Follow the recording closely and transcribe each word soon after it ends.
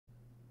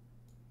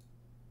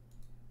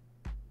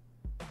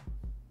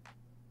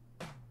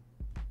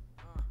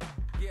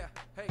Yeah,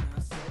 hey, I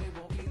said it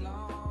won't be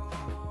long.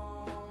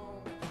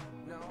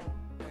 No,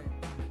 hey.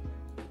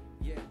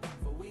 Yeah,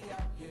 but we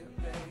out here,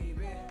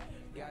 baby.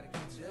 Gotta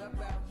get you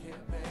up out here,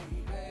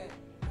 baby.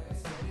 I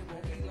said it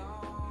won't be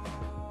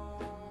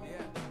long.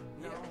 Yeah,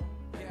 no,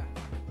 yeah,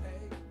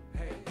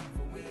 hey,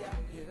 but we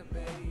out here,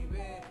 baby.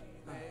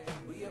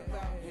 We up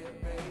out here,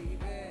 baby.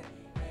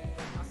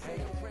 I say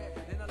a prayer,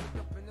 then I look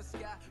up in the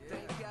sky.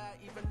 Thank God,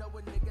 even though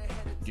a nigga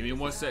had it. Give me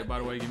 1 sec, by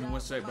the way. Give me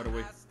 1 sec, by the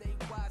way.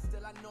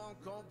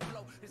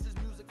 This is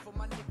music for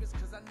my niggas,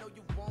 cause I know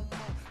you want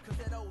more. Cause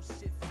that old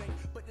shit fake,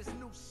 but this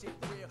new shit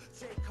real.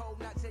 J. Cole,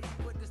 not Jay-Z,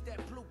 but this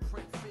that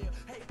blueprint feel.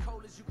 Hey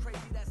Cole, is you crazy?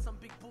 That's some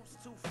big boots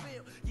to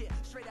feel. Yeah,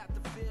 straight out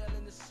the field,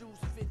 and the shoes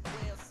fit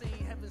well.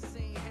 Seen heaven,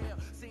 seen hell,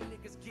 seen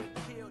niggas get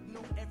killed.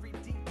 Knew every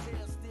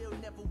detail, still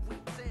never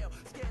weak tail.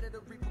 Scared of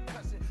the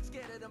repercussion,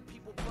 scared of them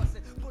people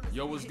busting.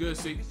 Yo, what's good,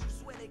 C?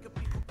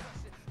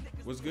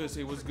 What's good,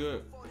 C? What's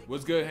good?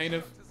 What's good,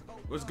 Hanif?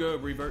 What's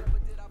good, Revert?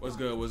 What's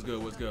good? What's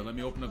good? What's good? Let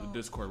me open up the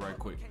Discord right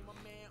quick.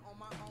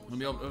 Let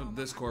me open up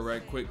the Discord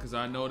right quick because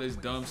I know this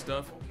dumb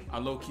stuff I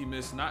low-key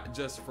missed, not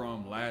just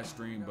from last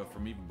stream, but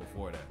from even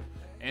before that.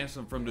 And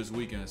some from this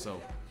weekend.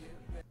 So,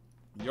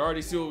 you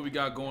already see what we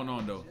got going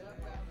on, though.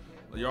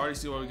 You already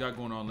see what we got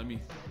going on. Let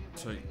me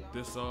take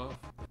this off.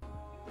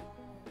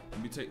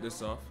 Let me take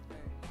this off.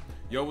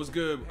 Yo, what's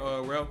good,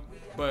 Rel?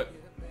 But,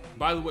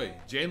 by the way,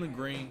 Jalen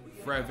Green,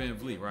 Fred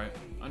VanVleet, right?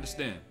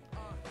 Understand.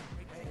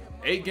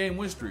 8-game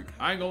win streak.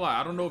 I ain't gonna lie.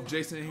 I don't know if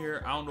Jason in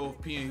here. I don't know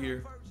if P in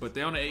here. But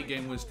they on an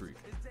 8-game win streak.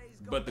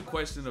 But the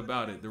question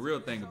about it, the real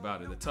thing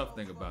about it, the tough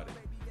thing about it,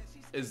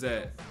 is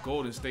that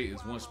Golden State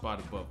is one spot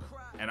above them.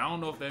 And I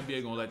don't know if the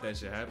NBA gonna let that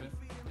shit happen.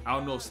 I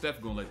don't know if Steph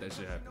gonna let that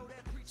shit happen.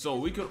 So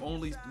we could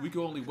only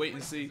wait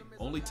and see.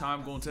 Only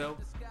time gonna tell.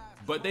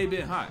 But they've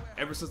been hot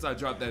ever since I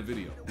dropped that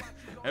video.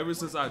 Ever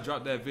since I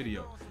dropped that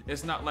video.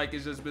 It's not like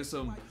it's just been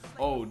some,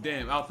 oh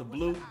damn, out the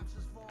blue.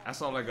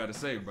 That's all I gotta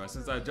say, bro.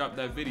 Since I dropped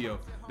that video,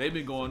 they've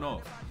been going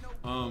off.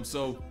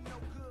 So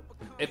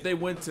if they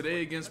win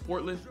today against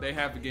Portland, they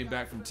have to get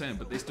back from 10,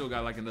 but they still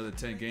got like another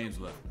 10 games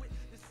left.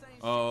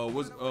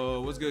 What's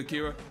good,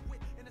 Kira?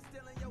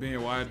 Been here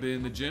while I've been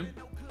in the gym.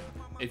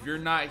 If you're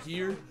not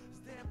here,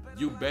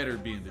 you better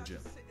be in the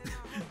gym.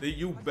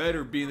 You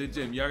better be in the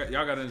gym. Y'all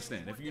gotta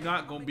understand. If you're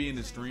not gonna be in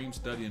the stream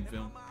studying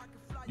film,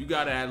 you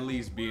gotta at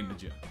least be in the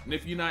gym. And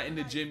if you're not in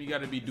the gym, you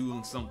gotta be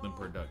doing something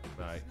productive,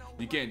 right?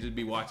 You can't just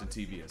be watching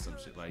TV or some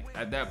shit. Like,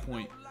 at that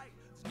point,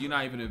 you're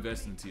not even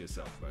investing into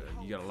yourself, right?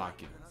 You gotta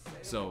lock in.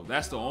 So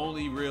that's the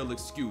only real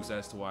excuse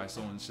as to why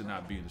someone should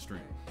not be in the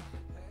stream.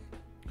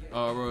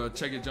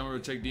 Check it, jumper,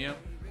 check DM.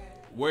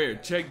 Where?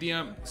 Check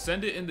DM.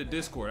 Send it in the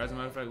Discord. As a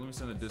matter of fact, let me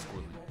send the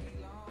Discord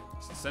link.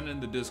 Send it in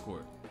the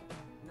Discord.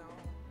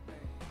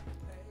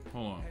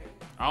 Hold on.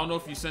 I don't know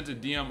if you sent a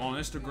DM on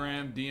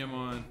Instagram, DM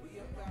on.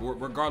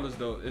 Regardless,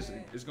 though,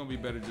 it's gonna be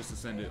better just to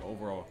send it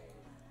overall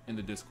in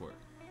the Discord.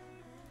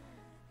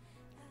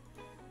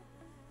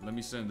 Let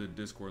me send the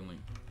Discord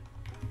link.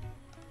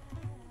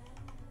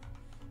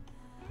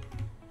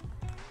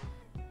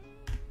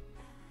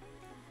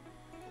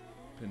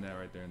 Pin that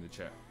right there in the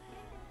chat.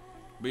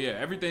 But yeah,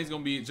 everything's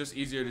gonna be just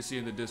easier to see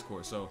in the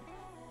Discord. So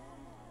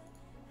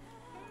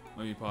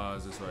let me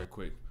pause this right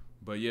quick.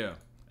 But yeah,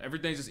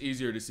 everything's just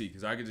easier to see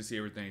because I can just see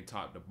everything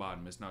top to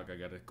bottom. It's not like I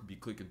gotta be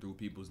clicking through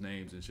people's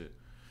names and shit.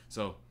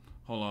 So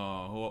hold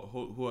on,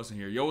 who else in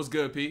here? Yo, what's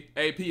good, P?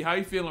 Hey, P, how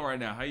you feeling right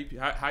now?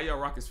 How y'all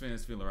Rockets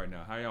fans feeling right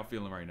now? How y'all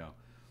feeling right now?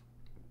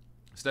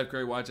 Steph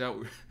Curry, watch out,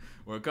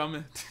 we're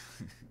coming.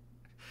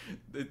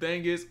 The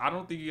thing is, I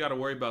don't think you gotta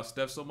worry about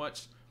Steph so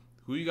much.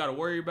 Who you gotta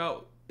worry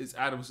about is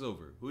Adam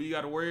Silver. Who you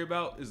gotta worry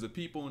about is the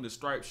people in the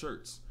striped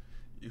shirts.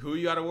 Who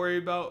you gotta worry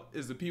about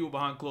is the people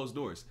behind closed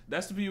doors.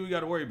 That's the people you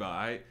gotta worry about,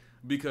 alright?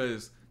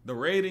 Because the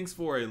ratings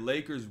for a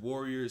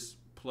Lakers-Warriors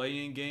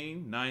play-in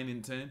game, 9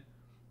 and 10,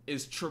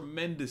 is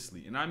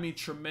tremendously, and I mean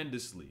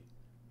tremendously,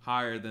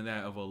 higher than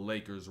that of a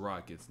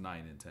Lakers-Rockets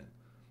 9 and 10.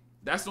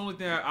 That's the only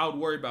thing I would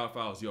worry about if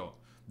I was y'all.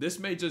 This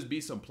may just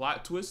be some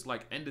plot twist,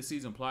 like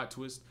end-of-season plot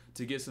twist,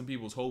 to get some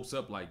people's hopes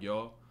up, like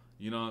y'all.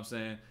 You know what I'm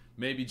saying?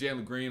 Maybe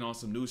Jalen Green on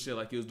some new shit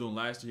like he was doing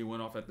last year. He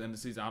went off at the end of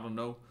the season. I don't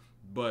know.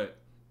 But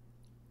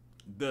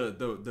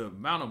the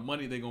amount of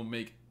money they're going to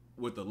make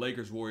with the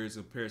Lakers-Warriors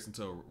in comparison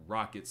to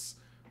Rockets,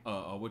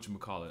 a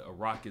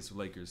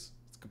Rockets-Lakers,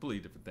 it's a completely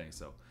different thing.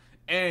 So,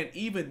 and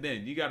even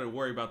then, you got to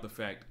worry about the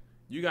fact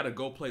you got to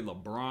go play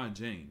LeBron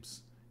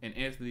James and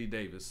Anthony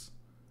Davis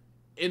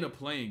in a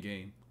playing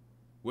game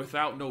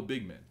without no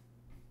big men.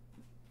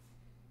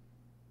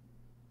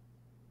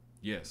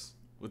 Yes,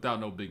 without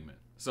no big men.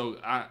 So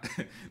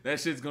that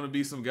shit's going to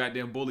be some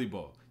goddamn bully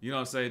ball. You know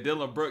what I'm saying?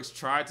 Dylan Brooks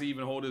tried to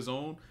even hold his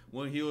own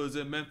when he was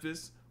in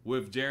Memphis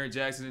with Jaren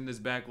Jackson in this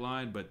back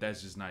line, but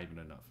that's just not even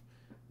enough.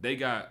 They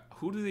got,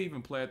 who do they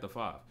even play at the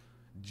 5?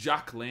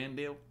 Jock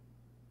Landale?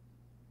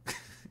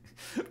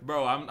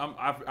 Bro,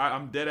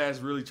 I'm dead ass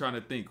really trying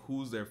to think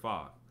who's their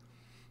 5.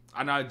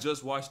 And I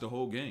just watched the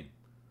whole game.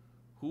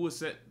 Who was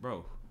set,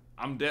 bro?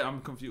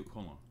 I'm confused.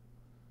 Hold on.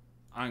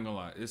 I ain't gonna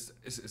lie. It's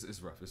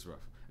rough. It's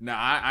rough. Now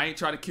I ain't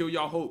trying to kill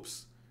y'all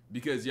hopes.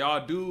 Because it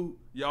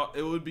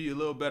would be a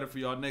little better for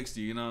y'all next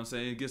year, you know what I'm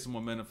saying? Get some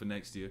momentum for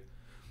next year,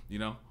 you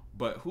know?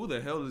 But who the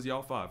hell is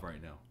y'all 5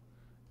 right now?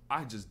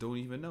 I just don't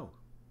even know.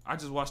 I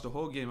just watched the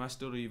whole game. I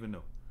still don't even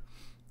know.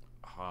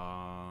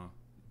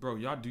 Bro,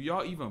 do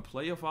y'all even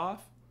play a 5?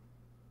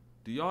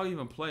 Do y'all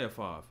even play a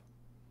 5?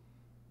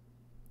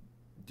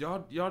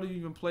 Y'all don't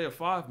even play a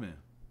 5, man.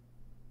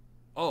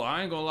 Oh,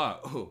 I ain't gonna lie.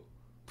 Oh.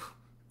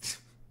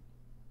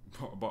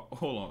 Hold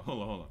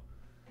on.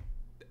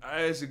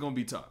 It's gonna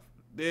be tough.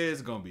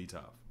 This gonna be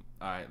tough.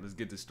 All right, let's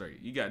get this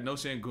straight. You got no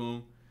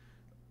Sengun.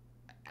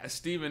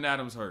 Steven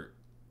Adams hurt.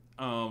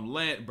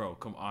 Bro,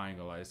 come on. I ain't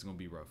gonna lie. It's gonna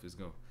be rough. It's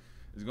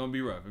gonna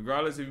be rough.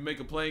 Regardless, if you make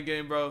a playing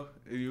game, bro,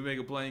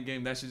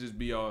 that should just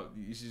be all.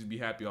 You should just be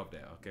happy off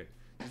that. Okay,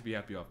 just be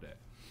happy off that.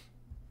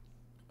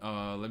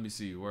 Let me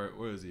see. Where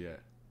is he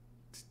at?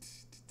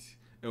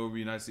 It would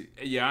be nice to see.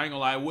 Yeah, I ain't gonna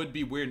lie. It would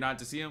be weird not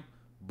to see him,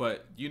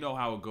 but you know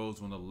how it goes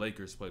when the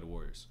Lakers play the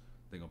Warriors.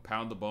 They're gonna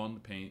pound the ball in the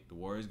paint. The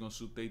Warriors gonna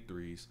shoot their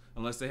threes.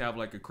 Unless they have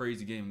like a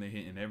crazy game and they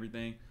hitting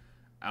everything.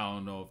 I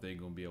don't know if they're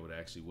gonna be able to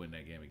actually win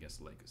that game against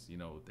the Lakers. You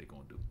know what they're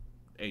gonna do.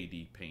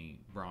 AD paint,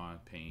 Bron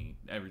paint,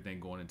 everything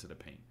going into the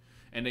paint.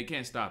 And they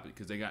can't stop it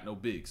because they got no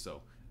bigs.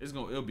 So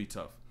it'll be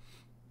tough.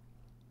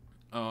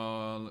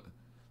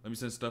 Let me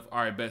send stuff. All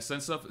right, bet.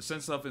 Send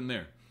stuff in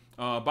there.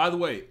 By the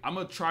way, I'm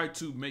going to try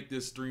to make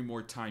this stream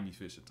more time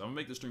efficient. I'm going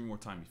to make the stream more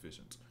time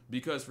efficient.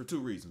 Because for two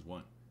reasons.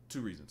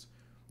 Two reasons.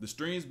 The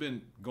stream's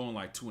been going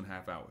like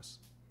 2.5 hours.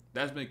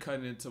 That's been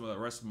cutting into the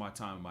rest of my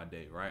time in my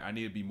day, right? I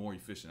need to be more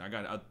efficient. I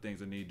got other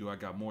things I need to do. I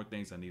got more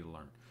things I need to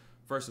learn.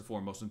 First and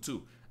foremost. And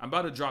 2, I'm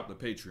about to drop the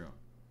Patreon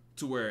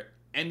to where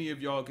any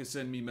of y'all can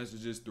send me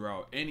messages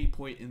throughout any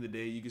point in the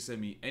day. You can send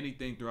me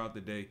anything throughout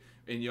the day.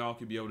 And y'all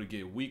can be able to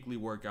get weekly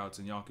workouts.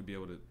 And y'all can be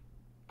able to,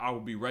 I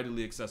will be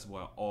readily accessible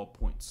at all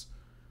points.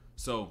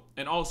 So,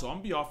 and also, I'm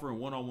going to be offering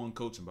one-on-one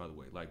coaching, by the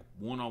way. Like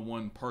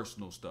one-on-one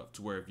personal stuff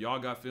to where if y'all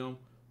got film,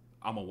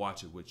 I'm going to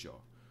watch it with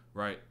y'all.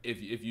 Right?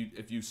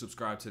 If you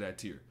subscribe to that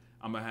tier.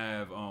 I'm going to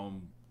have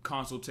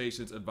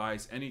consultations,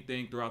 advice,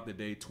 anything throughout the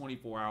day,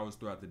 24 hours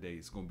throughout the day.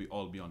 It's going to be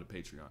all be on the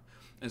Patreon.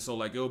 And so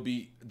like it'll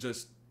be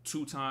just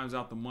 2 times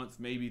out the month,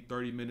 maybe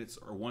 30 minutes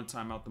or 1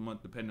 time out the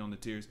month, depending on the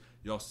tiers.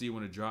 Y'all see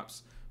when it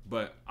drops.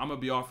 But I'm going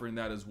to be offering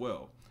that as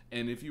well.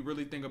 And if you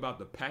really think about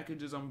the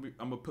packages I'm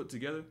going to put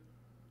together,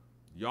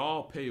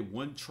 y'all pay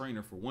 1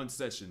 trainer for 1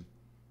 session.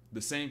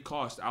 The same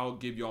cost I'll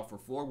give y'all for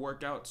 4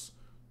 workouts,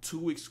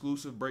 2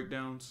 exclusive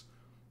breakdowns,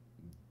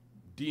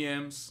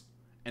 DMs,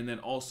 and then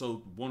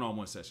also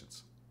one-on-one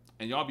sessions.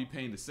 And y'all be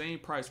paying the same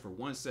price for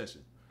 1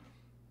 session.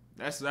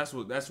 That's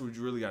what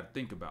you really got to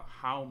think about.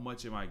 How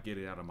much am I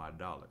getting out of my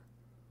dollar?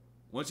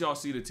 Once y'all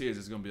see the tiers,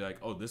 it's gonna be like,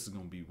 oh, this is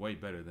gonna be way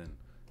better than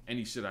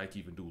any shit I can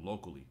even do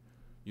locally.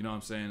 You know what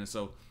I'm saying? And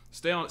so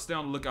stay on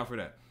the lookout for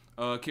that.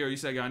 Kira, you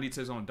said I need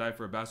tips on a diet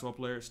for a basketball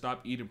player.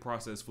 Stop eating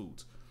processed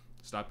foods.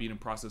 Stop eating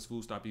processed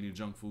foods. Stop eating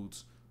junk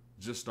foods.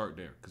 Just start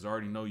there, because I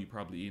already know you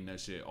probably eating that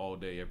shit all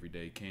day, every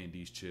day.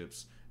 Candies,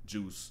 chips,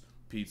 juice,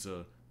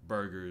 pizza,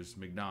 burgers,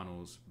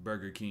 McDonald's,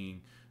 Burger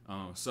King,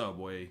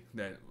 Subway.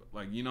 That,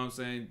 like, you know what I'm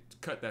saying?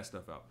 Cut that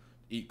stuff out.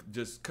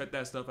 Just cut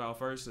that stuff out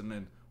first, and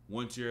then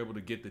once you're able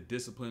to get the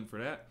discipline for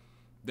that,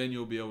 then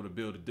you'll be able to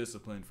build a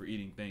discipline for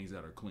eating things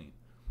that are clean,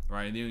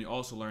 right? And then you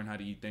also learn how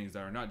to eat things that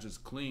are not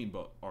just clean,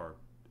 but are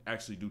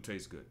actually do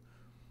taste good.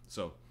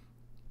 So,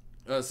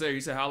 Sarah, you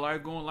said, how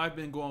life going? Life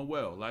been going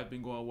well. Life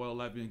been going well.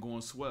 Life been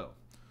going swell.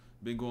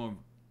 Been going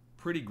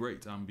pretty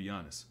great, I'm gonna be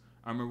honest.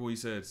 I remember when you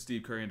said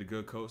Steve Kerr ain't a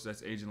good coach.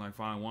 That's aging like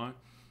fine wine.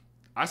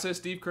 I said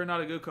Steve Kerr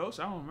not a good coach.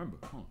 I don't remember.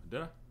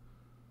 Did I?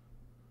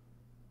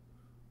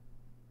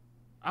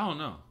 I don't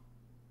know.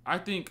 I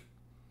think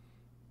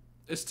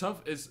it's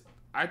tough.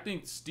 I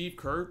think Steve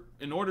Kerr,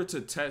 in order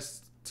to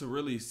test to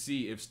really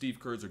see if Steve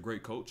Kerr's a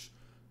great coach,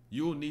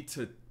 you will need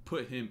to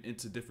put him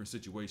into different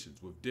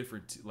situations with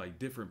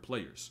different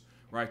players,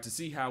 right? To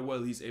see how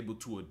well he's able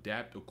to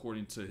adapt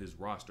according to his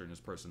roster and his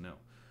personnel.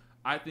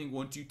 I think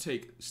once you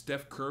take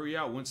Steph Curry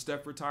out, when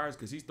Steph retires,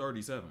 because he's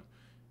 37,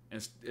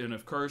 and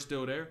if Curry's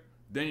still there,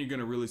 then you're going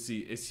to really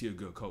see, is he a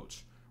good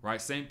coach,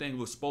 right? Same thing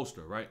with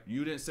Spoelstra, right?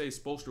 You didn't say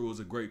Spoelstra was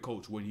a great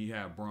coach when he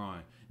had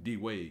Bron, D.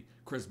 Wade,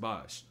 Chris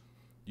Bosh.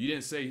 You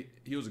didn't say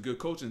he was a good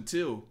coach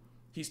until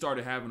he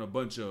started having a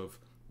bunch of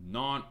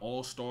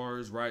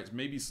non-all-stars, right?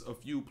 Maybe a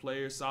few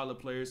players, solid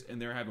players,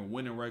 and they're having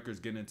winning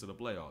records getting into the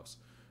playoffs,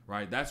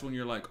 right? That's when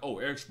you're like, oh,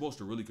 Eric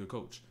Spoelstra, really good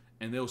coach,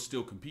 and they're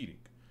still competing,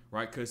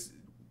 right? Because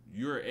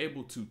you're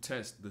able to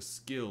test the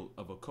skill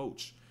of a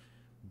coach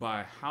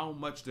by how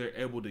much they're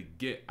able to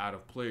get out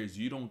of players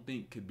you don't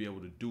think could be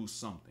able to do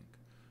something,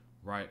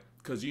 right?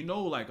 Because you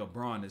know, like,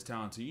 LeBron is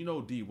talented. You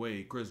know, D.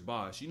 Wade, Chris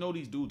Bosh. You know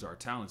these dudes are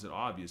talented,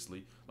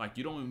 obviously. Like,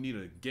 you don't even need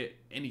to get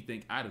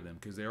anything out of them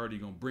because they're already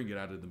going to bring it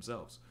out of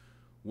themselves.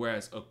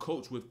 Whereas a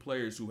coach with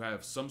players who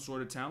have some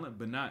sort of talent,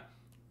 but not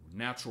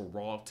natural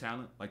raw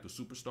talent like the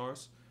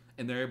superstars,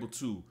 and they're able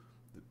to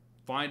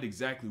find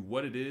exactly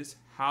what it is,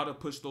 how to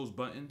push those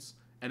buttons,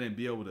 and then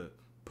be able to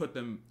put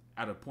them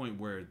at a point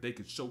where they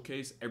could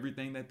showcase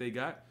everything that they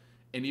got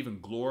and even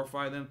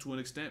glorify them to an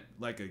extent,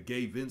 like a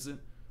Gabe Vincent,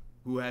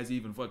 who has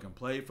even fucking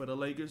played for the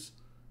Lakers,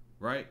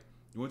 right?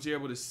 Once you're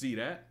able to see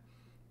that,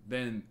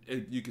 then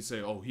you can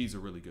say, oh, he's a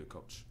really good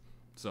coach.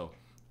 So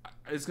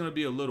it's going to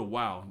be a little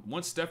while.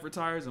 Once Steph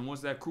retires and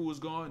once that crew is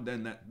gone,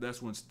 then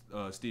that's when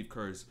Steve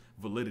Kerr's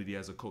validity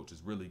as a coach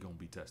is really going to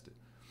be tested.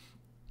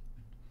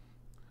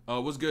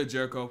 What's good,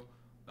 Jericho?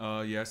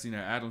 Yeah, I seen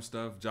that Adam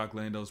stuff. Jock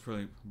Landale's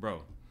pretty,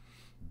 bro.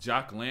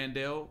 Jock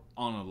Landale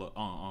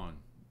on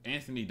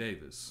Anthony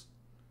Davis.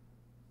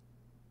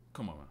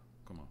 Come on, man.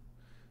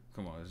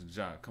 Come on. It's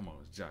Jock. Come on,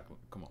 it's Jock.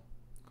 Come on.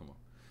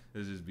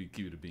 Let's just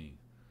keep it a bean.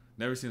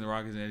 Never seen the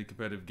Rockets in any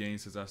competitive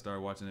games since I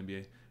started watching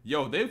NBA.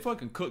 Yo, they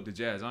fucking cooked the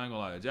Jazz. I ain't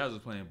gonna lie. The Jazz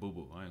was playing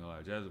boo-boo.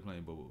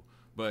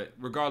 But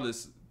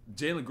regardless,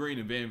 Jalen Green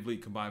and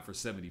VanVleet combined for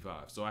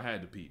 75. So I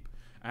had to peep.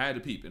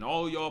 And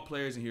all y'all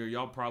players in here,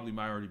 y'all probably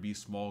might already be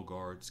small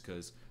guards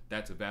because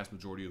that's a vast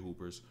majority of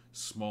hoopers.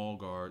 Small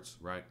guards,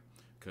 right?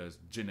 Because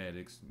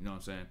genetics, you know what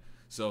I'm saying?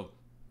 So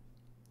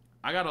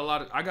I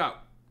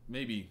got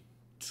maybe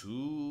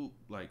 3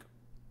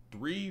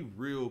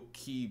 real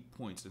key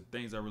points and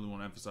things I really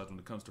want to emphasize when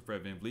it comes to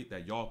Fred VanVleet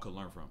that y'all could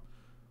learn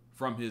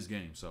from his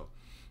game. So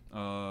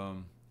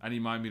I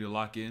need Miami to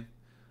lock in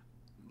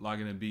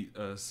and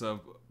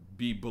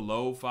be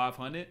below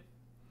 500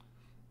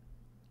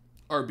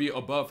 or be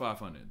above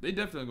 500. They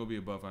definitely gonna be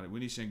above 500. We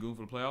need Şengün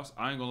for the playoffs.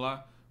 I ain't gonna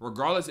lie.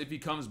 Regardless if he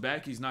comes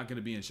back, he's not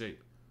gonna be in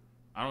shape.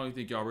 I don't even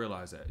think y'all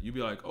realize that. You'd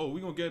be like, oh,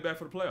 we gonna get it back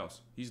for the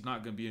playoffs. He's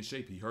not gonna be in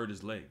shape. He hurt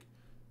his leg,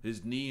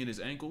 his knee and his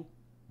ankle,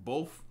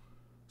 both.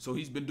 So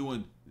he's been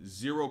doing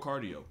 0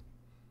 cardio,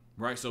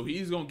 right? So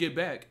he's gonna get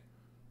back,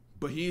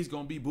 but he's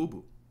gonna be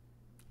boo-boo.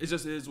 It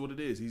just is what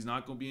it is. He's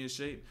not gonna be in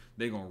shape.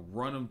 They're gonna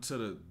run him to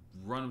the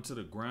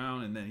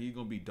ground, and then he's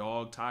gonna be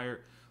dog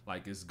tired.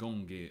 Like, it's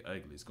gonna get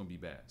ugly. It's gonna be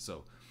bad.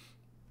 So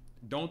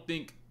don't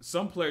think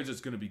some players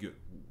it's gonna be good.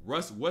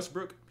 Russ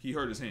Westbrook, he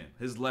hurt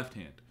his left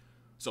hand.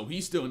 So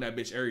he's still in that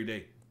bitch every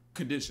day,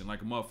 condition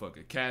like a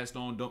motherfucker. Cast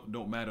on,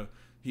 don't matter.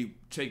 He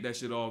take that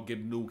shit off, get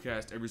a new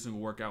cast every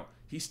single workout.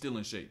 He's still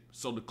in shape.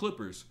 So the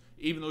Clippers,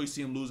 even though you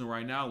see him losing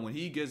right now, when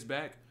he gets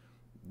back,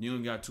 you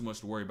don't got too much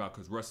to worry about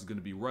because Russ is going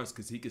to be Russ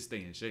because he can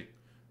stay in shape.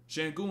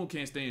 Şengün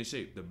can't stay in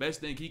shape. The best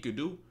thing he could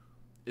do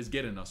is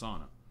get in a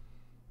sauna.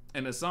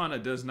 And the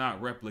sauna does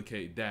not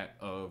replicate that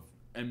of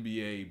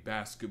NBA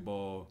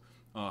basketball,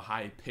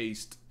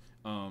 high-paced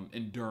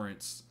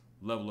endurance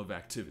level of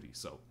activity.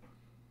 So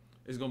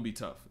it's going to be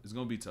tough. It's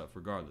going to be tough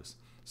regardless.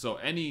 So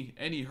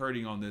any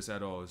hurting on this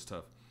at all is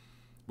tough.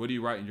 What do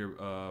you write in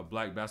your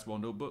black basketball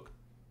notebook?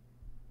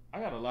 I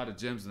got a lot of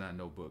gems in that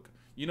notebook.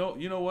 You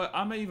know what?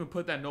 I may even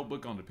put that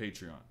notebook on the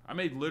Patreon. I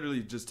may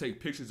literally just take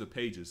pictures of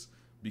pages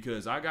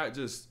because I got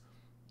just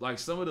like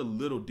some of the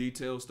little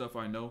detail stuff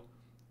I know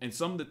and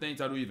some of the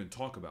things I don't even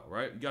talk about,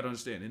 right? You got to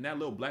understand. In that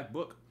little black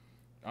book,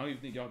 I don't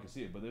even think y'all can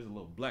see it, but there's a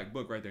little black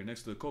book right there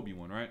next to the Kobe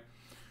one, right?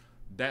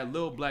 That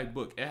little black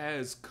book, it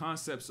has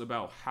concepts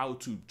about how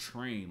to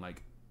train,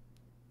 like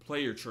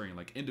player training,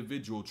 like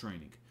individual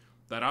training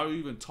that I don't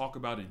even talk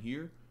about in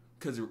here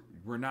because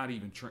we're not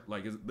even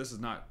this is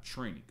not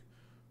training,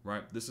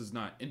 right? This is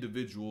not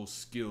individual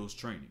skills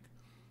training.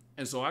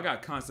 And so I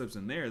got concepts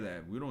in there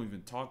that we don't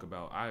even talk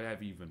about. I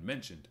haven't even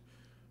mentioned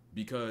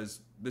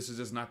because this is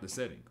just not the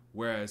setting.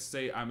 Whereas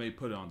say I may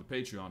put it on the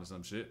Patreon or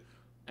some shit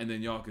and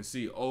then y'all can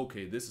see,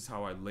 okay, this is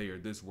how I layer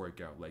this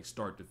workout, like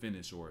start to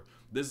finish, or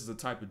this is the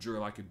type of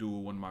drill I could do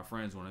with one of my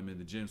friends when I'm in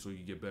the gym so you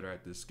can get better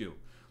at this skill.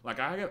 Like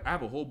I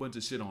have a whole bunch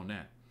of shit on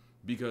that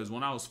because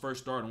when I was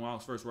first starting, when I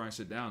was first writing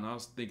shit down, I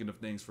was thinking of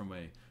things from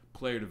a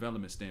player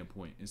development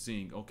standpoint and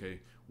seeing, okay,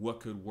 what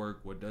could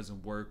work, what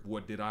doesn't work,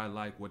 what did I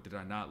like, what did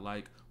I not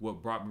like,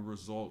 what brought me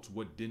results,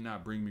 what did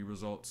not bring me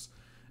results.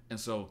 And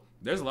so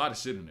there's a lot of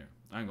shit in there.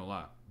 I ain't gonna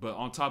lie. But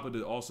on top of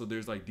it, also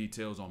there's like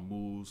details on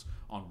moves,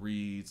 on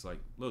reads, like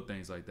little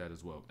things like that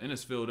as well. And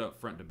it's filled up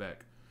front to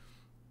back.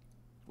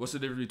 What's the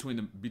difference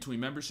between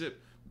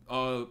membership?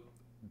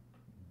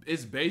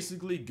 It's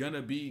basically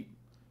gonna be,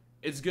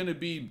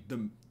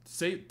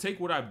 take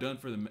what I've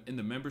done in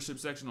the membership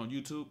section on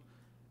YouTube,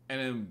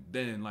 and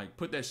then like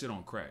put that shit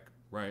on crack,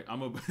 right?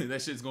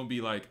 That shit's gonna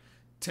be like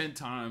 10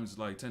 times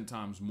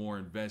more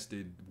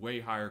invested, way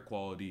higher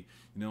quality.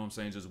 You know what I'm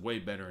saying? Just way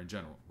better in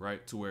general,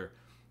 right? To where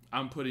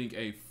I'm putting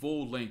a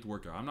full length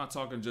workout. I'm not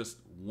talking just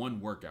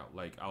one workout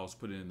like I was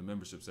putting in the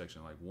membership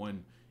section, like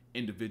one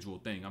individual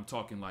thing. I'm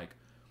talking like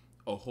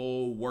a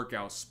whole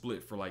workout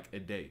split for like a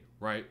day,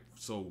 right?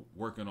 So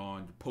working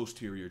on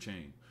posterior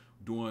chain,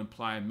 doing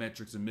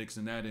plyometrics and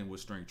mixing that in with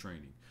strength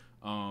training.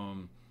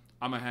 I'm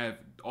gonna have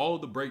all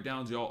the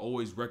breakdowns y'all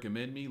always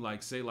recommend me,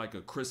 like say like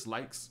a Chris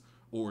Likes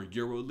or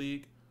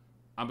EuroLeague.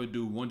 I'm gonna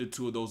do 1 to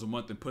 2 of those a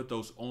month and put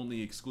those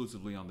only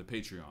exclusively on the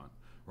Patreon,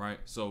 right?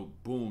 So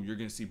boom, you're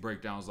gonna see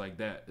breakdowns like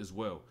that as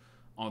well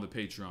on the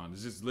Patreon.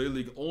 It's just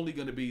literally only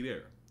gonna be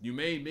there. You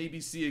may maybe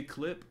see a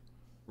clip,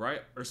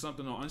 right, or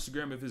something on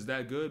Instagram if it's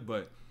that good,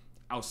 but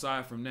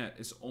outside from that,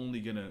 it's only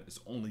gonna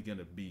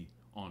be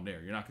on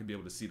there. You're not gonna be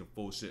able to see the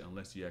full shit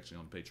unless you're actually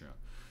on Patreon.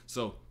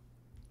 So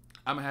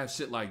I'm gonna have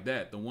shit like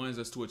that. The ones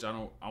as to which I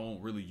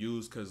won't really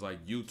use because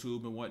like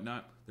YouTube and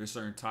whatnot. There's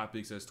certain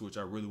topics as to which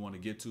I really want to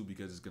get to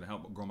because it's gonna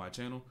help grow my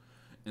channel.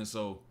 And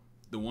so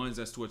the ones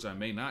as to which I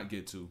may not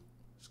get to,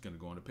 it's gonna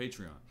go on to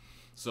Patreon.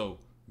 So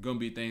gonna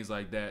be things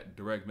like that,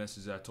 direct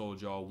messages I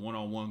told y'all,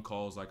 one-on-one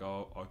calls like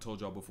I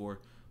told y'all before.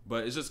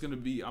 But it's just gonna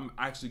be, I'm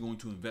actually going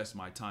to invest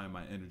my time,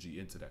 my energy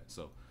into that.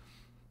 So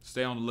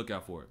stay on the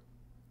lookout for it.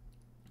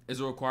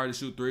 Is it required to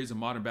shoot threes in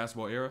modern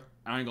basketball era?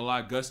 I ain't gonna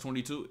lie, Gus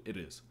 22, it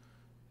is.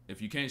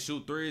 If you can't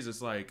shoot threes,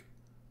 it's like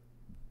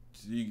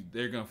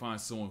they're gonna find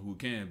someone who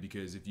can,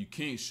 because if you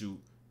can't shoot,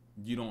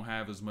 you don't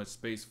have as much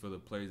space for the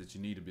players that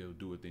you need to be able to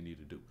do what they need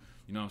to do.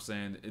 You know what I'm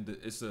saying?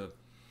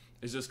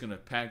 It's just gonna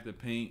pack the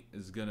paint.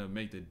 It's gonna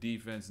make the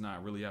defense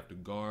not really have to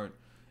guard.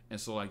 And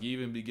so like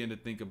even begin to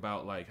think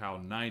about like how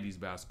 90s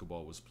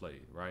basketball was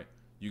played, right?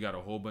 You got a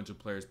whole bunch of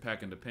players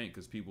packing the paint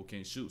because people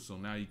can't shoot. So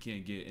now you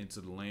can't get into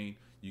the lane.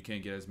 You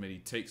can't get as many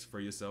takes for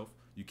yourself.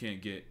 You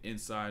can't get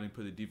inside and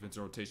put the defense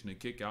rotation and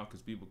kick out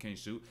because people can't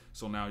shoot.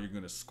 So now you're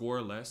going to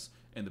score less.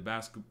 And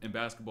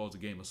basketball is a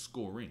game of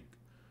scoring,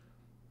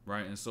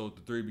 right? And so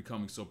the three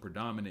becoming so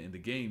predominant in the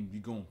game,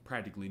 you're going to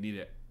practically need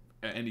it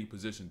at any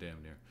position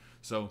damn near.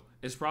 So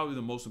it's probably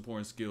the most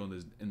important skill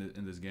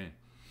in this game.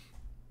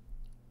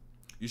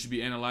 You should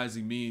be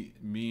analyzing me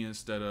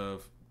instead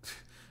of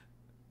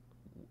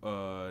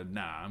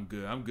nah, I'm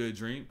good,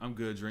 Dream. I'm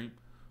good, Dream.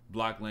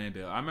 Block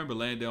Landale. I remember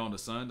Landale on the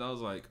Suns. I was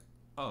like,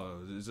 oh,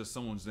 it's just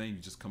someone's name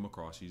you just come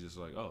across. You just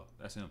like, oh,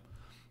 that's him.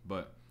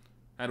 But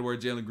I had to wear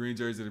Jalen Green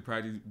jersey to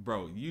practice.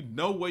 Bro, you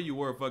no way you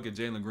wore a fucking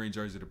Jalen Green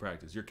jersey to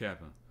practice. You're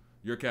capping.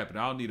 You're capping.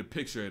 I don't need a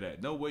picture of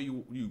that. No way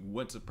you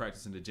went to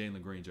practice in the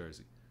Jalen Green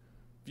jersey.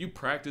 If you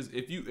practice,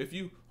 if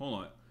you hold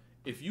on,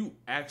 if you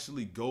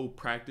actually go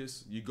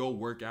practice, you go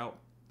work out,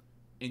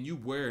 and you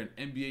wear an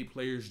NBA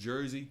player's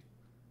jersey,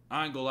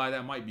 I ain't gonna lie,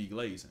 that might be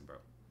glazing, bro.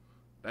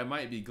 That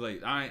might be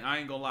glazed. I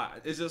ain't gonna lie.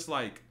 It's just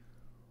like,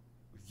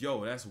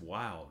 yo, that's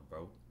wild,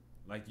 bro.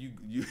 Like you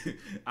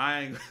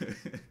I ain't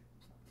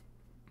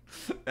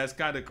that's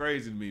kind of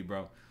crazy to me,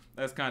 bro.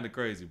 That's kind of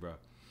crazy, bro.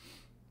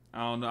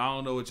 I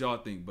don't know what y'all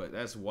think, but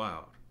that's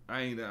wild.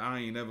 I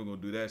ain't never gonna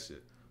do that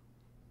shit.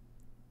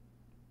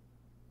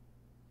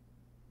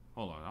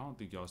 Hold on, I don't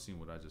think y'all seen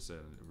what I just said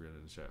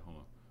in the chat. Hold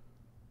on.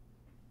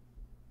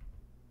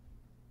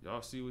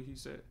 Y'all see what he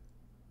said?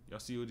 Y'all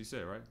see what he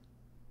said, right?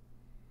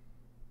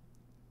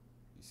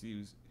 You see,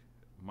 he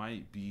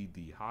might be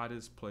the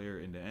hottest player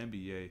in the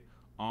NBA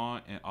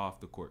on and off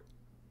the court.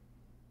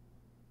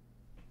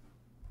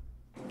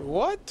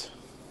 What?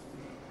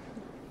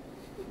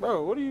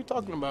 Bro, what are you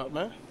talking about,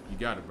 man? You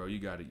got it, bro. You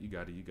got it.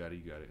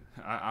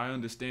 I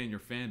understand your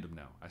fandom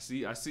now. I see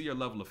your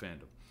level of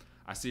fandom.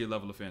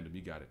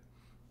 You got it.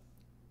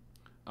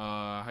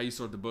 How you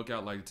sort the book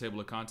out, like the table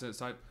of contents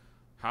type?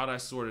 How'd I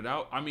sort it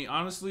out? I mean,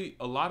 honestly,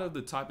 a lot of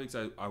the topics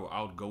I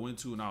would go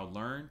into and I would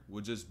learn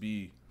would just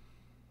be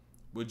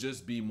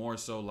more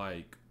so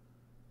like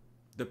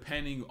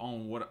depending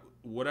on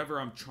whatever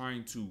I'm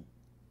trying to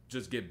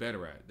just get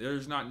better at.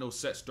 There's not no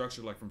set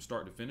structure like from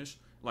start to finish.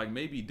 Like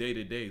maybe day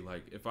to day,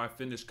 like if I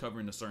finish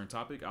covering a certain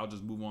topic, I'll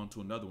just move on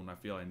to another one I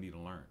feel I need to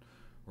learn,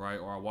 right?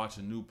 Or I watch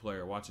a new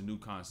player, watch a new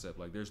concept.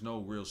 Like there's no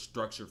real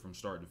structure from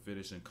start to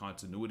finish and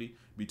continuity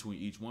between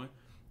each one.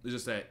 It's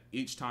just that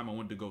each time I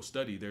went to go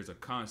study, there's a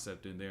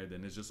concept in there,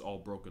 then it's just all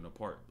broken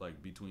apart,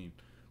 like between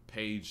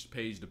page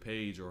to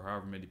page or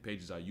however many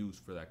pages I use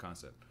for that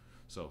concept.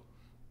 So,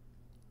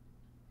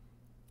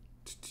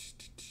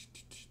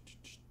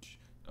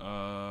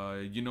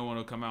 you know when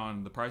it'll come out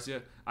on the price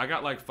yet? I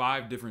got like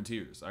 5 different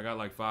tiers.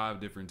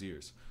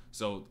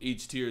 So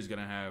each tier is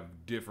gonna have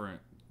different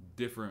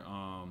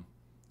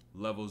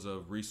levels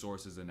of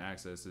resources and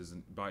accesses,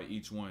 and by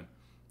each one,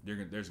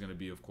 there's gonna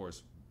be, of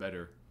course,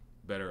 better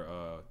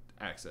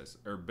access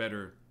or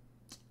better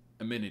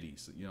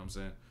amenities. You know what I'm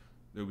saying?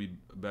 There'll be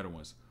better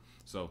ones.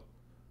 So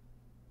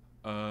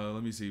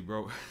let me see,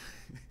 bro.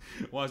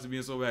 Watched it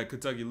being so bad.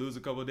 Kentucky lose a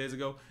couple of days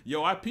ago.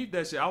 Yo, I peeped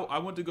that shit. I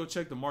went to go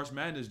check the March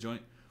Madness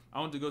joint. I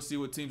went to go see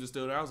what teams are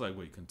still there. I was like,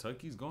 wait,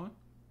 Kentucky's gone?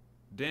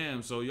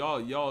 Damn. So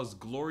y'all's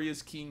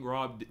glorious king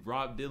Rob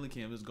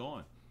Dillingham is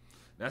gone.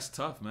 That's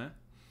tough, man.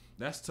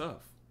 That's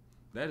tough.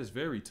 That is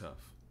very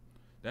tough.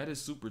 That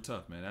is super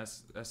tough, man.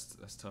 That's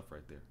tough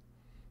right there.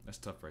 That's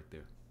tough right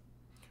there.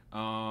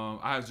 I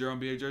have 0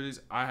 NBA jerseys.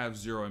 I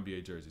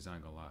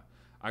ain't gonna lie.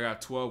 I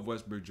got 12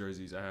 Westbrook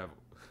jerseys.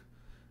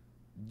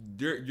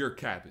 You're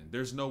capping.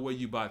 There's no way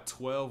you buy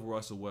 12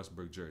 Russell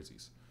Westbrook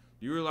jerseys.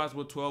 You realize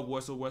what 12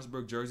 Russell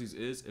Westbrook jerseys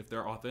is if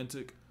they're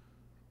authentic?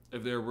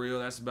 If they're real,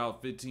 that's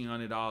about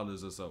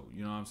 $1,500 or so.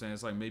 You know what I'm saying?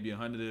 It's like maybe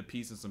 $100 a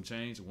piece and some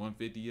change,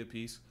 $150 a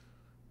piece.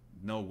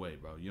 No way,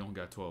 bro. You don't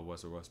got 12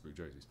 Russell Westbrook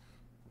jerseys.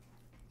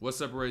 What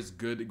separates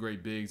good to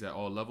great bigs at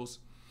all levels?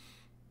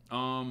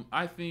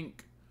 I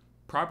think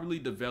properly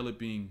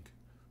developing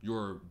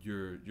your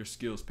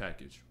skills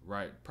package,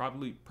 right?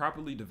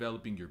 Properly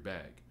developing your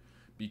bag.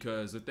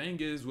 Because the thing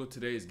is with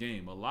today's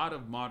game, a lot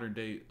of modern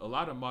day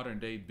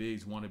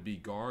bigs want to be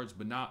guards,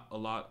 but not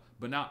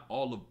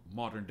all of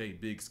modern day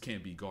bigs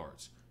can be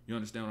guards. You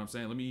understand what I'm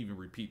saying? Let me even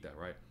repeat that,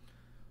 right?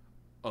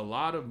 A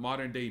lot of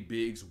modern day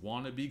bigs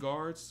want to be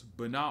guards,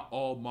 but not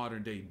all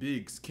modern day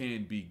bigs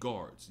can be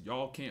guards.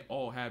 Y'all can't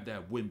all have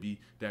that Wemby,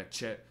 that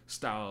Chet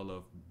style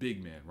of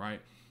big man, right?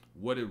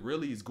 What it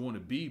really is going to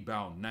be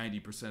about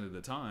 90% of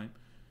the time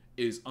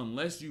is,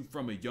 unless you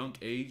from a young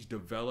age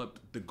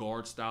developed the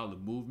guard style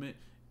of movement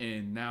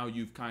and now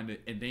you've kind of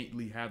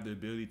innately have the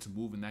ability to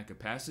move in that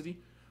capacity,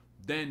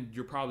 then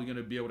you're probably going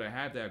to be able to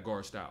have that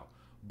guard style.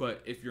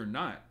 But if you're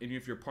not, and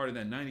if you're part of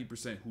that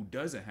 90% who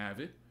doesn't have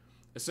it,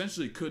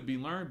 essentially could be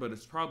learned, but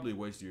it's probably a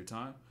waste of your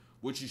time.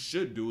 What you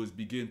should do is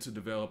begin to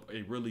develop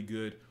a really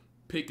good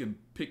pick and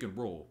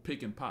roll,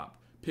 pick and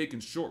pop, pick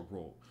and short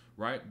roll,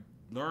 right?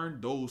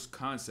 Learn those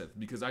concepts,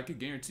 because I can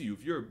guarantee you,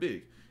 if you're a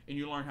big and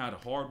you learn how to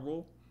hard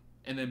roll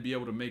and then be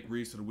able to make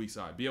reads to the weak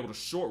side, be able to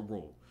short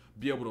roll,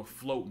 be able to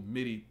float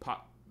midi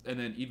pop, and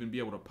then even be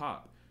able to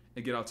pop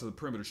and get out to the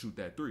perimeter, shoot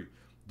that three,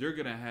 they're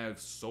going to have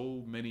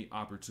so many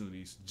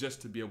opportunities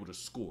just to be able to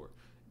score.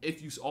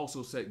 If you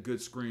also set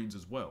good screens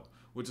as well,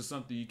 which is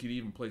something you could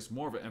even place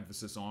more of an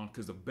emphasis on,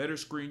 because the better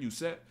screen you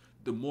set,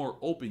 the more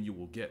open you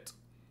will get.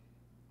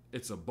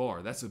 It's a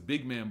bar. That's a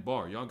big man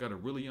bar. Y'all got to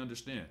really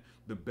understand.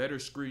 The better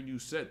screen you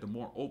set, the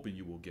more open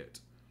you will get.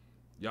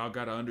 Y'all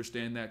got to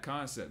understand that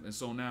concept. And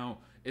so now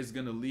it's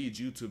going to lead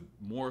you to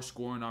more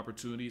scoring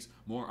opportunities,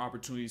 more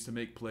opportunities to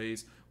make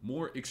plays,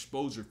 more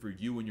exposure for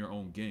you in your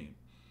own game.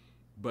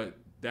 But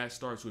that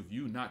starts with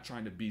you not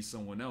trying to be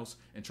someone else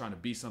and trying to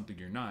be something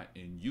you're not,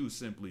 and you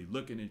simply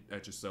looking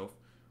at yourself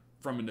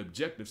from an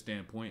objective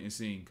standpoint and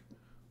seeing,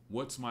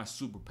 what's my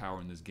superpower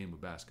in this game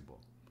of basketball?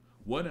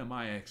 What am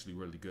I actually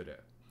really good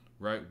at,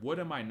 right? What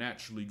am I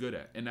naturally good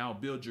at? And now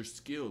build your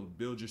skill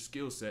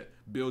set,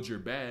 build your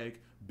bag,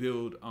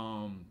 build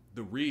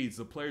the reads,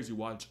 the players you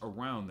watch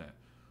around that.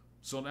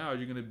 So now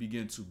you're going to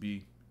begin to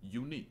be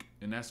unique,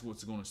 and that's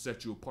what's going to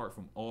set you apart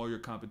from all your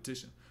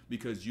competition,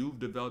 because you've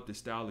developed a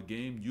style of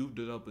game, you've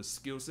developed a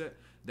skill set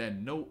that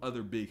no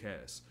other big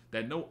has,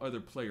 that no other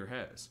player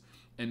has.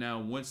 And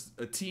now once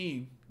a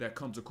team that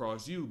comes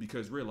across you,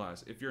 because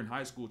realize, if you're in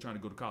high school trying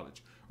to go to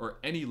college or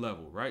any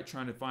level, right,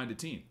 trying to find a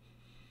team,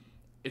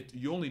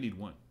 you only need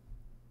one.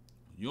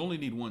 You only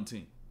need one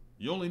team.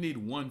 You only need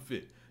one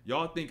fit.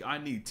 Y'all think I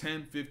need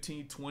 10,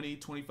 15, 20,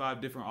 25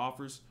 different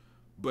offers,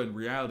 but in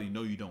reality,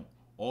 no, you don't.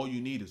 All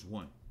you need is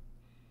one.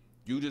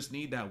 You just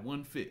need that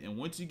one fit. And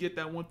once you get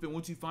that one fit,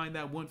 once you find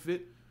that one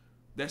fit,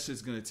 that's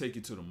just going to take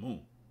you to the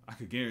moon. I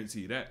could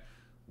guarantee you that.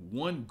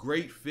 One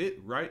great fit,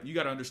 right? You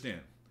got to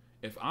understand.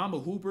 If I'm a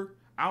hooper,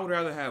 I would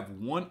rather have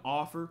one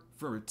offer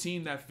for a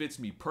team that fits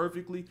me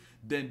perfectly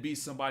than be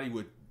somebody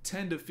with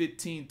 10 to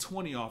 15,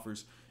 20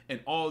 offers, and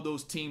all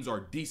those teams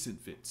are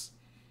decent fits.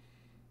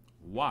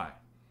 Why?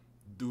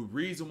 The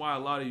reason why a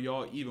lot of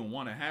y'all even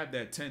want to have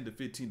that 10 to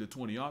 15 to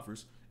 20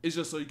 offers is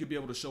just so you could be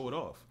able to show it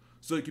off.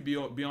 So you could be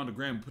on the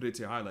gram and put it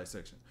to your highlight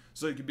section.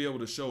 So you could be able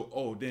to show,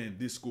 oh, damn,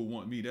 this school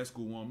want me, that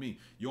school want me.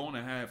 You want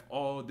to have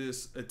all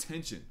this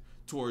attention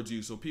towards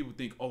you so people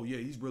think, oh, yeah,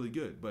 he's really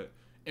good. But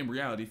in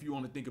reality, if you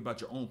want to think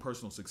about your own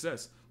personal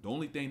success, the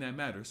only thing that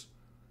matters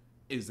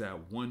is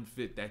that one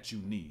fit that you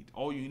need.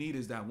 All you need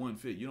is that one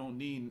fit. You don't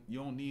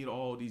need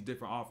all these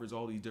different offers,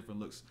 all these different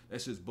looks.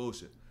 That's just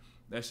bullshit.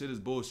 That shit is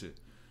bullshit.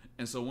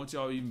 And so once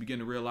y'all even begin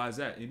to realize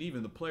that, and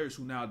even the players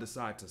who now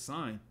decide to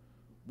sign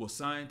will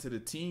sign to the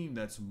team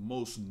that's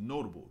most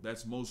notable,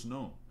 that's most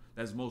known,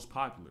 that's most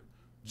popular,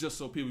 just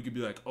so people could be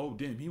like, oh,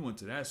 damn, he went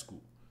to that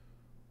school.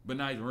 But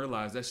not even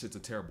realize that shit's a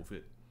terrible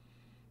fit.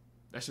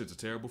 That shit's a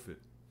terrible fit.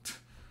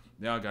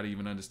 Y'all got to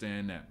even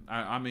understand that.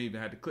 I may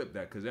even have to clip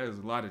that, because there's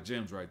a lot of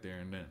gems right there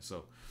and then.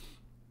 So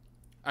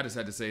I just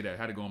had to say that. I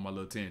had to go on my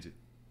little tangent.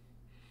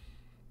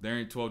 There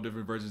ain't 12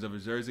 different versions of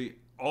his jersey.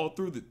 All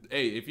through the...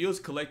 Hey, if he was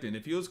collecting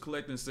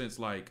since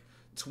like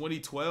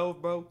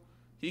 2012, bro,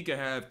 he could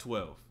have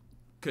 12.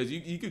 Because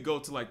you could go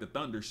to like the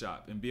Thunder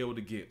shop and be able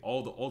to get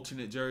all the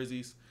alternate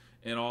jerseys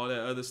and all that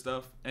other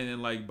stuff. And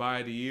then like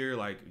by the year,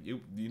 like, you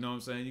know what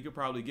I'm saying? You could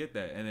probably get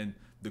that. And then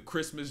the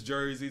Christmas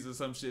jerseys or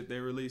some shit they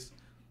release.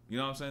 You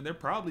know what I'm saying? There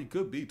probably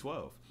could be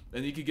 12.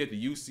 And you could get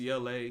the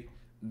UCLA.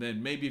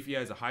 Then maybe if he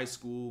has a high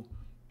school,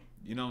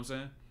 you know what I'm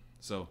saying?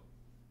 So,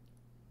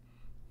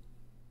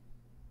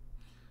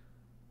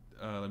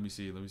 let me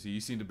see. You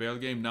seen the Baylor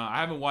game? No, I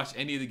haven't watched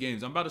any of the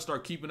games. I'm about to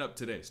start keeping up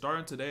today.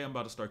 Starting today, I'm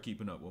about to start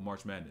keeping up with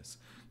March Madness.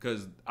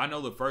 Because I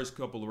know the first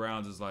couple of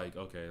rounds is like,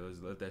 okay,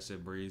 let's let that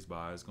shit breeze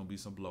by. It's going to be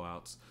some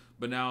blowouts.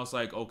 But now it's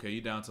like, okay, you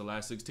down to the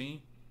last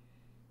 16?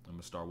 I'm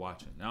going to start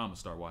watching. Now I'm going to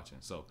start watching.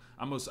 So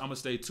I'm going to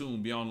stay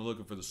tuned, be on the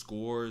looking for the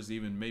scores,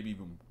 maybe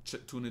even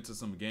tune into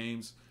some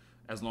games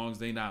as long as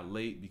they not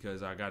late,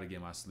 because I got to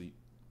get my sleep.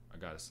 I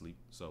got to sleep.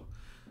 So,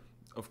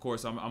 of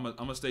course, I'm going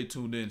to stay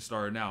tuned in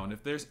starting now. And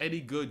if there's any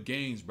good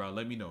games, bro,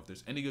 let me know. If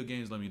there's any good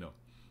games, let me know.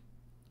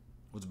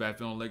 What's bad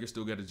feeling? Lakers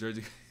still got a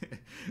jersey.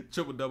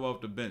 Triple double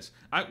off the bench.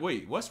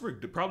 Wait,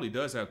 Westbrook probably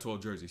does have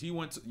 12 jerseys.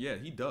 Yeah,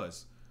 he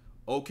does.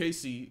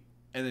 OKC,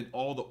 and then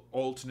all the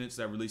alternates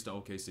that released to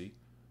OKC.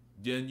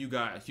 Then you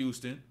got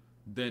Houston,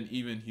 than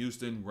even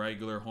Houston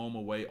regular home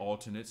away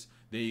alternates.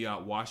 Then you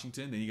got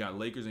Washington, then you got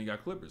Lakers, and you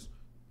got Clippers.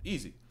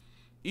 Easy.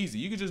 Easy.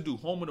 You could just do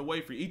home and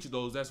away for each of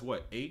those. That's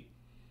what, 8?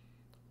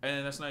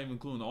 And that's not even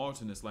including the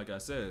alternates, like I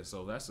said.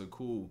 So that's a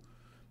cool,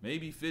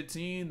 maybe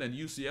 15. Then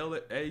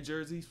UCLA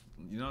jerseys,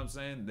 you know what I'm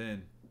saying?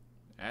 Then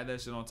add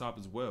that shit on top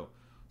as well.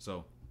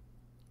 So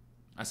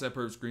I set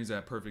perfect screens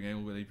at perfect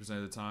angle with 80%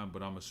 of the time,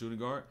 but I'm a shooting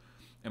guard,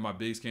 and my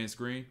bigs can't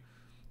screen.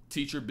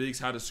 Teach your bigs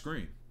how to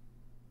screen.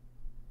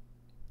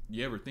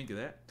 You ever think of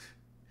that?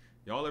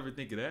 Y'all ever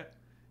think of that?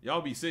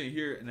 Y'all be sitting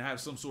here and have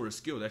some sort of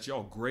skill that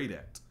y'all great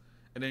at.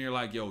 And then you're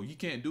like, yo, you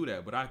can't do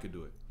that, but I could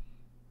do it.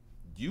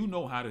 You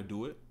know how to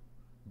do it,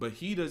 but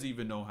he doesn't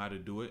even know how to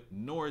do it,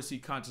 nor is he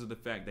conscious of the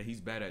fact that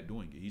he's bad at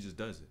doing it. He just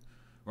does it,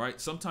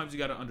 right? Sometimes you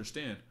got to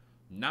understand,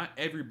 not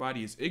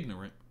everybody is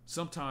ignorant.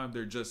 Sometimes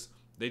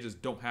they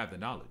just don't have the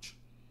knowledge.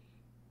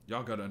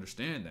 Y'all got to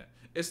understand that.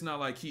 It's not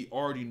like he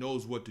already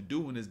knows what to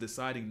do and is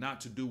deciding not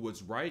to do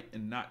what's right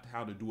and not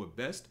how to do it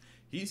best.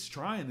 He's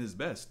trying his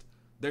best.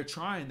 They're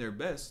trying their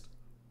best,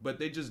 but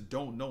they just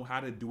don't know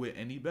how to do it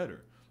any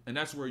better. And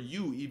that's where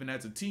you, even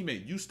as a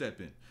teammate, you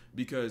step in,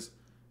 because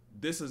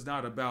this is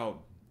not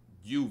about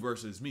you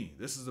versus me.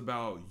 This is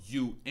about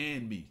you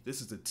and me. This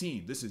is a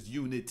team. This is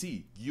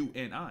unity, you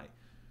and I.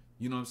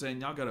 You know what I'm saying?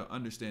 Y'all got to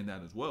understand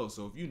that as well.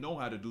 So if you know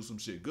how to do some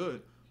shit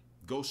good,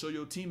 go show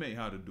your teammate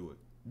how to do it.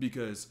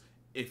 Because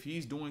if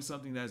he's doing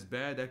something that's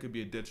bad, that could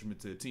be a detriment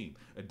to the team.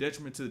 A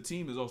detriment to the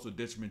team is also a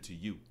detriment to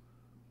you.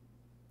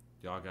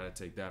 Y'all got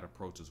to take that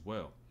approach as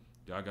well.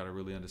 Y'all got to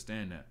really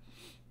understand that.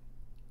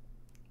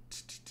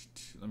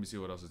 Let me see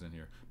what else is in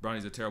here.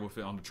 Bronny's a terrible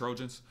fit on the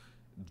Trojans.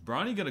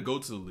 Bronny going to go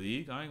to the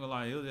league. I ain't going to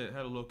lie. He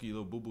had a low-key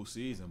little boo-boo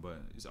season,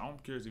 but I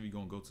don't care if he's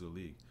going to go to the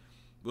league.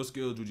 What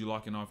skills would you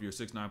lock in off your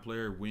 6'9"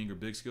 player, wing or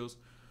big skills?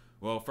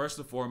 Well, first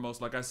and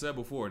foremost, like I said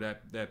before,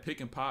 that pick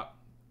and pop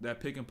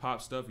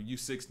stuff, you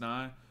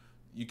 6'9",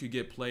 you could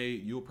get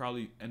played. You'll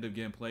probably end up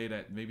getting played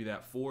at maybe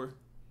that four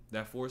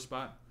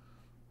spot.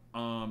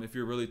 If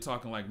you're really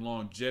talking like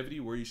longevity,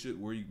 where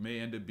you may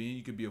end up being,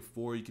 you could be a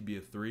 4, you could be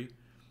a 3.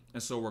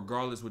 And so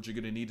regardless, what you're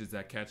going to need is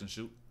that catch and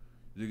shoot.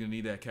 You're going to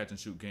need that catch and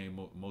shoot game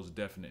most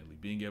definitely.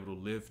 Being able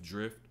to lift,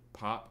 drift,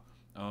 pop.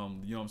 You know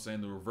what I'm saying?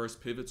 The reverse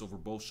pivots over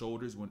both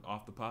shoulders when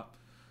off the pop.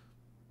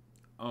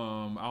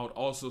 I would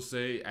also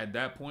say at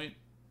that point,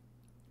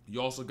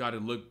 you also got to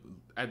look,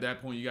 at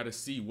that point, you got to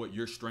see what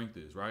your strength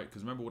is, right?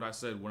 Because remember what I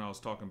said when I was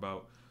talking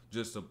about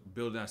just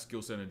building that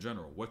skill set in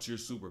general. What's your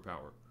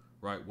superpower,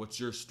 right? What's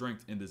your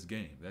strength in this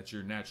game that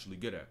you're naturally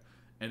good at?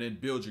 And then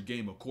build your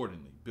game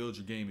accordingly. Build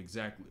your game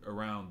exactly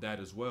around that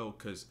as well,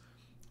 because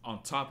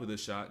on top of the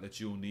shot that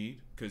you'll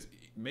need, because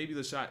maybe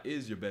the shot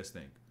is your best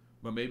thing,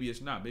 but maybe it's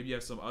not. Maybe you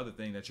have some other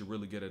thing that you're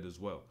really good at as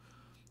well.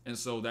 And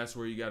so that's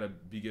where you got to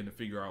begin to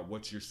figure out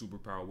what's your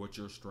superpower, what's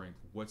your strength,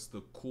 what's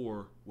the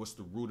core, what's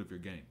the root of your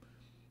game.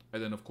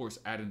 And then, of course,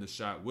 adding the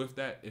shot with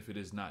that if it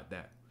is not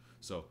that.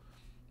 So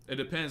it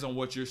depends on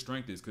what your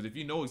strength is, because if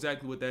you know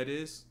exactly what that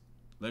is,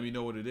 let me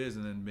know what it is,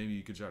 and then maybe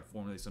you could try to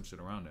formulate some shit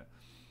around that.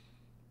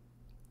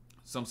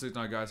 Some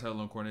 6'9" guys have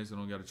long coordination,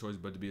 don't got a choice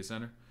but to be a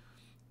center.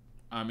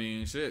 I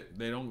mean, shit,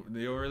 they don't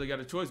really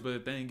got a choice. But the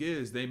thing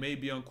is, they may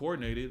be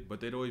uncoordinated,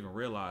 but they don't even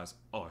realize,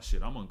 oh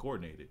shit, I'm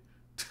uncoordinated.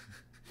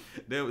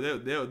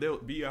 they'll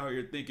be out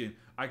here thinking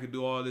I could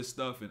do all this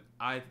stuff, and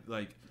I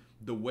like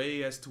the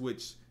way as to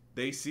which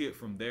they see it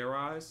from their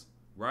eyes,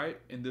 right?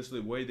 And this is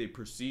the way they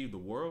perceive the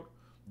world.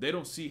 They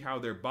don't see how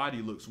their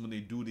body looks when they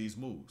do these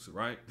moves,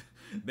 right?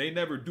 They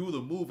never do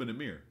the move in the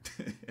mirror.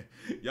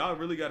 Y'all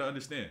really got to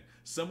understand.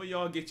 Some of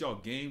y'all get y'all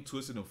game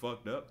twisted and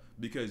fucked up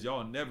because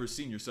y'all never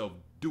seen yourself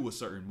do a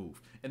certain move.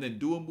 And then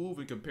do a move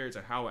and compare it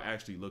to how it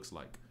actually looks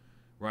like,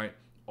 right?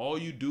 All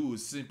you do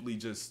is simply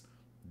just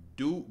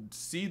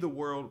see the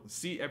world,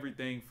 see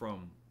everything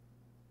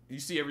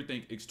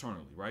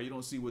externally, right? You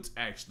don't see what's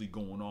actually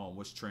going on,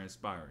 what's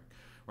transpiring,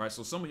 right?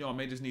 So some of y'all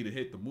may just need to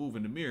hit the move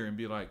in the mirror and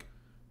be like,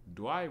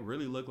 do I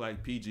really look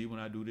like PG when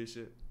I do this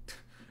shit?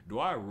 Do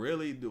I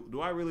really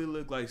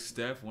look like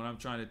Steph when I'm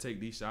trying to take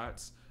these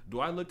shots? Do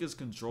I look as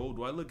controlled?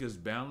 Do I look as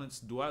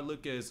balanced? Do I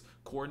look as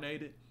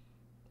coordinated?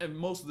 And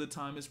most of the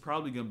time, it's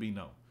probably going to be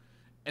no.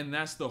 And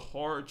that's the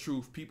hard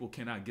truth people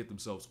cannot get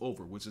themselves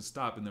over, which is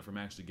stopping them from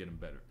actually getting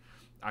better.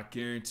 I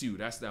guarantee you,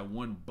 that's that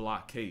one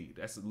blockade.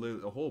 That's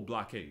a whole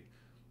blockade,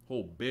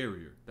 whole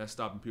barrier that's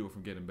stopping people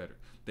from getting better.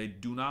 They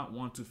do not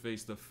want to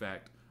face the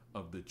fact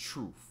of the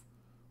truth,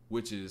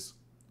 which is,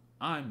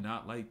 I'm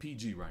not like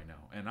PG right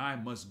now, and I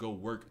must go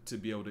work to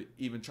be able to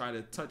even try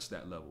to touch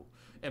that level.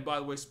 And by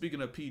the way,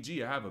 speaking of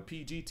PG, I have a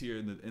PG tier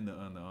on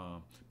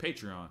the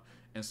Patreon,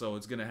 and so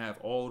it's gonna have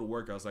all the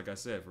workouts, like I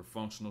said, for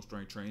functional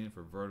strength training,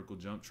 for vertical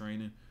jump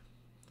training.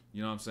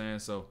 You know what I'm saying?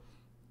 So,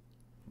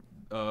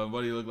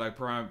 what do you look like,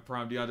 prime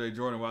DeAndre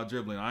Jordan while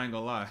dribbling? I ain't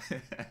gonna lie,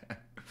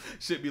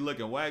 shit be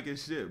looking whack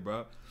as shit,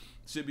 bro.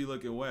 Shit be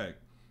looking whack.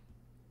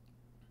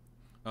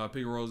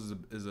 Pick and rolls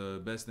is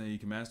the best thing you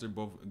can master,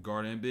 both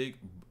guard and big.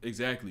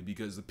 Exactly,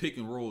 because the pick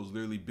and roll has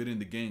literally been in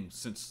the game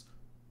since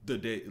the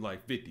day,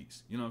 like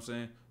 50s. You know what I'm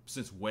saying?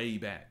 Since way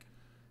back.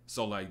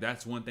 So like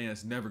that's one thing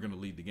that's never going to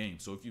lead the game.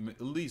 So if you at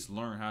least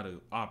learn how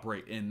to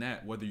operate in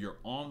that, whether you're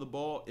on the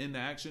ball in the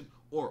action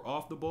or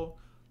off the ball,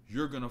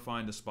 you're going to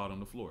find a spot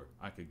on the floor.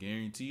 I could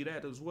guarantee you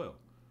that as well.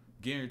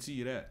 Guarantee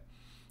you that.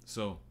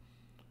 So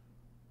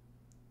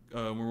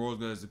when Royals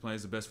guys playing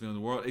is the best feeling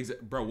in the world,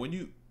 bro.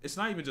 It's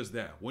not even just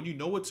that. When you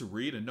know what to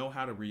read and know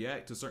how to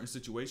react to certain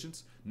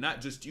situations, not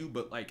just you,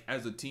 but like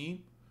as a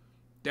team,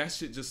 that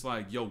shit just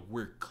like, yo,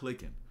 we're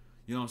clicking.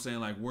 You know what I'm saying?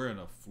 Like we're in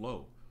a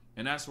flow.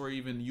 And that's where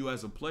even you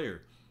as a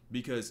player,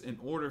 because in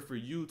order for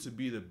you to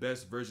be the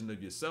best version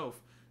of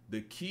yourself,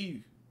 the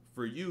key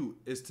for you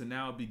is to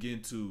now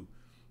begin to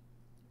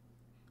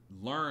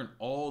learn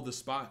all the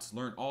spots,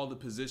 learn all the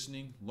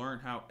positioning, learn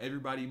how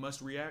everybody must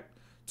react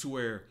to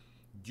where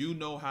you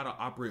know how to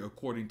operate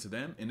according to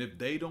them. And if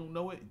they don't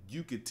know it,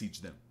 you could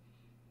teach them.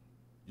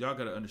 Y'all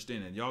got to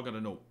understand that. Y'all got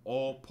to know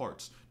all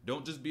parts.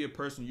 Don't just be a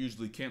person who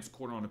usually camps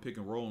quarter on a pick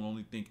and roll and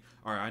only think,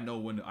 all right, I know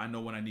when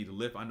I need to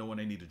lift. I know when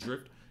I need to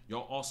drift.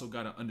 Y'all also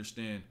got to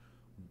understand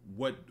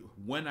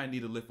when I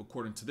need to lift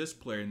according to this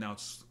player. Now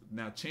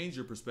change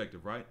your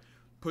perspective, right?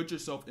 Put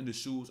yourself in the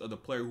shoes of the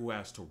player who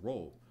has to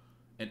roll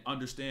and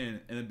understand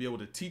and then be able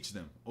to teach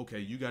them. Okay,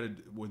 you got to,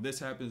 when this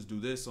happens, do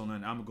this. So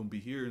then I'm going to be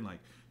here. And like,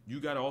 you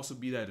got to also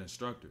be that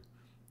instructor.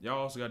 Y'all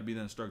also got to be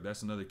that instructor.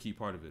 That's another key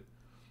part of it.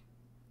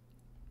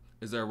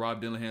 Is there a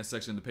Rob Dillingham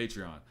section in the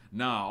Patreon?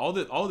 Nah, all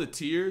the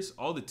tiers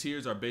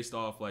are based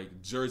off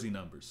like jersey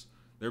numbers.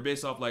 They're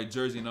based off like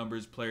jersey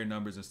numbers, player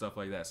numbers, and stuff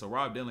like that. So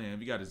Rob Dillingham, if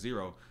you got a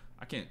 0,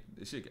 I can't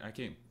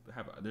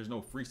have. There's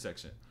no free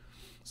section.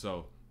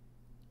 So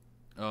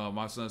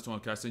my son's telling,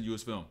 can I send you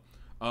his film?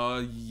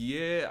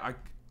 Yeah.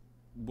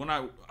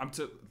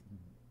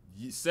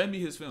 Send me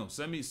his film.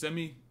 Send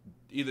me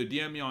either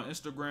DM me on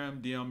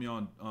Instagram, DM me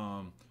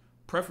on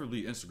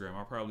preferably Instagram.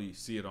 I'll probably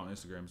see it on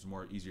Instagram. It's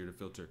more easier to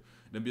filter.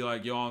 Then be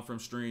like, yo, I'm from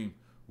stream.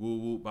 Woo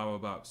woo, blah blah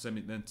blah.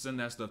 Send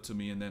that stuff to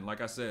me. And then,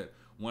 like I said,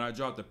 when I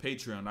drop the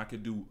Patreon,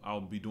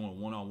 I'll be doing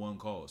one-on-one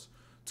calls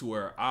to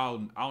where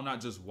I'll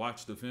not just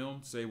watch the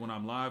film, say when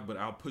I'm live, but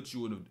I'll put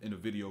you in a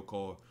video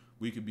call.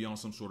 We could be on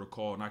some sort of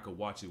call and I could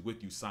watch it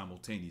with you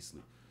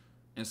simultaneously.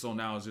 And so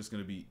now it's just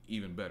gonna be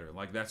even better.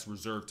 Like that's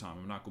reserved time.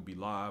 I'm not gonna be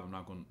live. I'm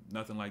not gonna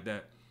nothing like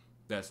that.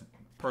 That's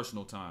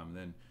personal time. And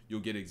then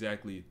you'll get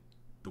exactly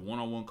the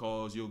one-on-one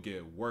calls, you'll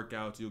get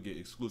workouts, you'll get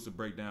exclusive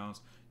breakdowns,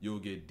 you'll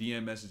get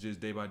DM messages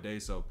day by day.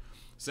 So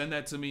send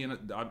that to me.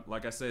 And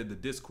like I said, the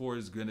Discord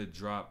is going to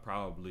drop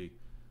probably,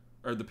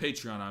 or the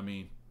Patreon, I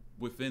mean,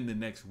 within the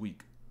next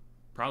week.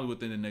 Probably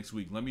within the next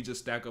week. Let me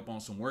just stack up on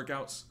some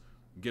workouts,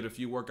 get a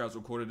few workouts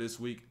recorded this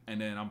week,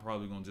 and then I'm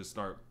probably going to just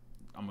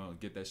I'm going to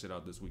get that shit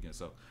out this weekend.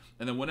 So,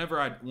 and then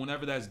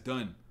whenever that's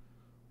done,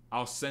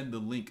 I'll send the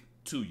link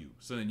to you.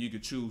 So then you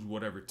could choose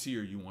whatever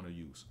tier you want to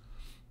use.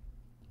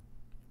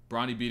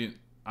 Bronny beating,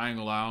 I ain't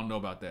gonna lie, I don't know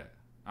about that.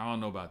 I don't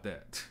know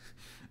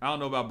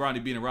about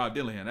Bronny beating Rob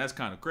Dillingham. That's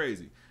kind of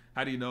crazy.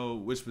 How do you know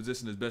which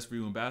position is best for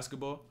you in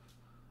basketball?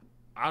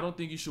 I don't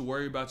think you should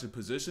worry about your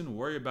position.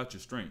 Worry about your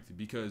strength.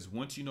 Because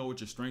once you know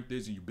what your strength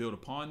is and you build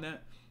upon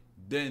that,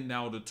 then that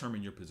will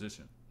determine your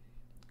position.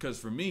 Because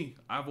for me,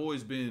 I've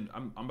always been,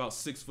 I'm about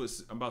 6 foot,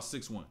 I'm about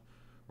 6'1",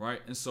 right?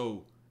 And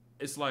so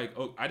it's like,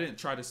 I didn't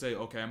try to say,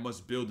 okay, I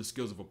must build the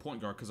skills of a point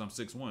guard because I'm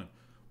 6'1".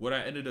 What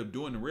I ended up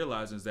doing and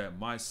realizing is that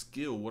my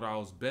skill, what I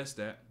was best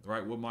at,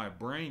 right, what my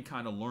brain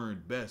kind of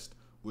learned best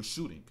was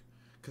shooting.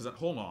 Because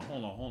hold on.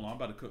 I'm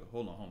about to cook.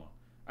 Hold on.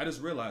 I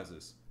just realized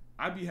this.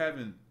 I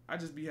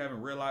just be having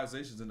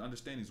realizations and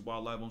understandings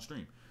while live on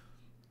stream.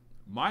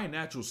 My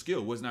natural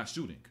skill was not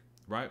shooting,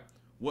 right?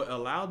 What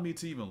allowed me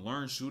to even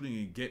learn shooting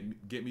and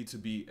get me to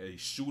be a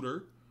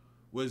shooter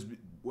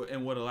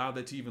and what allowed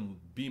that to even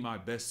be my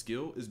best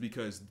skill is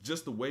because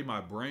just the way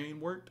my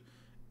brain worked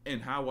and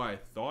how I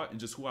thought and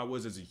just who I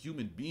was as a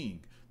human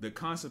being, the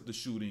concept of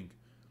shooting,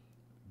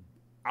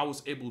 I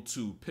was able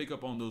to pick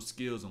up on those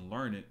skills and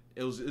learn it.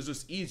 It was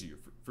just easier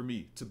for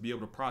me to be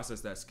able to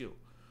process that skill,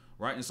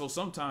 right? And so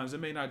sometimes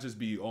it may not just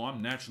be, oh,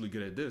 I'm naturally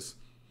good at this.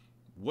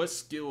 What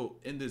skill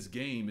in this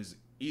game is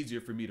easier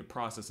for me to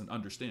process and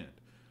understand,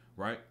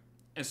 right?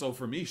 And so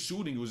for me,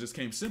 shooting just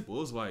came simple.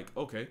 It was like,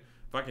 okay,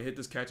 if I can hit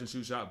this catch and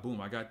shoot shot, boom,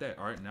 I got that.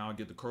 All right, now I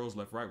get the curls,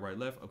 left, right,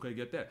 left. Okay,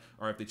 get that.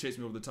 All right, if they chase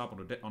me over the top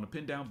on the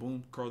pin down,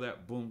 boom, curl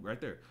that, boom, right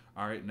there.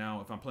 All right,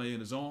 now if I'm playing in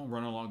the zone,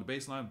 running along the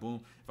baseline,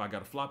 boom. If I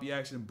got a floppy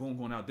action, boom,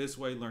 going out this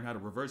way, learn how to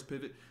reverse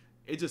pivot.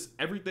 It just,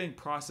 everything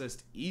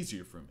processed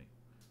easier for me,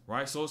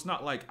 right? So it's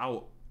not like I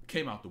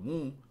came out the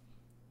womb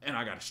and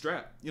I got a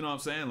strap. You know what I'm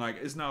saying? Like,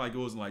 it's not like it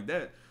wasn't like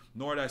that.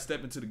 Nor did I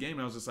step into the game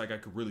and I was just like, I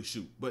could really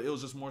shoot. But it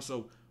was just more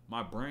so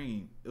my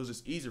brain, it was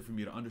just easier for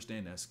me to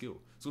understand that skill.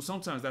 So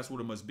sometimes that's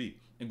what it must be.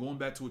 And going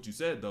back to what you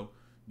said, though,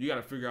 you got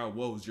to figure out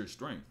what was your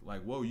strength.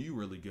 Like, what were you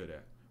really good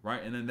at,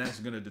 right? And then that's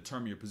going to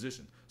determine your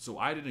position. So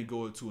I didn't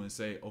go into and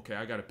say, okay,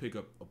 I got to pick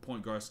up a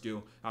point guard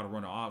skill, how to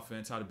run an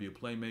offense, how to be a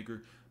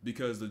playmaker,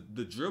 because the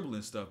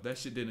dribbling stuff, that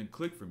shit didn't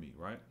click for me,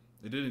 right?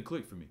 It didn't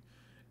click for me.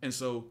 And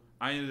so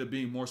I ended up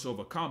being more so of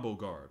a combo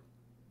guard,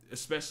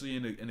 especially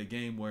in a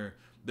game where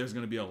there's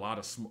going to be a lot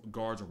of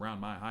guards around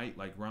my height,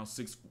 like around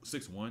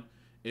 6'1",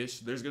 ish,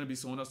 there's gonna be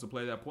someone else to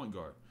play that point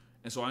guard.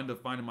 And so I ended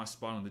up finding my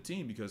spot on the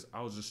team because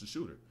I was just a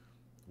shooter.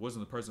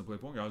 Wasn't the person to play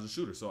point guard, I was a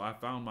shooter. So I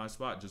found my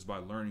spot just by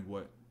learning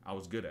what I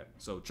was good at.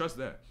 So trust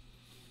that.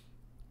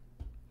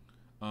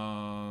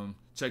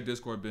 Check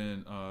Discord,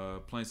 been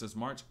playing since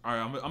March. All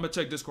right, I'm gonna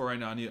check Discord right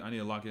now. I need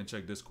to lock in and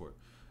check Discord.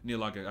 I need to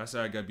lock in. I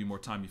said I gotta be more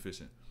time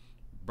efficient.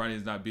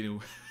 Brownie's not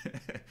beating.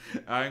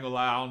 I ain't gonna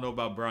lie, I don't know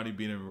about Brownie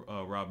beating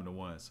Rob in the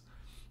ones.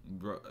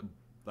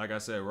 Like I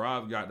said,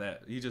 Rob got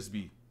that. He just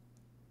be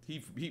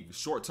he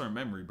short-term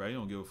memory, bro. He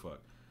don't give a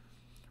fuck.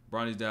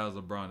 Brownie's dad is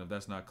LeBron. If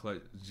that's not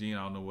Clutch Gene,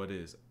 I don't know what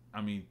is.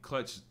 I mean,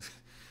 Clutch.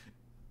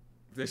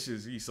 This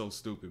is he's so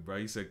stupid, bro.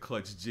 He said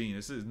Clutch gene.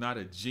 This is not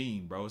a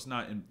gene, bro. It's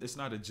not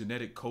a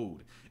genetic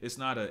code. It's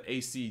not a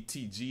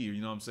ACTG, or you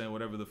know what I'm saying?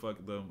 Whatever the fuck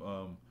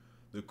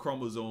the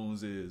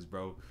chromosomes is,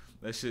 bro.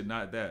 That shit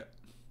not that.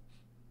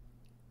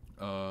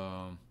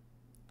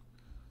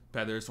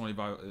 Pat, there's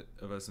 25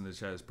 of us in the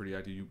chat. Is pretty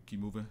active. You keep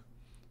moving.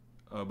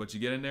 But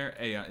you get in there.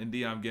 Hey,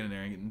 indeed I'm getting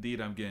there.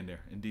 Indeed I'm getting there.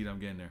 Indeed I'm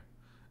getting there.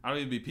 I don't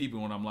even be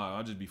peeping when I'm live.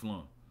 I'll just be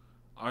flowing.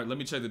 All right, let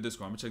me check the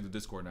Discord. I'm gonna check the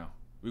Discord now.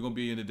 We're going to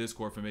be in the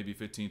Discord for maybe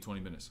 15, 20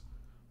 minutes.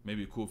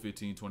 Maybe a cool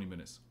 15, 20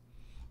 minutes.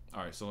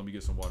 All right, so let me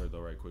get some water,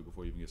 though, right quick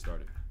before you even get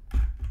started.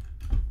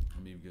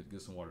 Let me even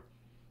get some water.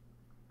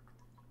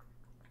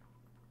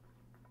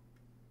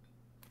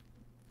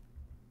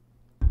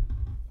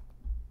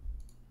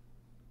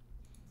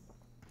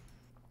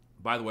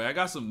 By the way, I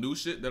got some new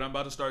shit that I'm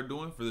about to start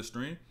doing for the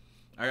stream.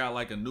 I got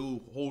like a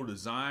new whole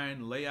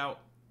design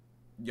layout.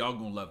 Y'all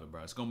going to love it,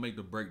 bro. It's going to make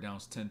the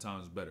breakdowns 10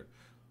 times better.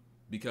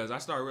 Because I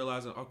started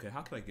realizing, okay,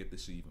 how can I get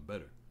this shit even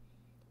better?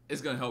 It's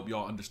going to help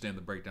y'all understand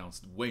the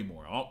breakdowns way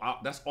more.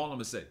 That's all I'm going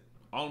to say.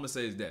 All I'm going to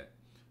say is that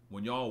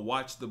when y'all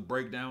watch the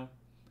breakdown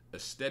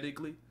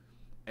aesthetically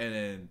and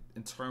then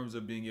in terms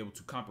of being able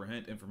to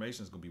comprehend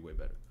information, it's going to be way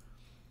better.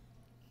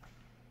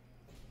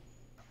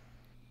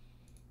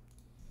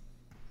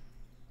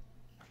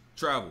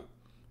 Travel.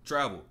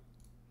 Travel.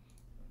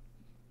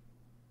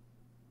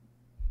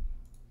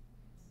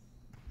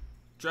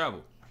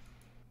 Travel.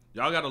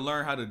 Y'all got to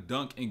learn how to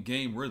dunk and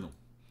game rhythm.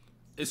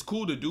 It's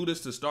cool to do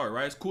this to start,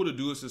 right? It's cool to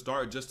do this to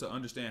start just to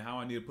understand how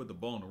I need to put the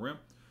ball on the rim.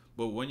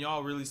 But when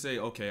y'all really say,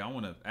 okay, I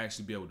want to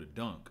actually be able to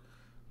dunk,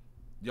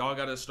 y'all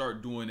got to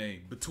start doing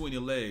a between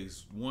your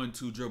legs,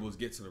 1-2 dribbles,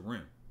 get to the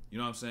rim. You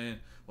know what I'm saying?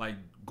 Like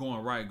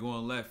going right,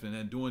 going left, and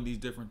then doing these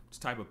different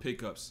type of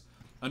pickups.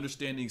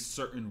 Understanding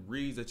certain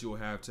reads that you'll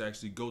have to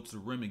actually go to the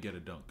rim and get a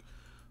dunk,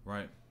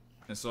 right?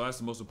 And so that's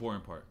the most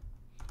important part.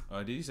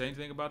 Did he say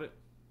anything about it?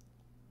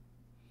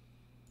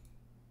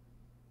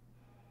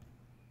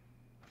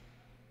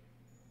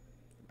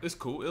 It's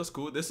cool. It was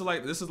cool. This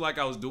is like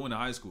I was doing in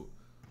high school.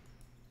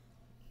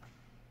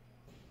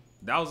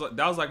 That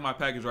was like my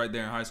package right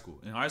there in high school.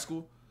 In high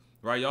school,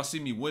 right? Y'all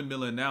see me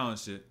windmilling now and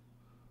shit,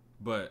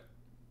 but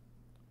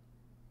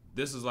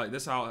this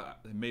how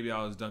maybe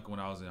I was dunking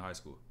when I was in high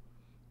school.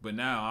 But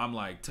now I'm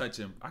like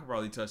touching. I could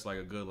probably touch like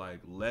a good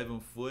like 11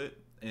 foot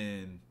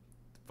and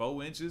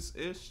 4 inches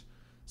ish,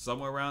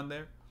 somewhere around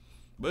there.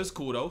 But it's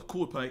cool though.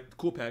 Cool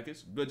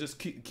package. But just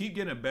keep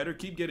getting better.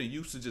 Keep getting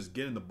used to just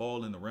getting the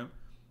ball in the rim.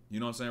 You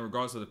know what I'm saying?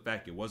 Regardless of the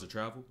fact it was a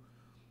travel.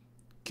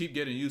 Keep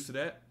getting used to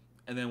that.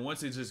 And then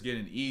once it's just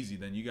getting easy,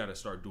 then you got to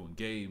start doing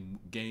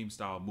game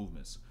style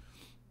movements.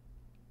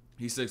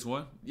 He's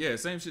 6'1". Yeah,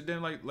 same shit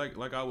then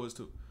like I was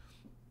too.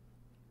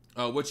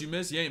 What you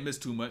missed? You ain't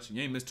missed too much.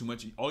 You ain't missed too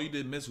much. All you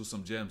did miss was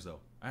some gems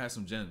though. I had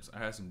some gems. I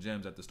had some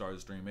gems at the start of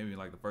the stream. Maybe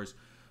like the first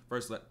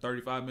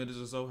 35 minutes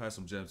or so, had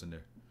some gems in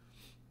there.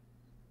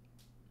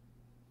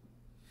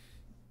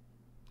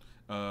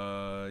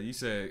 You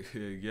said,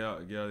 yeah,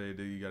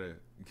 you gotta,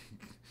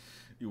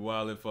 you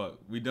wild as fuck.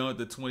 We done with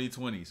the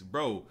 2020s,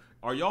 bro.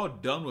 Are y'all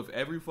done with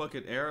every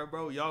fucking era,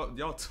 bro?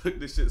 Y'all took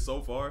this shit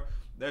so far.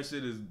 That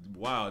shit is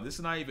wild. This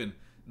is not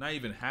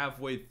even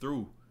halfway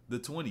through the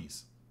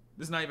 20s.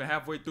 This is not even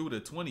halfway through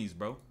the 20s,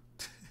 bro.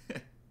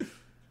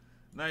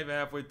 Not even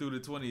halfway through the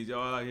 20s.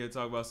 Y'all out here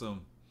talking about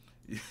some.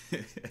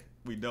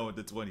 We done with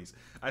the 20s.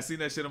 I seen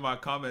that shit in my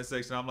comment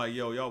section. I'm like,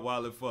 yo, y'all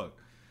wild as fuck.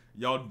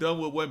 Y'all done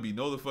with Wemby.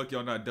 No, the fuck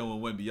y'all not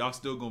done with Wemby. Y'all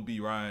still gonna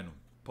be riding him.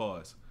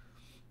 Pause.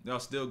 Y'all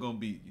still gonna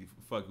be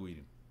fuck with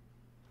him.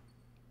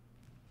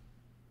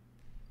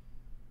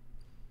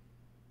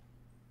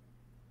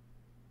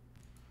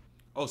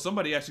 Oh,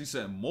 somebody actually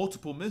sent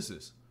multiple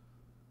misses.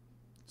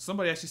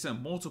 Somebody actually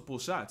sent multiple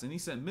shots, and he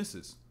sent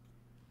misses.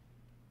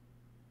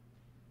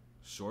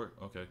 Short,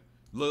 okay.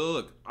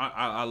 Look.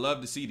 I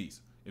love to see these.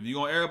 If you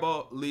gonna air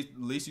ball, at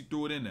least you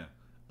threw it in there.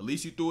 At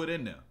least you threw it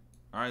in there.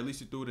 All right, at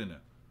least you threw it in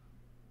there.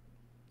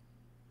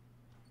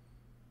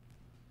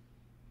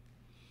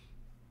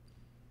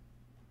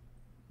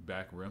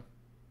 Back rim.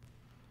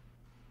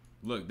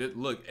 Look.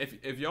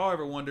 If y'all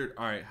ever wondered,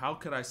 all right, how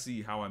could I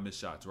see how I miss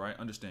shots? Right?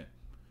 Understand.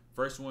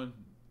 First one,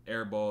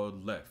 air ball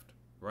left.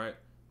 Right.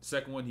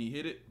 Second one, he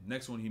hit it.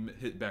 Next one, he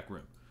hit back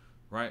rim.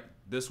 Right.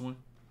 This one,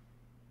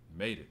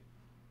 made it.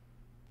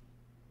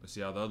 Let's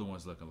see how the other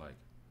one's looking like.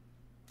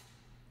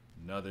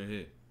 Another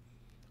hit.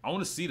 I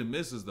want to see the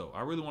misses though.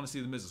 I really want to see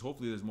the misses.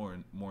 Hopefully, there's more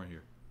in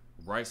here.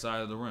 Right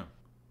side of the rim.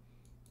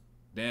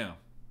 Damn.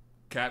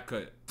 Cap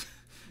cut.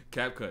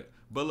 Cap cut.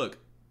 But look,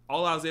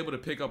 all I was able to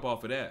pick up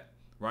off of that,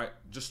 right?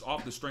 Just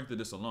off the strength of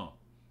this alone.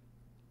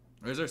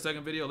 Is there a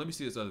second video? Let me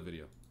see this other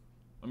video.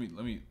 Let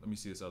me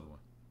see this other one.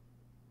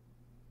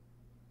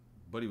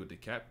 Buddy with the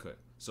cap cut.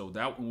 So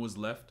that one was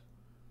left.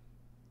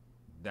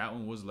 That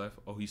one was left.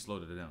 Oh, he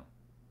slowed it down.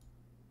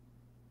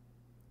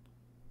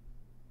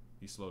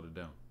 He slowed it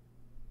down.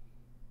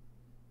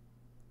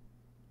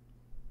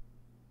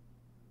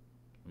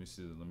 Let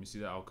me see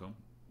the outcome.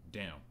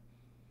 Damn.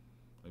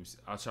 Let me see.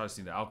 I'll try to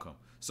see the outcome.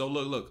 So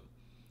look.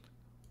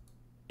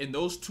 In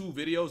those two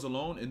videos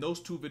alone,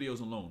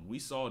 we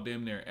saw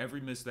damn near every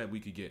miss that we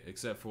could get,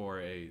 except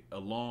for a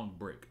long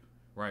brick,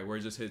 right, where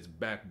it just hits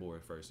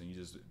backboard first, and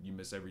you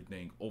miss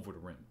everything over the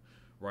rim,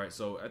 right?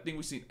 So I think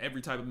we've seen every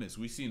type of miss.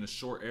 We've seen a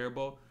short air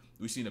ball,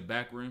 we've seen a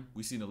back rim,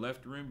 we've seen a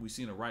left rim, we've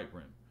seen a right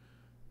rim.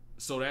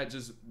 So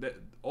that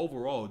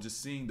overall,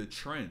 just seeing the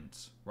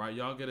trends, right?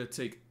 Y'all gotta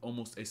take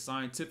almost a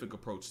scientific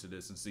approach to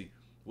this and see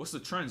what's the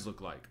trends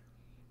look like.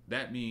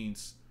 That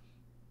means,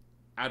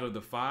 out of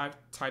the 5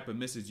 type of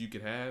misses you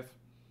could have,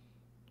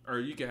 or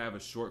you could have a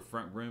short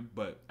front rim,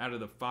 but out of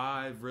the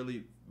 5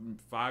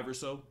 or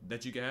so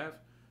that you could have,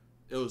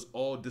 it was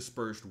all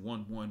dispersed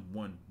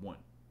 1-1-1-1,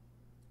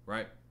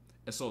 right?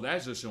 And so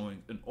that's just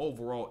showing an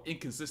overall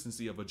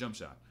inconsistency of a jump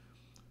shot.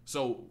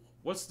 So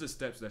what's the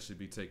steps that should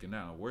be taken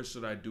now? What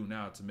should I do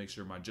now to make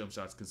sure my jump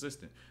shot's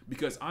consistent?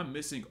 Because I'm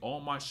missing all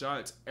my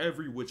shots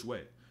every which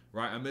way,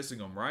 right? I'm missing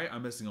them right,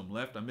 I'm missing them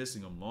left, I'm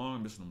missing them long,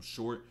 I'm missing them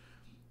short.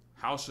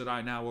 How should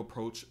I now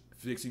approach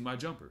fixing my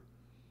jumper?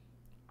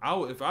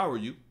 If I were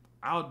you,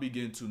 I would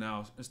begin to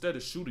now, instead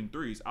of shooting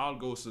threes, I would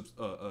go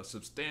a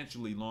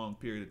substantially long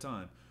period of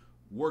time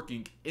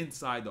working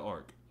inside the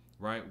arc,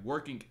 right?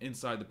 Working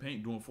inside the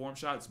paint, doing form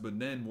shots, but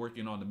then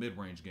working on the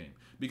mid-range game.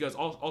 Because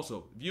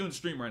also, if you're in the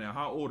stream right now,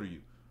 how old are you?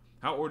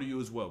 How old are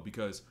you as well?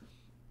 Because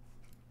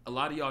a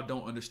lot of y'all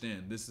don't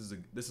understand this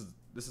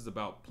is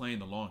about playing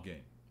the long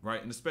game,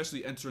 right? And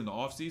especially entering the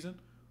off season,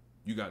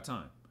 you got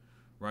time.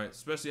 Right,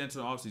 especially into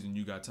the offseason,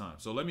 you got time.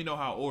 So let me know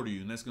how old are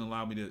you, and that's going to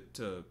allow me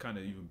to kind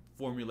of even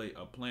formulate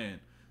a plan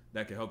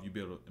that can help you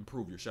be able to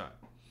improve your shot.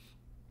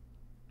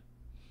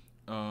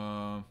 2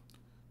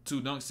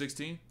 dunks,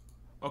 16.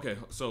 Okay,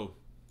 so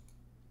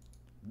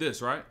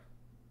this, right?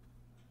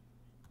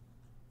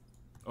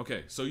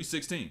 Okay, so you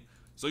 16.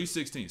 So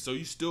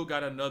you still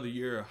got another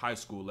year of high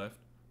school left,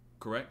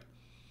 correct?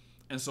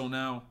 And so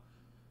now,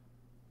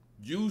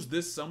 use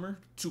this summer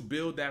to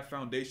build that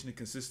foundation and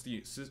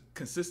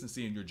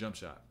consistency in your jump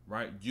shot,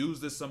 right?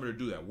 Use this summer to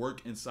do that.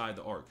 Work inside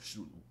the arc.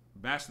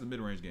 Master the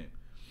mid-range game.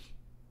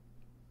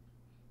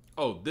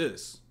 Oh,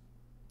 this.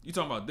 You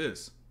talking about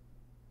this?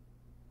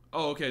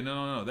 Oh, okay.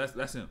 No.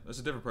 That's him. That's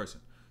a different person.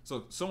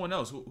 So someone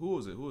else. Who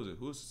was it?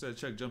 Who said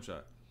check jump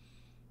shot?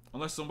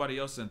 Unless somebody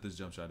else sent this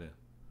jump shot in.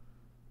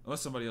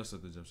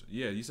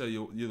 Yeah, you said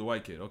you're the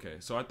white kid. Okay.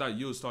 So I thought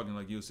you was talking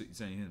like you was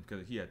saying him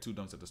because he had 2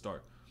 dunks at the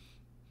start.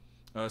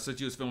 Since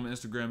you was filming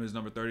Instagram, his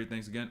number 30.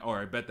 Thanks again. All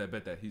right, bet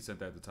that. He said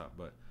that at the top,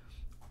 but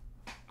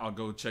I'll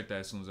go check that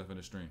as soon as I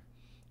finish stream.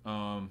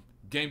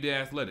 Game Day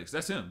Athletics.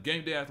 That's him.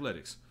 Game Day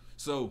Athletics.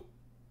 So,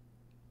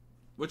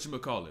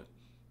 whatchamacallit?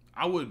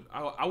 I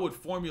would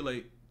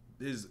formulate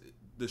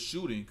the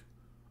shooting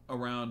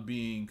around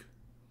being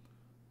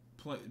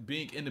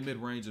in the mid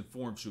range and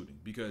form shooting,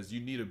 because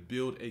you need to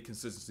build a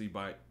consistency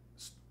by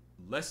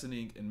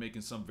lessening and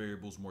making some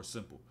variables more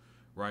simple,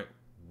 right?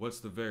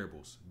 What's the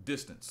variables?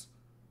 Distance.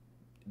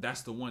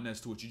 That's the one that's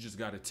to what you just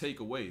got to take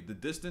away. The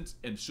distance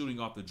and shooting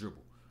off the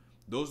dribble.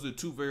 Those are the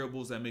 2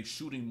 variables that make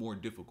shooting more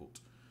difficult.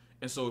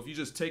 And so if you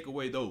just take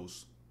away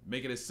those,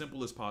 make it as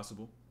simple as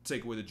possible,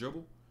 take away the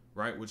dribble,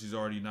 right, which he's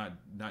already not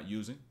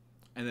using,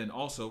 and then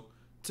also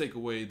take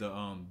away the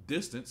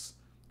distance,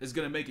 it's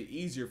going to make it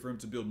easier for him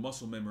to build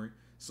muscle memory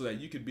so that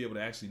you could be able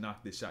to actually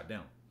knock this shot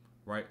down,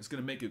 right? It's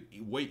going to make it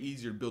way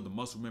easier to build the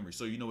muscle memory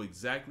so you know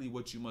exactly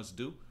what you must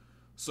do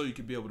so you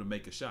can be able to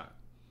make a shot,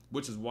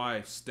 which is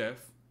why Steph,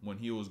 when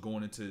he was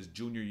going into his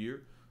junior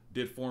year,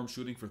 did form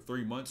shooting for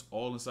 3 months,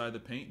 all inside the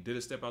paint, did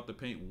a step out the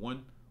paint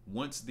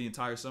once the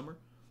entire summer,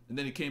 and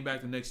then he came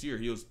back the next year,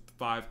 he was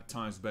 5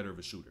 times better of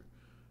a shooter,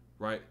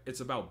 right? It's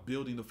about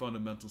building the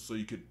fundamentals so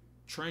you could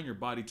train your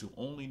body to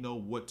only know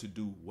what to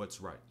do, what's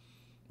right,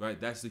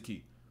 right? That's the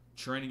key.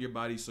 Training your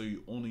body so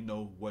you only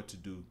know what to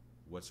do,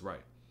 what's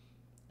right.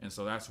 And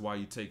so that's why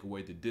you take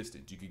away the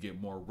distance. You could get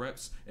more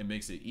reps. It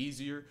makes it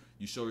easier.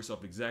 You show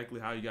yourself exactly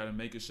how you got to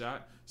make a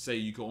shot. Say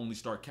you can only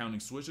start counting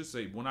swishes.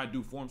 Say when I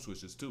do form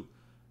swishes too,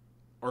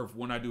 or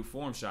when I do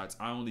form shots,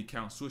 I only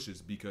count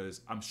swishes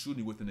because I'm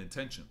shooting with an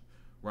intention,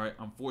 right?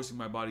 I'm forcing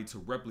my body to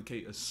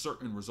replicate a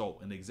certain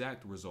result, an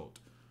exact result,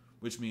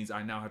 which means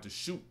I now have to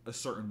shoot a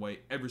certain way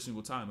every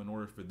single time in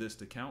order for this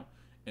to count,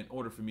 in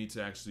order for me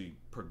to actually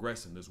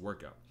progress in this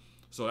workout.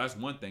 So that's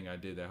one thing I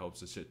did that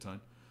helps a shit ton.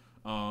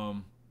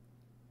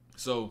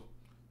 So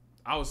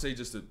I would say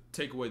just to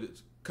take away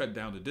cut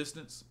down the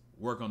distance,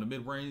 work on the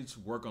mid-range,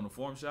 work on the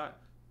form shot,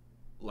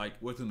 like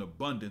with an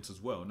abundance as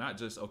well. Not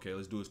just, okay,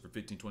 let's do this for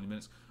 15, 20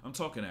 minutes. I'm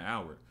talking an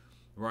hour.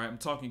 right? I'm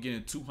talking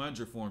getting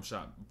 200 form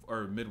shot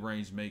or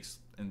mid-range makes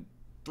and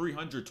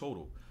 300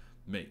 total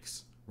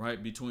makes,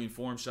 right? Between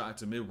form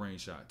shots and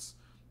mid-range shots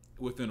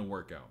within a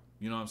workout.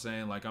 You know what I'm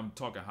saying? Like, I'm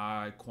talking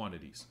high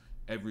quantities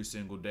every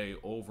single day,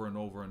 over and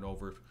over and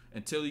over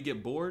until you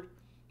get bored.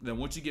 Then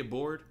once you get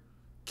bored,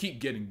 keep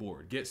getting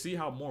bored. See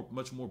how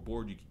much more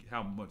bored you could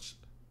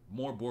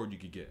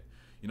get.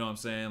 You know what I'm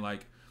saying?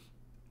 Like,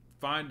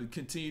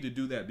 continue to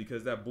do that,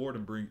 because that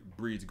boredom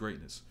breeds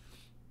greatness.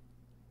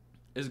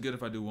 It's good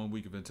if I do 1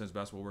 week of intense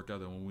basketball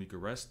workout, then 1 week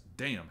of rest.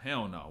 Damn,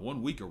 hell no.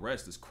 1 week of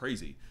rest is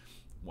crazy.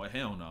 What,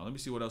 hell no. Let me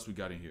see what else we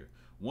got in here.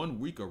 1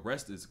 week of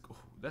rest is,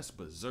 that's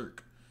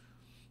berserk.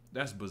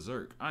 That's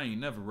berserk. I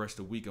ain't never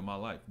rested a week in my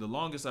life. The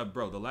longest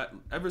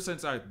ever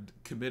since I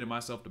committed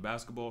myself to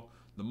basketball,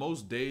 the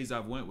most days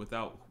I've went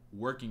without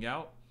working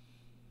out,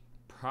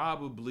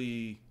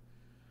 probably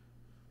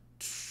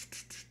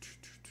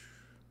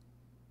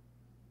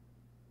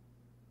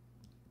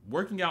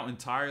working out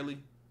entirely,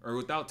 or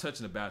without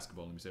touching the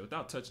basketball,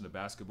 without touching the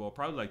basketball,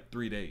 probably like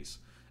 3 days.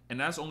 And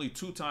that's only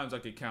 2 times I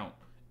could count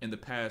in the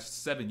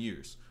past 7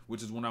 years,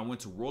 which is when I went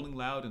to Rolling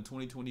Loud in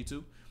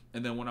 2022,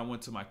 and then when I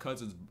went to my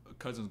cousin's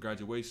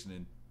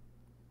graduation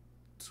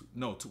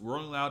to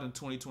Rolling Loud in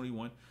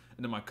 2021,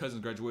 and then my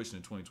cousin's graduation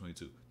in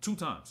 2022. 2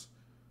 times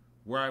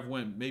where I've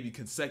went maybe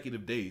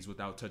consecutive days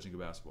without touching a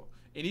basketball.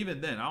 And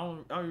even then, I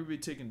don't even be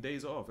taking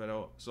days off at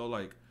all. So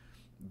like,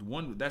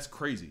 that's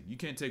crazy. You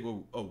can't take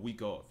a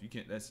week off. You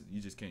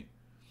just can't.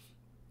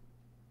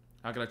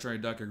 How can I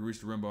train duck? I can reach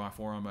the rim by my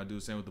forearm. I do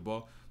the same with the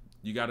ball.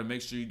 You got to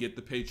make sure you get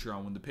the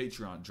Patreon when the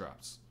Patreon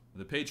drops.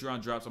 When the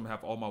Patreon drops, I'm going to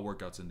have all my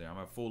workouts in there. I'm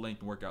going to have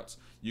full-length workouts.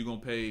 You're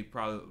going to pay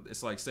probably,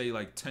 it's like, say,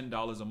 like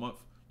 $10 a month.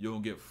 You're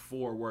going to get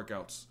 4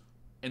 workouts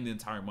in the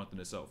entire month in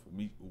itself.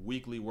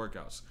 Weekly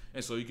workouts.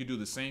 And so you can do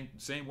the same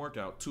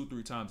workout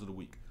 2-3 times of the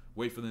week.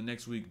 Wait for the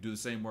next week, do the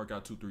same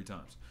workout 2-3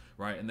 times,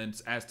 right? And then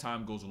as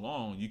time goes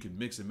along, you can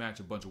mix and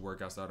match a bunch of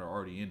workouts that are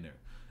already in there.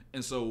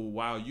 And so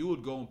while you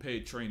would go and pay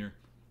a trainer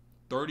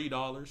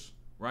 $30,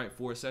 right,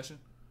 for a session,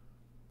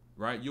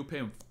 right? You'll pay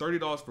them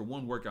 $30 for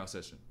 1 workout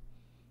session.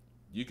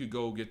 You could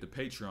go get the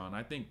Patreon.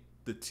 I think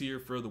the tier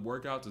for the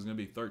workouts is going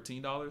to be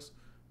 $13.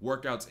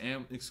 Workouts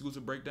and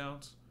exclusive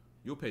breakdowns,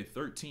 you'll pay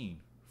 $13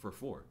 for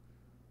 4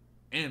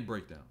 and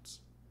breakdowns.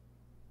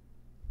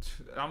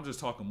 I'm just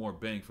talking more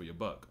bang for your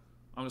buck.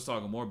 And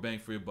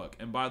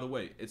by the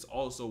way, it's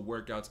also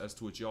workouts as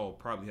to which y'all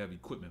probably have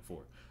equipment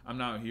for. I'm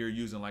not here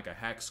using like a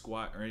hack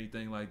squat or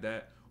anything like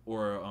that,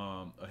 or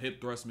a hip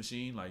thrust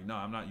machine. Like, no,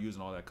 I'm not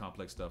using all that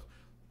complex stuff.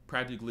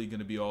 Practically going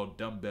to be all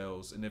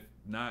dumbbells. And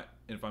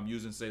if I'm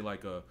using, say,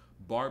 like a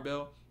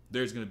barbell,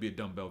 there's going to be a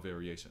dumbbell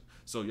variation.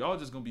 So y'all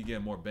just going to be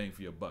getting more bang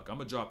for your buck. I'm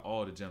going to drop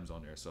all the gems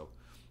on there. So,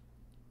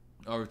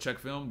 or check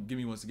film. Give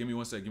me one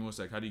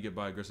sec. How do you get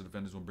by aggressive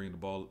defenders when bringing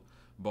the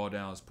ball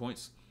down as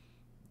points?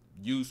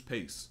 Use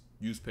pace.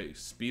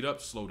 Speed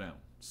up, slow down.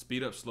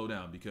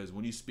 Because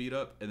when you speed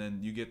up and then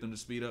you get them to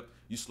speed up,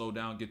 you slow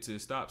down, get to the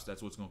stops.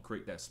 That's what's going to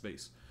create that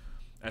space.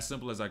 As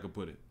simple as I could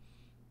put it.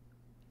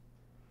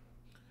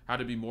 How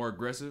to be more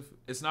aggressive.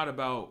 It's not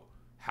about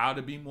how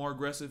to be more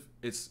aggressive.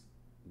 It's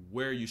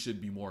where you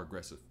should be more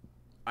aggressive.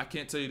 I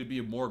can't tell you to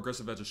be more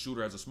aggressive as a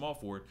shooter, as a small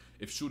forward,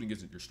 if shooting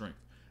isn't your strength.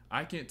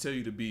 I can't tell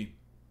you to be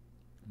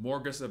more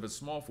aggressive as a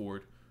small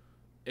forward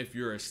if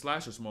you're a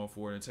slasher small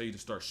forward, and tell you to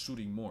start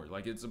shooting more.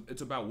 Like,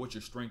 it's about what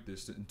your strength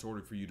is in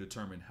order for you to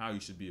determine how you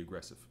should be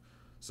aggressive.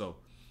 So,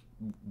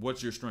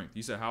 what's your strength?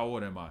 You said, how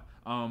old am I?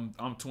 I'm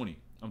 20.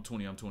 I'm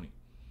 20.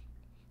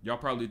 Y'all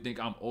probably think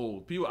I'm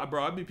old.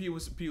 I be people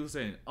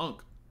saying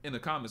 "unk" in the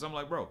comments. I'm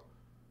like, bro,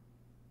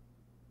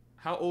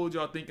 how old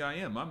y'all think I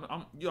am?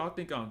 Y'all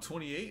think I'm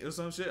 28 or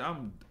some shit?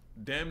 I'm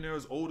damn near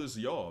as old as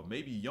y'all,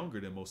 maybe younger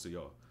than most of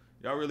y'all.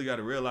 Y'all really got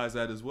to realize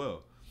that as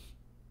well.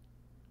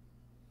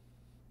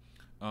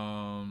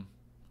 And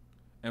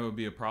it would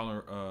be a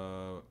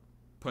problem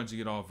punching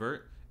it off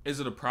vert. Is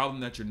it a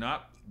problem that you're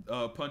not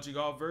punching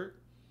off vert?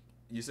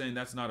 You're saying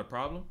that's not a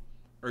problem?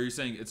 Or you're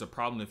saying it's a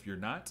problem if you're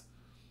not?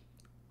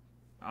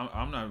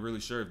 I'm not really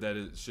sure if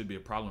that should be a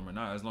problem or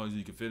not, as long as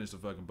you can finish the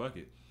fucking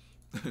bucket.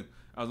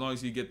 As long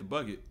as you get the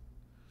bucket,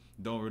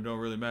 don't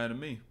really matter to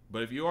me.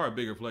 But if you are a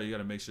bigger player, you got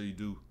to make sure you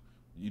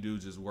do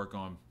just work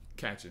on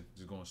catching,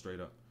 just going straight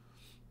up.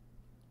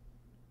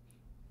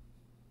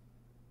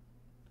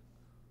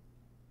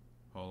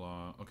 Hold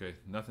on. Okay,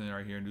 nothing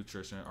right here.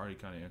 Nutrition. I already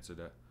kind of answered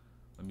that.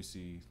 Let me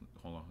see.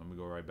 Hold on. Let me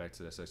go right back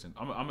to that section.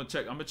 I'm gonna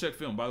check. I'm gonna check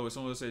film. By the way,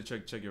 someone will say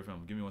check your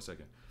film. Give me 1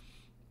 second.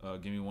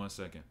 Give me 1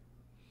 second.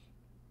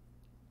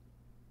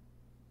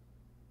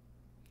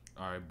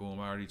 All right, boom.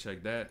 I already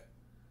checked that.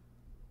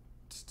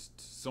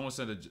 Someone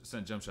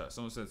sent jump shot.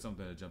 Someone said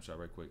something in a jump shot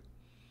right quick.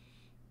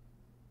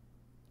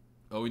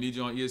 Oh, we need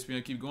you on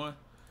ESPN. Keep going.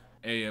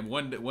 Hey, and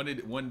one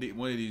of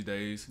these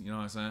days, you know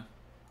what I'm saying?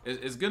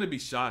 It's gonna be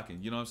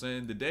shocking. You know what I'm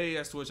saying? The day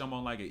as to which I'm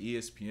on like an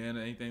ESPN or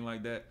anything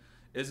like that,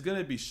 it's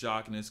gonna be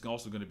shocking. It's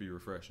also gonna be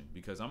refreshing,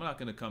 because I'm not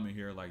gonna come in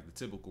here like the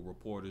typical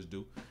reporters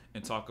do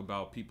and talk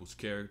about people's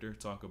character,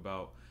 talk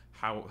about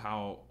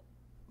how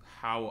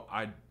how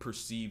I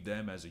perceive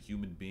them as a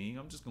human being.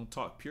 I'm just gonna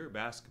talk pure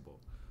basketball.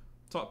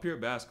 Talk pure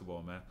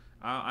basketball, man.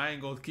 I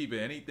ain't gonna keep it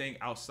anything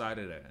outside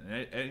of that.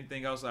 And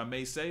anything else I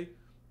may say,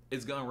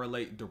 it's gonna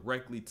relate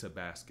directly to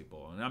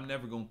basketball. And I'm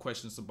never gonna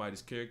question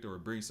somebody's character or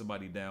bring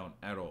somebody down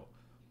at all.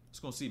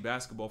 Just gonna see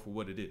basketball for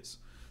what it is.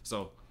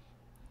 So,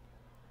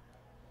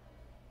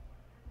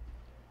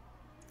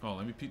 oh,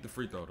 let me peek the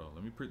free throw though.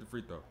 Let me peek the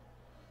free throw.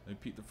 Let me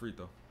peek the free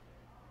throw.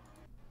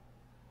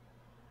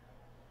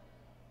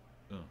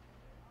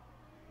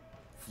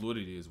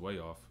 Fluidity is way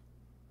off.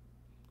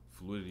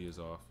 Fluidity is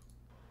off.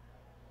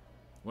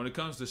 When it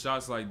comes to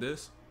shots like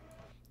this,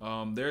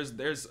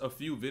 there's a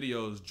few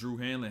videos Drew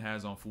Hanlon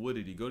has on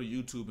fluidity. Go to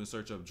YouTube and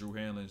search up Drew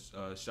Hanlon's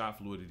shot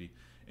fluidity,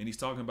 and he's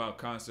talking about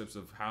concepts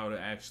of how to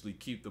actually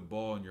keep the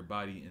ball and your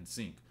body in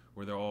sync,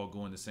 where they're all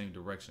going the same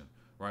direction.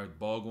 Right,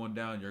 ball going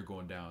down, you're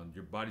going down.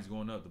 Your body's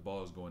going up, the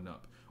ball is going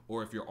up.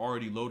 Or if you're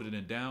already loaded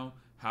and down,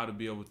 how to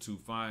be able to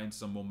find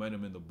some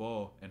momentum in the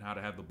ball and how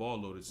to have the ball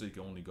loaded so you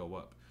can only go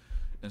up.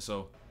 And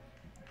so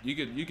you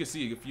could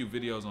see a few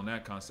videos on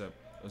that concept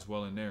as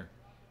well in there.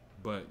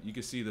 But you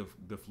can see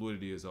the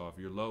fluidity is off.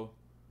 You're low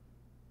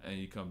and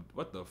you come,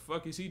 what the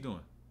fuck is he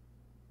doing?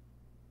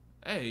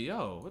 Hey,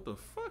 yo, what the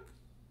fuck?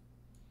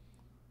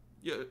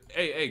 Yeah,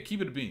 hey,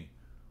 keep it a bean.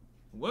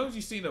 When was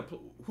you seen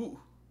who?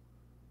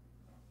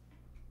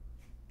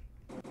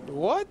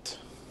 What?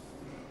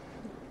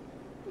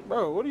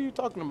 Bro, what are you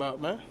talking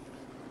about, man?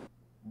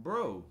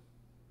 Bro,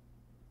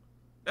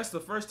 that's the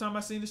first time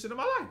I seen this shit in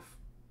my life.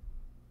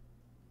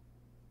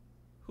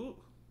 Who?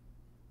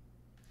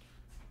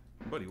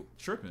 Buddy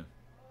tripping.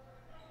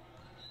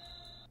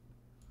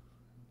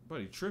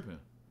 Buddy tripping.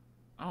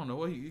 I don't know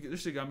what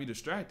this shit got me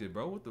distracted,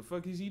 bro. What the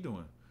fuck is he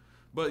doing?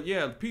 But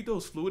yeah, peep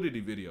those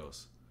fluidity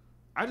videos.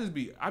 I'd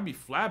be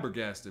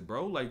flabbergasted,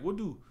 bro. Like what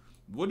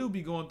do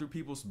be going through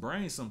people's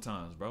brains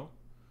sometimes, bro?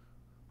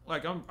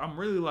 Like I'm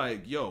really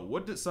like, yo,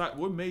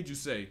 what made you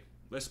say,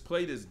 let's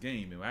play this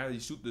game and as you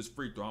shoot this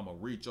free throw, I'm gonna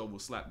reach over,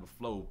 slap the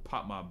floor,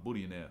 pop my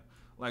booty in there.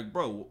 Like,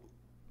 bro,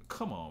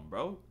 come on,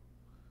 bro.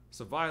 It's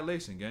a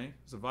violation, gang.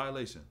 It's a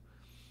violation.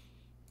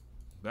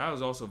 That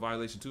was also a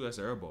violation too. That's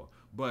an air ball.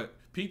 But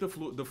peep the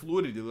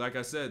fluidity, like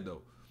I said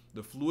though,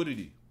 the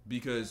fluidity,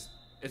 because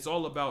it's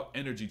all about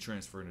energy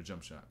transfer in a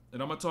jump shot.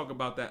 And I'm gonna talk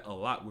about that a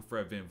lot with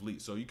Fred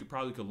VanVleet. So you could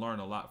learn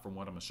a lot from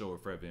what I'm gonna show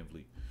with Fred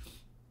VanVleet.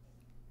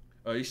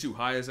 He shoot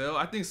high as hell.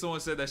 I think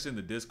someone said that shit in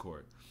the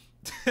Discord.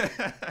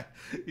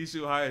 He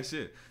shoot high as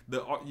shit.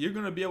 You're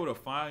gonna be able to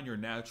find your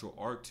natural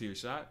arc to your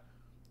shot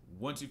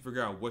once you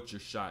figure out what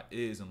your shot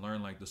is and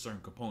learn like the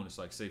certain components,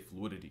 like say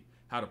fluidity,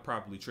 how to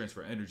properly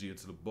transfer energy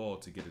into the ball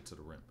to get it to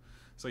the rim.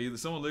 So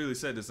someone literally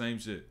said the same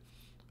shit.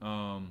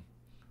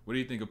 What do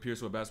you think of pure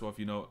sweat basketball? If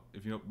you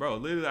know, bro,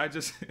 literally, I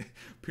just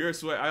pure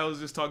sweat. I was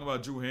just talking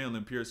about Drew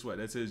Hanlon, pure sweat.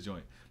 That's his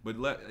joint. But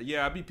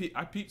yeah,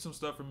 I peeped some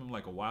stuff from him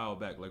like a while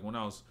back, like when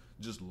I was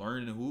just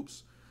learning the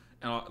hoops,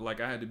 and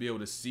I had to be able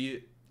to see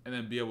it and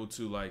then be able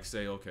to like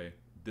say, okay,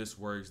 this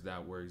works,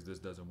 that works, this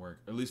doesn't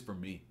work. At least for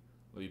me,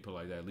 let me put it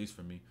like that. At least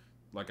for me,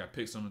 like I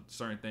picked some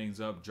certain things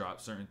up,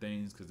 dropped certain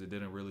things because it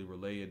didn't really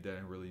relay, it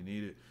didn't really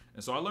need it,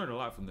 and so I learned a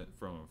lot from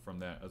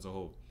that as a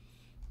whole.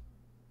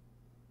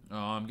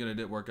 I'm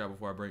gonna work out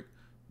before I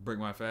break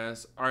my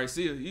fast. All right,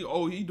 see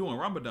you. He doing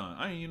Ramadan.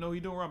 I didn't even know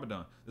he doing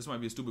Ramadan. This might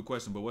be a stupid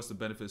question, but what's the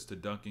benefits to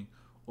dunking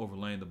over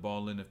laying the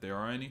ball in, if there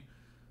are any?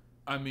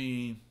 I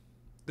mean,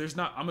 there's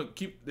not.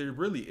 There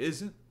really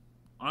isn't.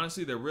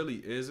 Honestly, there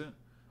really isn't.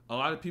 A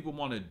lot of people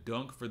want to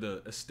dunk for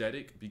the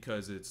aesthetic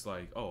because it's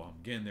like, oh,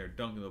 I'm getting there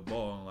dunking the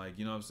ball and like,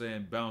 you know what I'm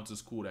saying, bounce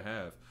is cool to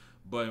have.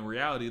 But in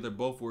reality, they're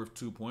both worth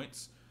 2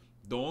 points.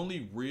 The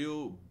only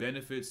real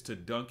benefits to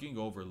dunking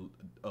over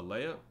a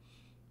layup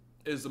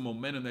is the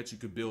momentum that you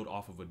could build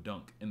off of a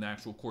dunk in the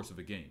actual course of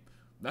a game.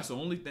 That's the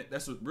only thing.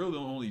 That's really the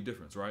only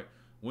difference, right?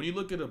 When you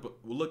look at a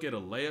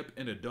layup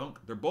and a dunk,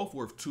 they're both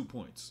worth 2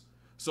 points.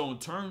 So in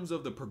terms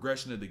of the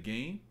progression of the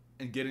game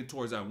and getting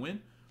towards that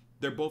win,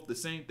 they're both the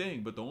same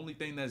thing. But the only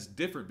thing that's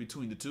different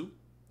between the two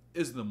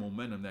is the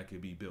momentum that could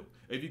be built.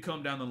 If you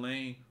come down the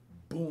lane,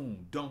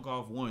 boom, dunk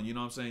off one. You know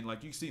what I'm saying?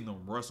 Like you've seen the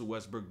Russell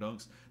Westbrook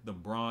dunks, the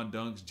Bron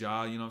dunks,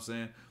 Ja. You know what I'm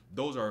saying?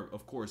 Those are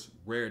of course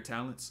rare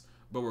talents.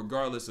 But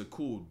regardless, a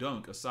cool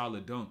dunk, a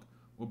solid dunk,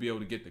 will be able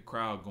to get the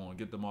crowd going,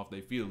 get them off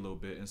their feet a little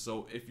bit. And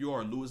so if you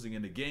are losing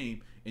in the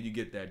game and you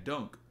get that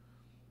dunk,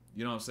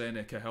 you know what I'm saying,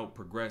 that can help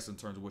progress in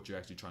terms of what you're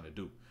actually trying to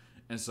do.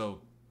 And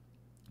so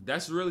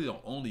that's really the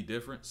only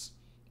difference.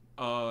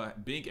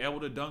 Being able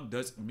to dunk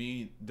does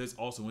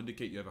also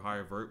indicate you have a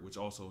higher vert, which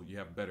also you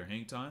have better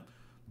hang time,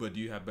 but do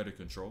you have better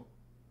control?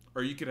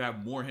 Or you could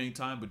have more hang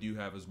time, but do you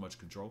have as much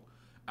control?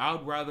 I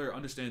would rather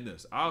understand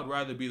this. I would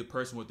rather be the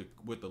person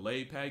with the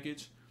lay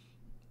package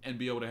and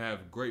be able to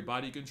have great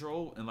body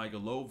control and like a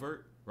low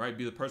vert, right?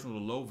 Be the person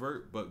with a low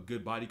vert but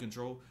good body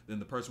control than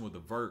the person with a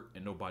vert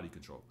and no body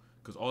control.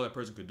 Because all that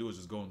person could do is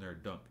just go in there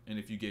and dunk. And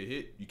if you get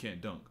hit, you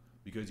can't dunk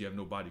because you have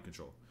no body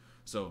control.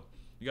 So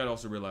you got to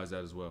also realize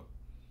that as well.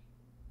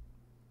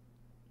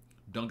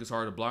 Dunk is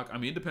hard to block. I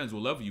mean, it depends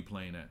what level you're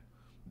playing at.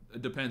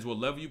 it depends what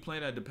level you play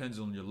at. It depends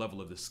on your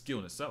level of the skill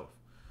in itself.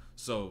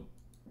 So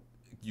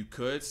you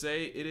could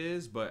say it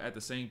is, but at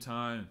the same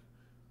time,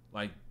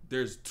 like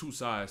there's two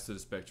sides to the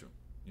spectrum.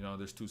 You know,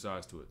 there's two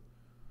sides to it.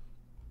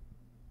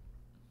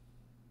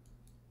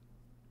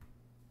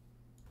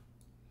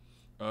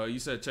 You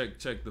said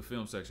check the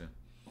film section.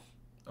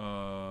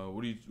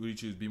 What do you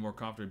choose? Be more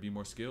confident, be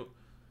more skilled.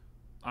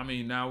 I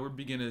mean, now we're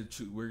beginning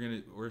to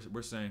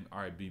we're saying, all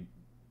right,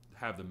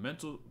 have the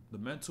mental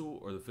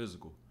or the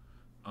physical.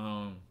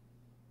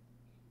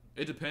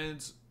 It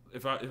depends.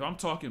 If I'm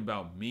talking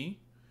about me,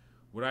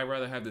 would I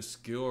rather have the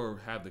skill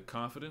or have the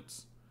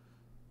confidence?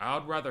 I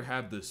would rather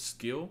have the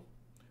skill,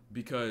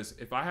 because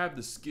if I have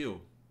the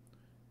skill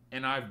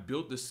and I've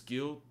built the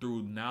skill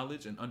through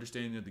knowledge and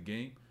understanding of the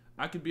game,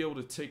 I could be able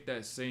to take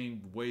that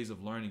same ways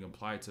of learning and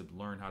apply it to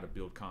learn how to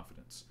build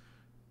confidence,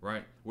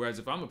 right? Whereas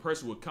if I'm a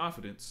person with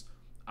confidence,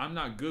 I'm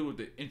not good with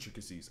the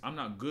intricacies. I'm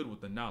not good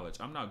with the knowledge.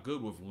 I'm not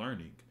good with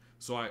learning.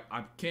 So I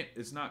can't,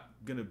 it's not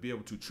going to be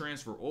able to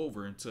transfer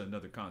over into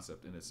another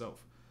concept in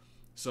itself.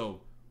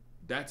 So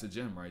that's a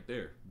gem right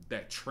there.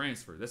 That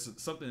transfer. That's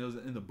something that was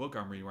in the book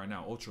I'm reading right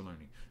now, Ultra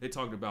Learning. They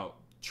talked about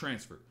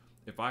transfer.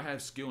 If I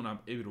have skill and I'm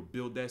able to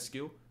build that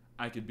skill,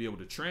 I could be able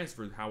to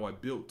transfer how I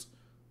built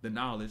the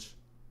knowledge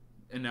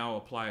and now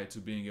apply it to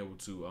being able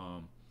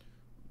to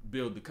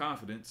build the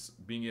confidence,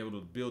 being able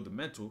to build the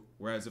mental.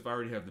 Whereas if I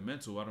already have the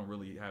mental, I don't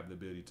really have the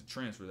ability to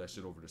transfer that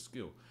shit over to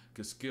skill,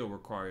 because skill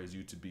requires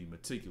you to be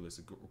meticulous.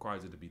 It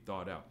requires it to be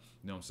thought out.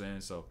 You know what I'm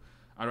saying? So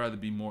I'd rather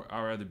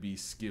be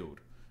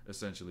skilled,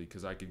 essentially,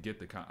 because I could get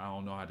I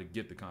don't know how to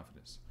get the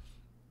confidence.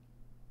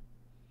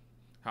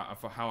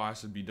 How I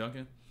should be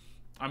dunking?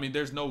 I mean,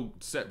 there's no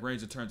set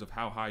range in terms of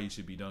how high you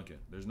should be dunking.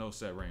 There's no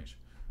set range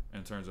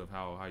in terms of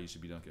how high you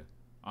should be dunking,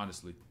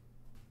 honestly.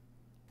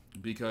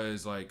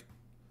 Because like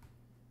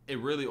it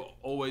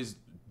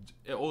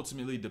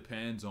ultimately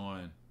depends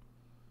on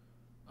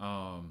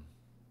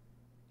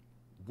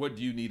what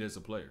do you need as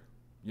a player.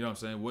 You know what I'm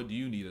saying? What do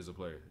you need as a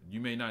player? You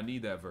may not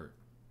need that vert.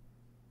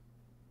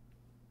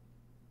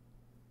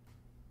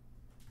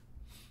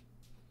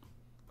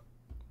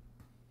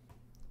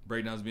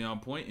 Breakdowns be on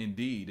point.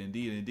 Indeed.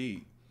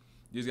 You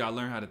just gotta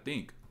learn how to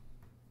think.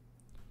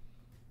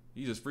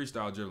 You just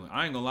freestyle dribbling.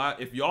 I ain't gonna lie.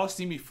 If y'all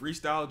see me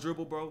freestyle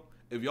dribble, bro,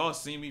 if y'all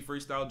see me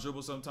freestyle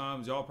dribble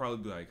sometimes, y'all probably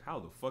be like, how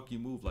the fuck you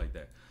move like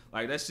that?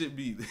 Like, that shit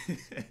be...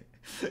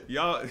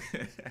 y'all...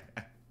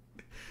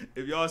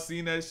 if y'all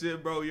seen that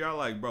shit, bro, y'all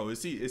like, bro,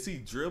 is he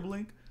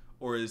dribbling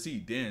or is he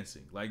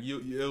dancing? Like,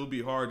 it'll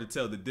be hard to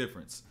tell the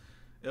difference.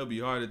 It'll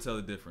be hard to tell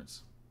the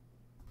difference.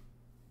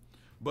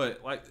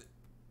 But, like,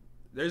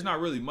 there's not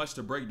really much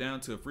to break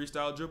down to a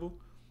freestyle dribble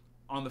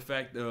on the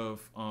fact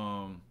of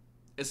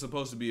it's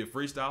supposed to be a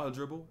freestyle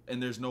dribble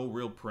and there's no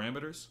real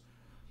parameters.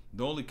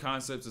 The only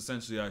concepts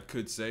essentially I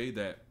could say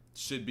that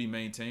should be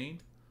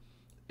maintained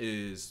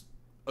is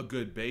a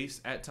good base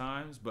at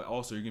times, but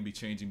also you're going to be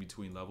changing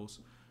between levels.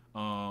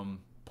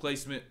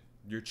 Placement,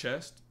 your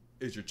chest.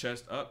 Is your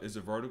chest up? Is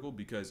it vertical?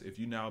 Because if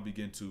you now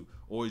begin to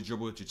always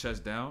dribble with your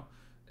chest down,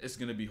 it's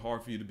going to be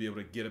hard for you to be able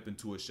to get up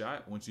into a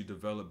shot once you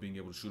develop being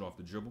able to shoot off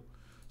the dribble.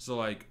 So,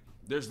 like,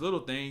 there's little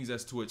things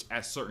as to which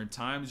at certain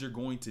times you're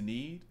going to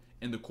need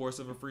in the course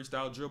of a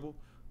freestyle dribble,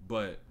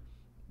 but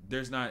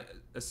there's not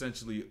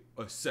essentially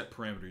a set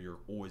parameter you're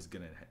always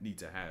going to need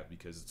to have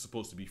because it's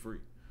supposed to be free.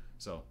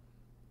 So,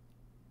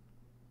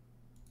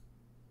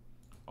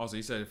 also,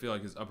 he said I feel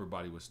like his upper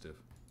body was stiff.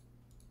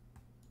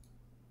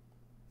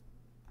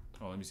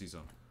 Oh, let me see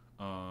something.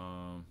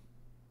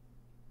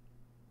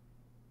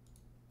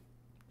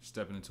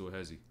 Stepping into a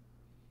hezzy.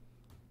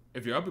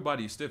 If your upper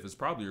body is stiff, it's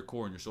probably your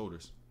core and your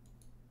shoulders.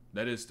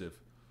 That is stiff.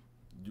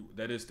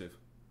 That is stiff.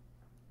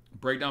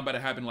 Breakdown about to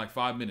happen in like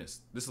 5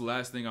 minutes. This is the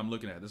last thing I'm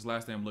looking at.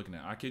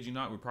 I kid you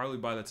not. We're probably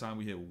by the time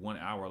we hit 1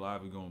 hour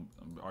live, we're going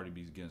to already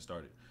be getting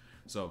started.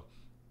 So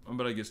I'm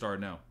about to get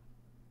started now.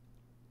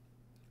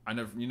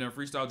 You never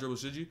freestyle dribble,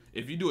 should you?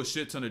 If you do a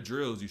shit ton of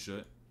drills, you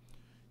should.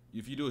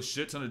 If you do a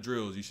shit ton of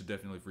drills, you should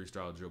definitely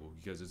freestyle dribble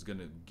because it's going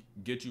to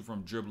get you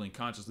from dribbling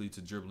consciously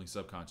to dribbling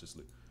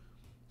subconsciously.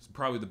 It's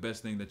probably the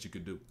best thing that you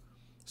could do.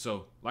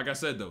 So, like I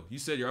said, though, you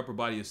said your upper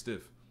body is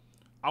stiff.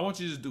 I want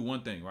you to just do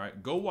one thing,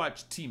 right? Go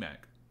watch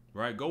T-Mac,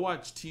 right? Go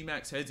watch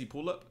T-Mac's hezzy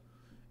pull-up.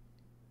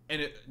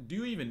 And do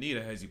you even need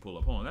a hezzy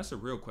pull-up? Hold on, that's a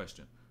real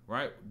question,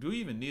 right? Do you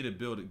even need to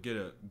get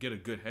a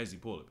good hezzy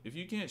pull-up? If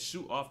you can't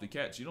shoot off the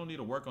catch, you don't need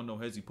to work on no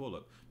hezzy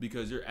pull-up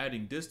because you're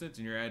adding distance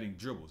and you're adding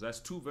dribbles. That's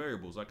two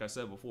variables, like I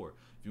said before.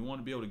 If you want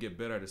to be able to get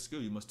better at a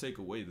skill, you must take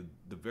away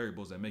the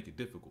variables that make it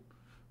difficult,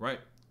 right?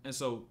 And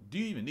so, do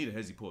you even need a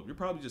hezzy pull-up? You're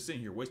probably just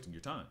sitting here wasting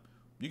your time.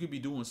 You could be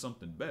doing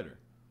something better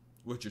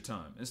with your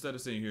time instead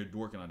of sitting here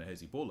working on a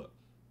hezzy pull-up.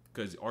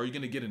 Because are you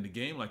going to get in the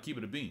game? Like, keep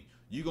it a bean.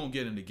 You going to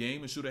get in the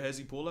game and shoot a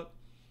hezzy pull-up?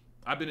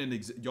 I've been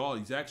in y'all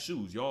exact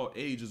shoes, y'all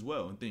age as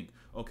well, and think,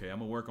 okay, I'm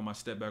going to work on my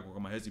step back, work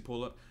on my hezzy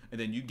pull-up. And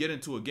then you get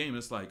into a game and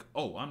it's like,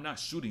 oh, I'm not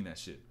shooting that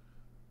shit.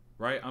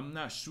 Right? I'm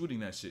not shooting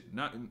that shit.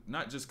 Not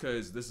just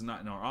because this is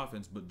not in our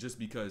offense, but just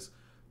because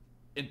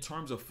in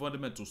terms of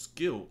fundamental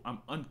skill, I'm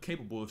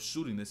incapable of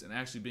shooting this and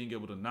actually being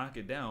able to knock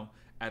it down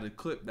at a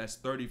clip that's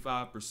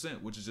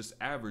 35%, which is just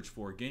average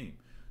for a game.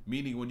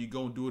 Meaning when you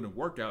go and do it in a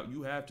workout,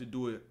 you have to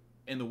do it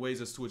in the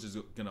ways as to which is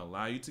going to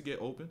allow you to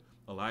get open,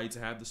 allow you to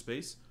have the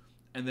space,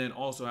 and then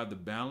also have the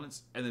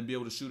balance, and then be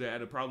able to shoot it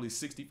at a probably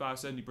 65,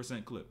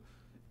 70% clip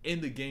in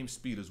the game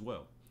speed as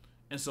well.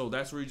 And so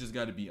that's where you just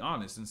got to be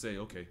honest and say,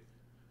 okay,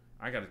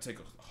 I got to take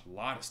a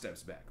lot of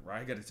steps back,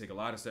 right? I got to take a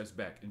lot of steps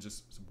back and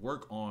just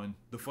work on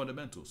the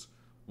fundamentals.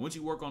 Once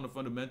you work on the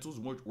fundamentals,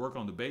 work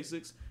on the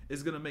basics,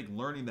 it's going to make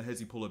learning the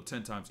hezzy pull-up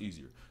 10 times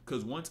easier.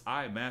 Because once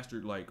I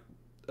mastered, like,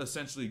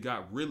 essentially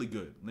got really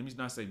good. Let me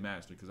not say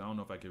master, because I don't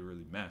know if I can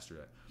really master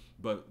that.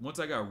 But once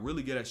I got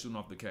really good at shooting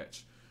off the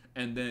catch,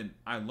 and then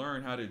I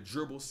learned how to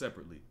dribble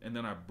separately, and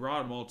then I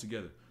brought them all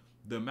together,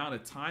 the amount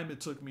of time it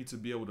took me to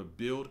be able to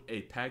build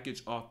a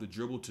package off the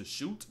dribble to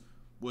shoot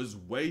was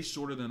way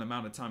shorter than the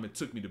amount of time it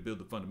took me to build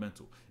the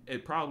fundamental.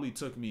 It probably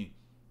took me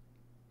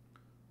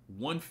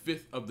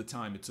 1/5 of the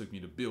time it took me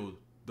to build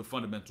the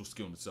fundamental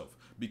skill in itself,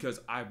 because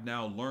I've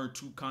now learned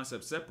two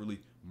concepts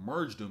separately,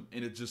 merged them,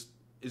 and it's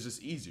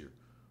just easier,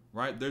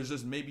 right? There's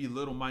just maybe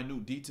little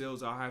minute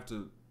details I'll have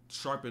to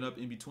sharpen up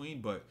in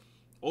between, but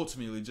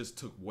ultimately it just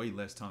took way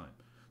less time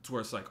to where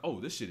it's like, oh,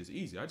 this shit is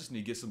easy. I just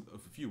need to get a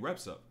few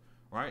reps up,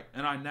 right?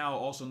 And I now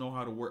also know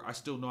how to work. I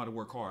still know how to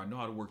work hard. I know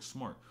how to work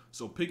smart.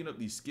 So picking up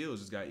these skills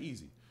just got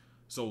easy.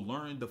 So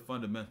learn the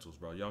fundamentals,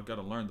 bro. Y'all got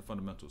to learn the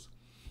fundamentals.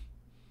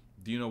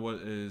 Do you know what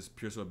is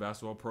Pure Sweat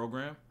Basketball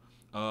Program?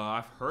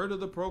 I've heard of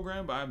the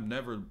program, but I've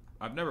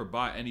never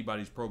bought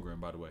anybody's program,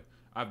 by the way.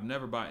 I've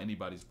never bought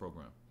anybody's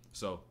program.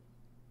 So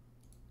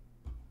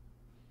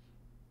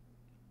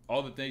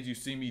all the things you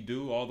see me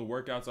do, all the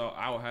workouts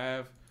I'll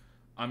have,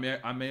 it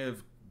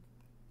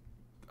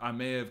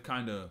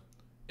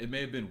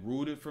may have been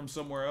rooted from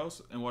somewhere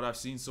else and what I've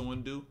seen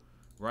someone do,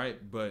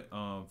 right? But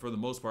for the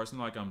most part, it's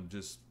not like I'm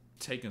just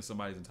taking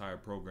somebody's entire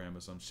program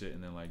or some shit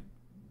and then like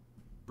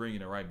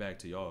bringing it right back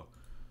to y'all.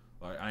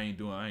 Like I ain't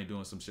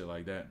doing some shit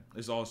like that.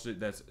 It's all shit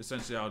that's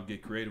essentially I'll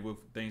get creative with,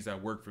 things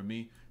that work for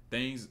me,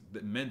 things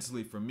that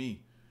mentally for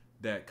me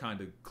that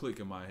kind of click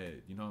in my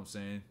head. You know what I'm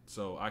saying?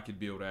 So I could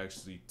be able to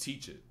actually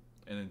teach it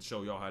and then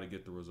show y'all how to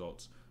get the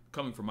results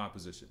coming from my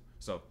position.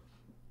 So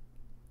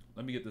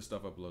let me get this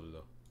stuff uploaded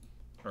though,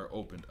 or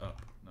opened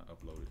up, not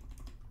uploaded.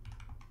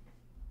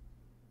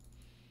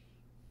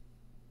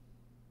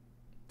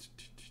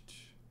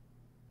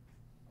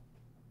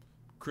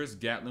 Chris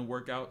Gatlin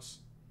workouts.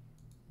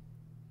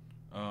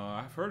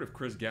 I've heard of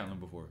Chris Gatlin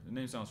before. The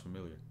name sounds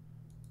familiar.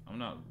 I'm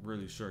not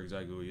really sure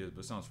exactly who he is,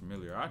 but it sounds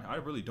familiar. I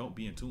really don't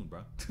be in tune,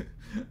 bro.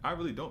 I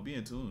really don't be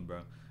in tune,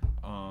 bro.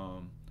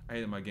 I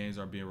hate that my games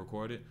aren't being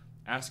recorded.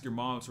 Ask your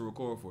mom to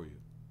record for you.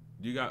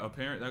 You got a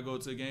parent that go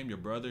to a game, your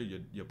brother,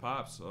 your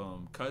pops,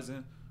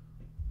 cousin.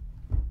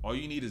 All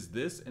you need is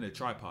this and a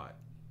tripod.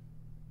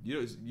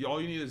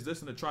 All you need is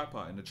this and a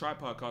tripod, and the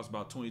tripod costs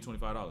about $20,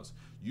 $25.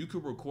 You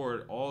could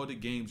record all the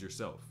games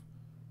yourself.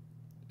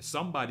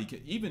 Somebody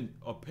can, even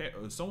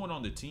someone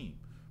on the team,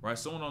 right?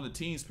 Someone on the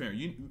team's parent.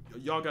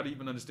 Y'all got to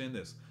even understand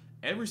this.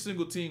 Every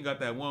single team got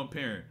that one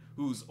parent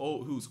who's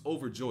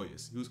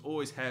overjoyous, who's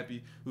always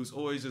happy, who's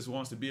always just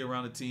wants to be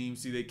around the team,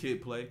 see their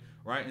kid play,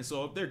 right? And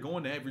so if they're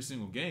going to every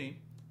single game,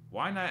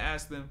 why not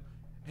ask them,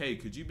 hey,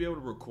 could you be able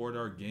to record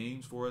our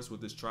games for us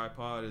with this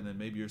tripod and then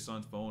maybe your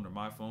son's phone or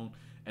my phone,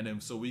 and then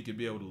so we could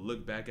be able to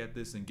look back at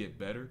this and get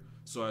better?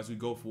 So as we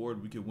go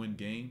forward, we could win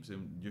games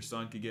and your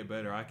son could get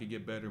better, I could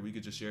get better, we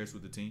could just share this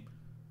with the team.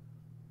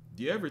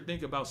 Do you ever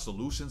think about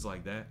solutions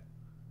like that?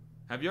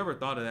 Have you ever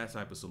thought of that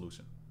type of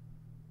solution?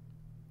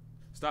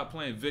 Stop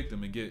playing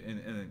victim and get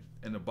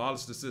and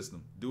abolish the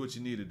system. Do what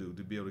you need to do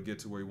to be able to get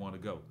to where you want to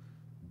go.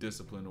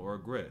 Discipline or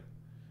regret.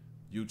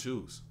 You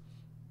choose.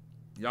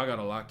 Y'all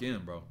gotta lock in,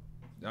 bro.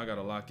 Y'all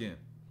gotta lock in.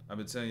 I've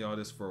been telling y'all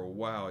this for a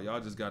while. Y'all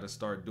just gotta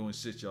start doing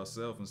shit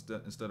yourself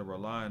instead of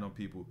relying on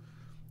people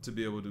to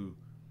be able to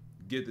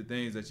get the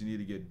things that you need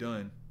to get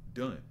done.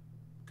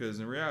 Because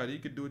in reality, you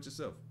can do it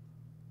yourself.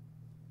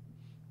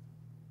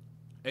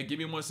 Hey, give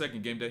me 1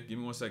 second, game day. Give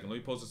me 1 second. Let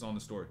me post this on the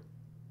story.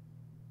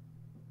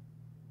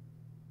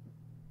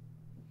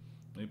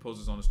 Let me post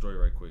this on the story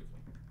right quick.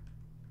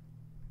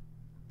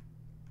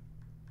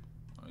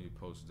 Let me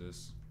post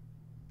this.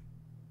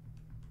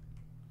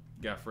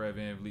 Got Fred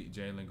VanVleet,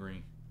 Jalen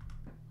Green.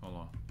 Hold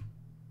on.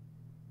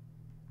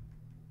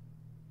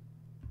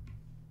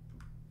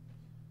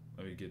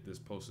 Let me get this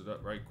posted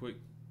up right quick.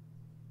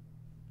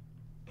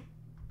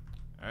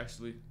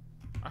 Actually,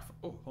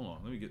 hold on.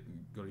 Let me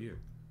go to here.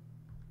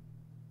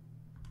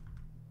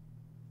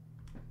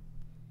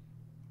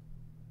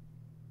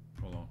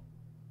 Hold on.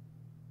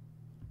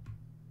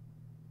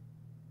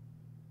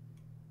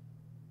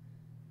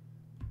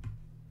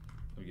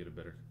 Let me get a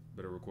better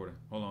recording.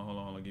 Hold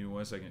on. Give me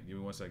 1 second.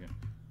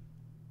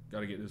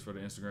 Gotta get this for the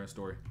Instagram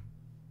story.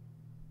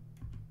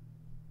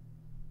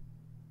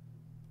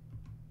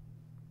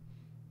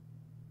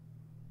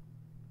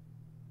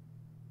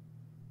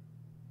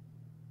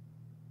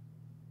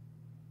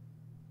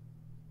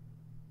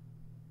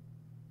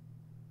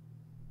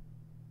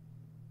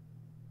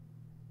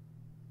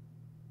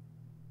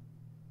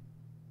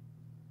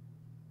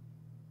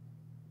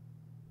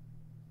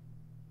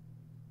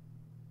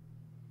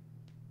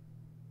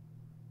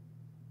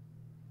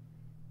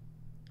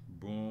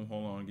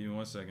 Hold on. Give me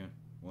 1 second.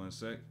 1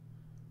 sec.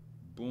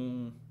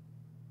 Boom.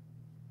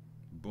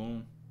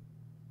 Boom.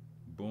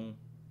 Boom.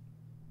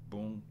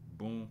 Boom.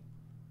 Boom.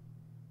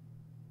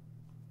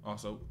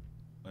 Also,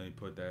 let me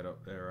put that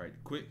up there right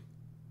quick.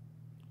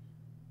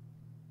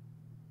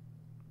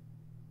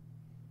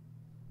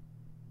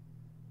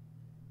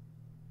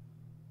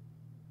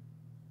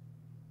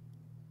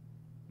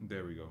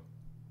 There we go.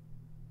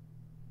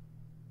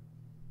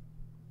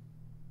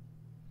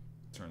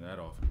 Turn that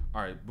off.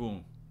 All right,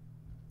 boom.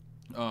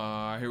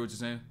 I hear what you're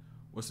saying.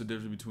 What's the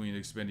difference between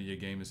expanding your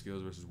gaming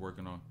skills versus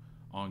working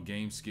on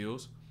game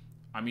skills?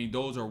 I mean,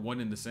 those are one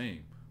and the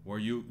same. Where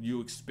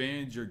you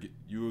expand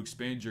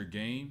your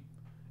game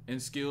and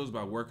skills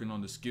by working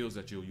on the skills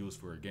that you'll use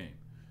for a game,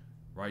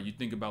 right? You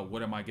think about,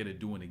 what am I gonna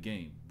do in a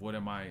game? What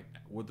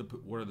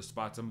are the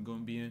spots I'm gonna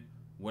be in?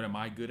 What am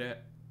I good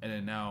at? And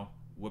then now,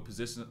 what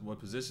positions,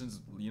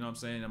 you know what I'm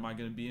saying, am I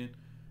gonna be in?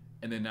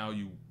 And then now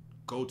you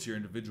go to your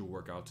individual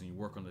workouts and you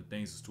work on the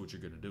things as to what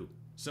you're gonna do.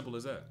 Simple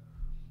as that.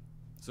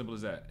 Simple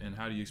as that. And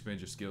how do you expand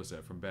your skill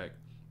set from back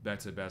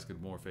to the basket,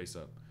 more face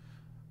up?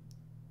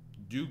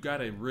 You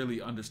gotta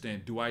really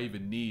understand, do I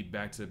even need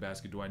back to the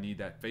basket? Do I need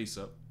that face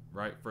up,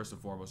 right? First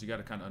and foremost, you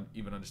gotta kind of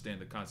even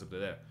understand the concept of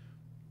that.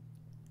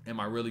 Am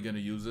I really gonna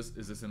use this?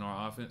 Is this in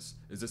our offense?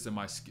 Is this in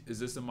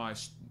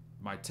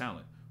my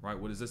talent, right?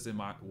 What is this in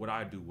what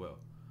I do well?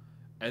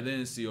 And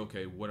then see,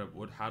 okay,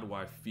 how do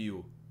I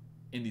feel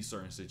in these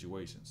certain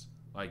situations?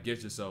 Like,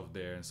 get yourself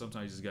there, and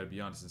sometimes you just gotta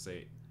be honest and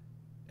say,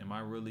 am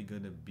I really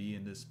gonna be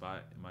in this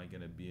spot? Am I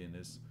gonna be in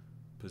this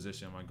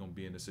position? Am I gonna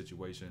be in this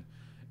situation?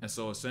 And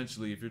so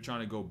essentially, if you're trying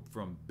to go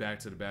from back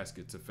to the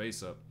basket to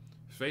face up,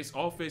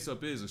 all face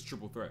up is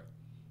triple threat,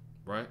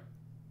 right?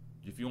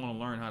 If you want to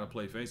learn how to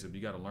play face up,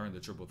 you got to learn the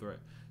triple threat.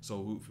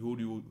 So who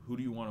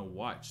do you want to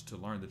watch to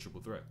learn the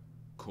triple threat?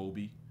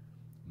 Kobe,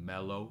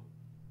 Melo.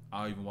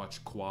 I'll even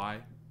watch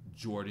Kawhi,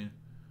 Jordan,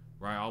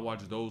 right? I'll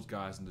watch those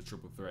guys in the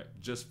triple threat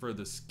just for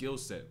the skill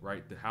set,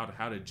 right? How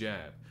to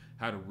jab,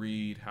 how to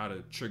read, how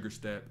to trigger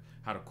step,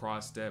 how to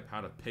cross step,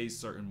 how to pace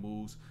certain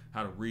moves,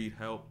 how to read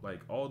help,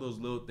 like all those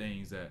little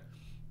things that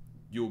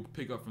you'll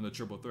pick up from the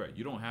triple threat.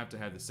 You don't have to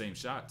have the same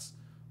shots,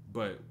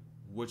 but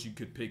what you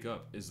could pick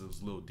up is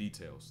those little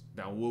details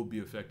that will be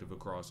effective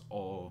across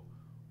all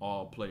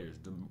players,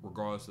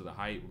 regardless of the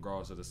height,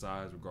 regardless of the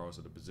size, regardless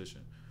of the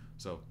position.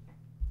 So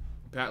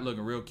Pat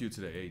looking real cute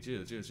today. Hey,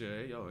 chill.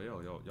 Hey, yo,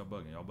 y'all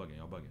bugging.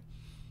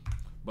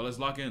 But let's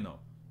lock in though.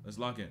 Let's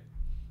lock in.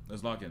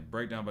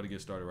 Breakdown about to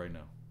get started right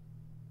now.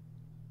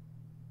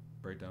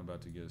 Breakdown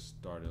about to get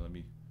started. Let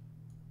me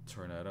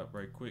turn that up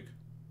right quick.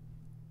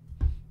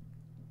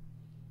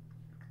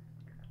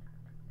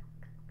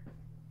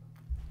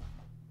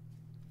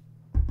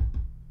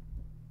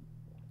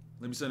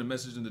 Let me send a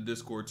message in the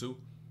Discord too.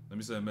 Let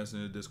me send a message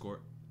in the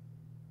Discord.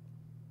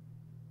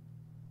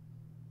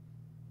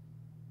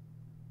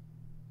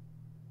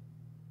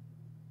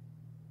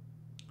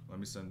 Let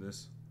me send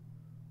this.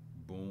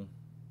 Boom.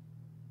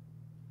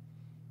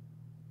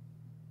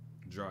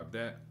 Drop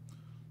that.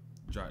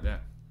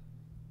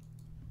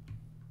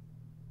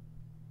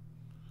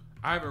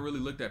 I haven't really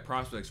looked at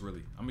prospects,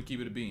 really. I'm going to keep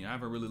it a bean. I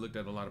haven't really looked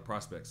at a lot of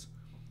prospects.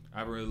 I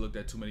haven't really looked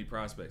at too many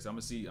prospects. I'm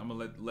going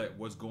to let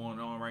what's going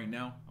on right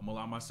now. I'm going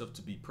to allow myself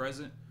to be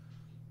present,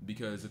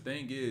 because the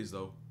thing is,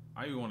 though,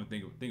 I even want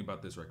to think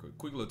about this right quick.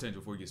 Quick little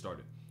tangent before we get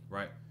started,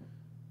 right?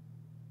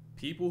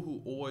 People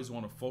who always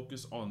want to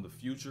focus on the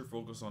future,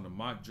 focus on the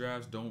mock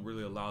drafts, don't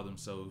really allow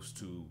themselves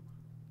to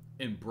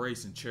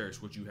embrace and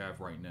cherish what you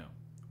have right now,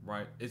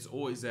 right? It's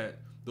always that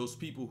those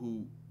people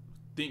who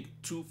think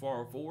too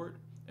far forward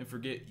and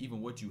forget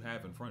even what you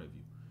have in front of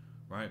you,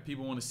 right?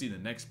 People want to see the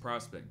next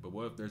prospect, but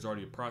what if there's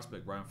already a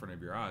prospect right in front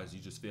of your eyes? You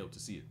just failed to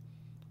see it,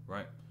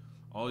 right?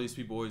 All these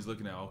people always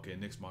looking at, okay,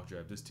 next mock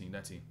draft, this team,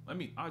 that team.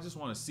 I just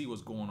want to see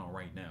what's going on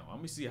right now.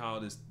 Let me see how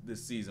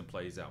this season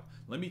plays out.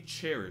 Let me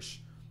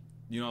cherish,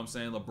 you know what I'm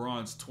saying,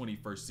 LeBron's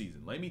 21st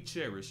season. Let me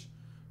cherish,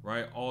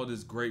 right, all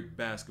this great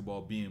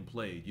basketball being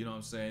played. You know what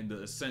I'm saying?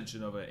 The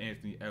ascension of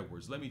Anthony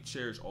Edwards. Let me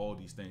cherish all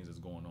these things that's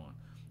going on,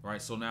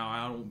 right? So now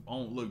I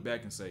don't look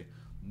back and say,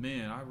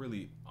 man, I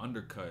really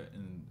undercut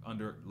and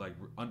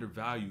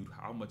undervalued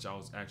how much I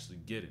was actually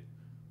getting.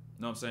 You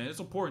know what I'm saying?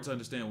 It's important to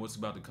understand what's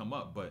about to come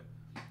up, but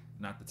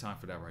not the time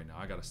for that right now.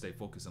 I got to stay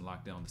focused and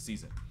lock down the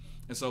season.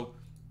 And so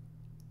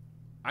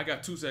I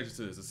got two sections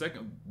to this.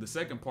 The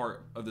second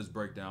part of this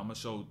breakdown, I'm going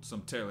to show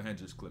some Taylor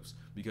Hendricks clips,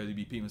 because he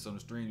be peeping some of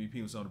the stream, he be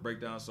peeping some of the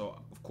breakdown.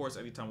 So, of course,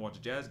 anytime I watch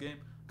a Jazz game,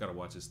 got to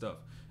watch his stuff.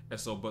 And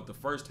so, but the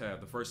first half,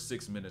 the first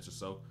 6 minutes or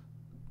so,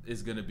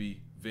 is going to be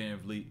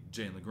VanVleet,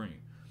 Jalen Green.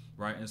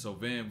 Right, and so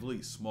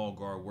VanVleet, small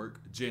guard work.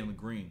 Jalen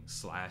Green,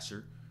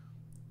 slasher.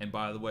 And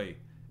by the way,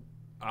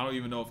 I don't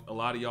even know if a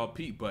lot of y'all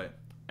peep, but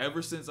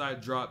ever since I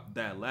dropped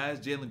that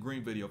last Jalen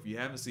Green video, if you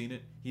haven't seen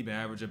it, he been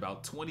averaging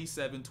about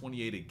 27,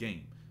 28 a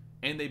game.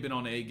 And they've been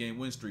on an 8-game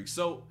win streak.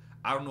 So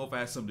I don't know if I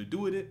had something to do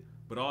with it,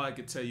 but all I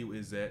can tell you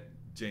is that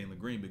Jalen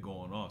Green been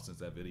going off since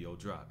that video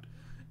dropped.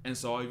 And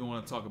so I even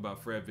want to talk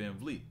about Fred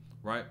VanVleet,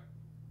 right?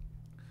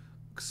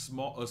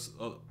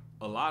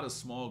 a lot of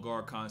small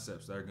guard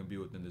concepts that are going to be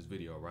within this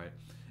video, right?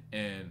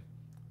 And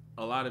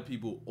a lot of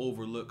people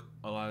overlook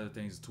a lot of the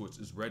things to which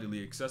is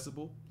readily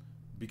accessible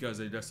because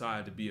they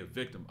decide to be a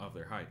victim of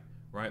their height,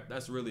 right?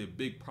 That's really a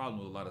big problem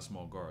with a lot of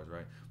small guards,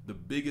 right? The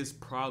biggest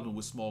problem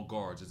with small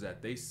guards is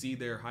that they see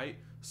their height,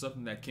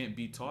 something that can't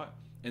be taught,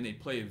 and they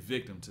play a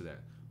victim to that.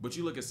 But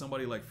you look at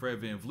somebody like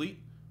Fred VanVleet,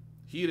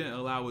 he didn't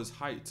allow his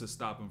height to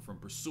stop him from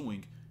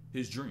pursuing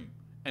his dream.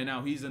 And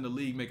now he's in the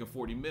league making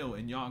 40 mil,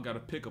 and y'all got to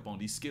pick up on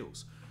these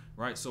skills,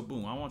 right? So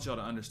boom, I want y'all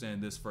to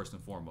understand this first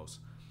and foremost,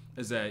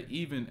 is that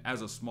even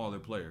as a smaller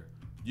player,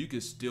 you can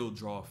still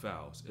draw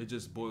fouls. It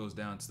just boils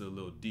down to the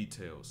little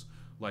details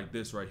like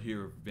this right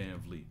here of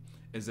VanVleet,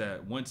 is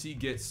that once he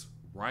gets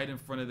right in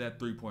front of that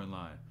three-point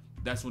line,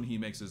 that's when he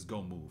makes his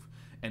go move.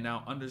 And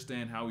now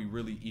understand how he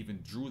really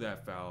even drew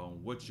that foul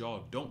and what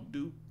y'all don't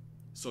do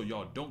so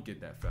y'all don't get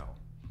that foul.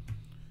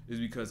 Is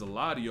because a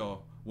lot of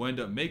y'all will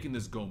end up making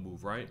this go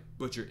move, right?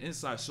 But your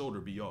inside shoulder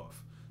be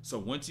off. So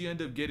once you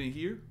end up getting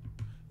here,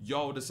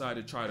 y'all will decide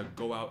to try to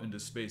go out into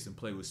space and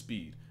play with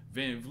speed.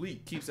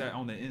 VanVleet keeps that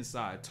on the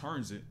inside,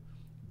 turns it,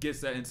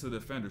 gets that into the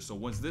defender. So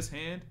once this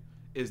hand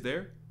is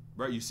there,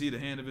 right? You see the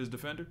hand of his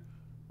defender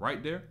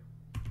right there.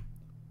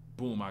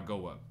 Boom, I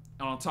go up.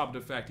 And on top of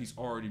the fact he's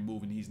already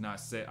moving, he's not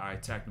set, I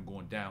attack him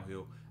going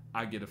downhill,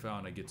 I get a foul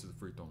and I get to the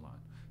free throw line.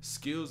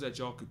 Skills that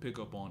y'all could pick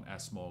up on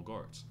as small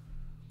guards.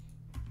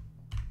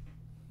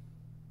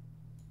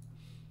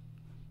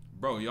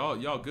 Bro,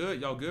 y'all good?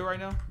 Y'all good right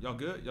now? Y'all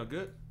good? Y'all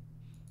good?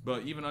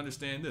 But even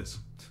understand this.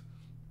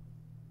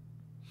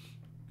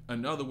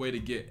 Another way to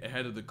get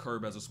ahead of the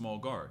curve as a small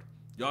guard.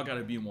 Y'all got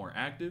to be more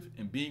active,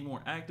 and being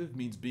more active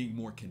means being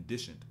more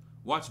conditioned.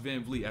 Watch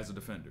VanVleet as a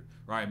defender,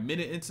 right?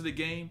 Minute into the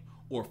game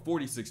or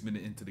 46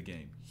 minutes into the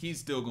game, he's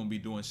still going to be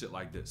doing shit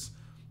like this,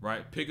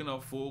 right? Picking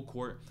up full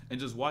court, and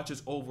just watch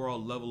his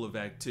overall level of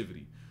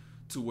activity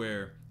to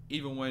where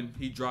even when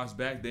he drops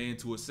back day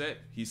into a set,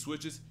 he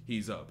switches,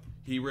 he's up.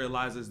 He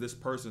realizes this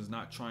person's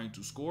not trying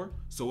to score,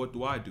 so what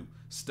do?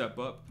 Step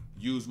up,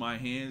 use my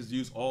hands,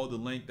 use all the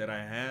length that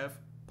I have,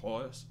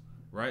 pause,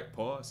 right?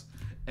 Pause.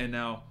 And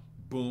now,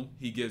 boom,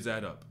 he gives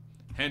that up.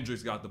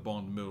 Hendricks got the ball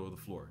in the middle of the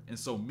floor. And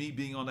so me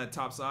being on that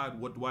top side,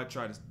 what do I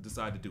try to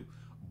decide to do?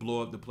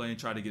 Blow up the play and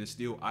try to get a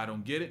steal. I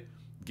don't get it.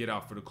 Get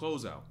out for the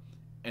closeout.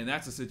 And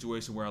that's a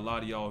situation where a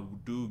lot of y'all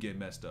do get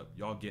messed up.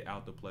 Y'all get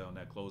out the play on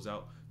that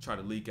closeout, try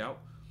to leak out.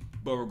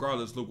 But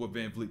regardless, look what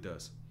VanVleet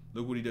does.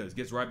 Look what he does.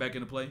 Gets right back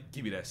into play,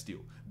 give you that steal.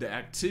 The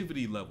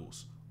activity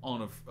levels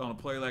on a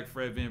player like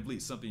Fred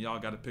VanVleet, something y'all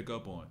got to pick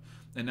up on.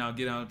 And now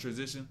get out in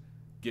transition,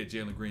 get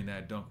Jalen Green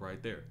that dunk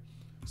right there.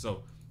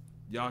 So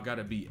y'all got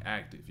to be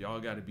active.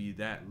 Y'all got to be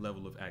that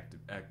level of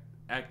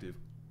active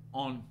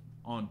on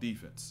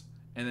defense.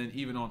 And then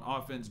even on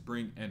offense,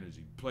 bring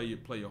energy. Play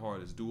your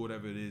hardest. Do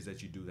whatever it is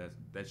that you do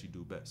that you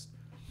do best.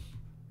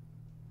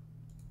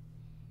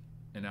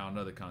 And now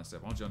another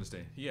concept. I want you to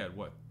understand. He had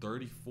what,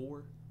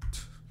 34?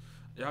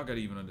 Y'all got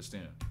to even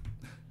understand.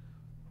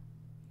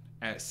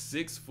 At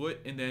 6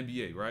 foot in the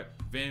NBA, right?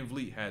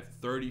 VanVleet had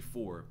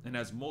 34 and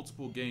has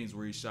multiple games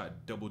where he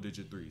shot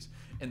double-digit threes.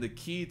 And the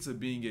key to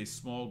being a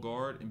small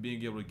guard and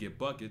being able to get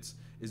buckets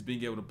is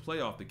being able to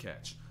play off the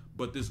catch.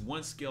 But this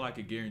one skill I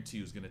can guarantee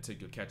you is going to take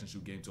your catch and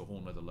shoot game to a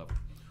whole nother level.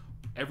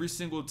 Every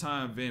single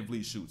time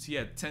VanVleet shoots, he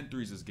had 10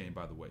 threes this game,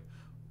 by the way.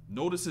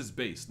 Notice his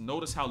base.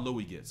 Notice how low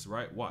he gets,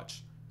 right?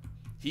 Watch.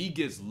 He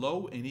gets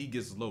low and he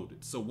gets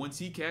loaded. So once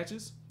he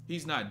catches,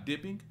 he's not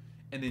dipping,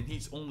 and then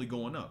he's only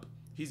going up.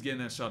 He's getting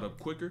that shot up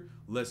quicker,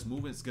 less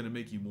movement. It's going to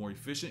make you more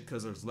efficient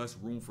because there's less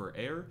room for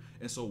error.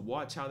 And so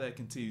watch how that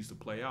continues to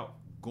play out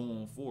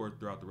going forward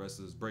throughout the rest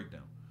of this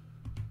breakdown.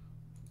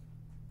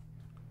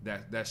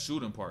 That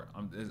shooting part,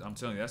 I'm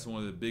telling you, that's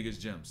one of the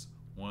biggest gems.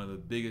 One of the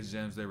biggest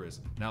gems there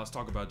is. Now let's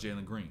talk about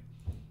Jalen Green.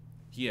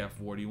 He had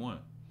 41.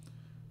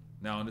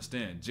 Now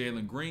understand,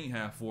 Jalen Green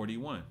had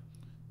 41.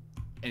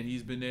 And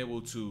he's been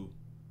able to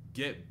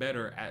get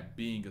better at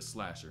being a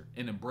slasher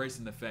and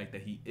embracing the fact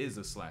that he is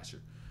a slasher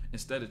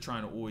instead of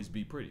trying to always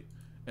be pretty.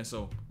 And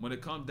so when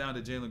it comes down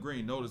to Jalen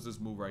Green, notice this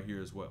move right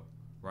here as well,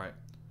 right?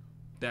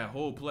 That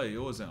whole play,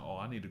 it wasn't, oh,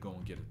 I need to go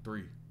and get a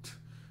three.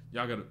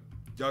 Y'all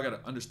gotta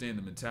understand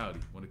the mentality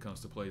when it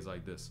comes to plays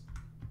like this.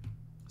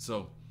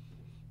 So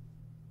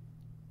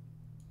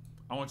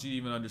I want you to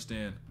even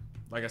understand,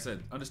 like I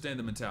said, understand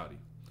the mentality.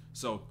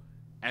 So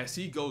as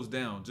he goes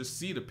down, just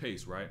see the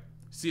pace, right?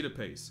 See the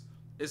pace.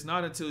 It's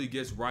not until he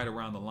gets right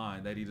around the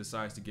line that he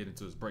decides to get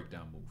into his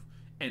breakdown move.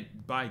 And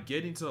by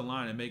getting to the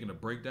line and making a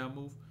breakdown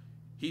move,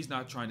 he's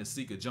not trying to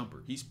seek a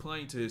jumper. He's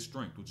playing to his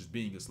strength, which is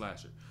being a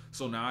slasher.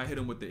 So now I hit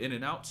him with the in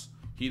and outs.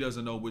 He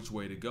doesn't know which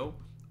way to go.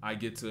 I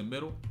get to the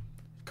middle.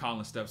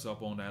 Colin steps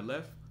up on that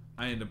left.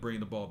 I end up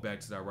bringing the ball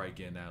back to that right,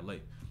 getting that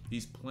late.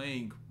 He's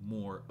playing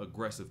more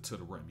aggressive to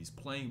the rim. He's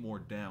playing more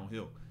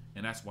downhill.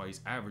 And that's why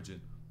he's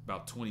averaging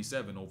about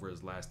 27 over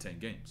his last 10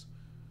 games.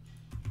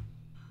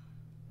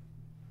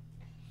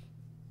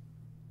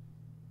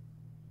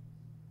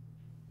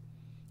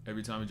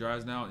 Every time he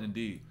drives now,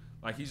 indeed.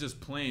 Like, he's just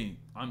playing,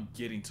 I'm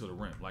getting to the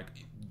rim. Like,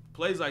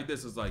 plays like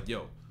this is like,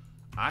 yo,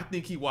 I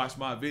think he watched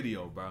my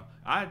video, bro.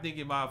 I think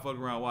he might fuck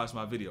around and watch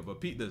my video.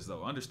 But peep this,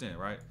 though. Understand,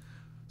 right?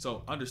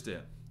 So,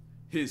 understand.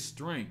 His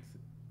strength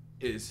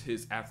is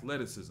his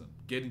athleticism,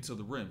 getting to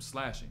the rim,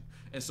 slashing.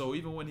 And so,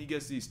 even when he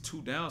gets these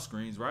 2 down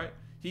screens, right,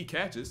 he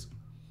catches.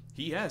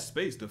 He has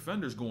space.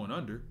 Defenders going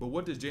under. But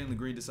what does Jalen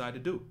Green decide to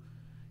do?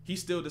 He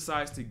still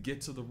decides to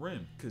get to the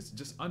rim. Because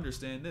just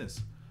understand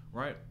this,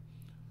 right?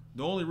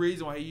 The only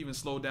reason why he even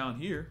slowed down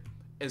here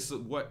is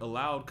what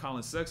allowed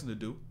Colin Sexton to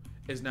do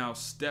is now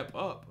step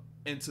up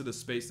into the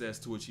space as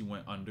to which he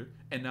went under.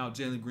 And now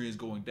Jalen Green is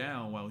going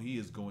down while he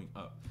is going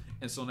up.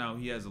 And so now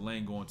he has a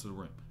lane going to the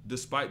rim.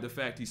 Despite the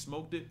fact he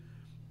smoked it,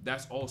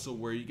 that's also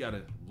where you got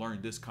to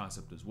learn this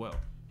concept as well.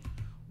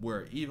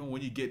 Where even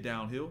when you get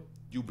downhill,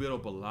 you build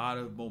up a lot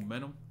of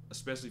momentum,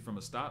 especially from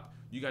a stop.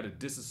 You got to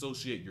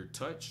disassociate your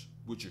touch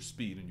with your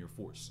speed and your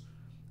force.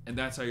 And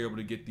that's how you're able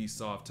to get these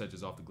soft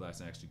touches off the glass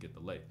and actually get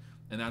the lay.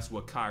 And that's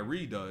what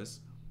Kyrie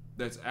does.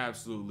 That's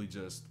absolutely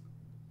just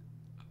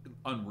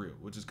unreal,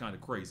 which is kind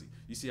of crazy.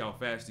 You see how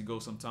fast he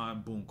goes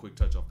sometime, boom, quick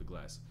touch off the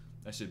glass.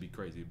 That should be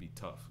crazy. It'd be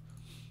tough.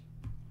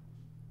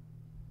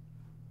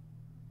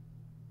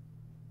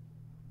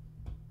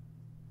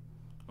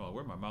 Oh,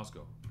 where'd my mouse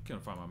go? I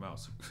can't find my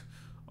mouse.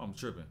 I'm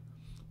tripping.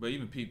 But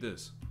even peep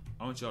this.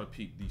 I want y'all to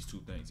peep these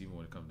 2 things, even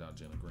when it comes down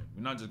to Jalen Green.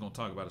 We're not just going to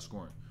talk about his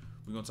scoring.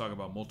 We're going to talk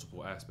about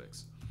multiple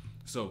aspects.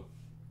 So,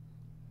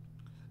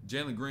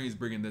 Jalen Green's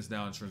bringing this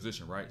down in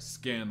transition, right?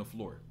 Scan the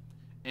floor.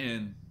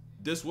 And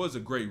this was a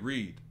great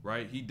read,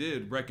 right? He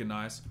did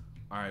recognize,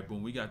 all right,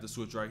 boom, we got the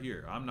switch right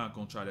here. I'm not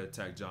going to try to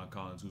attack John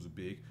Collins, who's a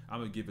big. I'm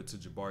going to give it to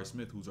Jabari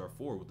Smith, who's our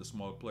 4 with the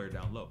smaller player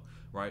down low,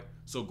 right?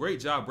 So great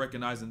job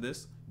recognizing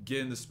this,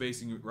 getting the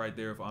spacing right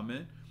there if I'm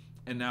in.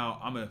 And now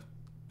I'm going to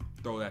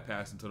throw that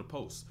pass into the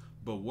post.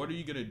 But what are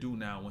you going to do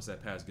now once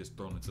that pass gets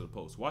thrown into the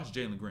post? Watch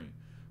Jalen Green,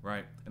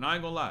 right? And I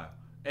ain't going to lie.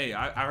 Hey,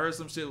 I heard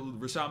some shit.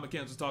 Rashad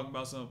McCants was talking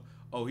about some,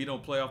 oh, he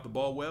don't play off the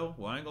ball well.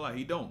 Well, I ain't going to lie.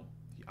 He don't.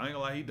 I ain't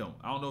gonna lie, he don't.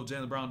 I don't know if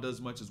Jaylen Brown does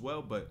much as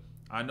well, but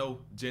I know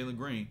Jalen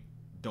Green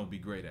don't be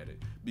great at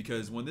it.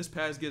 Because when this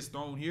pass gets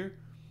thrown here,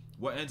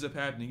 what ends up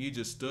happening, he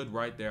just stood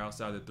right there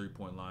outside the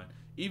 3-point line,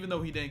 even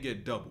though he didn't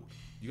get doubled.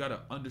 You got to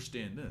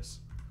understand this.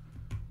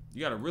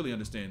 You got to really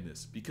understand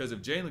this. Because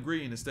if Jalen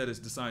Green instead is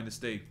deciding to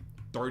stay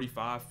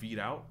 35 feet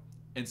out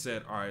and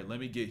said, all right, let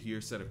me get here,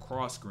 set a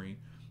cross screen,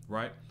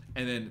 right?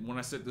 And then when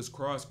I set this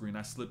cross screen,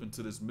 I slip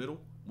into this middle.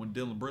 When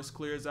Dylan Brooks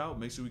clears out,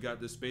 make sure we got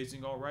this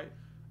spacing all right.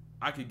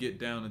 I could get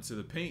down into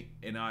the paint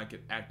and I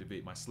could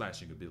activate my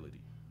slashing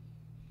ability.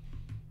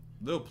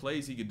 Little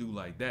plays he could do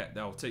like that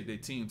will take their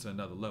team to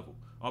another level.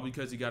 All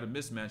because he got a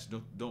mismatch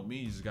don't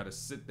mean you just got to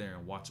sit there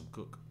and watch him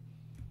cook.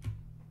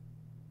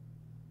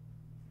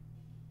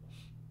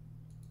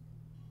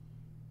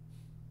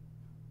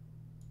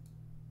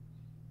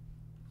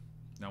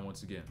 Now,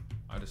 once again,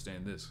 I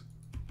understand this.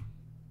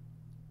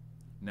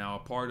 Now, a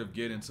part of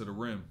getting to the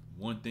rim,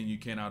 one thing you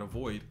cannot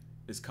avoid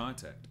is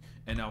contact.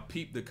 And now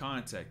peep the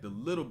contact, the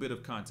little bit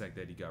of contact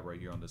that he got right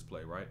here on this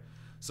play, right?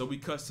 So we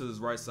cut to his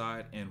right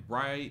side, and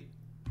right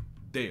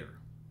there,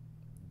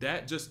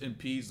 that just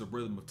impedes the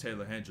rhythm of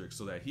Taylor Hendricks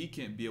so that he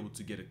can't be able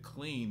to get a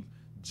clean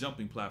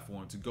jumping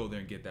platform to go there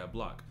and get that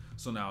block.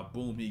 So now,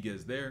 boom, he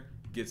gets there,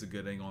 gets a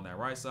good angle on that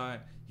right side,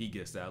 he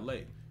gets that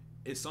lay.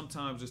 It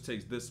sometimes just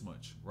takes this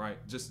much, right?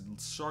 Just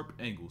sharp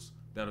angles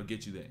that'll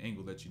get you the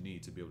angle that you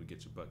need to be able to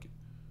get your bucket.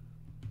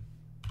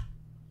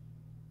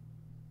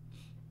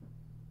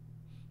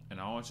 And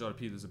I want y'all to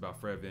peep this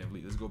about Fred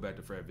VanVleet. Let's go back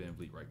to Fred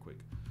VanVleet right quick.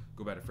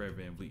 Go back to Fred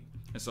VanVleet.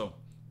 And so,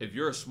 if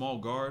you're a small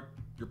guard,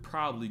 you're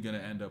probably going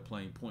to end up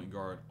playing point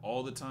guard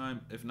all the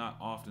time, if not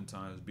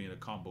oftentimes being a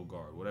combo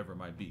guard, whatever it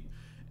might be.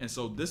 And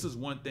so, this is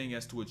one thing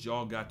as to which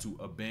y'all got to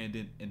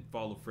abandon and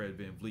follow Fred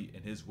VanVleet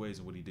and his ways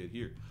and what he did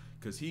here.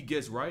 Because he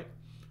gets right,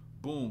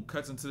 boom,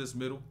 cuts into this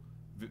middle.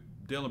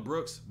 Dylan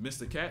Brooks missed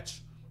the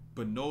catch,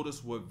 but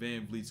notice what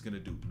VanVleet's going to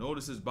do.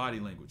 Notice his body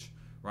language,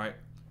 right?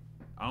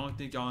 I don't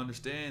think y'all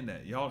understand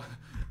that. Y'all,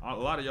 a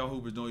lot of y'all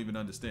hoopers don't even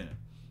understand.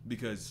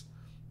 Because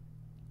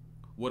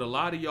what a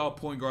lot of y'all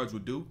point guards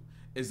would do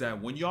is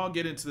that when y'all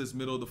get into this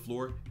middle of the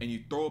floor and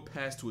you throw a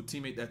pass to a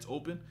teammate that's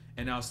open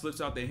and now it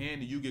slips out their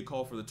hand and you get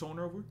called for the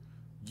turnover,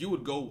 you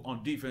would go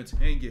on defense,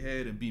 hang your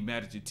head, and be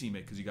mad at your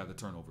teammate because you got the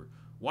turnover.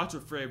 Watch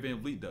what Fred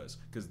VanVleet does,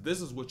 because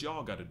this is what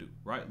y'all got to do,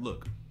 right?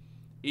 Look,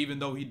 even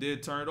though he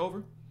did turn it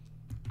over,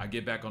 I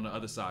get back on the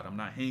other side. I'm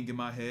not hanging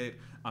my head.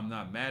 I'm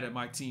not mad at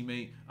my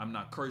teammate. I'm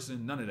not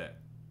cursing. None of that.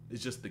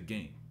 It's just the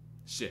game.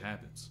 Shit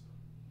happens.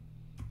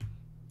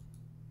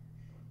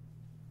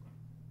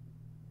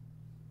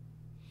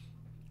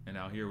 And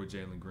now here with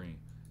Jalen Green.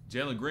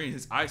 Jalen Green,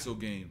 his ISO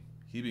game,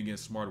 he been getting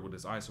smarter with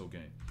his ISO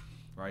game,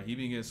 right? He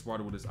been getting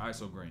smarter with his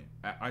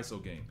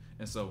ISO game.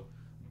 And so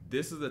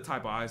this is the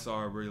type of ISO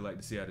I really like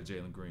to see out of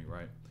Jalen Green,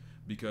 right?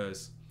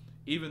 Because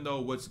even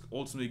though what's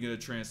ultimately going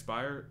to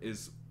transpire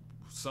is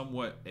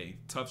somewhat a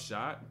tough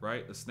shot,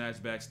 right? A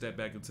snatch back, step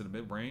back into the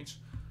mid-range.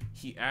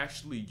 He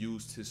actually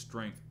used his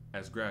strength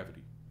as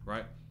gravity,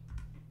 right?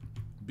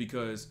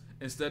 Because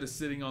instead of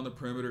sitting on the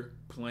perimeter,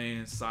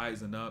 playing,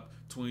 sizing up,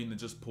 tween, and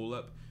just pull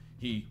up,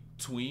 he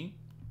tween,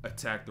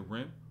 attack the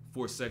rim,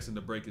 force Sexton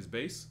to break his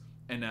base,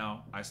 and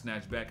now I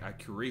snatch back, I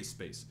create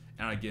space,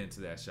 and I get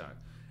into that shot.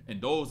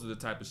 And those are the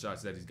type of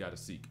shots that he's got to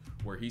seek,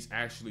 where he's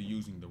actually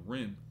using the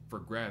rim for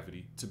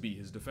gravity to be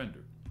his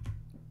defender.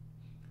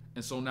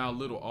 And so now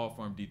little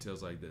off-arm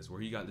details like this, where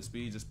he got the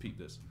speed, just peep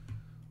this.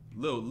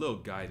 Little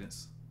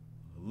guidance.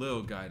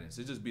 Little guidance.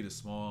 It just be the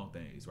small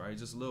things, right?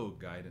 Just little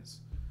guidance.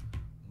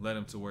 Let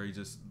him to where he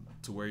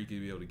can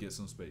be able to get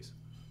some space.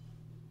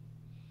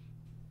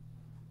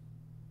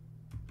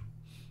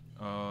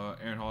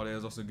 Aaron Holiday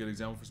is also a good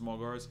example for small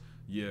guards.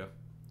 Yeah,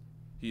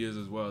 he is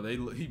as well.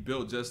 He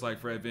built just like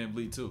Fred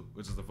VanVleet too,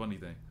 which is the funny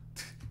thing.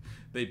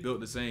 They built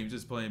the same,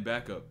 just playing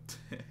backup.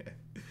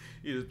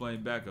 He just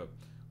playing backup.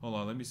 Hold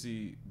on, let me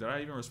see. Did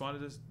I even respond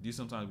to this? Do you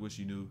sometimes wish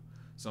you knew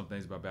some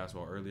things about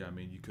basketball earlier? I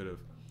mean, you could have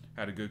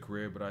had a good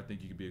career, but I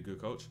think you could be a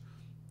good coach.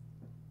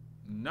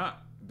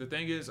 The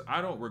thing is,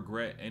 I don't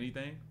regret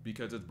anything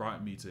because it's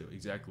brought me to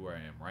exactly where I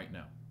am right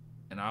now.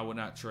 And I would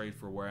not trade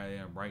for where I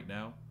am right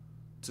now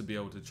to be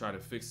able to try to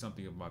fix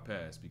something of my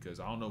past, because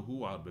I don't know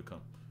who I would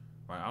become,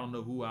 right? I don't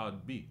know who I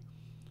would be.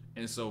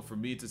 And so for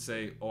me to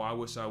say, oh, I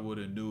wish I would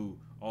have knew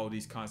all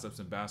these concepts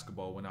in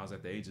basketball when I was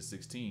at the age of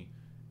 16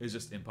 is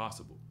just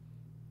impossible.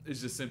 It's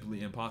just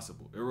simply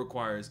impossible. It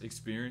requires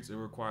experience. It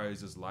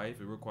requires just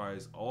life. It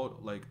requires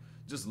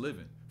just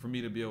living for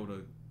me to be able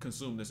to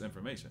consume this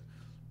information.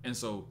 And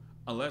so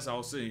unless I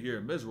was sitting here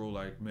miserable,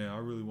 like, man, I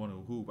really want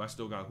to hoop. I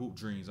still got hoop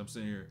dreams. I'm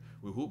sitting here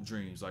with hoop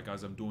dreams, like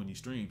as I'm doing these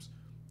streams.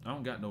 I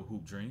don't got no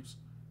hoop dreams.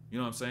 You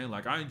know what I'm saying?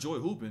 Like, I enjoy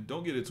hooping.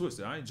 Don't get it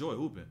twisted. I enjoy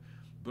hooping.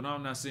 But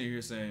I'm not sitting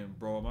here saying,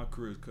 bro, my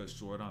career's cut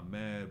short. I'm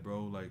mad,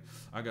 bro. Like,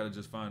 I got to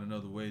just find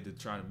another way to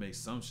try to make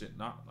some shit.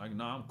 Nah,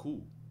 I'm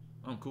cool.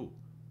 I'm cool.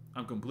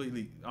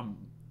 I'm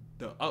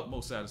the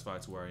utmost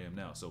satisfied to where I am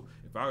now. So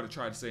if I were to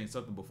try to say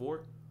something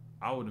before,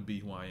 I wouldn't be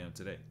who I am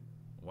today.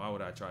 Why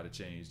would I try to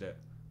change that?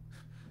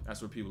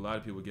 That's where a lot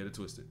of people get it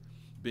twisted.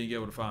 Being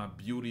able to find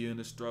beauty in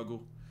the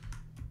struggle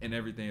and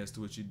everything as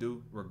to what you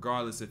do,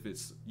 regardless if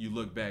it's you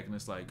look back and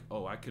it's like,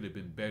 oh, I could have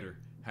been better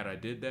had I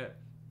did that.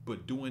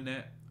 But doing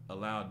that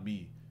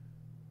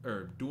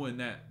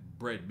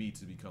bred me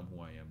to become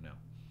who I am now.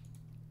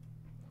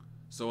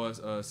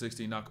 So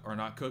 16 are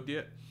not cooked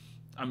yet.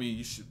 I mean,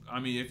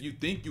 if you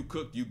think you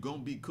cooked, you gonna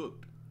be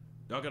cooked.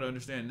 Y'all gotta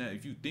understand that.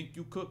 If you think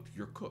you cooked,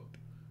 you're cooked.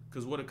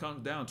 Because what it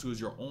comes down to is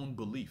your own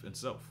belief in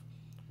self,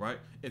 right?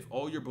 If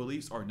all your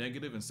beliefs are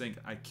negative and saying,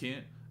 I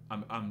can't,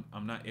 I'm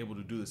not able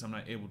to do this, I'm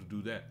not able to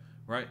do that,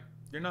 right?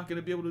 You're not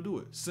gonna be able to do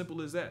it.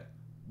 Simple as that.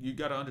 You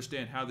gotta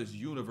understand how this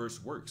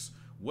universe works.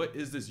 What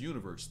is this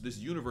universe? This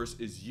universe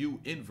is you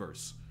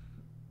inverse.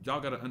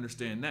 Y'all gotta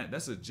understand that.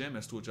 That's a gem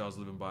as to what y'all was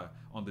living by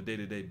on the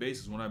day-to-day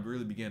basis when I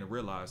really began to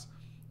realize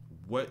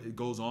what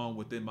goes on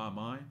within my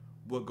mind,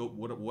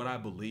 what I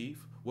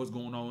believe, what's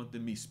going on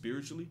within me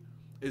spiritually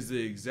is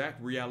the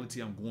exact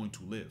reality I'm going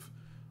to live,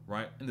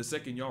 right? And the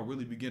second y'all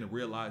really begin to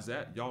realize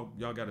that, y'all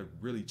got to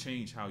really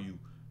change how you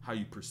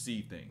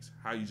perceive things,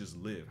 how you just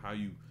live, how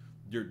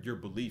your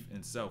belief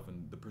in self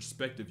and the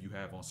perspective you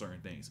have on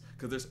certain things.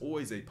 Because there's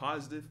always a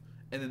positive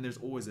and then there's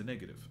always a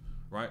negative,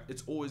 right?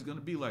 It's always going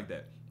to be like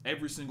that.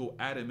 Every single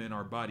atom in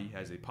our body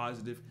has a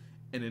positive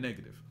and a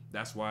negative.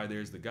 That's why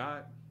there's the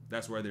God,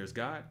 that's why there's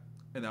God,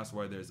 and that's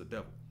why there's a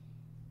devil.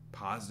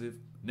 Positive,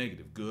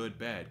 negative, good,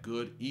 bad,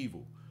 good,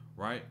 evil,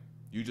 right?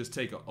 You just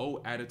take an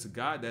O added to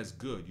God, that's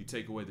good. You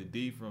take away the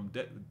D from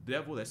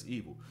devil, that's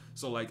evil.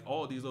 So like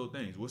all these little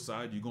things, what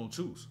side you gonna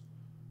choose,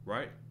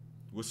 right?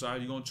 What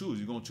side you gonna choose?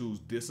 You gonna choose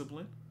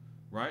discipline,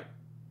 right?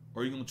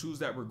 Or you gonna choose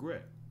that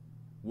regret?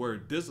 Where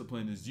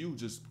discipline is you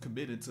just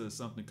committing to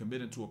something,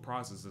 committing to a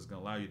process that's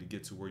gonna allow you to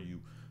get to where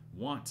you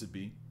want to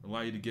be,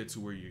 allow you to get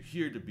to where you're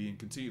here to be and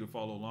continue to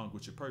follow along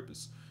with your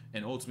purpose.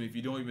 And ultimately, if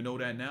you don't even know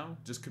that now,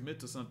 just commit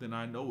to something.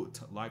 I know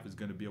life is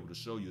going to be able to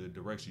show you the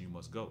direction you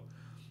must go.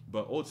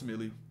 But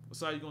ultimately, what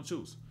side are you going to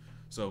choose?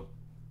 So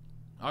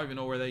I don't even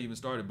know where that even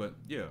started, but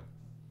yeah.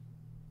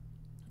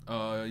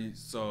 You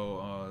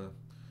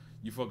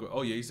fuck with,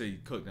 oh yeah, you say you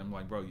cooked. I'm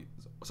like, bro,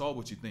 it's all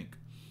what you think.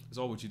 It's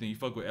all what you think. You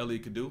fuck with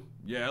Elliot Kadu?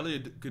 Yeah,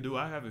 Elliot Kadu.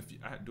 I have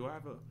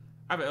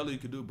an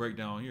Elliot Kadu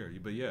breakdown here.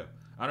 But yeah,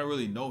 I don't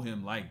really know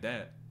him like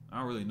that.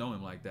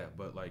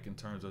 But like in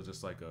terms of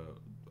just like a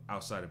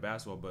outside of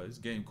basketball, but his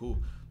game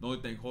cool. The only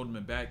thing holding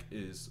him back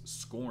is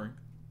scoring.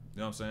 You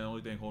know what I'm saying? The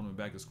only thing holding him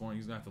back is scoring.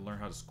 He's gonna have to learn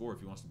how to score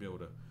if he wants to be able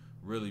to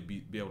really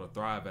be able to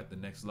thrive at the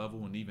next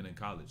level and even in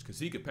college. Because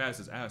he could pass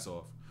his ass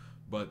off,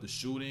 but the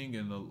shooting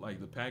and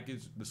the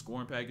package, the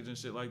scoring package and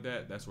shit like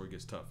that, that's where it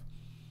gets tough.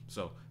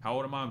 So how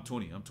old am I? I'm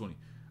 20.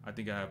 I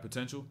think I have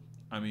potential.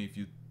 I mean,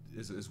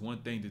 it's one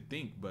thing to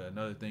think, but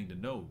another thing to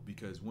know.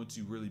 Because once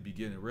you really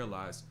begin to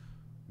realize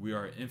we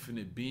are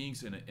infinite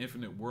beings in an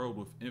infinite world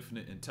with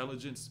infinite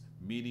intelligence,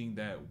 meaning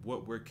that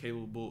what we're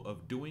capable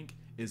of doing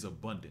is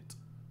abundant.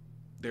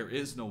 There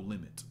is no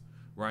limit,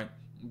 right?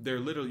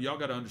 Y'all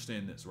got to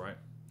understand this, right?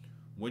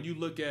 When you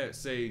look at,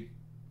 say,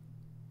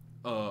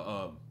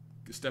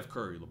 Steph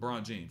Curry,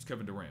 LeBron James,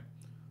 Kevin Durant,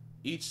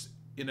 each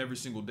and every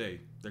single day,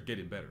 they're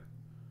getting better,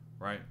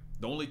 right?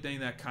 The only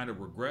thing that kind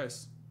of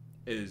regress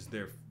is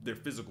their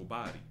physical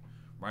body,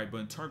 right? But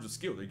in terms of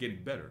skill, they're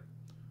getting better,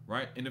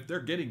 right? And if they're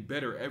getting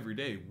better every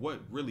day,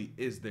 what really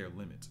is their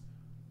limit,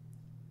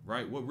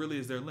 right? What really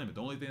is their limit?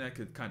 The only thing that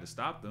could kind of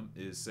stop them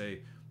is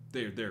say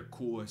they're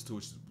cool as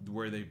to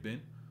where they've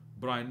been.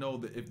 But I know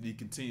that if they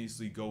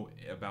continuously go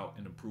about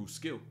and improve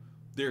skill,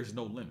 there's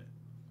no limit,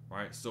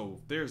 right? So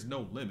if there's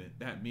no limit,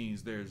 that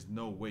means there's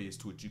no ways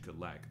to which you could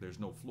lack. There's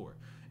no floor.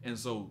 And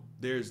so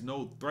there's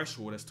no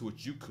threshold as to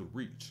which you could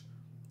reach.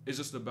 It's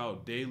just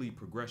about daily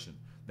progression,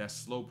 that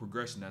slow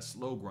progression, that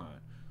slow grind,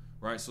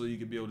 right? So you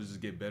can be able to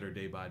just get better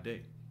day by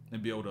day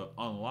and be able to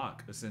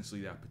unlock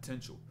essentially that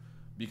potential.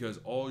 Because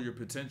all your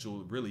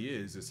potential really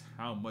is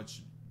how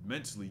much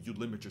mentally you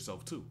limit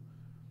yourself to.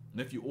 And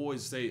if you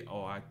always say,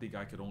 oh, I think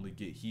I could only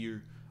get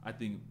here, I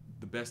think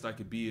the best I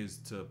could be is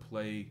to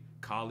play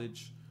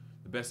college,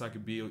 the best I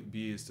could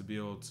be is to be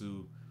able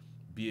to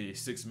be a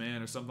sixth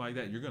man or something like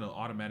that, you're going to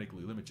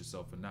automatically limit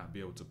yourself and not be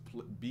able to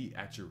be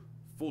at your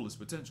fullest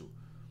potential.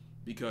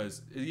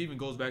 Because it even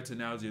goes back to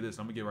the analogy of this.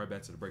 I'm going to get right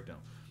back to the breakdown.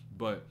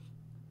 But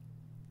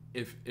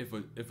if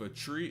a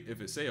tree, if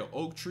it say an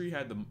oak tree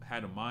had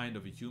a mind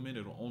of a human,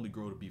 it'll only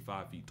grow to be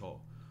 5 feet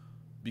tall.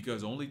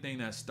 Because the only thing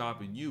that's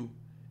stopping you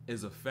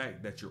is the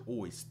fact that you're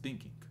always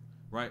thinking,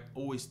 right?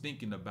 Always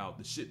thinking about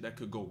the shit that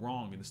could go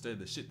wrong instead of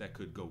the shit that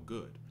could go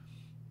good.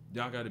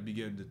 Y'all got to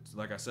begin to,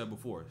 like I said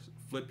before,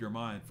 flip your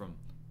mind from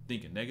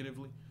thinking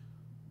negatively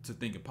to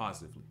thinking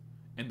positively.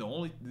 And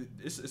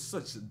it's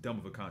such a dumb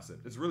of a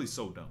concept. It's really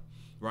so dumb,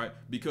 right?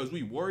 Because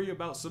we worry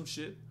about some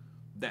shit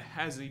that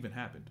hasn't even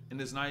happened, and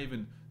it's not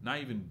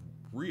even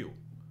real,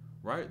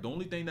 right? The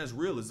only thing that's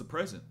real is the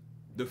present.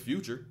 The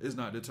future is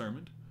not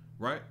determined,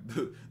 right?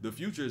 The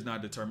future is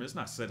not determined. It's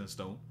not set in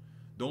stone.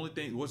 The only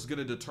thing what's going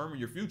to determine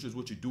your future is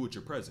what you do with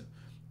your present,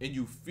 and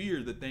you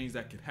fear the things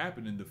that could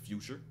happen in the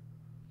future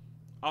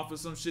off of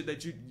some shit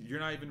that you're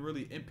not even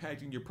really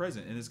impacting your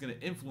present, and it's going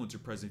to influence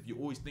your present if you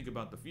always think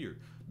about the fear,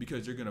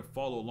 because you're going to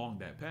follow along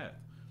that path.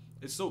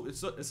 It's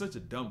such a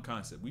dumb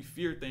concept. We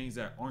fear things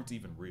that aren't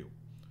even real.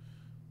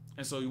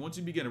 And so once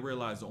you begin to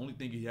realize the only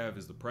thing you have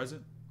is the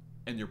present,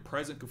 and your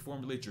present can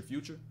formulate your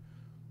future,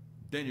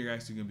 then you're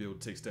actually going to be able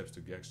to take steps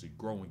to actually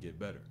grow and get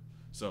better.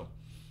 So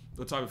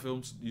what type of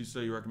films you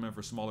say you recommend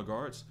for smaller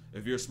guards?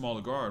 If you're a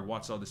smaller guard,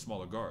 watch other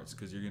smaller guards,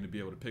 because you're going to be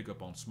able to pick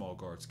up on small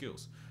guard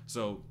skills.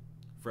 So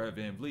Fred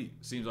VanVleet,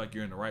 seems like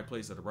you're in the right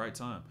place at the right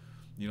time.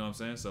 You know what I'm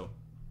saying? So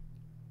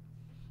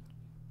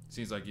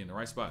seems like you're in the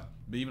right spot.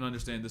 But even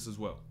understand this as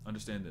well.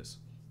 Understand this.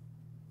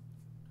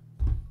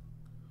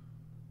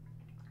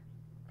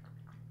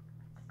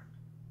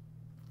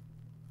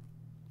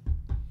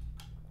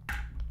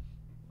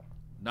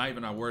 Not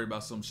even I worry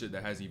about some shit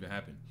that hasn't even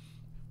happened.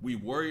 We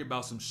worry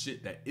about some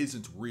shit that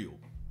isn't real.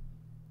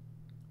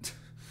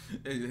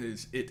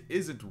 It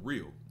isn't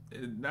real.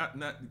 Not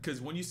because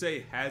when you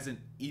say hasn't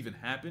even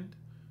happened,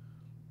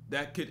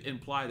 that could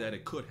imply that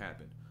it could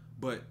happen,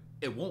 but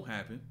it won't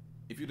happen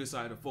if you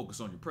decide to focus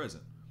on your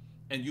present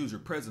and use your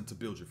present to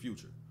build your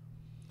future.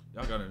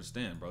 Y'all gotta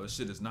understand, bro. This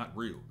shit is not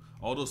real.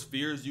 All those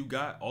fears you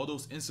got, all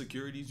those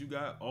insecurities you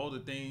got, all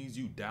the things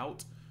you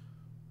doubt,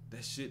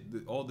 that shit,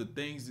 all the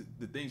things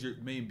you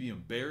may be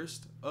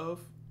embarrassed of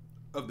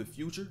the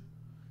future,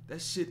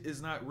 that shit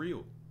is not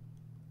real.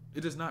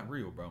 It is not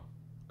real, bro.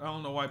 I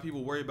don't know why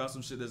people worry about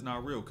some shit that's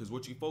not real, because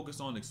what you focus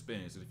on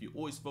expands. And if you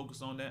always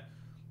focus on that,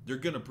 you're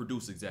going to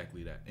produce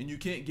exactly that. And you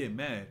can't get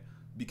mad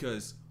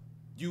because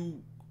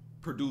you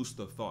produce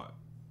the thought.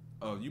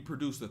 You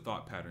produce the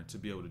thought pattern to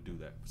be able to do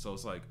that. So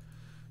it's like,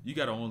 you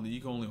can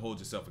only hold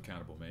yourself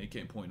accountable, man. You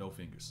can't point no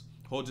fingers.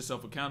 Hold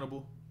yourself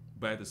accountable,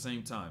 but at the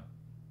same time,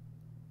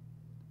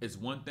 it's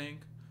one thing.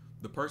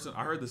 The person,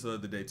 I heard this the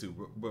other day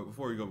too, but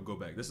before we go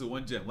back, this is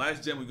one gem.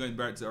 Last gem, we're going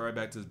back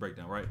to this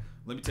breakdown, right?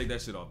 Let me take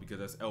that shit off because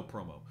that's L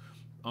promo.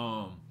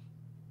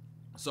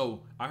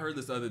 So I heard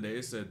this the other day.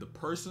 It said the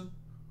person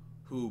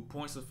who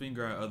points a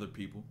finger at other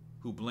people,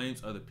 who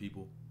blames other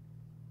people,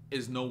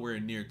 is nowhere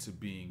near to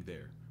being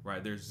there,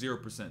 right? There's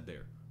 0%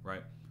 there,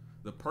 right?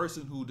 The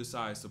person who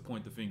decides to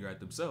point the finger at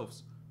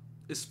themselves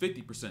is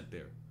 50%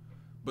 there.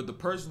 But the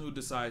person who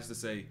decides to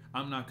say,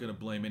 I'm not going to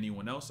blame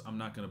anyone else, I'm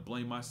not going to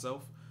blame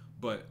myself,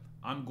 but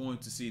I'm going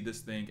to see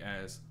this thing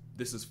as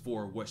this is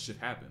for what should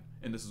happen,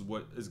 and this is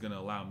what is going to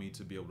allow me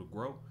to be able to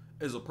grow,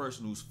 is a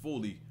person who's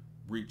fully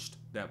reached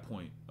that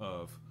point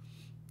of,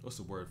 what's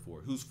the word for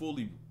it?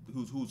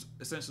 Who's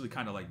essentially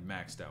kind of like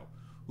maxed out,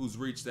 who's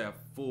reached that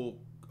full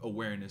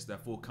awareness,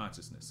 that full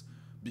consciousness.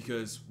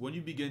 Because when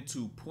you begin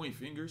to point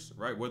fingers,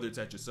 right, whether it's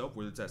at yourself,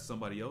 whether it's at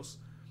somebody else,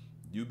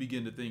 you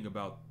begin to think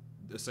about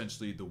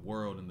essentially the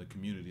world and the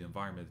community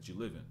environment that you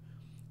live in.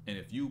 And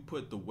if you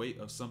put the weight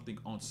of something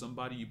on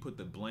somebody, you put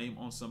the blame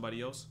on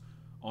somebody else,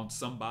 on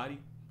somebody,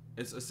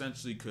 it's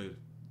essentially could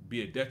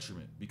be a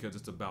detriment, because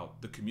it's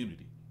about the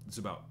community. It's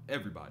about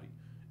everybody.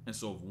 And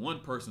so if one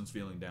person's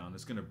feeling down,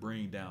 it's going to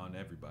bring down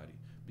everybody,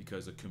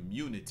 because a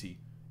community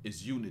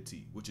is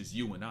unity, which is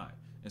you and I.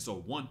 And so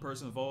if one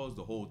person falls,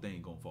 the whole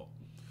thing going to fall.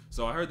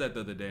 So I heard that the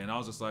other day, and I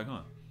was just like,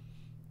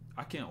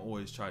 I can't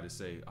always try to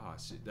say,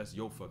 shit, that's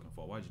your fucking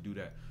fault. Why'd you do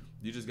that?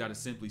 You just got to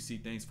simply see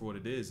things for what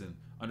it is and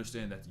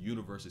understand that the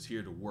universe is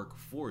here to work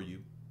for you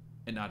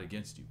and not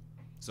against you.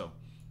 So,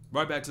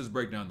 right back to this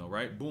breakdown though,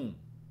 right? Boom.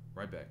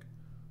 Right back.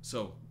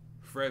 So,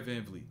 Fred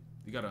VanVleet,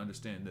 you got to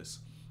understand this.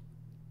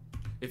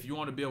 If you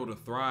want to be able to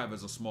thrive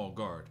as a small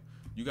guard,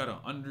 you got to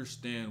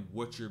understand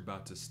what you're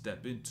about to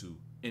step into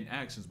in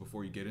actions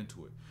before you get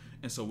into it.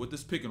 And so with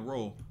this pick and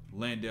roll,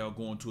 Landale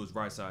going to his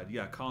right side, you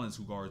got Collins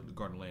who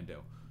guarding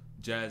Landale.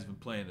 Jazz been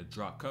playing the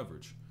drop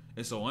coverage.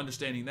 And so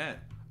understanding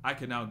that, I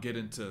can now get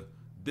into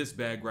this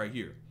bag right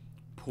here.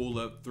 Pull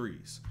up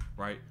threes,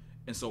 right?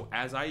 And so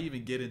as I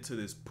even get into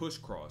this push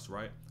cross,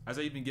 right? As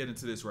I even get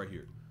into this right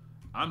here,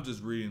 I'm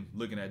just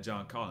looking at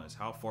John Collins.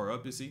 How far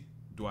up is he?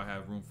 Do I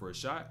have room for a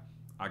shot?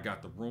 I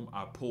got the room,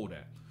 I pull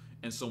that.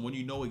 And so when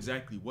you know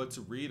exactly what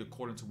to read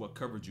according to what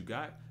coverage you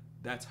got,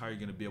 that's how you're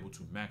going to be able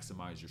to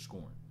maximize your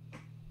scoring.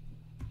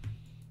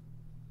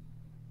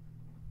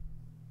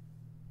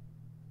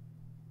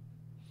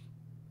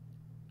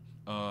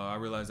 I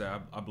realize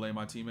that I blame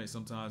my teammates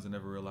sometimes and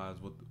never realize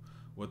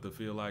what the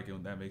feel like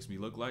and that makes me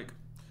look like.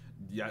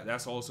 Yeah,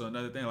 that's also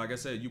another thing. Like I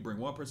said, you bring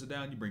one person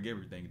down, you bring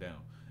everything down.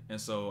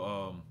 And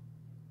so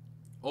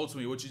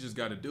ultimately what you just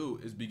got to do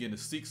is begin to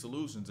seek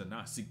solutions and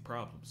not seek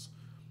problems.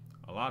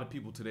 A lot of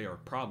people today are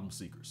problem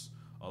seekers.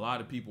 A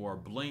lot of people are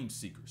blame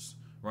seekers,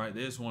 right?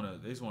 They just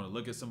want to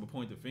look at somebody,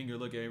 point the finger,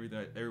 look at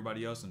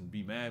everybody else and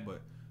be mad,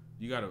 but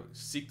you got to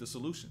seek the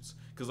solutions.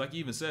 Because like you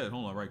even said,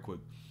 hold on right quick.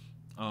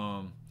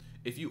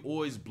 If you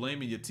always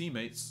blaming your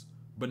teammates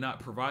but not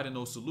providing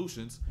those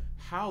solutions,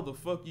 how the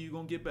fuck are you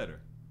going to get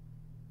better?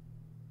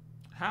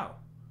 How?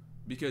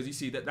 Because you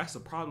see, that's the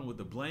problem with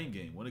the blame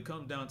game. When it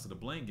comes down to the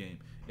blame game,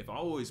 if I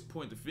always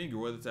point the finger,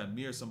 whether it's at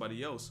me or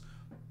somebody else,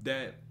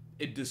 that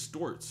it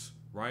distorts,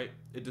 right?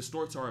 It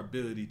distorts our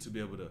ability to be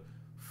able to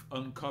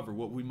uncover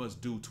what we must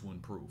do to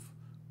improve,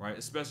 right?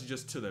 Especially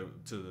just to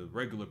the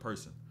regular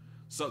person.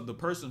 So the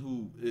person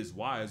who is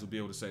wise will be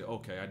able to say,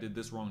 okay, I did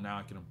this wrong, now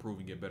I can improve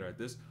and get better at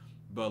this.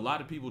 But a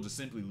lot of people just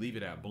simply leave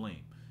it at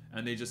blame.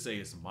 And they just say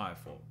it's my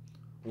fault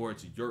or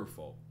it's your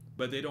fault.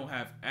 But they don't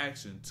have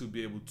action to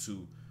be able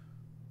to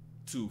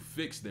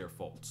fix their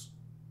faults.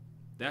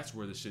 That's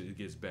where the shit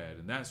gets bad.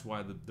 And that's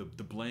why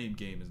the blame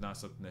game is not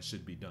something that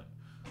should be done.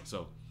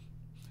 So,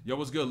 yo,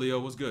 what's good, Leo?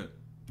 What's good?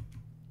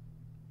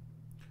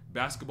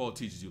 Basketball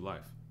teaches you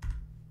life.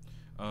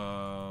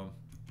 I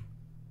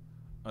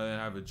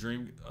have a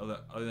dream.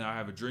 I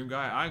have a dream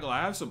guy. I ain't gonna.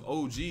 I have some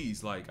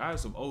OGs. Like I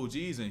have some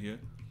OGs in here.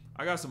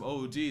 I got some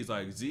OGs.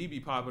 Like Z be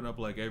popping up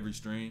like every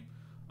stream.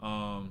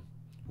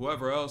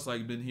 Whoever else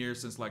like been here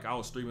since like I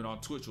was streaming on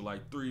Twitch with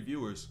like 3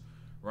 viewers.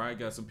 Right?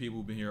 Got some people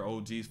who've been here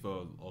OGs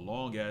for a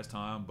long ass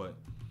time. But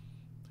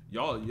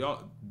y'all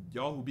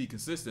who be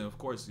consistent, of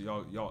course,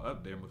 y'all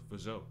up there for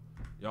sure.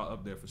 Y'all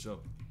up there for sure.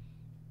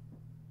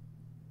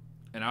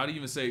 And I'd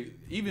even say,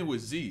 even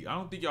with Z, I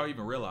don't think y'all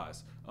even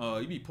realize.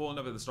 He be pulling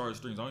up at the start of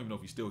streams. I don't even know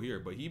if he's still here,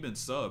 but he been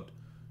subbed.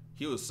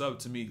 He was subbed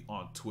to me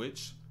on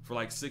Twitch for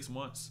like 6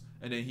 months.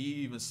 And then he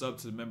even subbed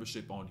to the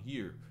membership on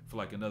here for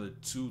like another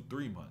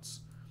 2-3 months.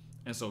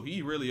 And so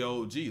he really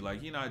OG.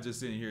 Like he not just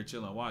sitting here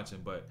chilling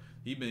watching, but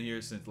he been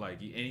here since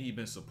like, and he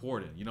been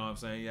supporting. You know what I'm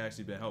saying? He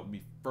actually been helping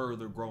me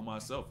further grow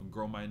myself and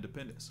grow my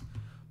independence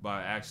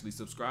by actually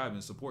subscribing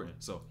and supporting.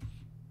 So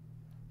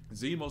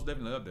Z most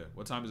definitely up there.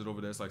 What time is it over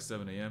there? It's like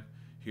 7 a.m.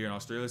 here in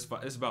Australia.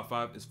 It's about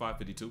 5. It's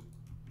 5:52.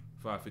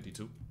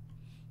 5:52.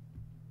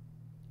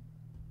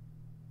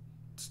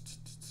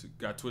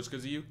 Got Twitch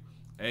because of you?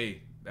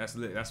 Hey, that's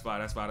lit. That's fine.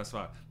 That's fine. That's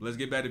fine. Let's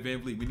get back to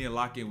VanVleet. We need to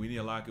lock in. We need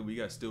to lock in.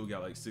 We still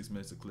got like 6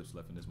 minutes of clips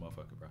left in this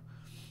motherfucker, bro.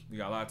 We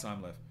got a lot of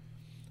time left.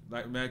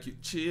 Like, man,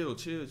 chill,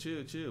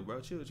 bro.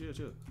 Chill.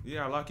 We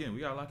gotta lock in. We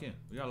gotta lock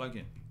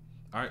in.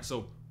 All right.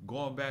 So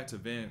going back to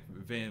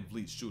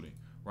VanVleet's shooting,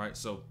 right?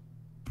 So,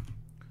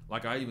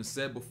 like I even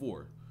said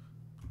before,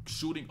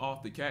 shooting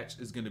off the catch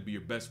is gonna be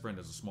your best friend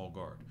as a small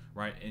guard,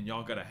 right? And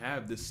y'all gotta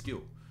have this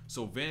skill.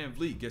 So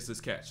VanVleet gets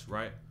this catch,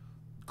 right?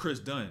 Chris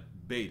Dunn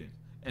baiting.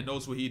 And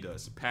notice what he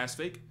does. Pass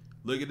fake.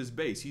 Look at his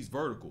base. He's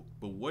vertical.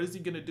 But what is he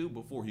going to do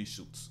before he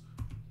shoots?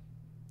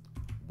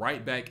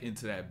 Right back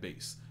into that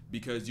base.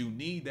 Because you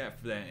need that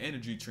for that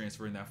energy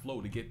transfer and that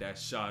flow to get that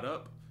shot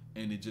up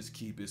and to just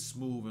keep it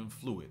smooth and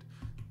fluid.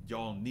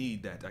 Y'all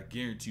need that. I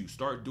guarantee you.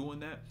 Start doing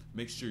that.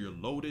 Make sure you're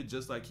loaded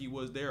just like he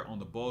was there on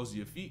the balls of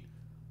your feet.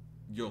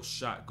 Your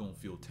shot going to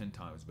feel 10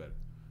 times better.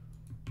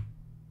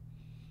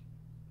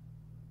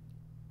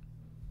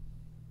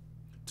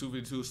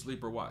 2v2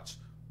 sleeper watch.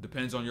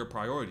 Depends on your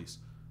priorities.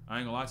 I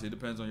ain't gonna lie to you, it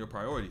depends on your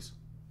priorities.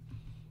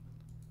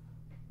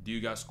 Do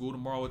you got school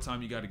tomorrow? What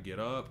time you got to get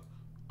up?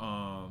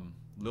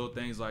 Little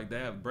things like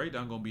that.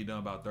 Breakdown gonna be done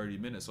about 30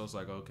 minutes. So it's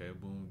like, okay,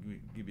 boom,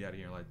 get me out of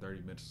here in like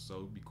 30 minutes. So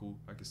it'd be cool.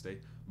 I can stay.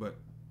 But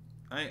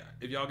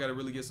if y'all gotta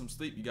really get some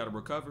sleep, you gotta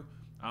recover.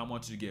 I don't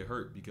want you to get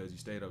hurt because you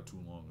stayed up too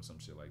long or some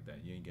shit like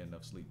that. You ain't getting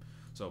enough sleep.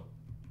 So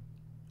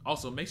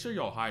also make sure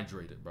y'all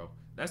hydrated, bro.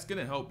 That's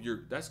gonna help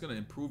that's gonna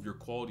improve your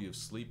quality of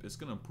sleep. It's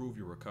gonna improve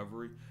your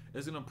recovery.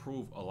 It's gonna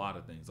improve a lot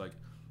of things. Like,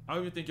 I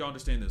don't even think y'all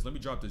understand this. Let me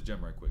drop this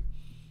gem right quick.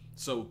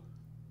 So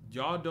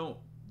y'all don't,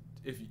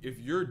 if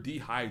you're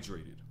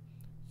dehydrated,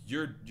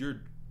 you're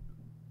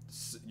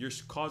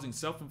causing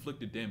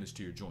self-inflicted damage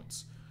to your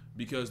joints,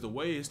 because the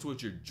way is to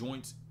which your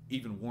joints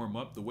even warm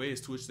up, the way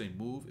is to which they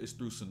move is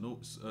through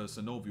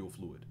synovial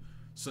fluid.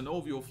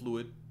 Synovial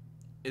fluid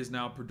is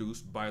now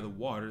produced by the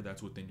water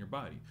that's within your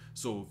body.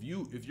 So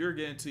if you're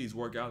getting to these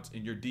workouts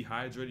and you're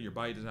dehydrated, your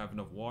body doesn't have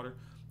enough water,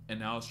 and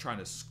now it's trying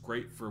to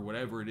scrape for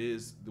whatever it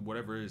is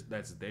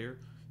that's there,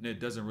 and it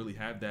doesn't really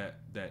have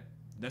that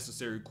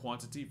necessary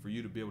quantity for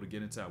you to be able to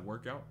get into that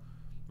workout,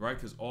 right?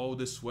 Because all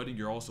this sweating,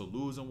 you're also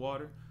losing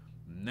water.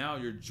 Now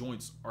your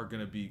joints are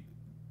gonna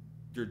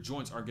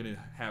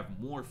have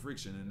more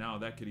friction, and now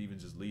that could even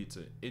just lead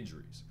to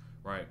injuries,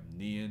 right?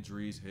 Knee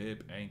injuries,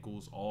 hip,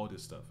 ankles, all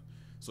this stuff.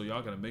 So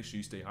y'all gotta make sure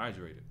you stay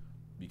hydrated,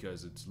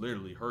 because it's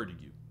literally hurting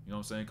you. You know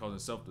what I'm saying? Causing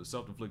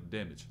self-inflicted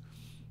damage.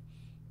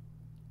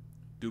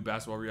 Do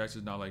basketball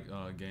reactions, not like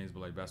games, but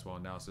like basketball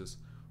analysis.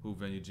 Who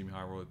venue, Jimmy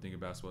High Roller, thinking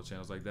basketball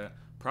channels like that?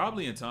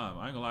 Probably in time.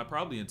 I ain't gonna lie,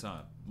 probably in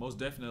time. Most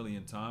definitely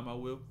in time I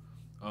will.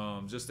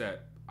 Just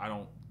that I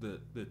don't,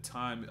 the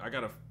time, I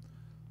gotta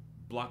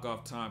block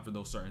off time for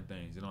those certain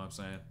things. You know what I'm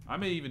saying? I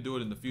may even do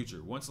it in the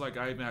future. Once like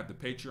I even have the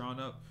Patreon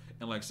up,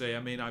 and like say I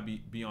may not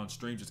be on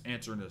stream just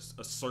answering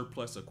a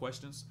surplus of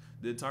questions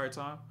the entire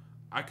time.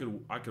 I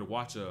could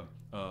watch a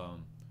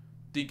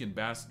thinking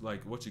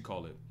like what you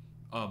call it,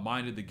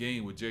 Minded the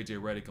Game with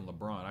JJ Redick and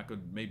LeBron. I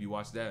could maybe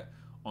watch that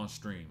on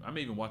stream. I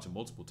may even watch it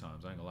multiple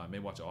times. I ain't gonna lie. I may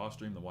watch it off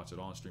stream, then watch it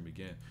on stream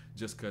again,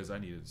 just cause I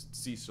need to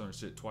see certain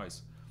shit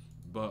twice.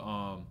 But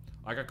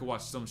like I could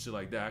watch some shit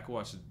like that. I could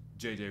watch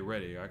JJ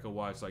Redick. I could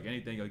watch like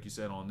anything like you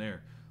said on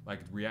there. Like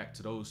react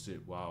to those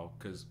shit. Wow,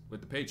 cause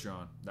with the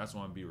Patreon, that's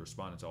when I'm be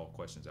responding to all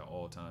questions at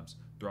all times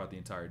throughout the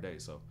entire day.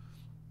 So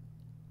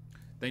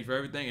thank you for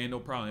everything. Ain't no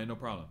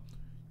problem.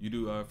 You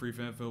do free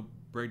fan film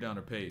breakdown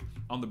or paid.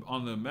 On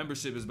the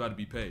membership is about to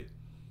be paid.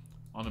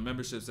 On the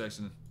membership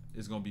section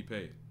is gonna be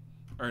paid.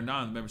 Or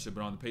not on the membership,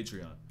 but on the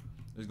Patreon.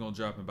 It's gonna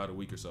drop in about a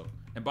week or so.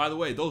 And by the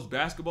way, those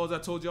basketballs I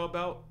told y'all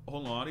about,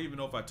 hold on, I don't even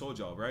know if I told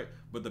y'all, right?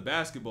 But the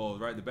basketballs,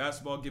 right? The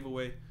basketball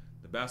giveaway,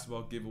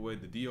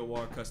 the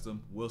DOR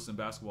custom Wilson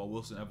basketball,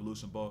 Wilson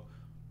Evolution ball.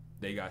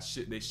 They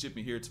shipped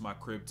me here to my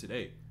crib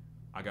today.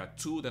 I got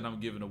 2 that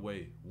I'm giving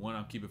away. 1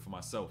 I'm keeping for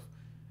myself.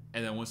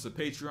 And then once the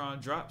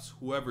Patreon drops,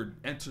 whoever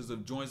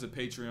joins the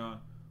Patreon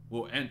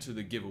will enter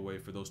the giveaway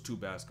for those 2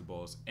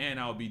 basketballs. And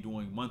I'll be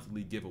doing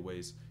monthly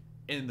giveaways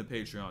in the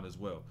Patreon as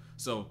well.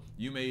 So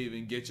you may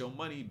even get your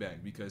money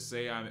back, because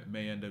say I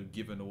may end up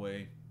giving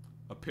away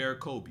a pair of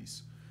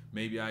Kobe's.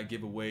 Maybe I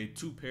give away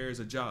 2 pairs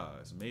of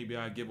Jaws. Maybe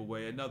I give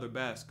away another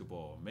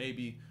basketball.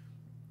 Maybe,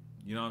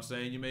 you know what I'm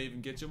saying? You may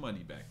even get your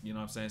money back. You know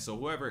what I'm saying? So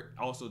whoever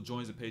also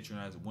joins the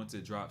Patreon, once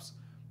it drops,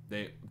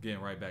 they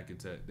getting right back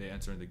into they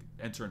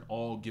entering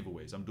all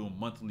giveaways. I'm doing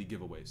monthly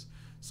giveaways.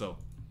 So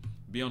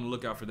be on the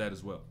lookout for that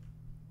as well.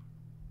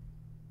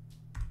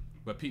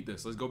 But peep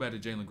this. Let's go back to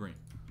Jalen Green.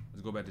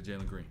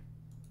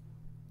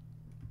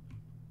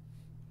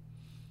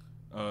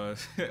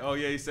 Oh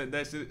yeah, he said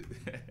that shit.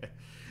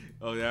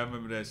 Oh yeah, I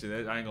remember that shit.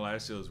 I ain't gonna lie,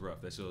 that shit was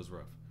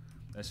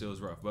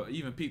rough. But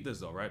even peep this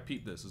though, right?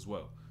 Peep this as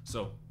well.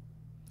 So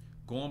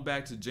going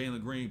back to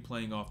Jalen Green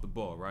playing off the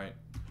ball, right?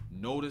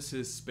 Notice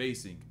his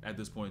spacing at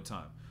this point in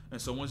time. And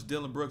so once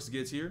Dillon Brooks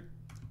gets here,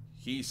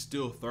 he's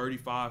still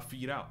 35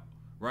 feet out,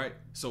 right?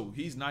 So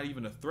he's not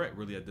even a threat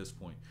really at this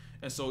point.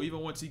 And so even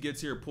once he gets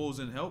here, pulls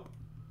in help,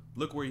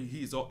 look where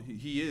he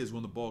is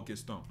when the ball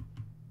gets thrown.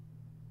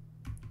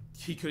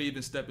 He could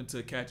even step into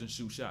a catch and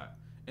shoot shot.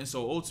 And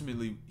so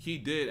ultimately, he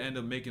did end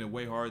up making it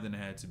way harder than it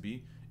had to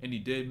be. And he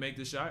did make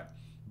the shot,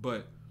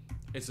 but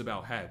it's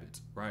about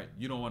habits, right?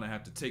 You don't want to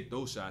have to take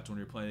those shots when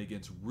you're playing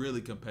against really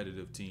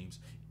competitive teams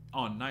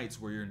on nights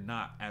where you're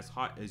not as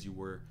hot as you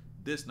were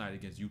this night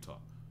against Utah.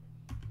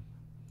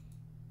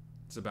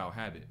 It's about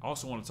habit. I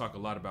also want to talk a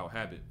lot about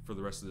habit for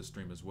the rest of this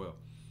stream as well.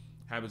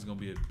 Habit's going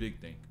to be a big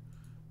thing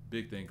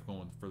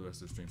going for the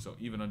rest of the stream. So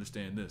even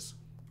understand this.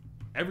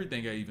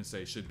 Everything I even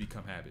say should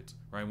become habits,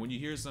 right? When you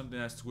hear something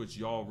that's which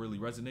y'all really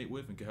resonate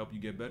with and can help you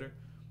get better,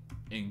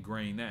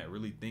 ingrain that.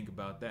 Really think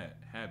about that.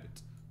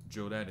 Habits.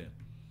 Drill that in.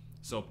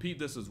 So peep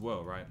this as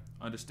well, right?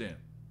 Understand.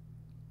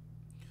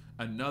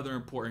 Another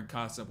important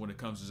concept when it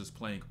comes to just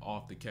playing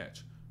off the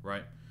catch,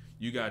 right?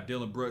 You got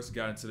Dillon Brooks,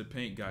 got into the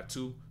paint, got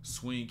 2,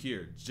 swing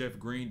here. Jeff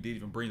Green didn't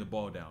even bring the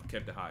ball down,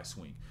 kept the high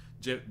swing.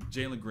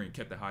 Jalen Green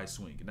kept the high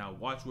swing. Now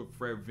watch what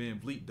Fred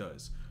VanVleet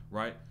does,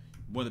 right?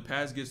 When the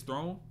pass gets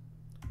thrown,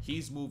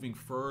 he's moving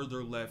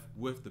further left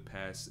with the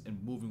pass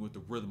and moving with the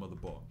rhythm of the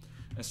ball.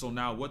 And so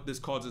now what this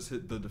causes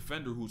the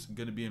defender who's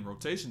going to be in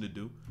rotation to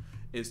do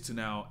is to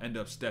now end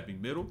up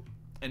stepping middle,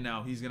 and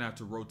now he's going to have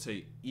to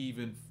rotate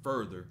even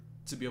further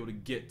to be able to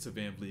get to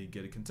VanVleet and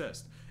get a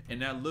contest.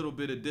 And that little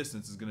bit of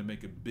distance is going to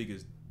make a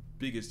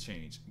biggest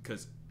change,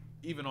 because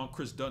even on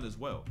Chris Dunn as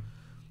well,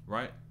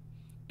 right?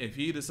 If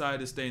he decided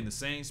to stay in the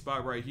same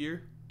spot right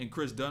here and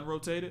Chris Dunn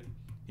rotated,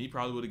 he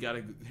probably would have got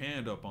a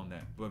hand up on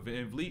that. But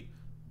VanVleet,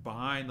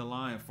 behind the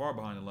line, far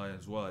behind the line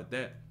as well at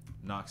that,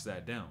 knocks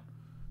that down.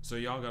 So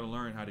y'all got to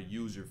learn how to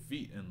use your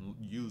feet and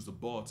use the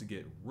ball to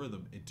get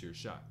rhythm into your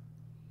shot.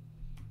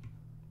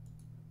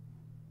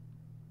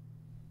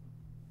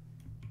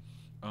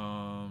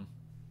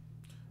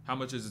 How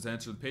much is it to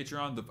enter the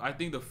Patreon? I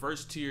think the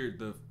first tier,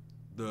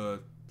 the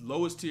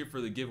lowest tier for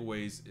the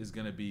giveaways is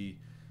gonna be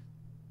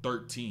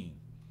 13,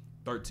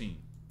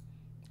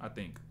 I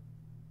think.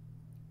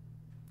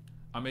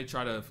 I may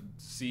try to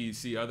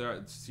see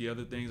other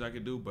things I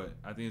could do, but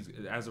I think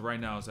as of right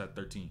now it's at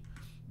 13.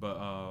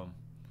 But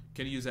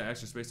can you use that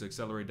extra space to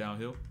accelerate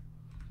downhill?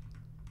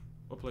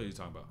 What play are you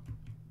talking about?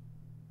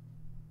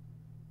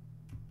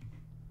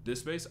 This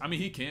space? I mean,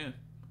 he can.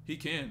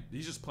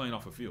 He's just playing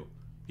off a field.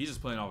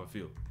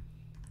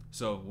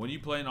 So when you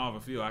playing off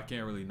a field, I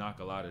can't really knock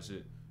a lot of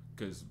shit,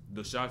 because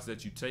the shots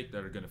that you take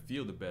that are gonna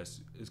feel the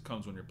best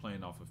comes when you're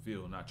playing off a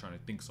field and not trying to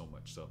think so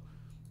much. So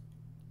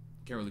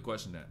can't really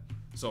question that.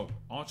 So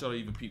I want y'all to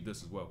even peep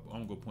this as well.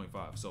 I'm gonna go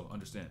 0.5. So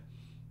understand.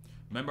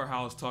 Remember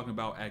how I was talking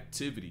about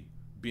activity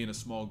being a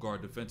small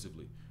guard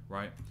defensively,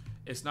 right?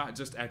 It's not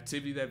just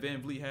activity that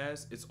VanVleet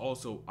has, it's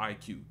also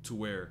IQ, to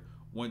where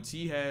once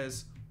he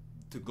has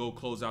to go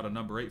close out a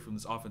number 8 from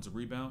this offensive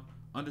rebound,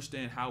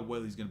 understand how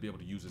well he's going to be able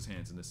to use his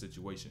hands in this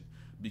situation.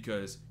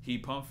 Because he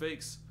pump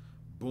fakes,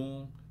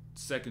 boom,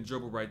 second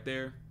dribble right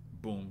there,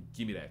 boom,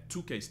 give me that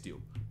 2K steal.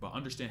 But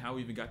understand how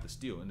he even got the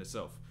steal in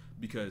itself.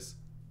 Because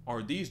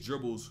are these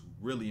dribbles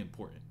really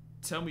important?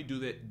 Tell me,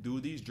 do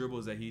these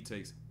dribbles that he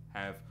takes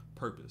have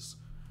purpose?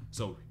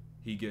 So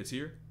he gets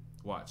here,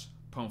 watch,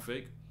 pump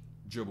fake,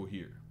 dribble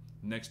here.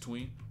 Next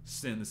tween,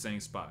 send the same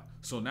spot.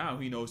 So now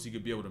he knows he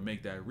could be able to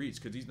make that reach,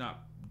 because he's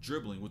not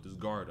dribbling with his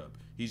guard up.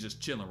 He's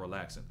just chilling,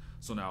 relaxing.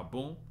 So now,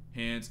 boom,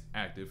 hands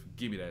active,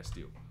 give me that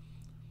steal.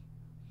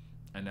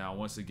 And now,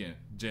 once again,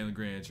 Jalen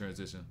Green in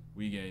transition.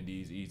 We getting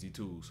these easy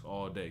tools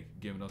all day,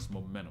 giving us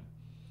momentum.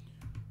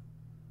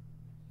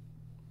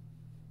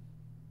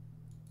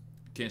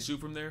 Can't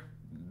shoot from there?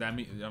 That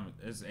means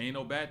it ain't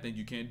no bad thing.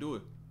 You can't do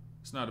it.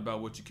 It's not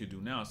about what you can do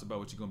now. It's about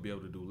what you're going to be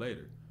able to do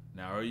later.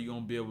 Now, are you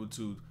going to be able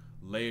to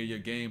layer your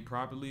game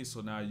properly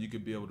so now you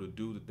can be able to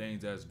do the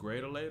things that's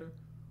greater later?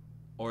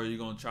 Or are you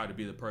going to try to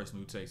be the person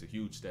who takes a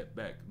huge step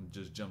back and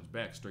just jumps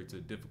back straight to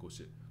the difficult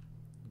shit?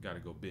 You got to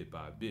go bit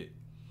by bit.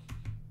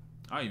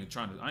 I ain't even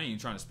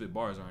trying to spit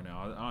bars right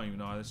now. I don't even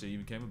know how this shit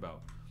even came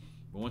about.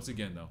 But once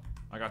again, though,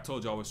 like I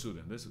told y'all with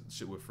shooting, this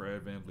shit with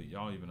Fred VanVleet,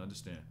 y'all don't even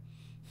understand.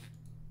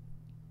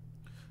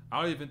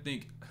 I don't even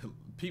think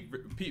Pete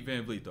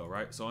VanVleet though,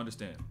 right? So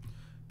understand,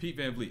 Pete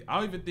VanVleet. I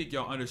don't even think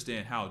y'all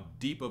understand how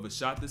deep of a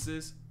shot this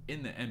is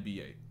in the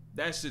NBA.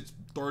 That shit's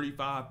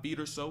 35 feet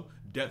or so,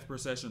 depth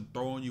perception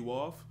throwing you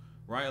off,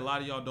 right? A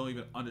lot of y'all don't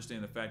even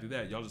understand the fact of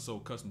that. Y'all just so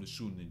accustomed to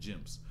shooting in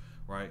gyms,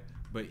 right?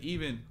 But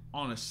even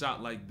on a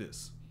shot like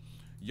this,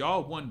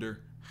 y'all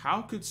wonder,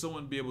 how could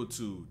someone be able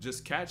to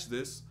just catch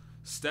this,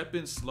 step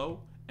in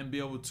slow, and be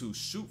able to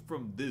shoot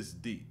from this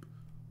deep?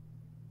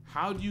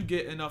 How do you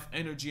get enough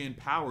energy and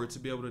power to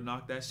be able to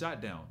knock that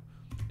shot down?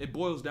 It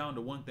boils down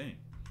to one thing.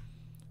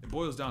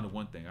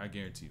 I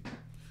guarantee you.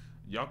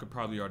 Y'all could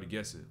probably already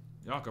guess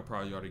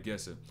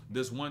it.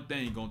 This one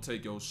thing gonna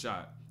take your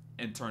shot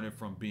and turn it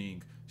from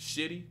being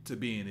shitty to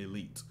being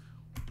elite.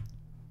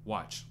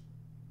 Watch.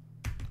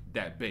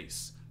 That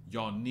base.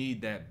 Y'all need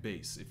that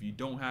base. If you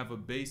don't have a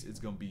base, it's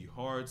gonna be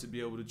hard to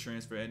be able to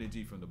transfer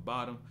energy from the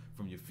bottom,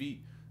 from your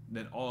feet,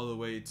 then all the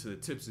way to the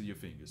tips of your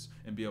fingers,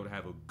 and be able to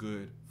have a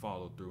good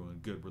follow through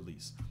and good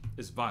release.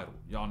 It's vital.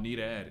 Y'all need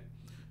to add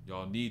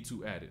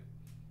it.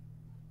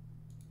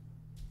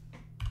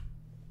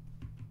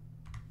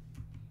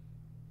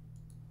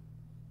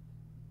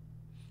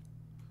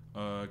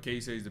 Katie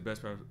says he's the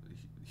best passer.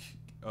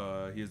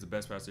 He is the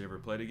best passer he ever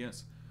played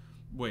against.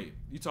 Wait,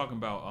 you talking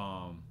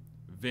about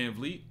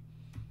VanVleet?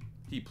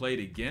 He played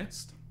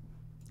against?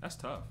 That's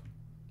tough.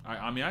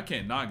 I mean, I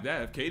can't knock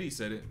that. If Katie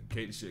said it,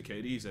 KD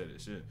said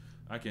it. Shit,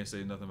 I can't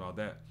say nothing about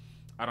that.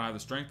 I don't have the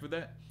strength for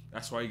that.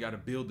 That's why you got to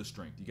build the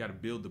strength. You got to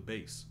build the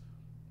base.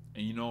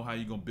 And you know how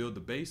you gonna build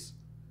the base?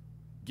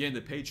 Get in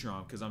the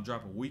Patreon, because I'm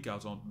dropping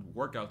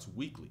workouts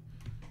weekly.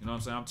 You know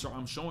what I'm saying?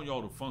 I'm showing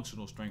y'all the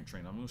functional strength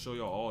training. I'm gonna show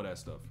y'all all that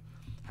stuff.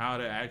 How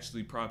to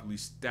actually properly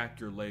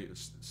stack and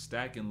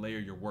layer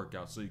your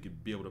workouts so you can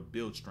be able to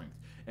build strength.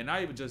 And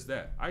not even just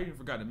that. I even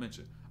forgot to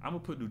mention, I'm gonna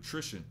put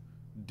nutrition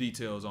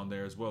details on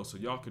there as well, so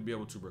y'all can be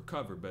able to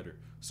recover better.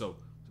 So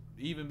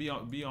even be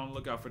on the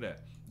lookout for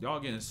that.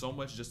 Y'all getting so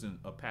much just in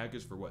a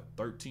package for what,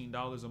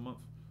 $13 a month?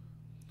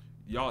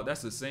 Y'all,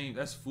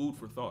 that's food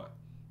for thought.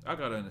 I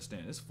gotta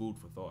understand, it's food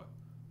for thought.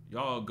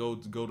 Y'all go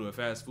to a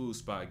fast food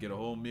spot, get a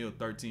whole meal,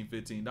 $13,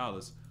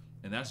 $15,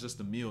 and that's just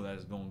a meal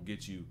that's gonna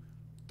get you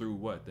through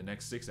what, the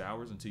next 6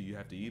 hours until you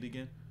have to eat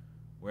again.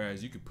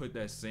 Whereas you could put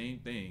that same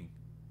thing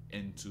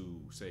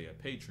into, say, a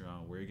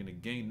Patreon, where you're gonna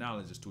gain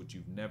knowledge as to what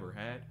you've never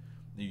had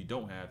and you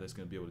don't have, that's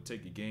gonna be able to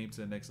take your game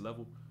to the next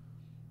level.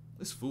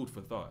 It's food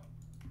for thought.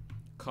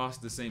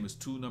 Cost the same as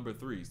 2 number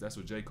 3s. That's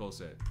what J. Cole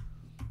said.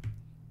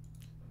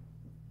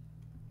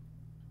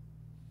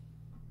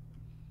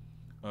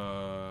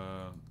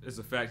 It's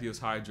a fact he was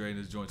hydrating,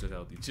 his joints are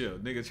healthy. Chill.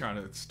 Nigga trying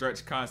to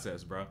stretch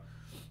concepts, bro.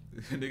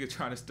 Nigga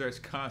trying to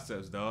stretch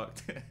concepts, dog.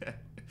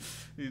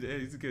 He's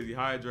because he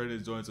hydrated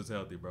his joints was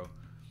healthy, bro.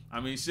 I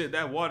mean, shit,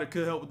 that water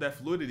could help with that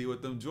fluidity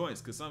with them joints,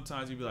 because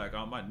sometimes you be like,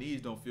 oh, my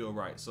knees don't feel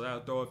right, so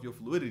that'll throw off your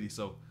fluidity.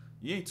 So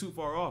you ain't too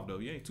far off, though.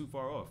 You ain't too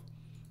far off.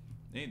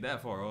 You ain't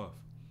that far off.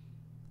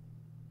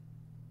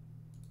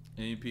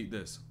 And you peep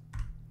this.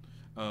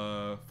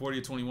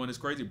 40-21 is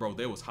crazy, bro.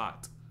 They was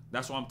hot.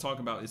 That's what I'm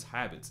talking about. It's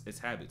habits. It's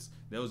habits.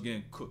 They was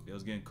getting cooked. They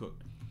was getting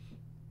cooked.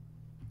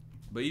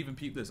 But even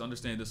peep this.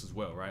 Understand this as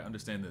well, right?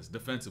 Understand this.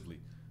 Defensively.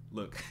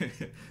 Look,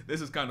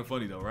 this is kind of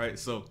funny, though, right?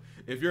 So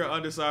if you're an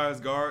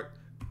undersized guard,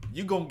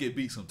 you going to get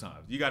beat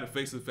sometimes. You got to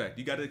face the fact.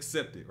 You got to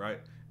accept it, right?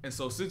 And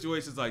so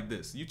situations like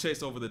this, you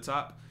chase over the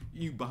top,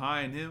 you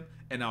behind him,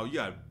 and now you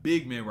got a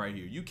big man right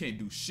here. You can't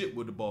do shit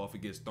with the ball if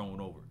it gets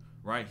thrown over,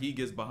 right? He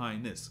gets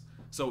behind this.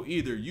 So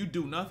either you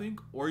do nothing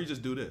or you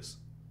just do this.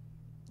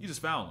 You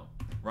just foul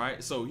him,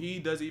 right? So he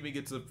doesn't even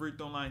get to the free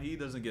throw line. He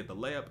doesn't get the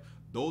layup.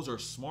 Those are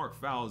smart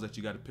fouls that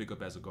you got to pick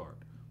up as a guard.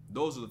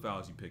 Those are the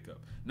fouls you pick up.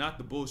 Not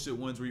the bullshit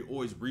ones where you're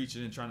always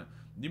reaching and trying to.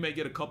 You may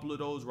get a couple of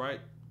those, right?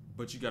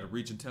 But you got to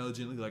reach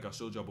intelligently like I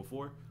showed y'all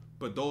before.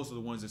 But those are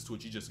the ones that's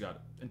what you just got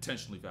to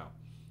intentionally foul,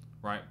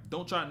 right?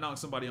 Don't try to knock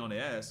somebody on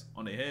their ass,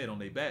 on their head, on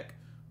their back.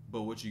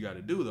 But what you got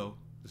to do, though,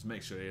 is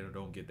make sure they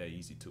don't get that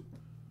easy, too.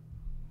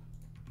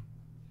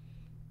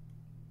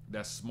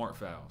 That's smart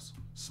fouls.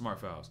 Smart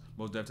fouls.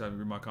 Most definitely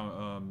read my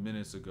comment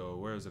minutes ago.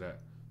 Where is it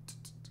at?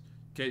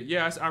 Okay,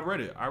 yeah, I read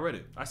it. I read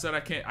it. I said I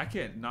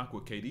can't knock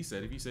what KD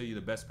said. If he said he's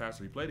the best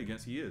passer he played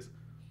against, he is.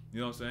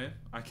 You know what I'm saying?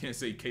 I can't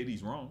say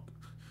KD's wrong.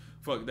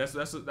 Fuck, that's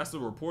the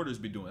reporters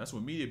be doing. That's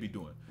what media be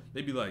doing.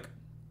 They be like,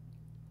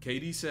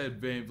 KD said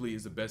VanVleet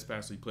is the best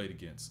passer he played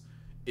against.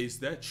 Is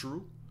that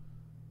true?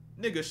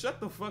 Nigga,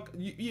 shut the fuck.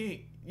 You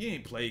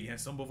ain't played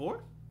against him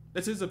before.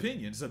 That's his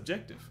opinion. It's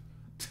objective.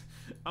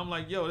 I'm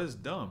like, yo, that's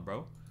dumb,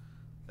 bro.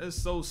 That's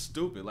so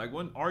stupid. Like,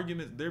 when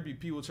arguments, there be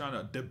people trying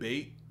to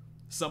debate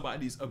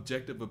somebody's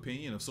objective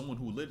opinion of someone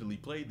who literally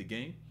played the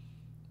game,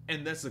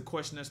 and that's a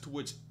question as to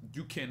which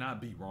you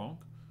cannot be wrong.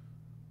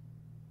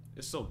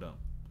 It's so dumb.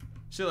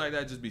 Shit like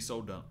that just be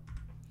so dumb.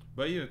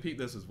 But even peep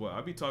this as well.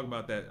 I be talking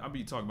about that. I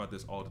be talking about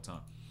this all the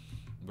time,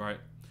 right?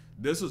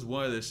 This was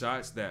one of the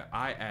shots that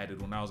I added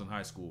when I was in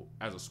high school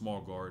as a small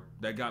guard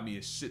that got me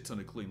a shit ton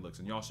of clean looks,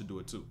 and y'all should do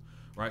it too,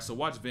 right? So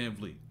watch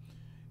VanVleet.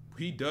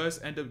 He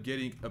does end up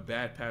getting a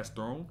bad pass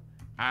thrown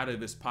out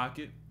of his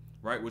pocket,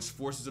 right, which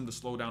forces him to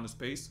slow down his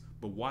pace.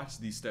 But watch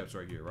these steps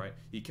right here, right?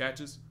 He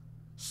catches,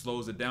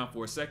 slows it down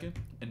for a second,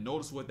 and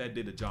notice what that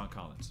did to John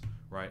Collins,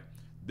 right?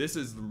 This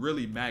is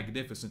really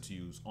magnificent to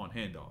use on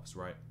handoffs,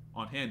 right?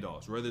 On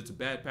handoffs, whether it's a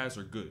bad pass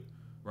or good,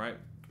 right?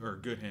 Or a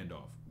good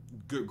handoff.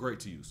 Great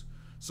to use.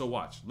 So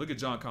watch. Look at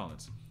John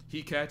Collins.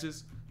 He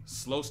catches,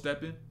 slow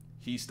stepping,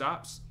 he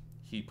stops,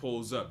 he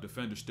pulls up,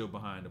 defender still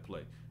behind the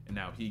play. And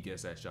now he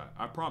gets that shot.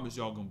 I promise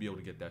y'all gonna be able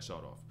to get that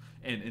shot off.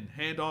 And in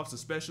handoffs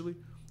especially,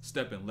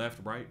 stepping left,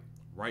 right,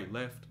 right,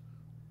 left,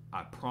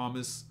 I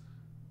promise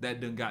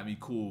that done got me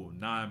cool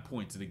 9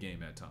 points in the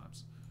game at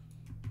times.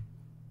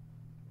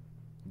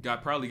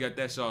 Probably got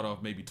that shot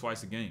off maybe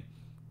twice a game.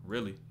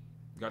 Really.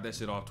 Got that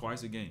shit off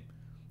twice a game.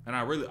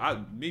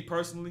 And me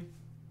personally,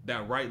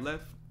 that right,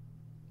 left,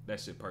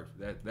 that shit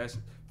perfect. That's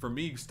for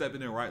me,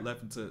 stepping in right,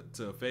 left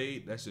into a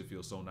fade, that shit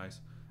feels so nice.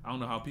 I don't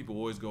know how people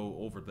always go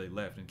over their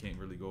left and can't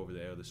really go over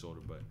the other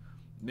shoulder, but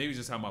maybe it's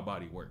just how my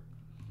body works.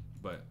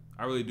 But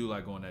I really do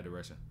like going that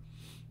direction.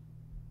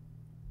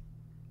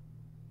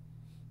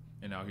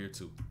 And out here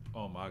too.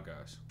 Oh my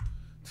gosh.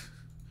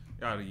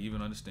 Gotta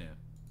even understand.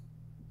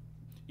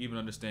 Even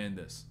understand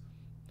this.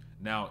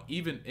 Now,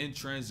 even in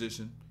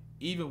transition,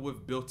 even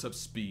with built up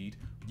speed,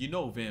 you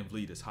know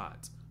VanVleet is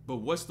hot. But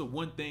what's the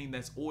one thing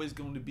that's always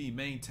going to be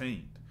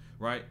maintained,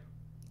 right?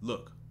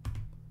 Look,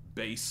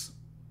 base.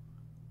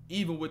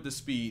 Even with the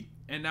speed,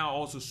 and now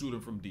also shooting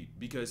from deep,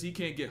 because he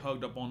can't get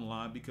hugged up on the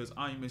line because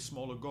I'm a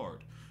smaller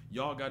guard.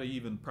 Y'all got to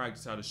even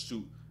practice how to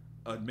shoot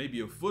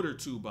maybe a foot or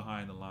two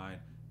behind the line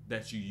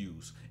that you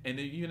use. And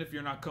then even if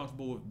you're not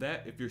comfortable with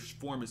that, if your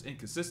form is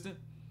inconsistent,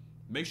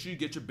 make sure you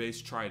get your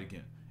base, try it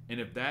again.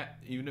 And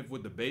even if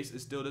with the base it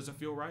still doesn't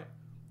feel right,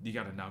 you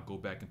got to now go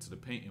back into the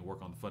paint and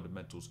work on the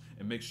fundamentals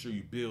and make sure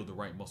you build the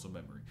right muscle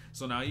memory.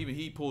 So now even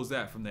he pulls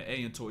that from the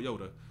A in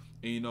Toyota,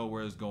 and you know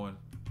where it's going,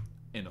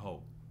 in the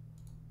hole.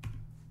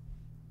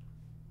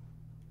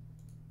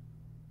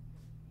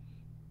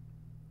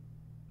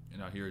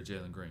 And out here at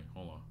Jalen Green.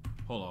 Hold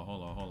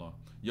on.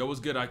 Yo, what's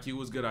good, IQ?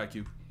 What's good,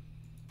 IQ?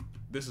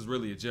 This is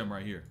really a gem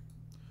right here.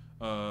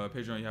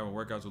 Patreon, you having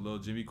workouts with little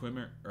gym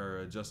equipment or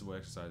adjustable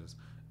exercises?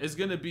 It's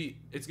gonna be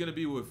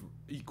with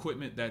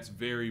equipment that's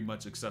very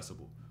much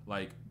accessible,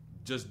 like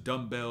just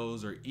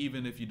dumbbells, or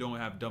even if you don't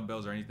have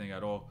dumbbells or anything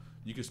at all,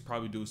 you could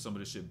probably do some of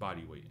the shit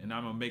body weight. And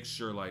I'm gonna make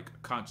sure, like,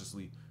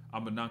 consciously,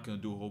 I'm not gonna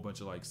do a whole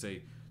bunch of, like,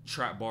 say,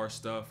 trap bar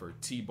stuff or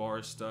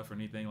T-bar stuff or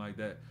anything like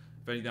that.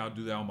 If anything, I'll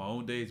do that on my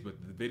own days, but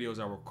the videos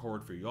I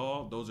record for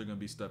y'all, those are gonna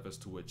be stuff as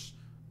to which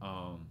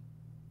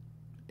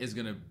is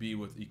gonna be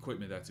with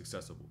equipment that's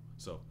accessible.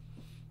 So,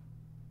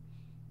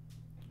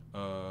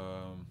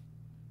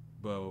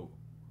 but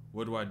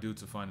What do I do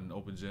to find an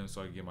open gym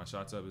so I can get my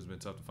shots up? It's been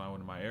tough to find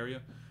one in my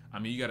area. I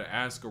mean, you got to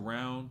ask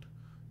around.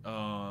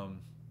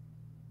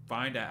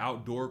 Find an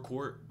outdoor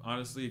court.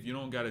 Honestly, if you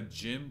don't got a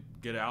gym,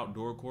 get an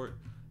outdoor court.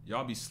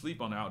 Y'all be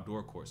sleep on the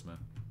outdoor courts, man.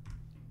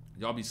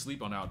 Y'all be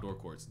sleep on the outdoor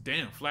courts.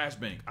 Damn,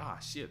 flashbang. Ah,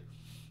 shit.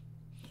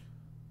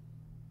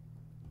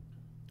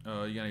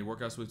 You got any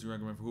workout splits you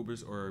recommend for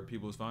hoopers or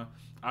people is fine?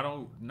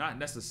 Not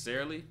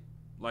necessarily.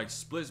 Like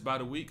splits by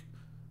the week.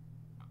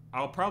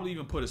 I'll probably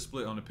even put a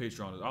split on the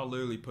Patreon. I'll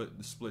literally put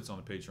the splits on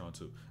the Patreon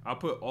too. I'll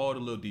put all the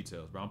little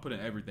details, bro. I'm putting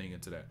everything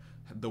into that.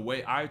 The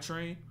way I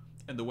train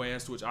and the way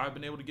as to which I've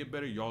been able to get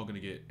better, y'all gonna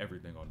get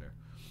everything on there.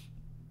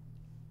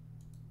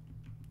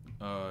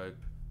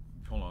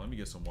 Hold on, let me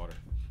get some water.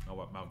 My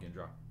mouth getting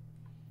dry.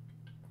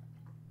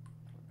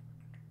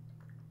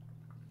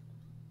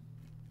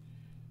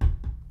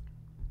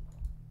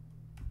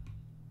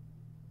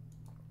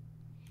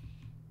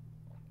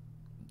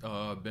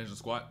 Bench and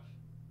squat.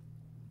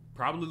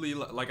 Probably,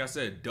 like I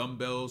said,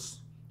 dumbbells.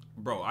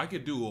 Bro, I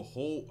could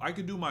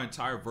do my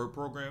entire vert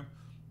program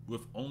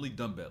with only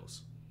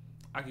dumbbells.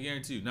 I can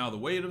guarantee you. Now, the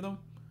weight of them,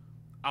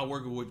 I'll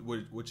work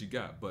with what you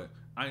got. But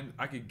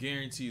I could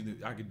guarantee you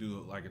that I could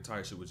do like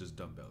entire shit with just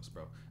dumbbells,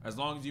 bro. As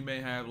long as you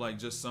may have like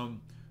just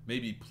some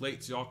maybe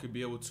plates y'all could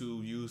be able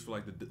to use for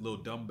like the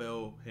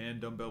little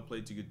hand dumbbell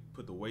plates you could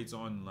put the weights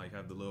on and like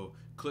have the little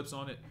clips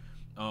on it.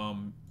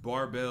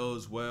 Barbell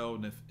as well.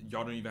 And if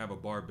y'all don't even have a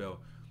barbell,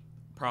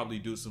 probably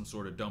do some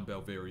sort of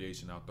dumbbell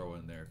variation. I'll throw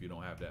in there if you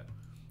don't have that.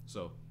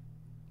 So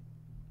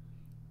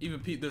even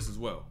Pete this as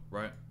well,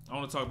 right? I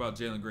want to talk about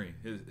Jalen Green,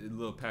 his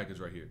little package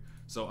right here.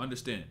 So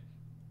understand,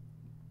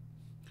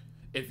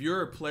 if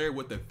you're a player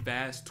with a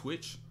fast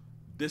twitch,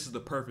 this is the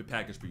perfect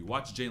package for you.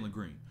 Watch Jalen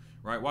Green,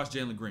 right? Watch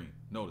Jalen Green.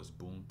 Notice,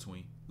 boom,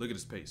 tween. Look at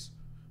his pace.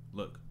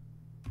 Look,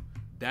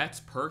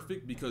 that's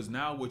perfect because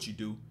now what you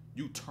do,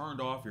 you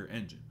turned off your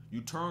engine.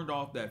 You turned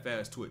off that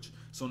fast twitch.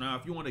 So now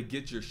if you want to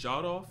get your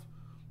shot off,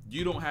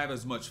 you don't have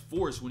as much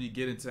force when you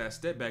get into that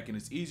step back and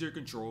it's easier to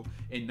control.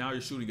 And now you're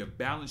shooting a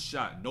balanced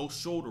shot, no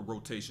shoulder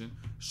rotation.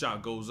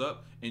 Shot goes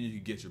up and you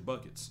can get your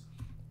buckets.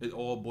 It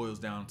all boils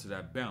down to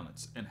that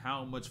balance and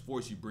how much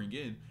force you bring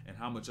in and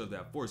how much of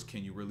that force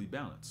can you really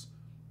balance.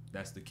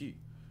 That's the key.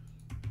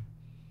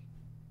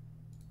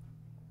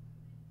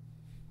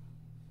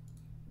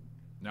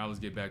 Now let's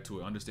get back to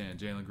it. Understand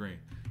Jalen Green.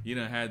 He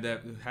done had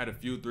a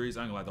few threes.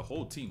 I ain't gonna lie, the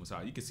whole team was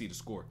high. You can see the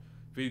score.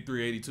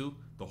 53-82.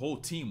 The whole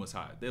team was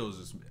high. There was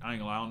just, I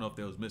ain't gonna lie, I don't know if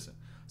they was missing.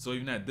 So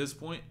even at this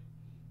point,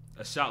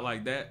 a shot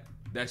like that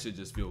should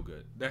just feel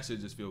good. That should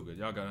just feel good.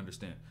 Y'all gotta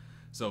understand.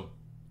 So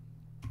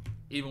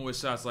even with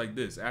shots like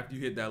this, after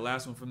you hit that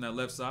last one from that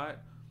left side,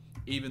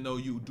 even though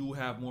you do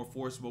have more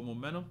forcible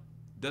momentum,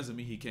 doesn't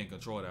mean he can't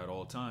control it at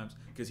all times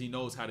because he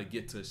knows how to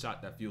get to a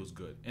shot that feels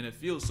good. And it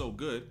feels so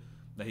good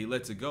that he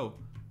lets it go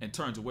and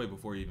turns away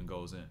before he even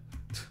goes in.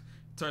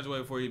 Turns away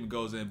before he even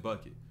goes in,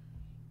 bucket.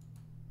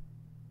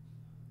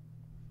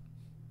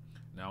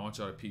 Now I want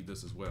y'all to peep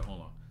this as well.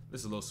 Hold on.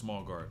 This is a little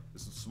small guard.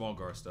 This is small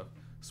guard stuff.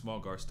 Small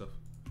guard stuff.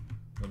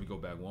 Let me go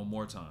back one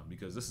more time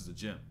because this is a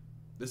gym.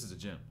 This is a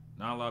gym.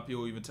 Not a lot of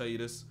people even tell you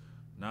this.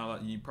 Not a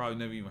lot, you probably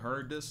never even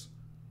heard this.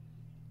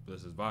 But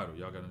this is vital.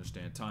 Y'all gotta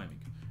understand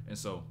timing. And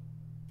so,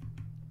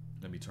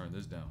 let me turn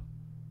this down.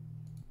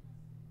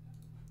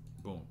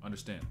 Boom.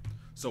 Understand.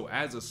 So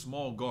as a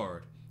small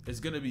guard, it's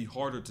gonna be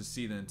harder to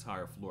see the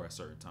entire floor at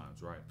certain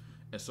times, right?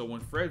 And so when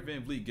Fred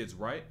VanVleet gets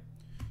right,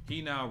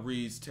 he now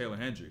reads Taylor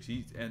Hendricks.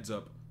 He ends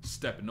up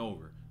stepping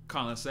over.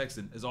 Colin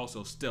Sexton is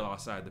also still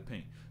outside the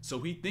paint. So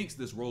he thinks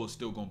this role is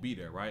still gonna be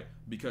there, right?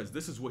 Because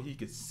this is what he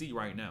could see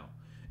right now.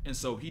 And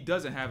so he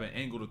doesn't have an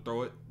angle to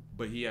throw it,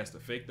 but he has to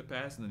fake the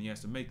pass and then he has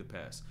to make the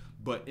pass.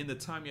 But in the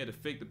time he had to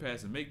fake the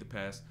pass and make the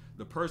pass,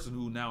 the person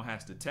who now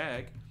has to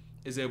tag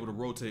is able to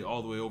rotate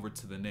all the way over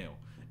to the nail.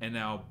 And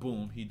now,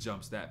 boom, he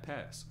jumps that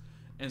pass.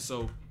 And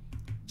so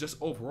just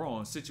overall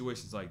in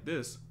situations like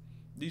this,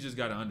 you just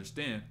got to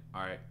understand,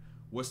 all right,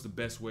 what's the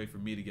best way for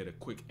me to get a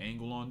quick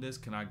angle on this?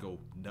 Can I go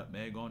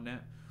nutmeg on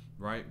that,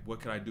 right?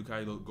 What can I do? Can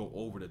I go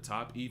over the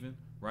top even,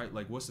 right?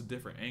 Like what's the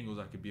different angles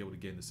I could be able to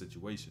get in the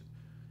situation?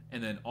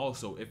 And then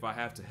also, if I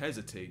have to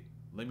hesitate,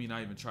 let me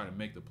not even try to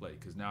make the play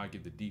because now I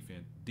give the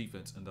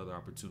defense another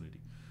opportunity.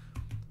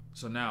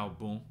 So now,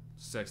 boom,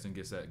 Sexton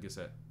gets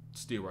that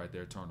steal right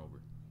there, turnover.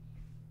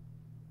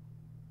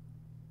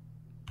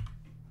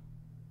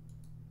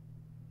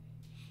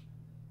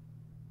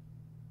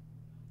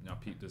 Now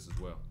peep this as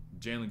well.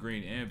 Jalen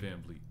Green and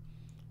VanVleet.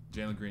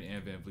 Jalen Green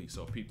and VanVleet.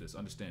 So peep this,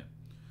 understand.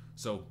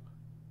 So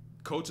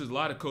coaches, a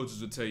lot of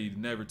coaches will tell you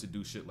never to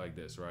do shit like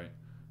this, right?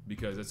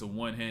 Because it's a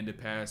one-handed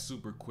pass,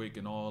 super quick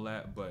and all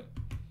that, but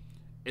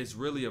it's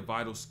really a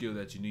vital skill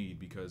that you need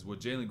because what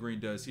Jalen Green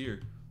does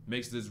here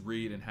makes this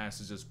read and has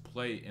to just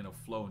play in a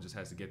flow and just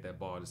has to get that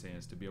ball in his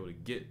hands to be able to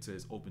get to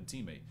his open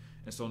teammate.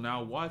 And so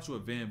now watch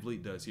what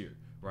VanVleet does here,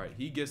 right?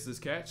 He gets this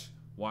catch,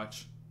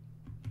 watch,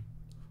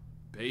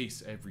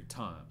 base every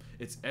time.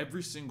 It's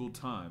every single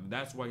time.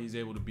 That's why he's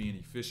able to be an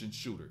efficient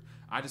shooter.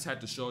 I just had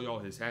to show y'all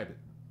his habit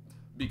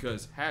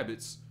because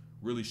habits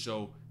really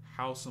show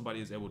how somebody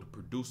is able to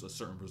produce a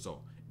certain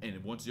result.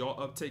 And once y'all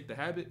uptake the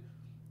habit,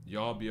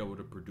 y'all be able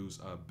to produce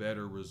a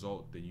better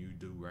result than you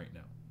do right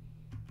now.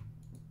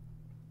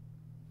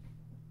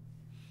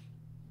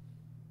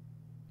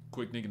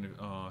 Quick thinking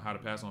how to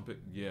pass on pick.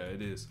 Yeah,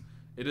 it is.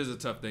 It is a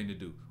tough thing to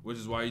do, which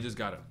is why you just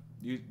gotta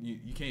you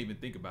can't even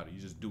think about it.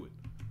 You just do it.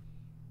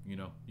 You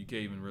know, you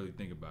can't even really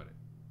think about it.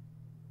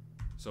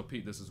 So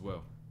peep this as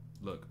well.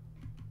 Look,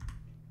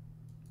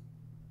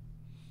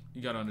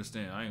 you gotta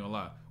understand. I ain't gonna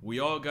lie. We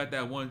all got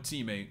that one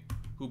teammate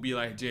who be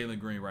like Jalen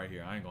Green right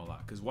here. I ain't gonna lie.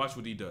 Cause watch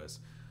what he does.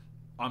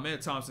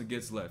 Ahmed Thompson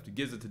gets left. He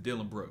gives it to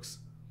Dylan Brooks.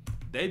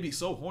 They be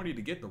so horny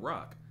to get the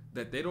rock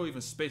that they don't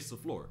even space the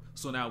floor.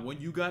 So now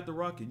when you got the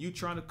rock and you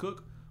trying to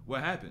cook,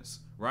 what happens,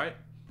 right?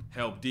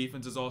 Help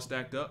defense is all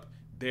stacked up.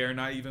 They're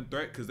not even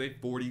threat because they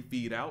 40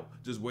 feet out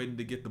just waiting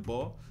to get the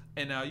ball.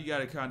 And now you got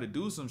to kind of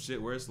do some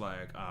shit where it's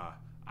like,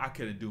 I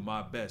couldn't do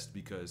my best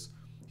because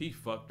he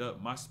fucked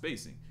up my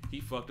spacing. He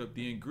fucked up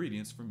the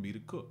ingredients for me to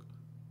cook.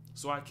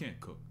 So I can't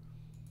cook.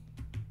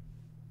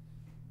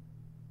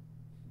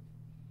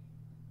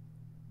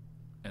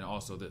 And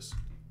also this.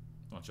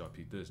 I want y'all to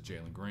peep this,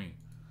 Jalen Green.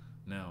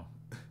 Now,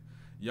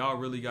 y'all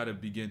really got to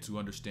begin to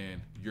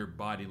understand your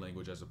body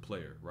language as a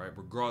player, right?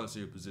 Regardless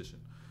of your position.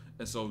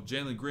 And so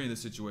Jalen Green in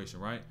this situation,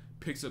 right?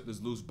 Picks up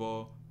this loose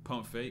ball,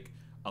 pump fake.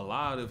 A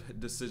lot of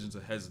decisions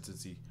of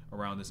hesitancy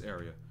around this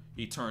area.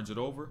 He turns it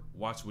over.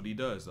 Watch what he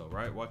does, though,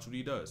 right? Watch what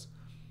he does.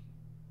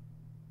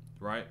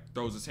 Right?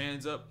 Throws his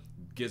hands up,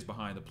 gets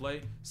behind the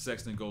play.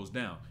 Sexton goes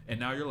down. And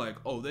now you're like,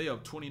 oh, they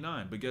up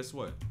 29. But guess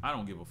what? I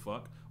don't give a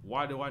fuck.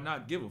 Why do I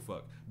not give a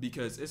fuck?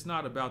 Because it's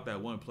not about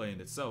that one play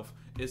in itself.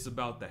 It's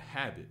about the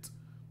habit.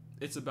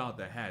 It's about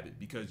the habit.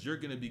 Because you're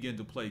going to begin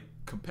to play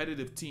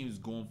competitive teams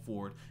going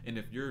forward. And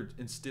if you're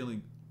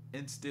instilling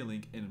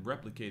and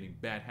replicating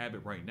bad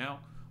habit right now,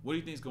 what do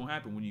you think is going to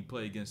happen when you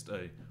play against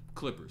a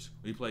Clippers?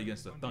 When you play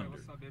against the Thunder?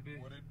 What's up, baby?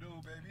 What it do,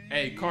 baby?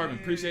 Hey, Carvin,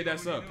 appreciate that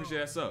sub. Appreciate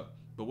that sub.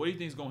 But what do you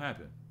think is going to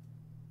happen?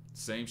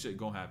 Same shit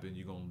going to happen.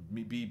 You're going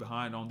to be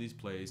behind on these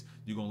plays.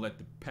 You're going to let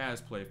the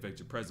past play affect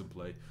your present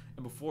play.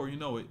 And before you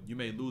know it, you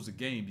may lose a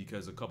game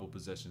because of a couple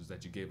possessions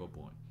that you gave up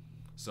on.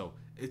 So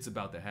it's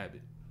about the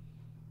habit.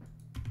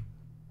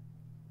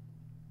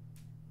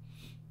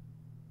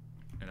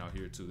 And out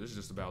here too, this is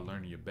just about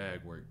learning your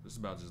bag work. This is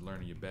about just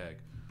learning your bag.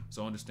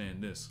 So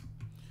understand this.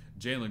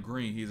 Jalen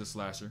Green, he's a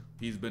slasher.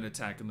 He's been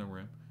attacking the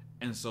rim.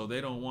 And so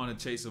they don't want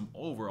to chase him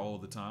over all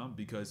the time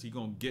because he's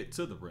going to get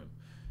to the rim.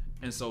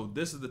 And so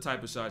this is the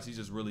type of shots he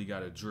just really got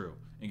to drill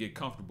and get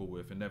comfortable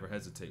with and never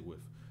hesitate with.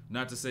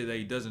 Not to say that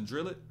he doesn't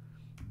drill it,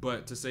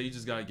 but to say you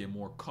just got to get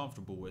more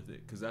comfortable with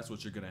it because that's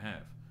what you're going to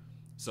have.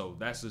 So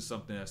that's just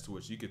something as to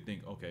which you could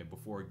think, okay,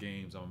 before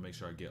games, I'm going to make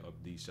sure I get up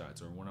these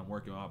shots. Or when I'm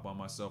working out by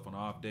myself on an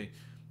off day,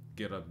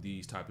 get up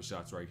these type of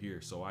shots right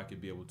here so I can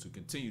be able to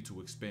continue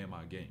to expand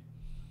my game.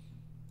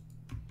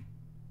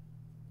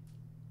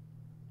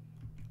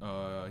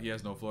 He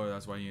has no floor.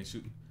 That's why he ain't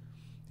shoot.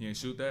 He ain't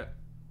shoot that.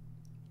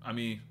 I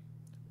mean,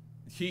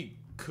 he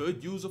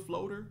could use a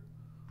floater.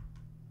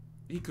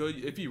 He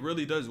could, if he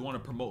really does want to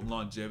promote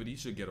longevity, he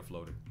should get a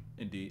floater.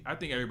 Indeed, I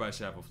think everybody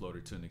should have a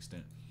floater to an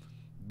extent,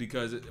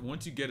 because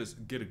once you get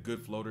a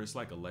good floater, it's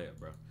like a layup,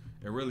 bro.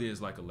 It really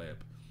is like a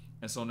layup.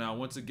 And so now,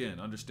 once again,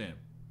 understand,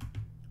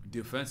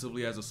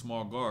 defensively as a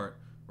small guard,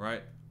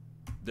 right?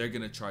 They're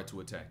gonna try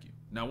to attack you.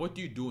 Now, what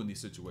do you do in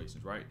these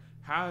situations, right?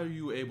 How are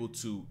you able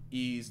to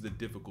ease the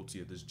difficulty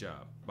of this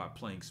job? By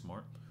playing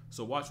smart.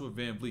 So watch what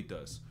VanVleet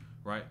does,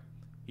 right?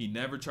 He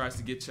never tries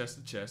to get chest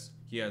to chest.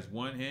 He has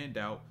one hand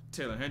out.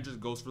 Taylor Hendricks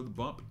goes for the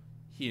bump.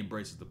 He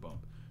embraces the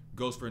bump.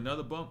 Goes for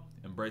another bump,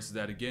 embraces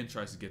that again,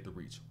 tries to get the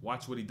reach.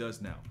 Watch what he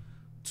does now.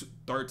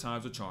 Third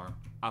time's a charm.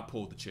 I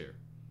pulled the chair.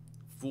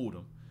 Fooled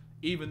him.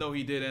 Even though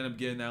he did end up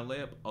getting that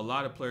layup, a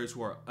lot of players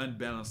who are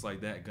unbalanced like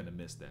that are going to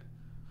miss that.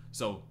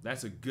 So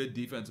that's a good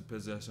defensive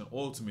possession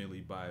ultimately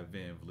by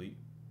VanVleet,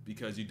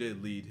 because you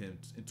did lead him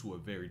into a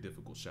very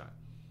difficult shot.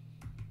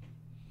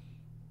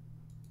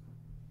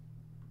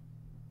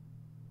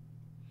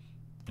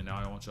 And now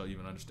I want y'all to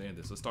even understand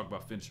this. Let's talk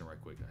about finishing right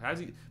quick.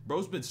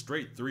 Bro's been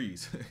straight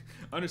threes.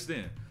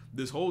 Understand,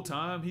 this whole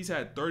time, he's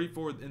had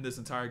 34 in this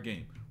entire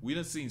game. We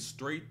done seen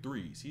straight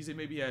threes. He's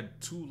maybe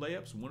had 2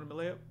 layups, 1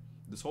 layup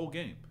this whole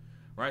game,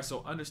 right?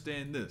 So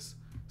understand this.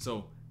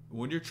 So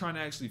when you're trying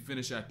to actually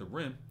finish at the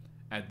rim,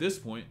 at this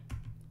point,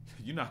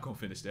 you're not going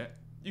to finish that.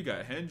 You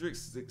got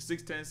Hendricks,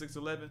 6'10",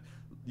 6'11".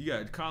 You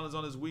got Collins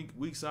on his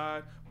weak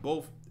side,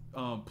 both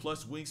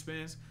plus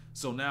wingspans.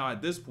 So now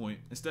at this point,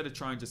 instead of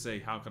trying to say,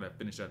 how can I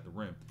finish at the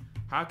rim?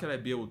 How can I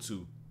be able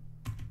to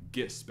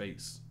get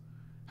space?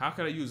 How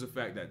can I use the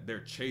fact that they're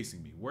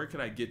chasing me? Where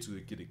can I get to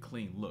get a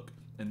clean look?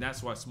 And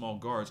that's why small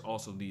guards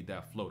also need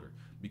that floater,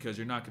 because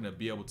you're not going to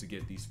be able to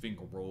get these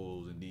finger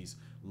rolls and these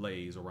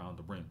lays around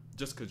the rim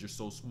just because you're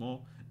so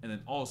small. And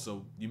then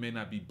also, you may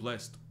not be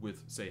blessed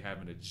with, say,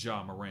 having a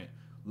Ja Morant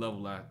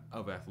level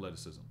of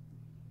athleticism.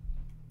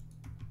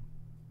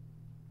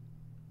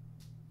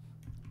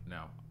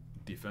 Now,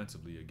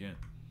 defensively again.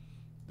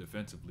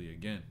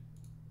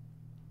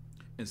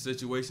 In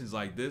situations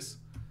like this,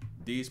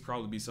 these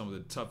probably be some of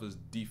the toughest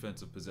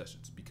defensive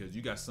possessions because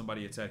you got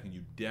somebody attacking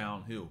you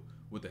downhill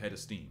with a head of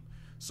steam.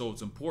 So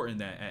it's important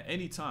that at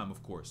any time,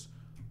 of course,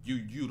 you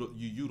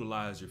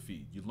utilize your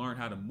feet. You learn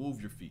how to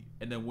move your feet.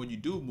 And then when you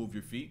do move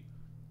your feet,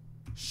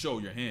 show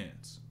your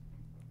hands.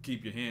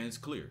 Keep your hands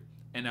clear.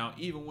 And now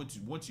even once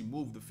you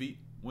move the feet,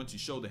 once you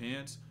show the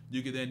hands,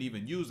 you can then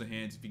even use the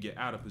hands if you get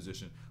out of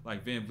position,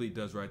 like VanVleet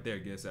does right there,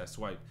 gets that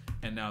swipe.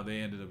 And now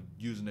they ended up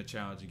using the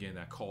challenge again,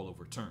 that call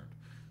overturned.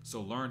 So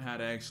learn how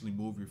to actually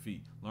move your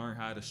feet. Learn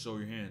how to show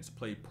your hands,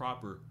 play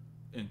proper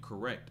and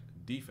correct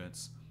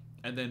defense,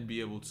 and then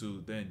be able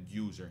to then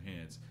use your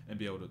hands and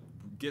be able to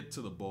get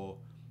to the ball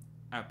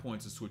at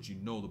points at which you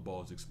know the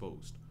ball is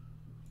exposed.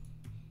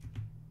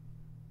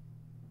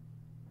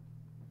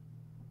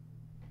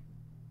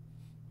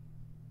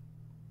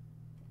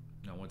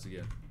 Now, once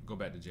again, go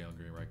back to Jalen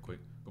Green right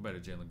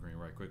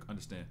quick.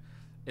 Understand,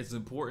 it's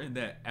important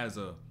that as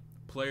a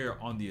player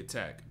on the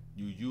attack,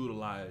 you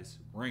utilize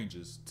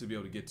ranges to be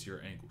able to get to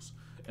your angles.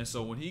 And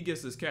so when he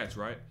gets this catch,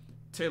 right,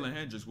 Taylor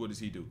Hendricks, what does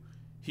he do?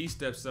 He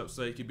steps up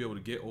so he can be able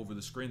to get over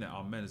the screen that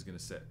Alperen is going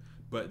to set.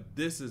 But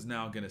this is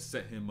now going to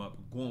set him up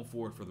going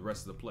forward for the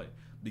rest of the play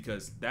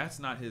because that's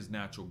not his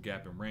natural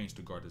gap in range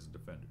to guard as a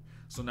defender.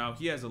 So now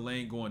he has a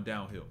lane going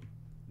downhill.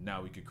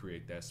 Now we can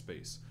create that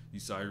space. You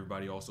saw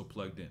everybody also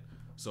plugged in.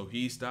 So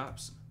he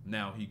stops.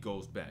 Now he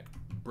goes back,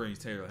 brings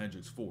Taylor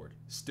Hendricks forward.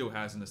 Still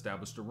hasn't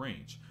established a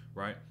range,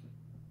 right?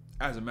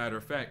 As a matter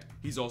of fact,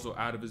 he's also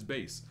out of his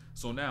base.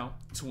 So now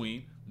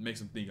Tween makes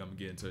him think I'm going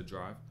to get into a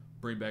drive,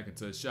 bring back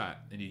into a shot.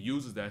 And he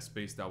uses that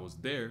space that was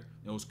there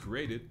and was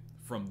created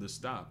from the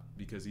stop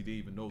because he didn't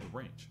even know the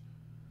range.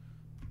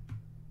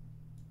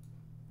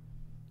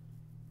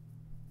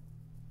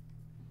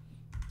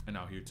 And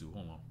now here too,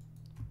 hold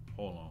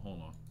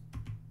on.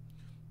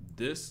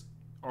 This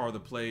are the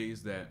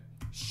plays that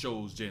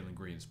shows Jalen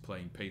Green is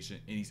playing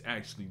patient and he's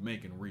actually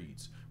making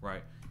reads,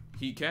 right?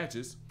 He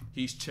catches,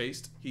 he's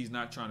chased, he's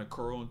not trying to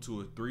curl into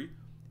a three,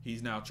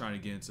 he's now trying to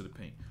get into the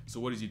paint. So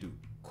what does he do?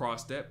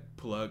 Cross step,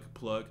 plug,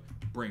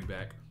 bring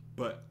back.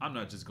 But I'm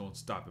not just going to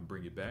stop and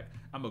bring it back.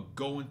 I'm going to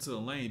go into the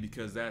lane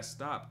because that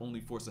stop only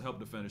forced the help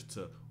defenders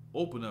to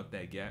open up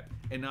that gap.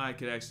 And now I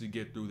could actually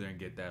get through there and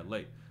get that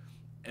late.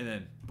 And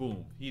then,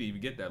 boom, he didn't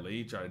even get that late.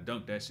 He tried to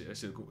dunk that shit. That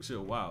shit was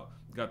wild.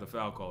 Got the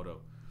foul call,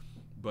 though.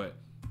 But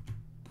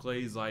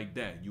plays like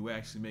that, you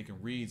actually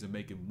making reads and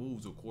making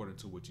moves according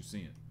to what you're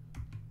seeing.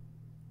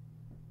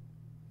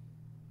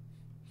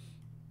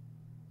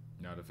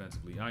 Now,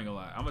 defensively, I ain't going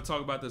to lie. I'm going to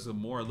talk about this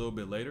more a little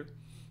bit later.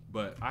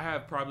 But I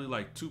have probably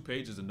like 2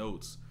 pages of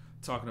notes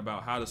talking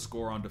about how to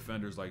score on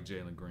defenders like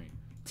Jalen Green.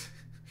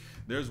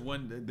 There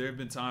have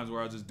been times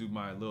where I just do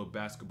my little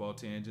basketball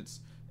tangents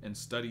and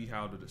study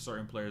how the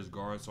certain players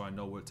guard so I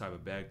know what type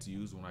of bag to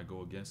use when I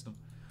go against them.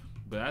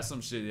 But that's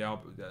some shit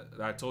that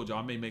I told y'all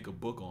I may make a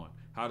book on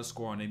how to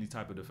score on any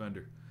type of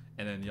defender.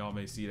 And then y'all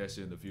may see that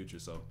shit in the future.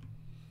 So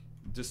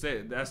just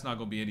say that's not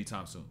going to be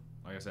anytime soon.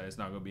 Like I said, it's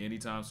not going to be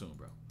anytime soon,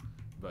 bro.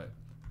 But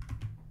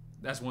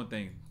that's one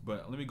thing.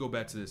 But let me go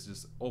back to this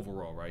just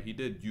overall, right? He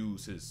did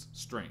use his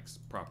strengths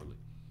properly.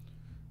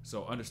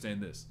 So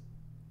understand this.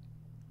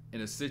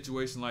 In a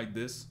situation like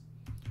this,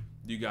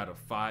 you got a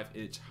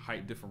 5-inch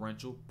height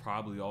differential,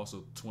 probably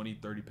also 20,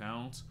 30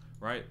 pounds,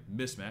 right?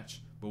 Mismatch.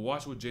 But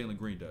watch what Jalen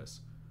Green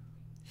does.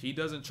 He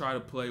doesn't try to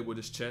play with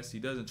his chest. He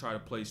doesn't try to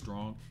play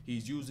strong.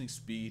 He's using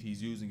speed.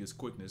 He's using his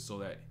quickness so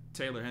that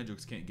Taylor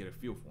Hendricks can't get a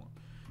feel for him.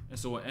 And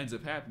so what ends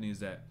up happening is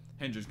that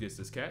Hendricks gets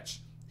this catch.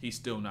 He's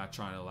still not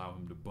trying to allow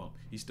him to bump.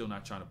 He's still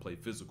not trying to play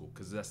physical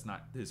because that's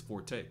not his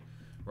forte,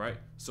 right?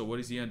 So what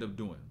does he end up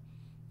doing,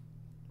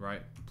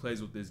 right? Plays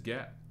with this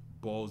gap,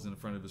 balls in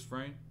front of his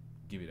frame,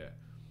 give me that,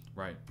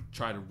 right?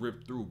 Try to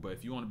rip through, but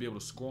if you want to be able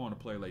to score on a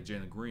player like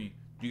Jalen Green,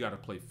 you got to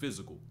play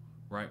physical,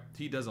 right?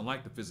 He doesn't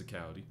like the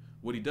physicality.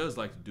 What he does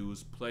like to do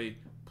is play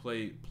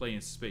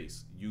in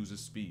space, use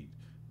his speed.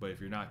 But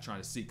if you're not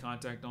trying to seek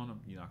contact on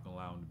him, you're not going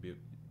to allow him to be.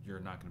 You're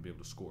not going to be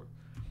able to score.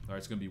 All right,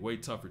 it's going to be way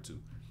tougher too.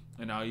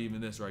 And now even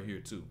this right here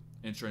too.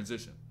 In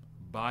transition.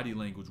 Body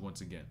language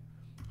once again.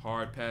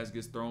 Hard pass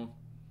gets thrown.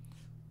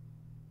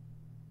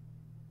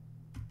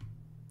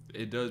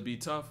 It does be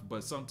tough,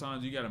 but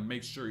sometimes you got to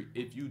make sure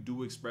if you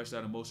do express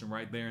that emotion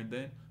right there and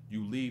then,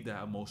 you leave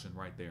that emotion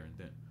right there and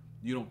then.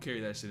 You don't carry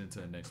that shit into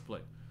the next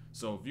play.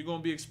 So if you're going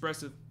to be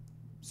expressive,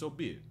 so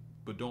be it.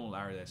 But don't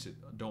allow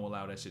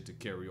that shit to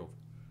carry over.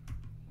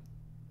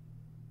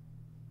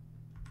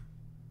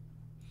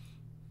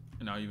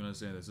 And now even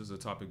understand this is a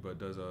topic, but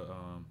does a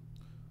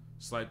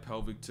slight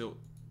pelvic tilt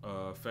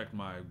affect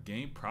my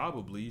game?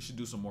 Probably. You should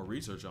do some more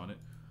research on it.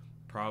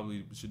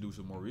 Probably should do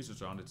some more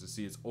research on it to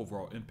see its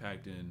overall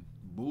impact in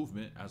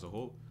movement as a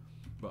whole.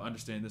 But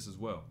understand this as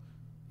well.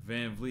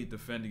 VanVleet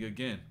defending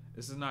again.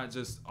 This is not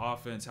just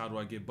offense, how do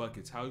I get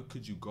buckets? How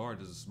could you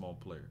guard as a small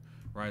player,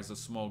 right? As a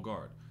small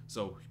guard.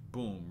 So,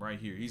 boom, right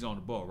here. He's on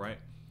the ball, right?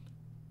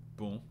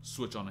 Boom,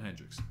 switch on to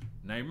Hendricks.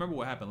 Now, you remember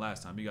what happened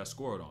last time. He got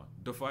scored on,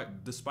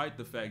 despite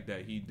the fact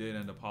that he did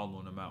end up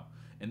hollowing him out.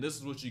 And this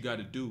is what you got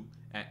to do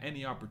at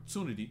any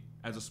opportunity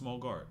as a small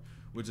guard,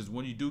 which is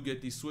when you do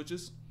get these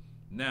switches,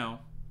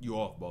 Now you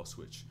off ball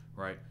switch,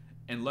 right?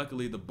 And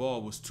luckily the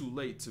ball was too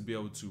late to be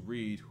able to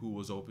read who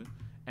was open.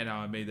 And now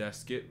I made that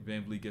skip.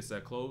 VanVleet gets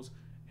that close,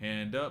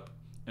 hand up,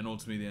 and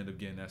ultimately they end up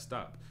getting that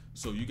stop.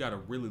 So you got to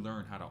really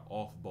learn how to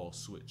off ball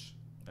switch.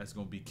 That's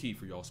going to be key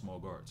for y'all small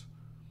guards.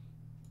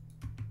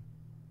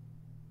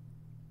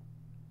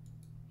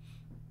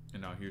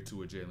 And now here too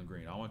with Jalen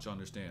Green. I want you to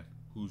understand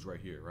who's right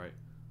here, right?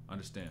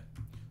 Understand.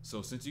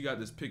 So since you got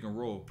this pick and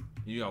roll,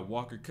 you got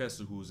Walker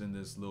Kessler who's in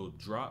this little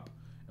drop,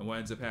 and what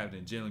ends up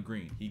happening, Jalen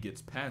Green, he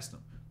gets past him.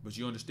 But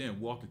you understand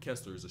Walker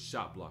Kessler is a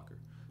shot blocker.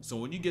 So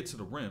when you get to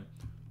the rim,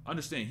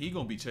 understand he's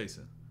going to be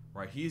chasing,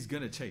 right? He's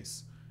going to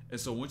chase. And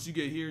so once you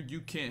get here,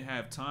 you can't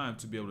have time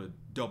to be able to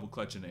double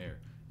clutch in the air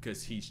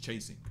because he's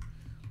chasing.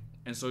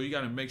 And so you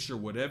got to make sure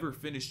whatever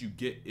finish you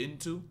get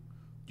into,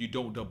 you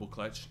don't double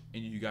clutch,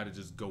 and you got to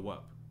just go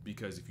up.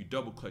 Because if you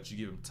double clutch, you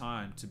give him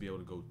time to be able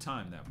to go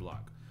time that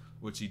block,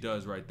 which he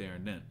does right there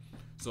and then.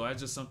 So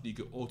that's just something you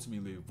could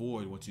ultimately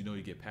avoid once you know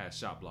you get past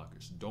shot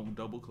blockers. Don't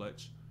double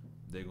clutch.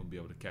 They're going to be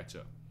able to catch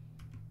up.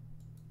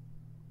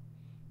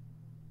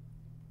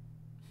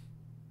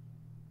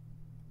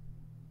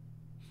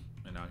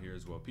 And out here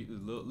as well,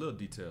 little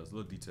details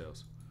right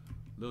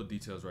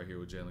here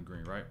with Jalen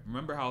Green, right?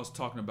 Remember how I was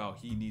talking about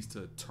he needs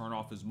to turn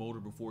off his motor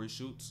before he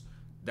shoots?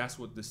 That's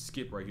what the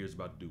skip right here is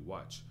about to do.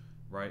 Watch,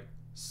 right?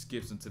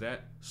 Skips into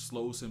that,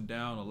 slows him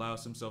down,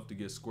 allows himself to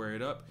get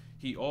squared up.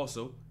 He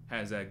also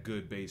has that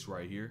good base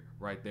right here,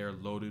 right there,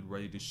 loaded,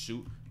 ready to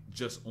shoot,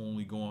 just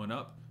only going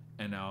up.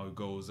 And now it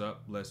goes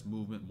up, less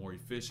movement, more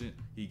efficient.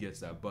 He gets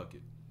that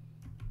bucket.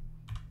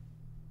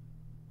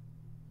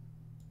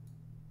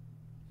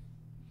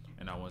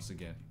 And now once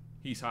again,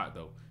 he's hot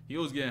though. He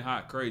was getting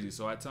hot crazy,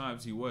 so at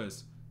times he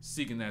was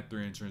seeking that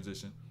three in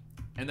transition.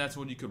 And that's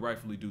when you could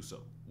rightfully do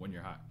so, when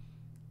you're hot.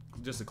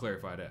 Just to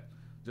clarify that.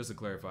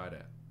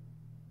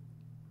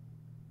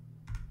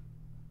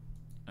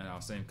 And now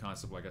same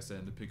concept like I said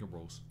in the pick and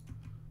rolls.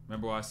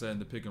 Remember what I said in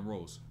the pick and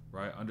rolls,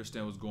 right?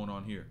 Understand what's going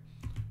on here.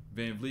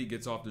 VanVleet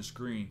gets off the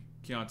screen.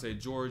 Keontae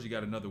George, you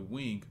got another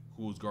wing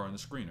who's guarding the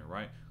screener,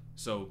 right?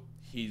 So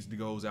he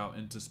goes out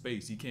into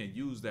space. He can't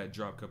use that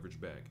drop coverage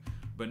bag.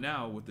 But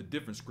now with the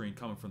different screen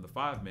coming from the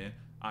 5-man,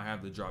 I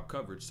have the drop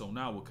coverage. So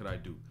now what could I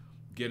do?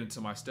 Get into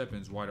my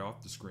step-ins right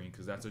off the screen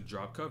because that's a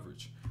drop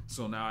coverage.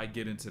 So now I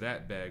get into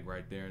that bag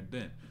right there and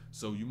then.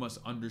 So you must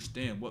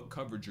understand what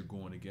coverage you're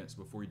going against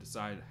before you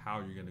decide how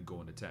you're going to go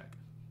and attack.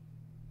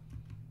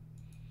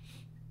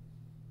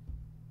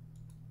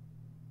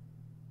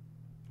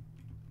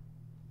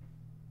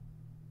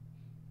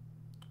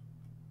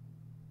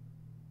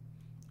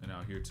 And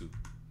now here too,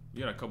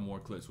 you got a couple more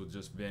clips with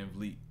just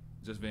VanVleet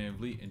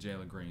and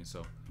Jalen Green.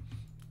 So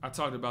I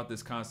talked about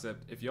this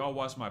concept. If y'all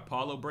watch my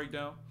Paulo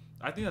breakdown,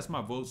 I think that's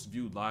my most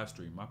viewed live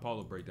stream, my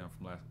Paulo breakdown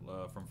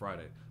from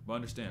Friday. But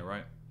understand,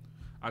 right?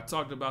 I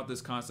talked about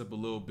this concept a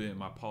little bit in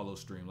my Paulo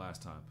stream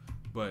last time.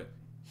 But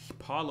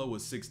Paulo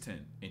was 6'10",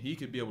 and he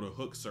could be able to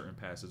hook certain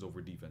passes over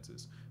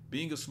defenses.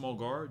 Being a small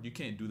guard, you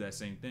can't do that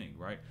same thing,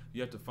 right?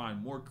 You have to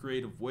find more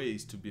creative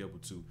ways to be able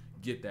to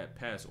get that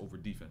pass over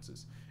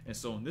defenses. And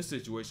so in this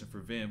situation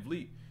for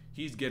VanVleet,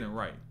 he's getting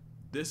right.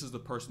 This is the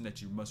person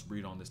that you must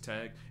read on this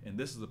tag, and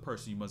this is the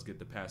person you must get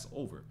the pass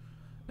over.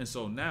 And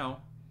so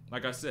now,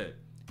 like I said,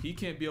 he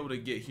can't be able to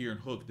get here and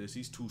hook this.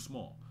 He's too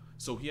small.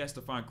 So he has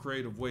to find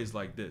creative ways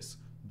like this.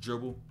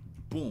 Dribble,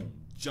 boom,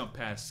 jump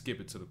pass, skip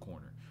it to the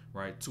corner,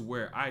 right? To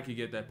where I could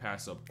get that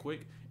pass up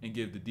quick and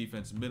give the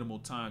defense minimal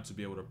time to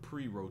be able to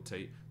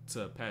pre-rotate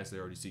to a pass they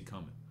already see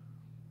coming.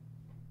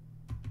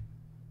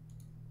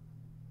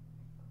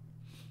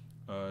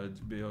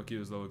 Bill, keep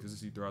this low because you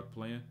see throughout the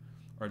plan,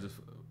 or just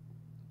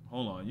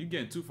hold on. You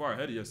getting too far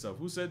ahead of yourself.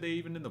 Who said they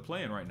even in the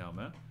playing right now,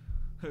 man?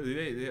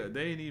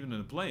 they ain't even in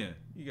the playing.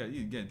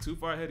 You getting too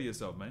far ahead of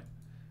yourself, man.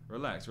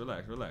 Relax,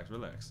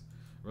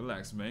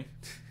 man.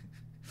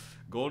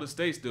 Golden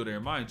State's still there,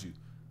 mind you.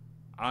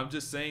 I'm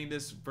just saying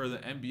this for the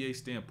NBA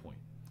standpoint.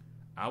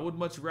 I would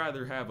much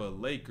rather have a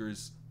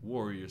Lakers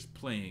Warriors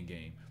playing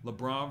game,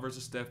 LeBron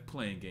versus Steph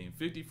playing game,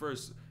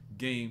 51st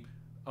game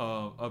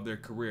of their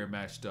career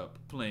matched up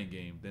playing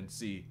game than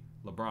see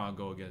LeBron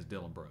go against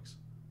Dylan Brooks.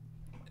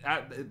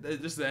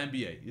 This is the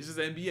NBA. This is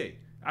the NBA.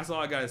 That's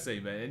all I gotta say,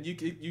 man. And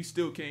you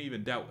still can't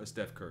even doubt a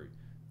Steph Curry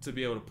to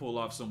be able to pull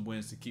off some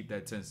wins to keep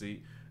that 10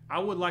 seed. I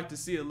would like to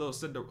see a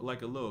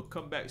little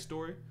comeback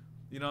story.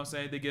 You know what I'm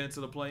saying? They get into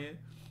the play-in,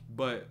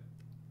 but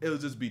it'll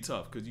just be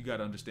tough because you got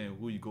to understand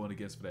who you're going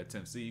against for that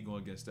 10th seed. You're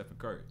going against Stephen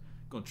Curry.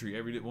 Going to treat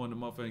every one of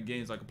the motherfucking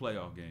games like a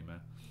playoff game,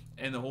 man.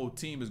 And the whole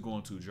team is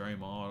going to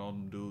Draymond, all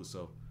them dudes.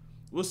 So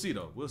we'll see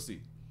though. We'll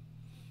see.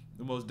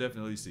 We'll most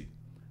definitely see.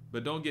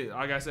 But don't get,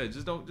 like I said,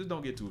 just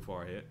don't get too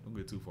far ahead. Don't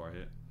get too far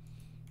ahead.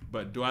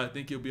 But do I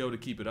think he'll be able to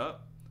keep it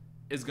up?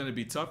 It's going to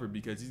be tougher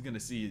because he's going to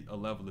see a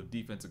level of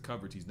defensive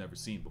coverage he's never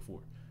seen before.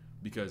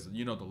 Because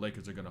you know the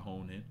Lakers are going to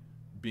hone in,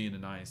 being the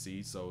 9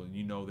 seed, so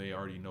you know they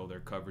already know their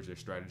coverage, their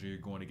strategy. You're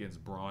going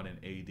against Braun and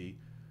AD,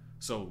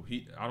 so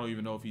I don't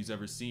even know if he's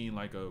ever seen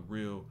like a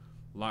real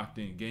locked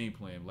in game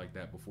plan like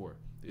that before.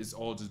 It's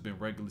all just been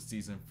regular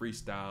season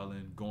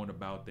freestyling, going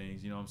about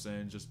things, you know what I'm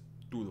saying? Just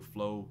through the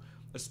flow,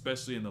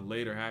 especially in the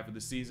later half of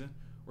the season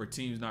where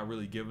teams not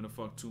really giving a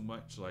fuck too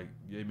much. Like,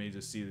 they may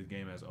just see the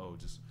game as, oh,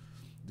 just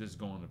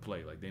going to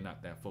play. Like, they're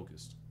not that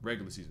focused.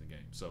 Regular season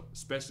game. So,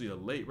 especially a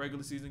late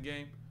regular season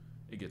game,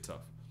 it get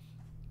tough.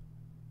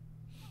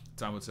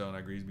 Time will tell, and I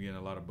agree he's been getting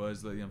a lot of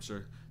buzz lately. I'm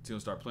sure team will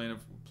start playing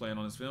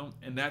on this film,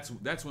 and that's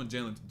when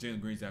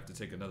Jalen Green's have to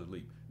take another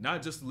leap.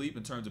 Not just a leap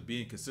in terms of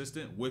being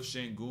consistent with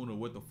Şengün or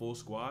with the full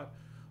squad,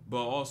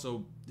 but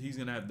also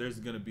there's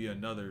gonna be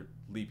another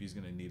leap he's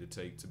gonna need to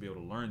take to be able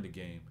to learn the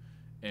game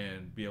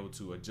and be able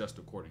to adjust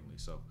accordingly.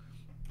 So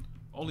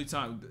only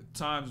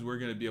times we're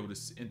gonna be able to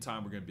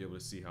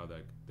see how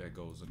that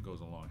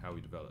goes along, how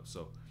he develops.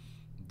 So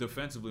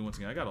defensively, once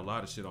again, I got a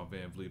lot of shit on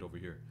VanVleet over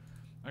here.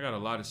 I got a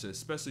lot of shit,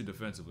 especially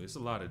defensively. It's a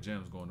lot of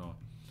gems going on.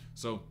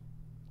 So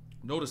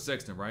notice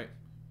Sexton, right?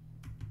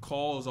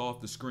 Calls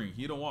off the screen.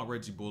 He don't want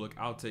Reggie Bullock.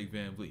 I'll take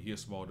VanVleet. He's a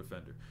small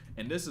defender.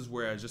 And this is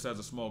where, just as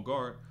a small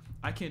guard,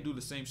 I can't do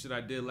the same shit I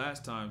did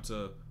last time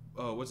to,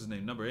 what's his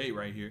name, number 8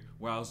 right here,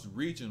 where I was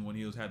reaching when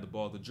he had the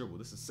ball to dribble.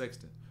 This is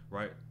Sexton,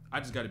 right?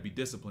 I just got to be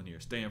disciplined here,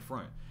 stay in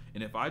front.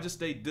 And if I just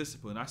stay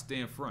disciplined, I stay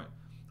in front,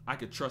 I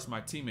could trust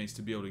my teammates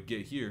to be able to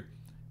get here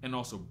and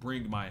also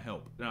bring my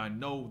help. And I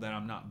know that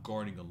I'm not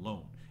guarding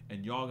alone.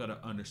 And y'all got to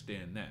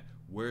understand that.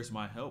 Where's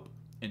my help?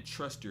 And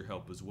trust your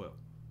help as well.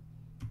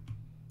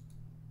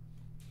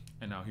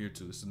 And now here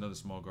too, this is another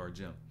small guard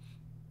gem.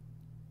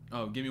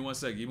 Oh, give me one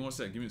sec. Give me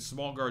a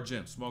small guard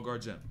gem.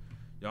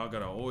 Y'all got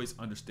to always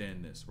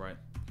understand this, right?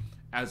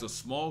 As a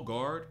small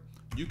guard,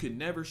 you can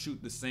never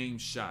shoot the same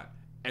shot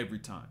every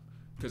time.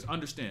 Because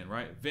understand,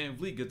 right?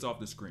 VanVleet gets off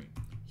the screen.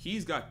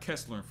 He's got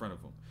Kessler in front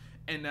of him.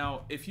 And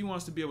now, if he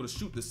wants to be able to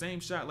shoot the same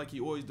shot like he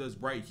always does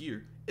right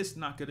here, it's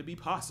not going to be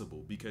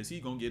possible because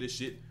he's going to get his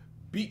shit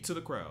beat to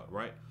the crowd,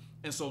 right?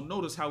 And so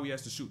notice how he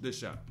has to shoot this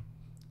shot.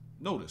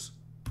 Notice.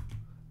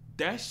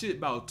 That shit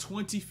about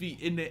 20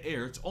 feet in the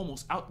air. It's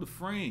almost out the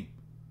frame,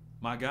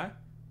 my guy.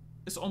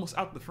 It's almost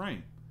out the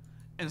frame.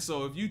 And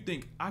so if you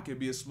think I could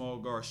be a small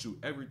guard, shoot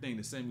everything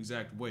the same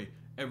exact way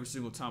every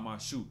single time I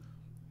shoot,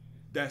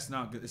 that's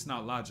not good. It's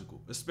not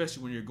logical,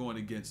 especially when you're going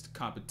against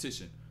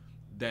competition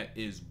that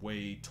is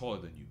way taller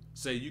than you.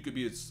 Say you could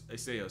be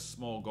a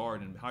small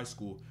guard in high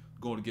school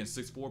going against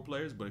 6'4"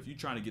 players, but if you're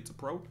trying to get to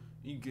pro,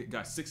 you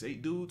got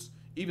 6'8" dudes.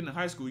 Even in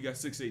high school, you got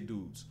 6'8"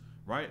 dudes,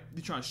 right?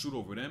 You're trying to shoot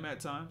over them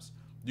at times.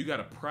 You got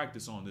to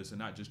practice on this and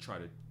not just try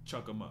to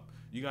chuck them up.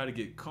 You got to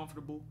get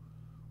comfortable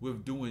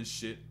with doing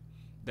shit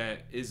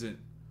that isn't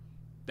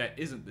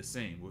the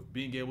same, with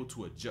being able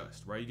to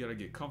adjust, right? You got to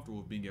get comfortable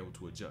with being able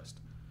to adjust.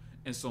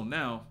 And so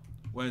now,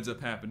 what ends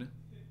up happening?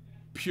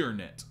 Pure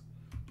net.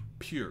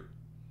 Pure.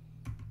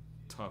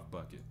 Tough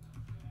bucket.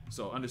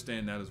 So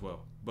understand that as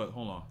well. But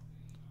hold on.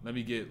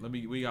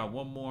 We got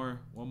one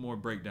more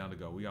breakdown to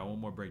go. We got one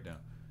more breakdown.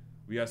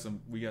 We got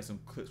some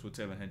clips with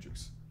Taylor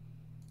Hendricks.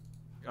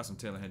 Got some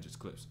Taylor Hendricks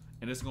clips.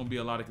 And it's gonna be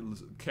a lot of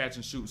catch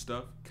and shoot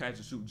stuff, catch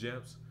and shoot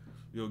jabs.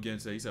 You'll again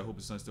say, he said, I hope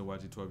his son's still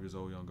watching, 12 years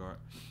old, young guard.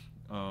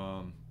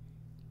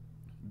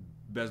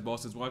 Best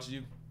boss is watching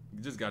you.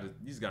 You just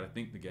gotta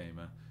think the game,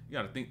 man. You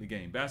gotta think the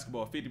game.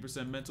 Basketball,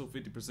 50% mental,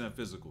 50%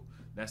 physical.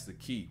 That's the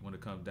key when it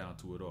comes down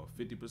to it all.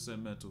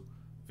 50% mental,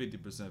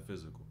 50%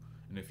 physical.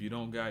 And if you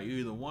don't got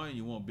either one,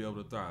 you won't be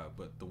able to thrive.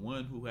 But the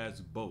one who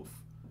has both,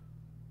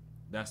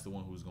 that's the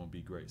one who's gonna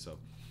be great. So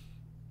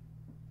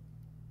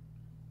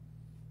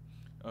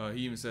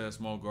he even said, a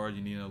small guard,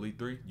 you need an elite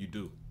 3. You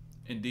do.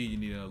 Indeed, you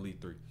need an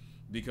elite 3.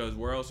 Because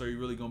where else are you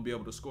really gonna be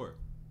able to score?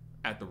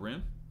 At the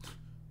rim?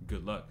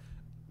 Good luck.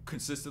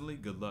 Consistently?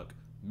 Good luck.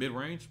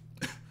 Mid-range?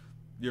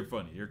 You're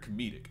funny. You're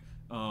comedic.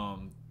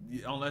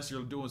 Unless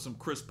you're doing some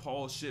Chris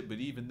Paul shit, but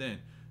even then,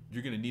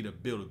 you're going to need to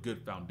build a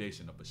good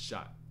foundation of a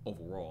shot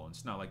overall. And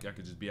it's not like I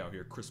could just be out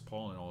here Chris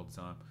Pauling all the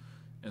time.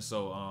 And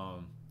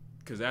so,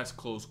 because that's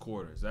close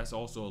quarters. That's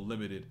also a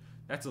limited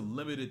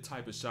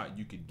type of shot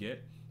you could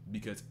get,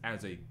 because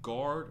as a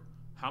guard,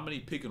 how many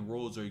pick and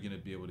rolls are you going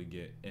to be able to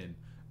get? And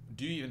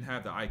do you even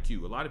have the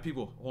IQ? A lot of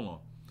people, hold on.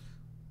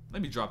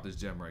 Let me drop this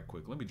gem right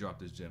quick.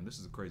 This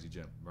is a crazy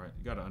gem, right?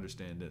 You got to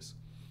understand this.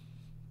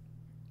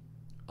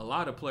 A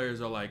lot of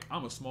players are like,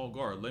 I'm a small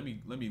guard. Let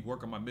me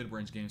work on my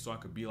mid-range game so I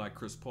could be like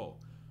Chris Paul.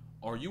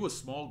 Are you a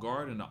small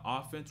guard in the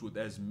offense with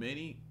as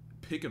many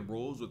pick and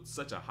rolls, with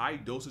such a high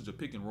dosage of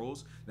pick and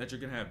rolls, that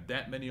you're going to have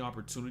that many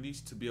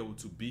opportunities to be able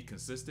to be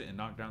consistent and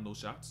knock down those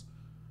shots?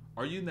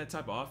 Are you in that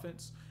type of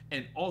offense?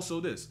 And also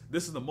this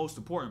is the most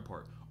important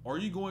part. Are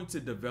you going to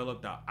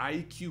develop the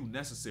IQ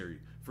necessary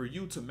for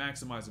you to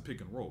maximize a pick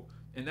and roll?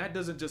 And that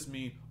doesn't just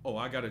mean, oh,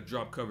 I got to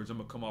drop coverage, I'm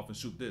going to come off and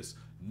shoot this.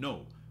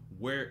 No.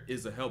 Where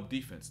is the help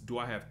defense? Do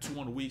I have 2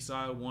 on the weak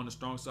side, 1 on the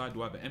strong side?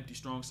 Do I have an empty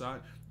strong side?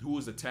 Who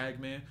is the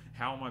tag man?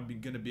 How am I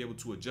going to be able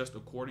to adjust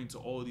according to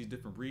all of these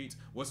different reads?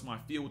 What's my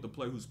feel with the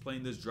player who's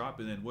playing this drop?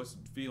 And then what's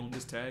the feel on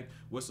this tag?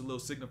 What's the little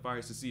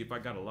signifiers to see if I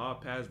got a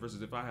lob pass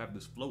versus if I have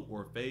this float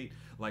or a fade?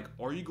 Like,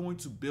 are you going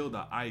to build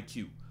an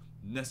IQ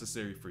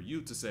necessary for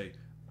you to say,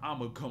 I'm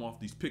going to come off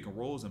these pick and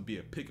rolls and be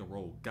a pick and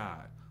roll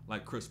guy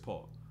like Chris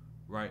Paul,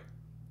 right?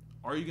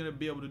 Are you going to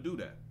be able to do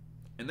that?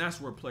 And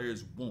that's where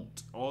players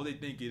won't. All they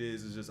think it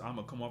is just, I'm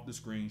going to come off the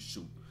screen,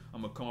 shoot.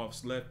 I'm going to come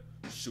off left,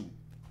 shoot.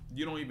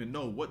 You don't even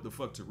know what the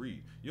fuck to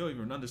read. You don't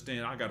even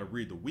understand I got to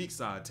read the weak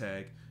side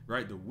tag,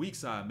 right? The weak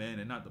side man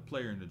and not the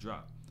player in the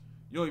drop.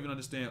 You don't even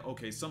understand,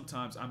 okay,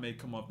 sometimes I may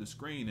come off the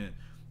screen and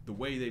the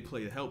way they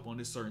play the help on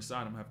this certain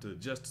side, I'm going to have to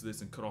adjust to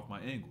this and cut off my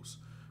angles,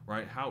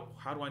 right? How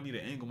do I need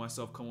to angle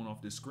myself coming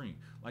off this screen?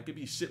 Like, it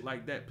be shit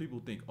like that. People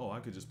think, oh,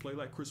 I could just play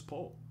like Chris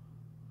Paul.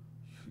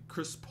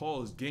 Chris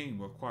Paul's game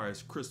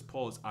requires Chris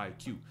Paul's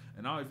IQ.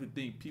 And I don't even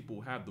think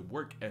people have the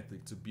work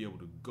ethic to be able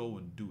to go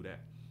and do that.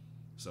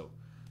 So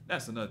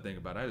that's another thing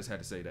about it. I just had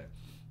to say that.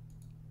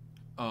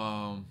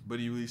 But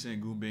Alperen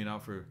Sengun being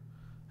out for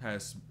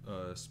has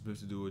supposed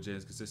to do with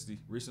Jalen's consistency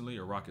recently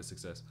or Rocket's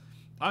success.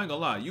 I ain't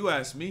gonna lie. You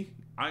asked me.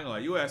 I ain't gonna lie.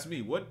 You asked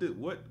me what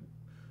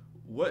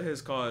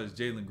has caused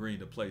Jalen Green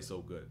to play so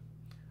good.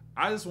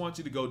 I just want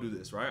you to go do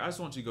this, right? I just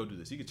want you to go do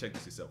this. You can check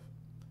this yourself.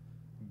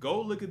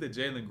 Go look at the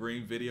Jalen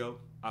Green video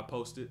I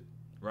posted,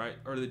 right?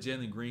 Or the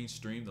Jalen Green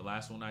stream, the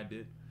last one I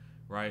did,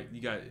 right?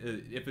 You got,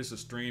 if it's a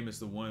stream, it's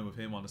the one with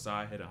him on the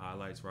side hitting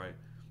highlights, right?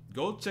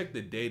 Go check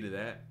the date of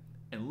that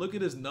and look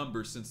at his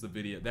numbers since that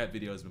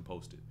video has been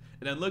posted.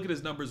 And then look at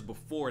his numbers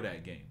before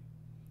that game.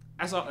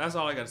 That's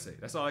all I gotta say.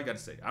 That's all I gotta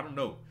say. I don't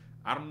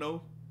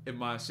know if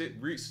my shit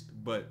reached,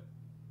 but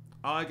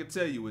all I can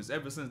tell you is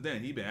ever since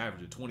then, he been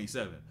averaging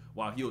 27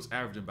 while he was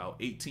averaging about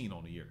 18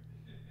 on the year.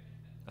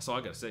 That's all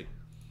I gotta say.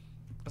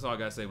 That's all I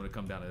gotta say when it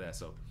comes down to that.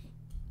 So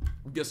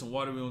we'll get some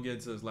water. We're gonna get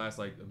into this last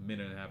like a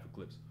minute and a half of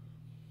clips.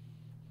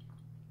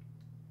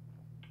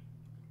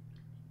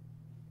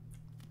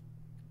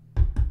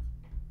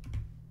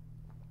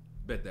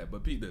 Bet that.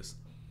 But peep this,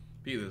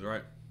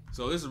 right?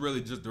 So this is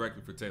really just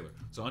directly for Taylor.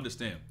 So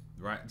understand,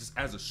 right? Just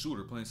as a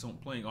shooter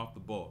playing off the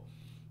ball,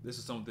 this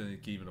is something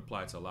that can even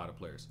apply to a lot of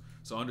players.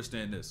 So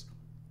understand this.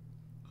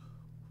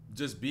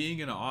 Just being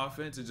in an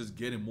offense and just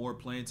getting more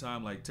playing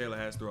time like Taylor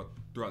has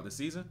throughout the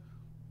season,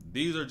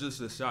 these are just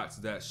the shots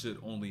that should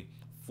only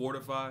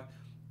fortify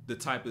the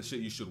type of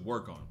shit you should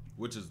work on,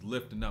 which is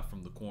lifting up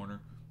from the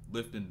corner,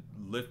 lifting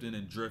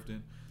and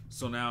drifting.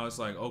 So now it's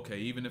like, okay,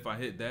 even if I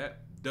hit that,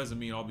 doesn't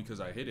mean all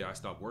because I hit it, I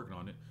stop working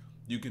on it.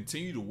 You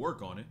continue to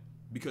work on it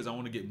because I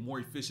want to get more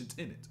efficient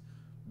in it.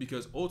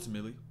 Because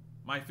ultimately,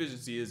 my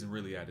efficiency isn't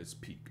really at its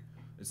peak.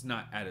 It's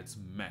not at its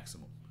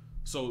maximum.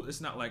 So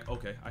it's not like,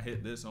 okay, I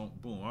hit this,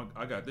 boom,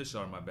 I got this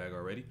shot in my bag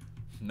already.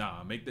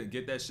 Nah,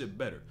 get that shit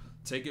better.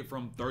 Take it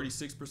from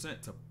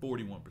 36% to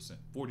 41%,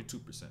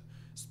 42%.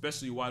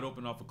 Especially wide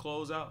open off a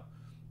closeout,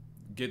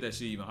 get that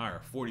shit even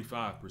higher,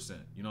 45%.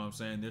 You know what I'm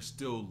saying? There's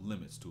still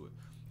limits to it.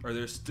 Or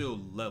there's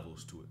still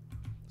levels to it.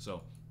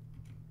 So,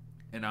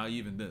 and now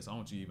even this, I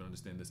want you to even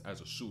understand this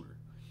as a shooter.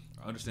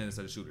 I understand this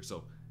as a shooter.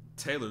 So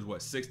Taylor's what,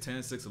 6'10",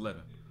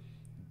 6'11".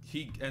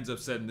 He ends up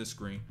setting this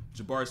screen.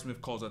 Jabari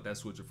Smith calls out that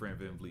switcher for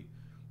VanVleet.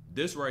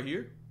 This right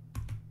here,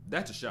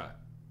 that's a shot.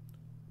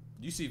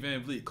 You see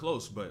VanVleet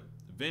close, but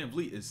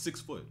VanVleet is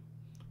 6 foot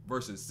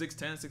versus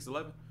 6'10",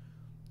 6'11".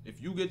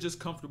 If you get just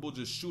comfortable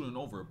just shooting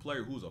over a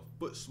player who's a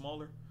foot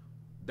smaller,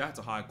 that's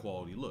a high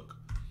quality look.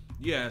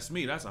 You ask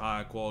me, that's a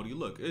high quality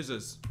look. It's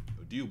just,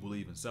 do you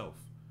believe in self?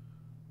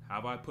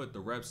 Have I put the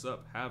reps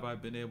up? Have I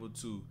been able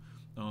to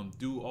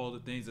do all the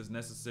things that's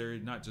necessary,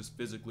 not just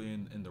physically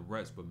in the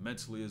reps, but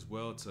mentally as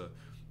well, to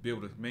be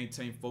able to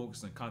maintain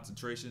focus and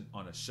concentration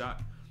on a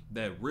shot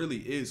that really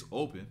is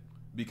open,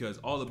 because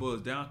all it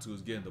boils down to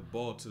is getting the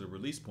ball to the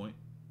release point.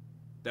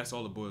 That's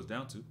all it boils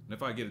down to. And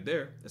if I get it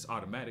there, it's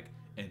automatic.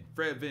 And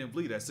Fred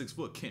VanVleet at 6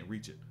 foot can't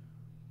reach it.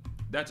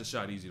 That's a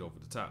shot easy over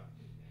the top.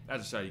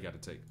 That's a shot you got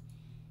to take.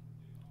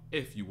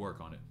 If you work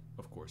on it,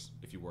 of course,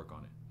 if you work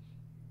on it.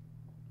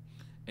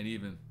 And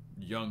even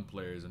young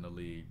players in the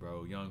league,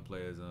 bro. Young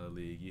players in the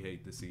league, you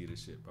hate to see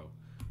this shit, bro.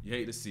 You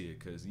hate to see it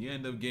because you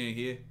end up getting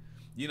here.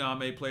 You know how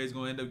many players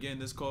going to end up getting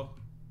this call?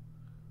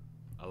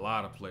 A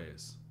lot of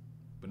players.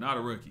 But not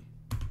a rookie.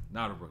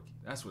 Not a rookie.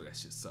 That's where that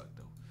shit sucked,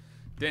 though.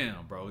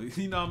 Damn, bro.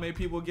 You know how many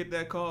people get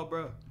that call,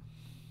 bro?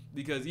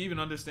 Because you even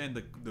understand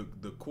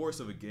the course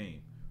of a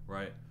game,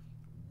 right?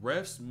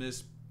 Refs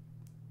miss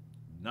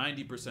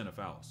 90% of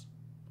fouls.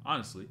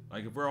 Honestly.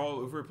 Like, if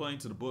we're playing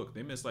to the book,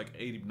 they miss like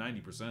 80,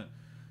 90%.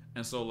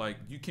 And so, like,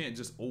 you can't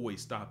just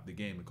always stop the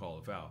game to call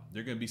a foul.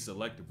 They're going to be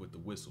selective with the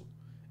whistle.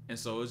 And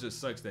so it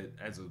just sucks that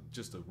as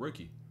just a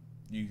rookie,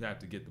 you have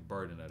to get the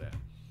burden of that.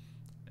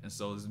 And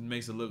so it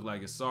makes it look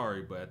like it's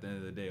sorry, but at the end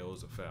of the day, it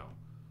was a foul.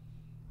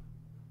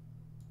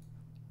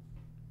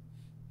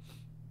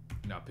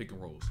 Now, pick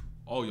and rolls.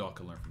 All y'all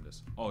can learn from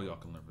this. All y'all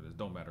can learn from this.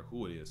 Don't matter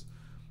who it is.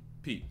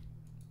 Peep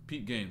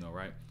game, though,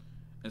 right?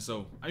 And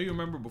so I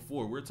remember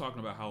before, we were talking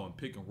about how in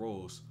pick and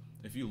rolls,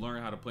 if you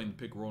learn how to play in the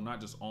pick and roll,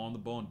 not just on the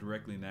ball and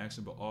directly in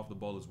action, but off the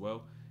ball as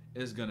well,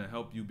 it's going to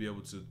help you be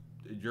able to,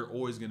 you're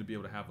always going to be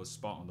able to have a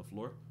spot on the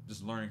floor,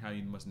 just learning how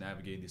you must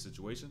navigate these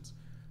situations.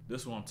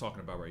 This is what I'm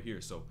talking about right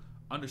here. So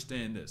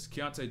understand this.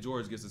 Keontae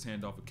George gets his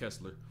hand off of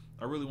Kessler.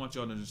 I really want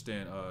y'all to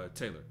understand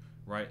Taylor,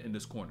 right, in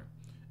this corner.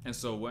 And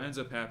so what ends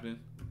up happening,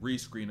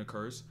 re-screen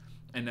occurs.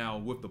 And now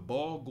with the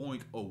ball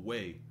going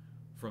away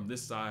from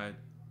this side,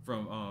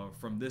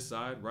 from this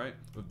side, right?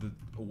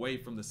 Away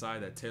from the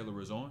side that Taylor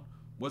is on,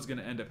 what's going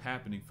to end up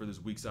happening for this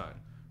weak side,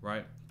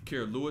 right?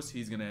 Kira Lewis,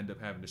 he's going to end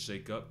up having to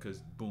shake up because,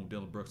 boom,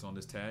 Dylan Brooks on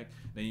this tag.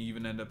 Then you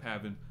even end up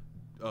having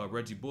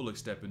Reggie Bullock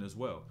step in as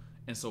well.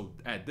 And so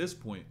at this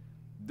point,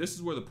 this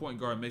is where the point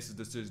guard makes his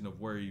decision of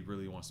where he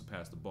really wants to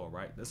pass the ball,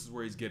 right? This is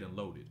where he's getting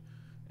loaded.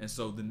 And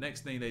so the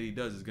next thing that he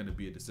does is going to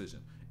be a decision.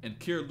 And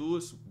Kira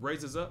Lewis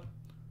raises up,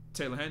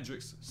 Taylor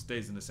Hendricks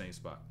stays in the same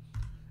spot.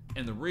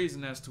 And the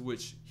reason as to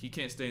which he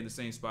can't stay in the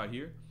same spot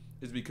here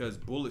is because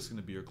Bullock's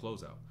going to be your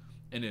closeout.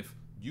 And if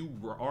you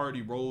were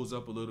already rose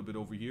up a little bit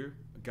over here,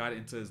 got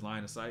into his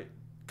line of sight,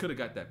 could have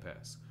got that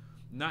pass.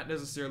 Not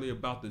necessarily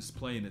about this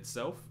playing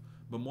itself,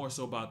 but more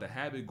so about the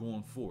habit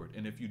going forward.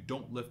 And if you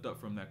don't lift up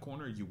from that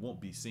corner, you won't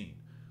be seen,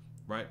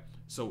 right?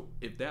 So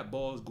if that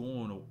ball is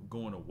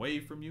going away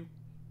from you,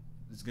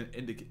 it's going to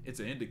indicate, it's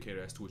an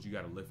indicator as to what you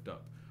got to lift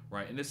up,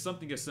 right? And it's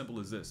something as simple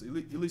as this, at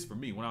least for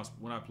me when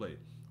I played,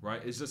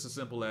 right? It's just as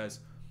simple as,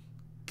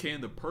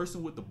 can the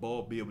person with the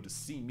ball be able to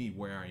see me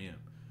where I am,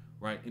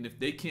 right? And if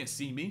they can't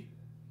see me,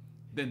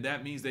 then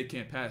that means they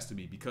can't pass to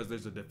me because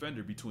there's a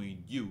defender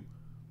between you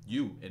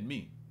and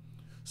me.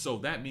 So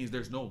that means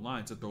there's no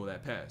line to throw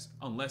that pass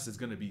unless it's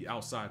going to be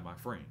outside my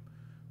frame,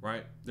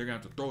 right? They're going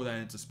to have to throw that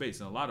into space.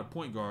 And a lot of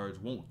point guards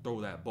won't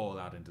throw that ball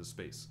out into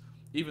space.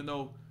 Even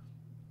though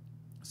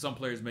some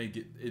players may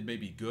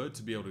be good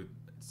to be able to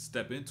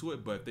step into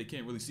it, but if they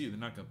can't really see it, they're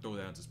not going to throw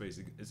that into space.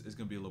 It's going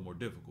to be a little more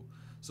difficult.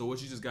 So what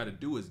you just got to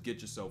do is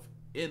get yourself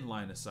in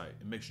line of sight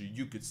and make sure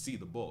you could see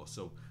the ball.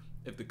 So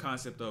if the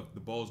concept of the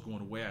ball's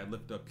going away, I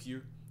lift up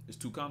here, is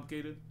too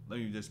complicated, let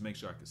me just make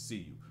sure I can see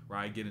you,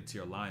 right? I get into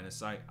your line of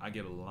sight, I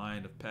get a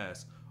line of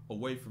pass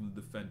away from the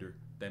defender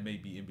that may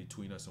be in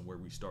between us and where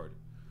we started.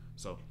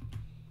 So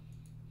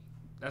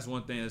that's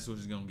one thing that's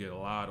just gonna get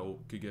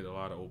could get a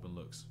lot of open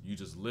looks. You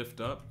just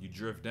lift up, you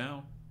drift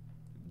down,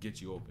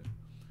 get you open.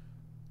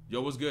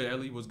 Yo, what's good,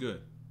 Ellie? What's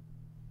good?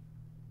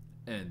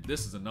 And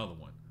this is another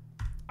one.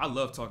 I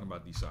love talking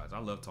about these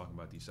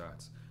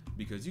shots.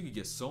 Because you can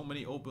get so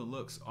many open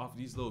looks off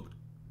these little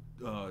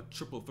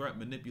triple threat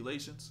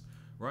manipulations,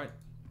 right?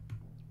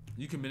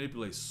 You can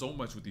manipulate so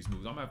much with these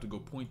moves. I'm gonna have to go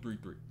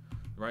 0.33,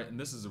 right? And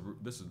this is a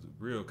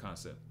real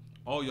concept.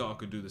 All y'all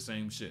could do the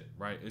same shit,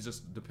 right? It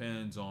just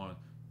depends on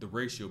the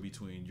ratio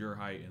between your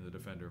height and the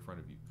defender in front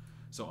of you.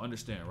 So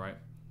understand, right?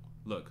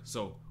 Look,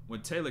 so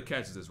when Taylor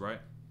catches this, right?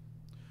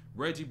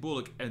 Reggie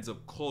Bullock ends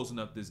up closing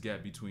up this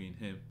gap between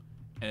him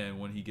and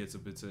when he gets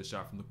up into a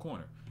shot from the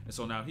corner. And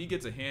so now he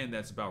gets a hand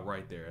that's about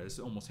right there. It's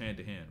almost hand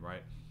to hand,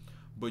 right?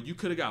 But you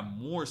could have got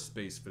more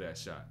space for that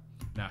shot.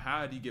 Now,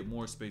 how did he get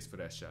more space for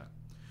that shot?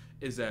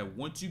 Is that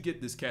once you get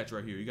this catch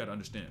right here, you got to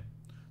understand.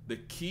 The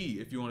key,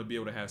 if you want to be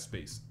able to have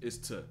space, is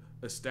to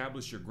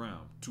establish your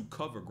ground, to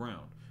cover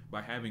ground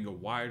by having a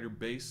wider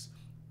base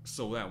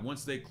so that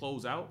once they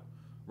close out,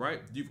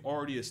 right, you've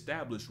already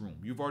established room.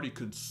 You've already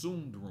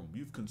consumed room.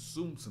 You've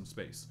consumed some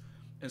space.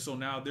 And so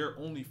now they're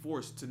only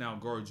forced to now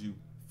guard you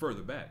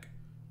further back,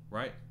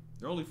 right?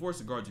 They're only forced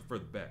to guard you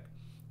further back.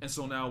 And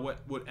so now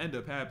what would end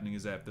up happening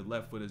is that if the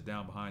left foot is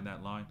down behind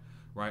that line,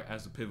 right,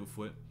 as the pivot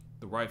foot,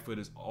 the right foot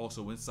is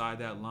also inside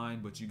that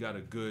line, but you got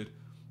a good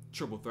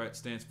triple threat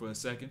stance for a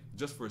second,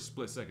 just for a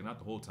split second, not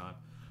the whole time.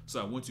 So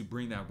that once you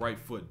bring that right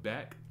foot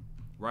back,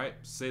 right,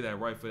 say that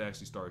right foot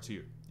actually starts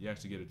here. You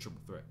actually get a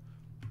triple threat.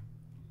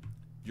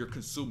 You're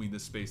consuming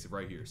this space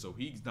right here. So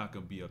he's not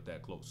going to be up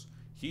that close.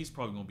 He's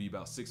probably going to be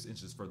about 6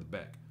 inches further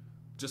back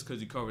just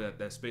because you cover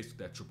that space with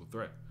that triple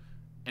threat.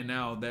 And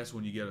now that's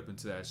when you get up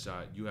into that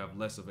shot. You have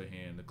less of a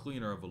hand, a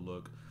cleaner of a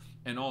look,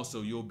 and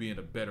also you'll be in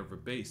a better of a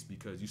base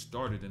because you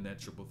started in that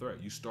triple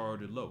threat. You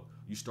started low.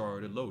 You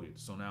started loaded.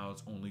 So now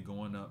it's only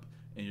going up,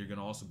 and you're going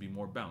to also be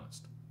more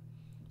balanced.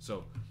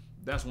 So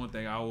that's one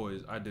thing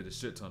I did a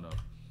shit ton of.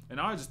 And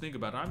I just think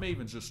about it. I may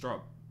even just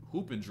start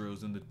hooping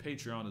drills in the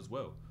Patreon as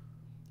well.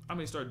 I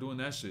may start doing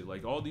that shit.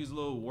 Like all these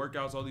little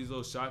workouts, all these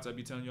little shots I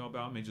be telling y'all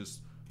about, I may just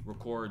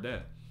record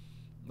that.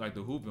 Like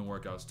the hooping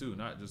workouts too,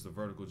 not just the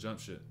vertical jump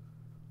shit.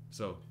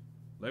 So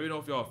let me know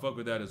if y'all fuck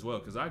with that as well,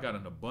 because I got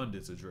an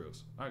abundance of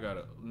drills. I got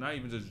not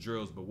even just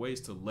drills, but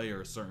ways to layer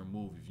a certain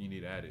move if you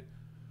need to add it.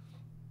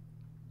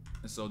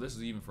 And so this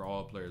is even for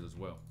all players as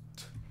well.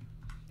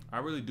 I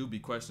really do be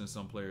questioning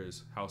some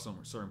players, how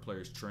certain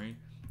players train,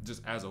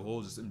 just as a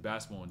whole, just in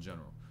basketball in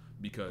general.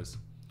 Because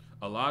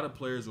a lot of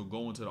players will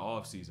go into the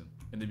off season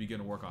and they begin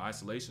to work on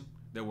isolation.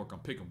 They work on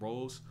pick and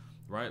rolls,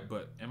 right?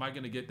 But am I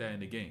going to get that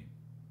in the game?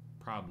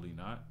 Probably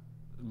not.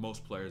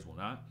 Most players will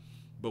not.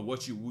 But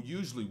what you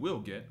usually will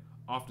get,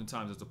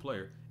 oftentimes as a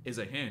player, is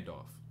a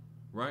handoff,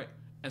 right?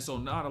 And so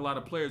not a lot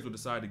of players will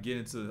decide to get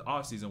into the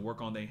offseason and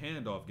work on their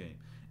handoff game.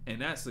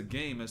 And that's a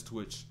game as to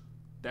which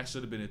that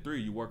should have been a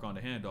 3. You work on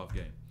the handoff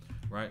game,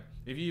 right?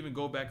 If you even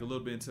go back a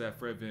little bit into that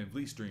Fred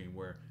VanVleet stream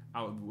where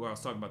I was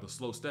talking about the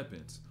slow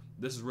step-ins,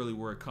 this is really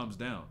where it comes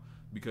down.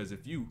 Because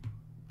if you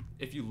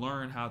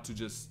learn how to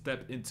just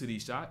step into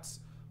these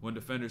shots, when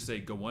defenders say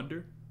go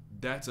under,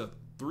 that's a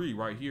 3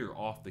 right here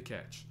off the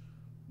catch.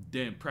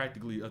 Then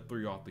practically a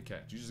 3 off the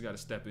catch. You just got to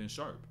step in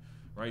sharp,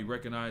 right? You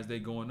recognize they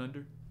going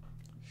under,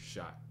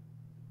 shot.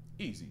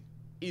 Easy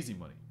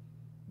money.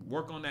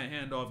 Work on that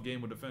handoff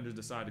game when defenders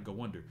decide to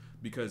go under,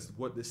 because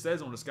what it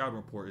says on the scouting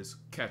report is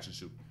catch and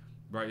shoot,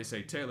 right? They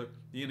say Taylor,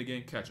 he in the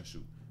game, catch and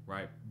shoot,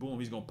 right? Boom,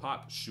 he's gonna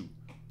pop, shoot.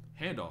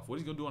 Handoff, what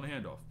is he gonna do on the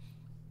handoff?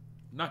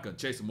 Not gonna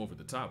chase him over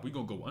the top. We're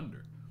gonna go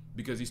under,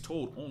 because he's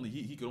told only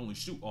he could only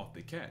shoot off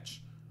the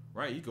catch,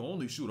 right? He can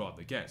only shoot off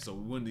the catch. So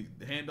when the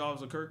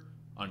handoffs occur,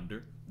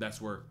 under, that's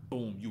where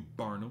boom, you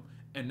burn them.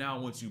 And now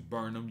once you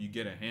burn them, you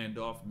get a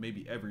handoff,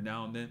 maybe every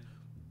now and then,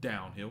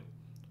 downhill,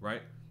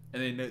 right?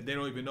 And then they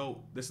don't even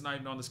know, this is not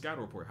even on the scout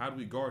report. How do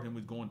we guard him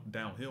with going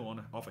downhill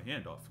off a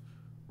handoff,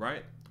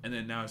 right? And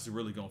then now it's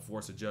really going to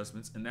force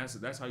adjustments. And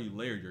that's how you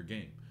layer your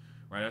game,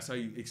 right? That's how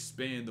you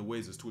expand the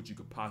ways as to which you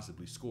could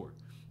possibly score.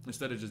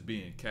 Instead of just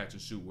being catch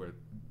and shoot, where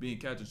being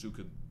catch and shoot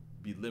could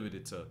be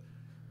limited to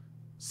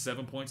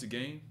 7 points a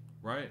game,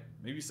 right?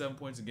 Maybe 7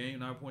 points a game,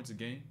 9 points a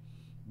game.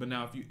 But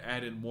now if you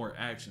add in more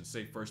action,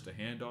 say first a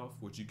handoff,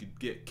 which you could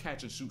get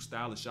catch and shoot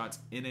style of shots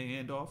in a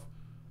handoff.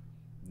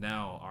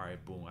 Now, all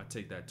right, boom, I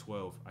take that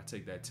 12, I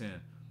take that 10.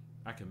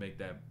 I can make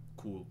that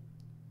cool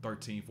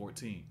 13,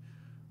 14,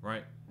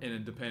 right? And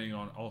then depending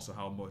on also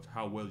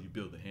how well you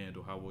build the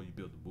handle, how well you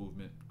build the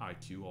movement,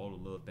 IQ, all the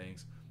little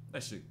things,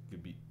 that shit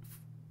could be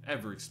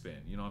ever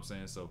expand, you know what I'm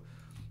saying? So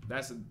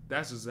that's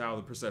just how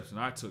the perception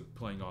I took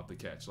playing off the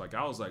catch. Like,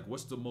 I was like,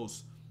 what's the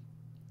most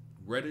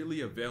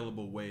readily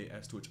available way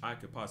as to which I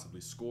could possibly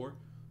score,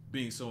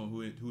 being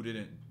someone who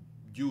didn't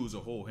use a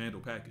whole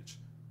handle package?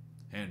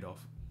 Handoff.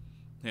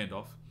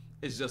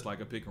 It's just like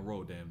a pick and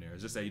roll damn near.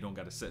 It's just that you don't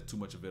got to set too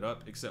much of it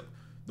up, except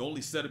the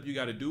only setup you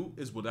got to do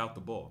is without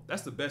the ball.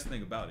 That's the best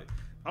thing about it.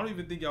 I don't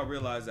even think y'all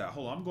realize that.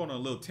 Hold on, I'm going on a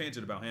little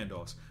tangent about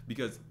handoffs,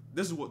 because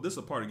this is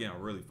a part again I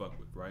really fuck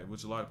with, right?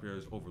 Which a lot of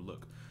players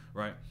overlook,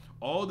 right?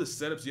 All the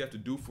setups you have to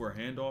do for a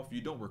handoff,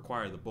 you don't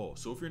require the ball.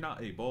 So if you're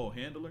not a ball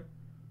handler,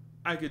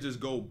 I could just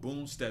go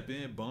boom, step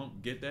in,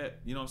 bump, get that,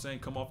 you know what I'm saying?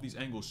 Come off these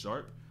angles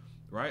sharp,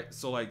 right?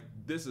 So like,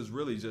 this is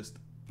really just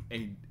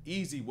an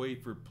easy way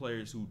for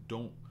players who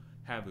don't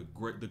have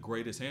the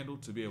greatest handle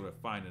to be able to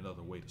find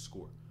another way to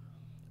score.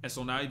 And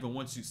so now even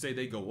once you say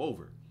they go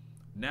over,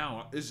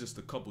 now it's just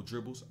a couple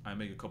dribbles, I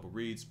make a couple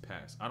reads,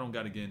 pass. I don't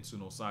got to get into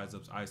no size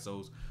ups,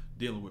 ISOs,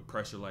 dealing with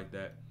pressure like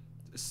that.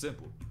 It's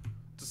simple.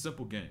 It's a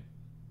simple game.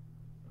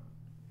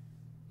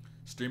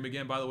 Stream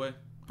again, by the way.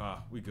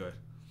 We good.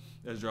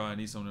 Let's draw. I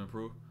need something to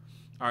improve.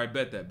 All right,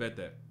 bet that.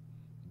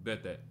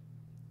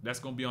 That's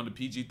going to be on the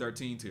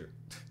PG-13 tier.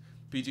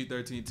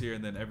 PG-13 tier,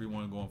 and then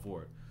everyone going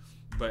forward.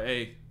 But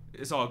hey,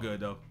 it's all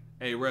good though.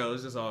 Hey, Rel,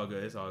 it's just all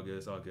good. It's all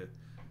good.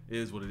 It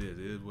is what it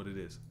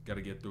is. Got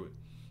to get through it.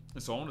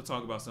 And so I want to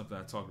talk about something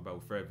I talked about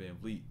with Fred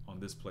VanVleet on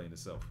this play in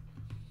itself.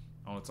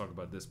 I want to talk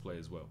about this play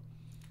as well.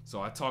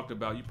 So I talked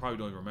about, you probably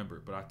don't even remember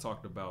it, but I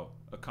talked about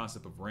a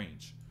concept of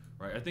range,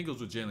 right? I think it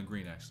was with Jalen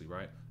Green actually,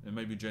 right? And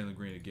maybe Jalen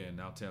Green again.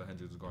 Now Taylor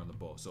Hendricks is guarding the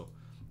ball. So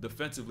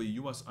defensively,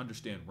 you must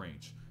understand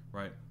range,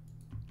 right?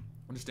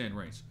 Understand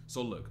range.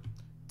 So look,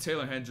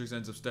 Taylor Hendricks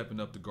ends up stepping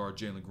up to guard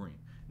Jalen Green.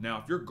 Now,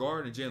 if you're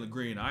guarding Jalen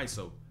Green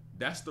ISO,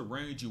 that's the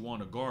range you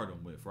want to guard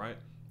him with, right?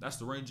 That's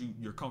the range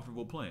you're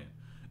comfortable playing.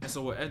 And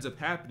so what ends up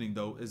happening,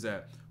 though, is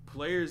that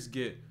players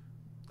get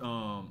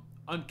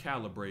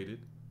uncalibrated,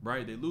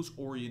 right? They lose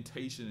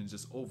orientation and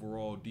just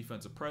overall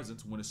defensive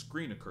presence when a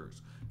screen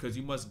occurs, because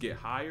you must get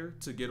higher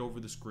to get over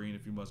the screen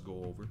if you must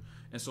go over.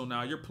 And so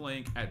now you're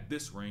playing at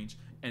this range,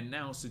 and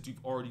now since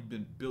you've already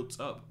been built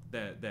up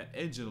that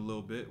engine a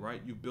little bit,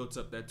 right? You built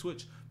up that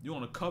twitch. You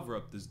want to cover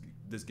up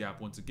this gap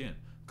once again,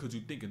 because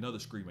you think another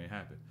screen may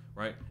happen,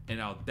 right? And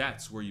now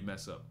that's where you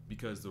mess up,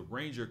 because the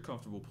range you're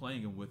comfortable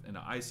playing in with in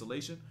the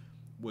isolation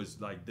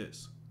was like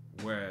this,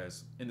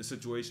 whereas in the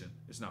situation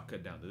it's now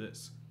cut down to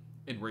this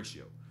in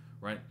ratio,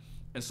 right?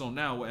 And so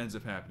now what ends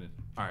up happening,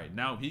 all right,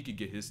 now he can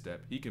get his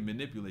step, he can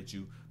manipulate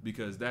you,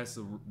 because that's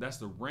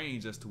the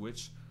range as to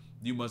which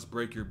you must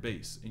break your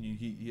base, and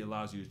he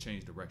allows you to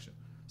change direction.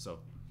 So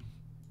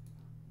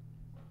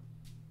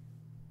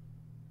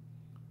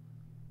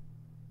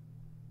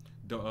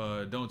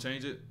don't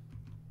change it.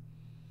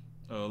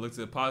 Look to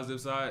the positive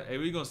side. Hey,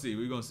 we're gonna see.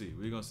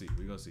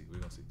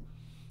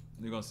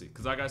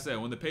 Because like I said,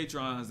 when the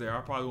Patreon is there,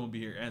 I probably won't be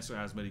here answering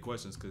as many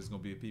questions, because there's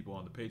going to be people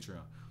on the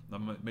Patreon.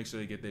 I'm going to make sure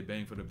they get their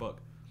bang for the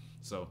buck.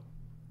 So,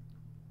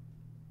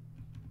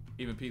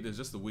 even Pete, there's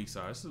just the weak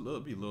side. It's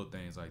be little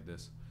things like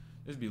this.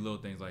 There's be little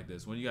things like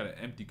this. When you got an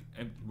empty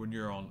when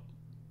you're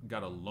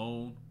got a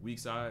lone weak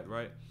side,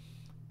 right?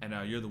 And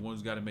now you're the one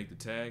who's got to make the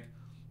tag.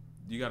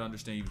 You got to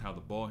understand even how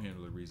the ball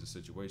handler reads the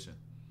situation.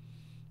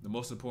 The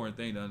most important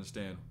thing to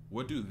understand,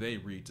 what do they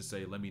read to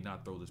say, let me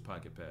not throw this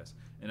pocket pass?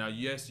 And now,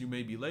 yes, you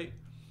may be late,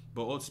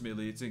 but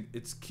ultimately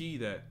it's key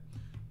that,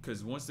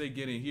 because once they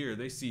get in here,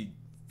 they see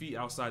feet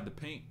outside the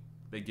paint,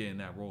 they get in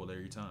that role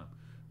every time,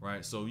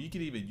 right? So you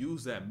can even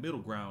use that middle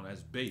ground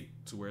as bait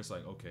to where it's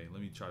like, okay,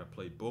 let me try to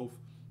play both,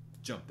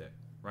 jump that,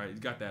 right? You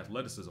got the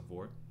athleticism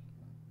for it.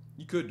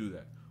 You could do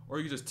that. or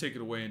you just take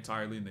it away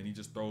entirely and then he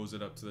just throws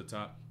it up to the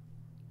top.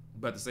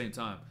 But at the same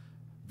time,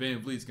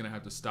 VanVleet's gonna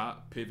have to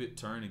stop, pivot,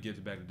 turn, and give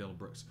it back to Dillon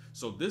Brooks.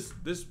 So this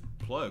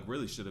plug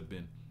really should have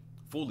been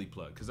fully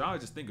plugged. Because I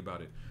just think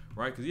about it,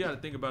 right? Because you got to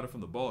think about it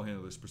from the ball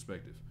handler's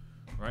perspective,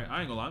 right? I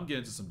ain't gonna lie, I'm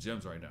getting to some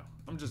gems right now.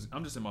 I'm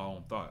just in my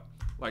own thought.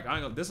 Like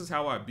this is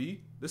how I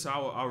be. This is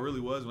how I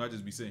really was when I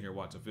just be sitting here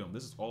watching film.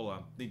 This is all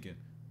I'm thinking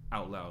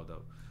out loud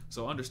though.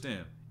 So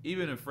understand,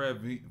 even in Fred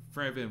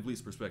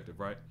VanVleet's perspective,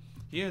 right?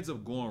 He ends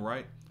up going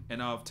right, and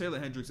now if Taylor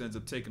Hendricks ends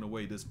up taking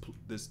away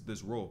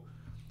this role,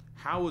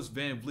 how is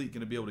VanVleet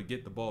going to be able to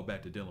get the ball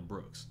back to Dillon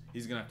Brooks?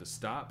 He's going to have to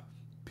stop,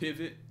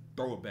 pivot,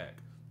 throw it back.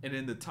 And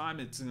in the time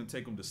it's going to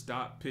take him to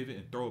stop, pivot,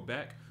 and throw it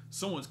back,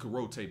 someone's could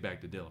rotate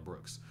back to Dillon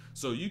Brooks.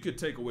 So you could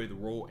take away the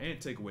roll and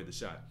take away the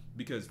shot.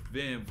 Because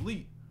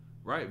VanVleet,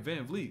 right?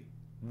 VanVleet,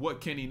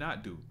 what can he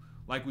not do?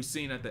 Like we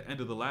seen at the end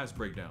of the last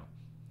breakdown.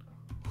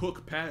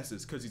 Hook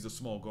passes because he's a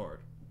small guard.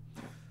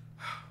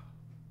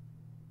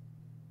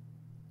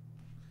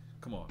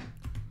 Come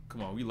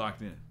on, we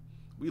locked in.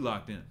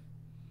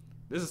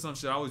 This is some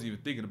shit I was even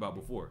thinking about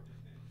before.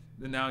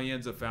 Then now he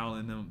ends up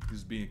fouling them,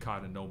 just being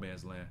caught in no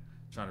man's land,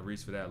 trying to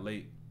reach for that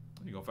late.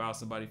 You gonna foul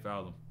somebody,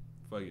 foul him.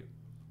 Fuck it.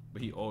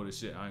 But he old as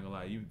shit, I ain't gonna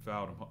lie. You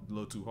fouled him a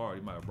little too hard,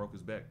 he might have broke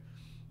his back.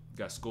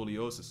 Got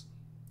scoliosis.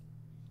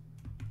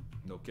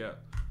 No cap.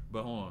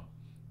 But hold on.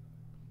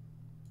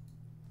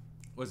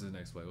 What's the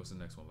next play? What's the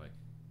next one like?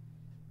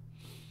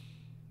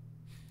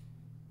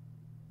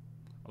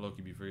 I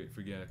low-key be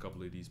forgetting a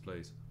couple of these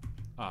plays.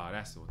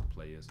 That's what the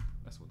play is.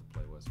 That's what the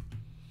play was.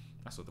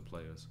 That's what the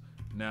play is.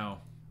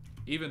 Now,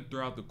 even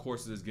throughout the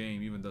course of this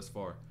game, even thus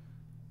far,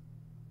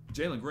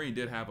 Jalen Green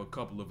did have a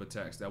couple of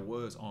attacks that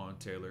was on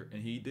Taylor,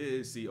 and he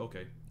did see,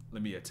 okay,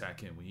 let me attack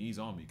him when he's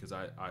on me because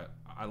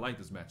I like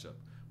this matchup.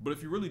 But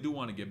if you really do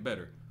want to get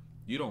better,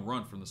 you don't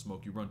run from the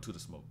smoke, you run to the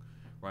smoke,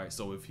 right?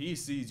 So if he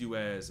sees you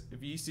as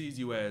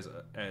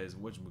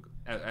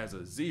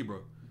a zebra,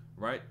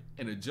 right,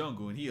 in a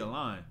jungle, and he a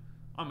lion,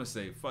 I'm going to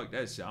say, fuck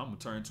that shit. I'm going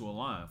to turn to a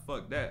line.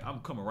 Fuck that. I'm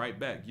coming right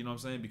back. You know what I'm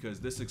saying?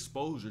 Because this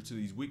exposure to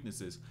these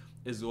weaknesses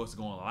is what's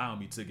going to allow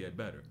me to get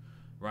better,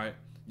 right?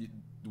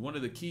 One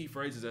of the key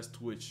phrases as to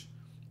which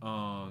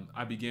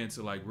I began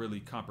to like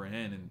really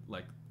comprehend and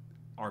like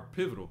are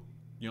pivotal,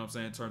 you know what I'm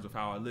saying, in terms of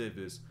how I live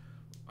is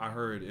I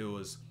heard it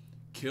was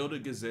kill the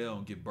gazelle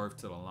and give birth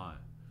to the lion,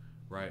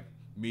 right?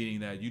 Meaning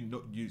that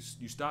you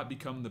stop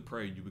becoming the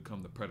prey, you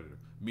become the predator.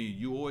 Meaning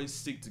you always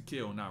seek to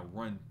kill, not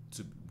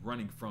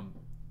running from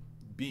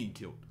being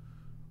killed,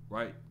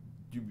 right?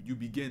 You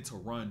begin to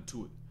run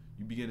to it.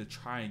 You begin to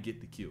try and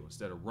get the kill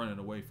instead of running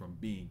away from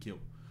being killed.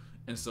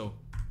 And so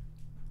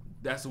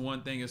that's the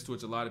one thing as to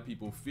which a lot of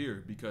people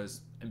fear, because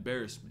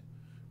embarrassment,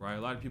 right?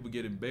 A lot of people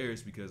get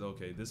embarrassed because,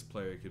 okay, this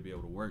player could be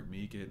able to work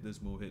me, he could hit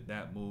this move, hit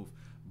that move.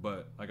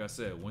 But like I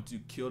said, once you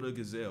kill the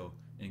gazelle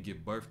and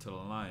give birth to the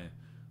lion,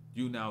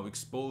 you now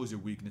expose your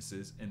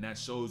weaknesses, and that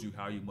shows you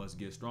how you must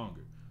get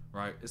stronger.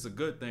 Right, it's a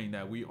good thing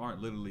that we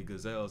aren't literally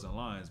gazelles and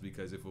lions,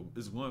 because if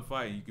it's one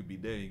fight, you could be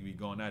dead, you could be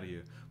going out of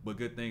here. But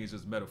good thing is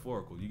just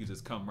metaphorical. You can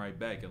just come right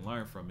back and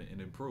learn from it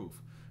and improve.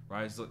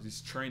 Right, so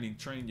just training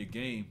your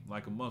game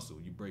like a muscle.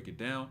 You break it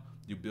down,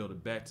 you build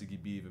it back to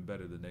be even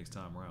better the next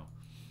time around.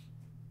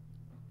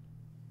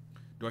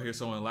 Do I hear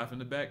someone laughing in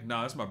the back?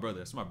 Nah, that's my brother.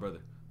 That's my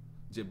brother.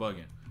 Jit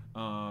bugging.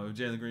 If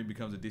Jalen Green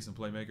becomes a decent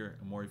playmaker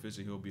and more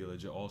efficient, he'll be a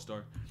legit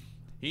all-star.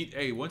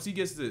 Once he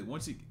it's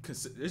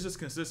just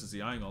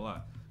consistency. I ain't gonna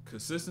lie.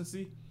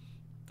 Consistency,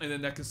 and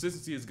then that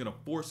consistency is gonna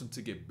force him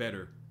to get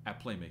better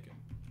at playmaking.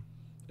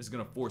 It's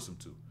gonna force him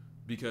to,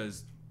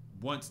 because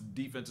once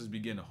defenses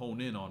begin to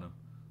hone in on him,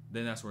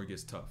 then that's where it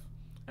gets tough.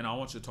 And I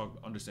want you to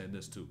understand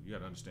this too. You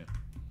gotta understand.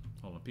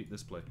 Hold on, peep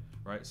this play,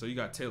 right? So you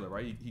got Taylor,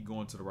 right? He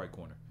going to the right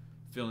corner,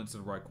 filling to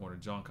the right corner.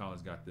 John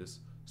Collins got this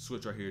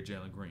switch right here.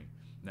 Jalen Green.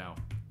 Now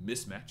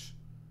mismatch,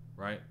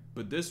 right?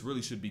 But this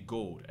really should be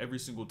gold every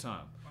single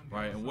time,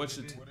 right? And what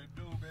should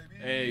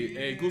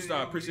Hey,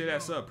 Gustav, appreciate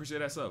that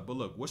sub. But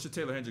look, what should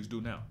Taylor Hendricks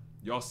do now?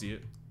 Y'all see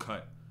it,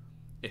 cut.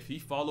 If he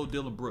followed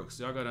Dillon Brooks,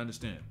 y'all gotta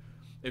understand.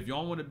 If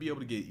y'all want to be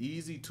able to get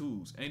easy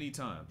twos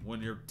anytime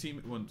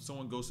when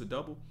someone goes to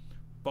double,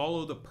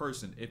 follow the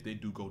person if they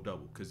do go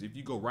double. Because if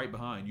you go right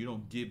behind, you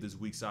don't give this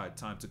weak side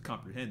time to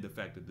comprehend the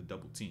fact of the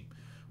double team,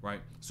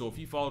 right? So if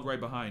he followed right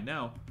behind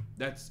now,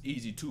 that's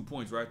easy 2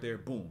 points right there.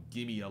 Boom,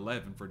 give me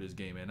 11 for this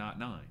game and not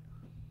 9.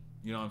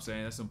 You know what I'm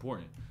saying? That's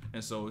important.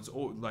 And so it's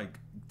like,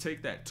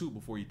 take that 2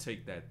 before you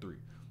take that 3,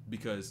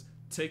 because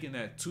taking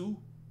that 2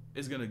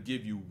 is gonna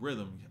give you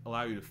rhythm,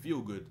 allow you to feel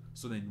good.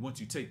 So then once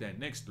you take that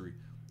next 3,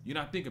 you're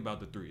not thinking about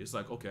the 3. It's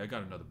like, okay, I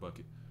got another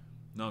bucket.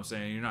 You know what I'm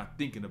saying? You're not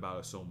thinking about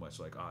it so much.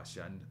 Like,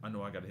 shit, I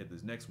know I got to hit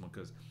this next one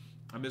because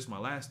I missed my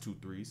last 2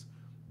 threes.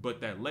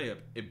 But that layup,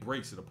 it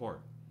breaks it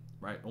apart,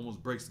 right?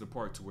 Almost breaks it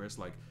apart to where it's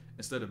like,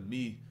 instead of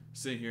me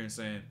sitting here and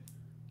saying,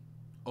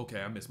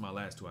 okay, I missed my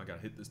last 2. I got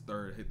to hit this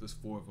third, hit this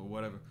fourth, or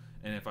whatever.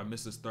 And if I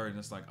miss this third, and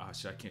it's like,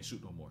 shit, I can't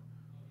shoot no more.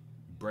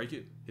 You break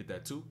it, hit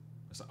that 2.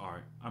 It's like, all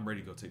right, I'm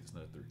ready to go take this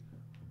another 3.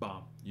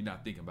 Bomb. You're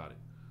not thinking about it.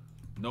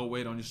 No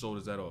weight on your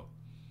shoulders at all.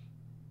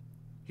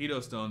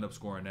 He'll still end up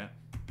scoring that,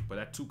 but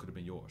that 2 could have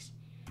been yours.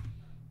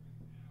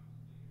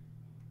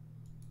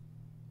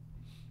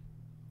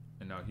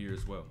 And now here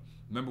as well.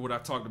 Remember what I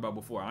talked about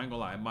before. I ain't gonna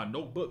lie. In my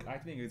notebook, I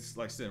think it's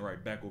like sitting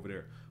right back over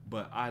there.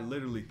 But I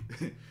literally,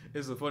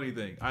 it's a funny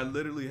thing. I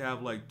literally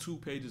have like 2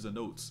 pages of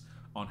notes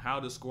on how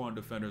to score on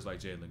defenders like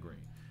Jalen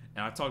Green.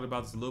 And I talked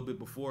about this a little bit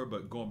before,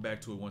 but going back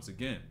to it once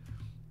again.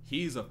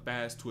 He's a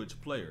fast twitch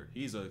player.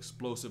 He's an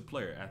explosive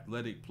player,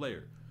 athletic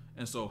player.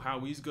 And so how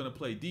he's going to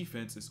play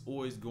defense is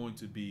always going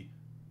to be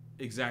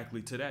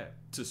exactly to that,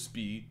 to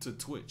speed, to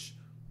twitch,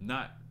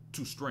 not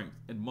to strength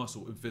and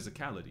muscle and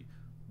physicality.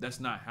 That's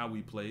not how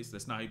he plays.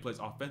 That's not how he plays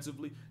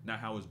offensively, not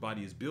how his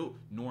body is built,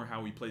 nor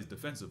how he plays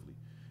defensively.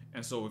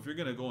 And so if you're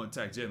going to go and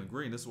attack Jalen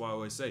Green, this is why I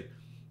always say,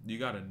 you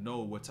got to know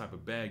what type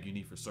of bag you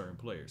need for certain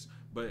players.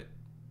 But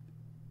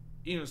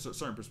even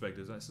certain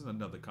perspectives, this is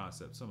another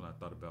concept, something I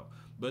thought about.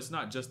 But it's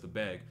not just the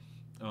bag.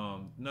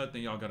 Another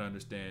thing y'all got to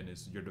understand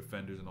is your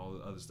defenders and all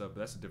the other stuff, but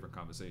that's a different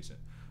conversation.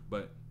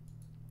 But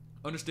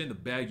understand the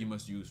bag you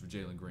must use for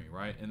Jalen Green,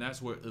 right? And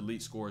that's what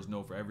elite scorers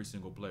know for every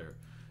single player,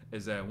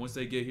 is that once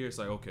they get here, it's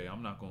like, okay,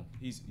 I'm not going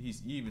to, you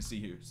even see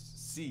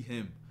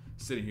him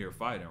sitting here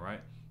fighting,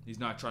 right? He's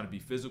not trying to be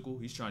physical.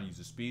 He's trying to use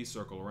his speed,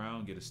 circle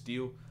around, get a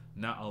steal,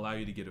 not allow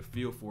you to get a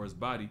feel for his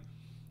body,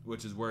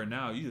 which is where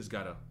now you just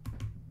got to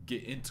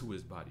get into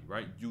his body,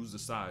 right? Use the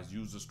size,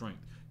 use the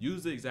strength,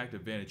 use the exact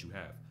advantage you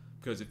have.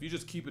 Because if you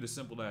just keep it as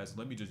simple as,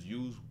 let me just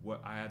use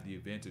what I have the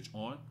advantage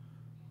on,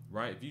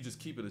 right? If you just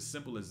keep it as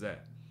simple as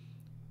that,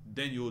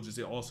 then you'll just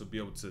also be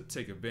able to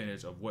take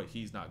advantage of what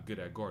he's not good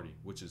at guarding,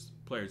 which is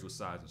players with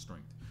size and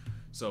strength.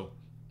 So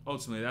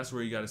ultimately, that's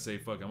where you got to say,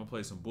 fuck, I'm going to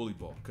play some bully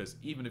ball. Because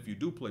even if you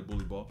do play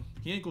bully ball,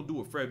 he ain't going to do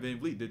what Fred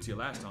VanVleet did to you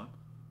last time.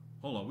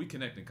 Hold on, we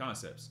connecting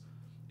concepts.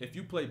 If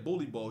you play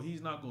bully ball,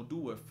 he's not going to do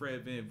what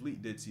Fred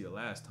VanVleet did to you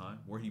last time,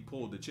 where he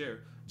pulled the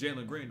chair.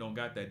 Jalen Green don't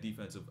got that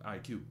defensive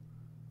IQ.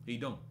 He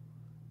don't.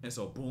 And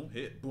so boom,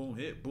 hit, boom,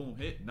 hit, boom,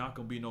 hit. Not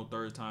going to be no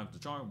third time's the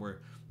charm where,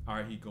 all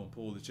right, he going to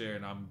pull the chair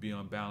and I'm going to be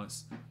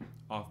unbalanced,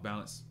 off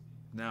balance.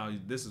 Now,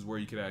 this is where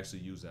you could actually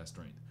use that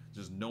strength.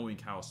 Just knowing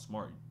how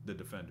smart the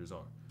defenders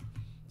are.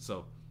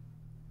 So,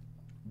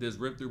 this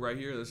rip through right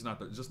here, that's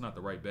just not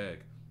the right bag.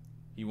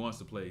 He wants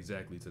to play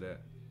exactly to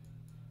that.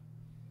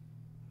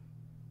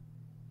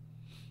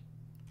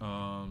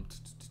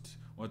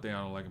 One thing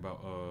I don't like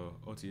about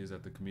OT is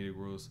that the comedic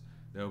rules,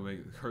 they'll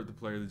hurt the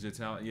player legit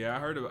talent. Yeah, I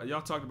heard about,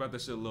 y'all talked about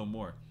that shit a little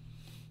more.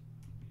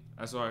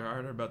 That's why I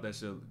heard about that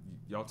shit.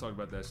 Y'all talked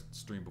about that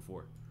stream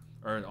before,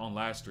 or on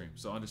last stream.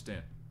 So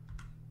understand.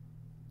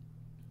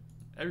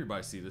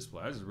 Everybody see this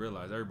play. I just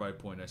realized everybody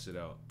pointing that shit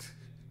out.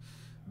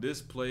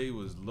 This play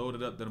was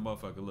loaded up to the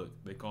motherfucker.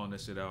 Look, they calling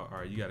that shit out. All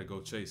right, you got to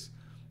go chase.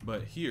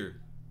 But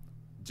here,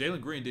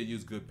 Jalen Green did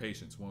use good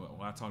patience when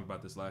I talked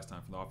about this last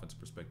time from the offensive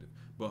perspective.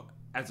 But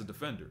as a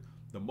defender,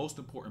 the most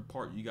important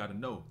part you got to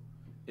know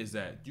is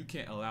that you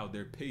can't allow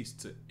their pace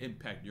to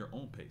impact your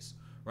own pace,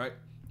 right?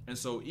 And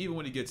so even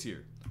when he gets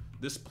here,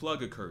 this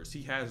plug occurs.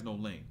 He has no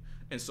lane.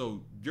 And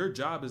so your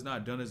job is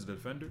not done as a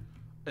defender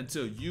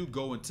until you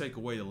go and take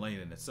away the lane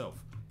in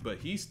itself. But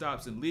he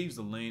stops and leaves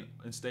the lane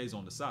and stays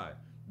on the side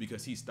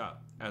because he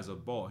stopped as a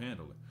ball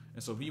handler.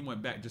 And so he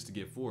went back just to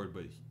get forward,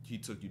 but he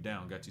took you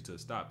down, got you to a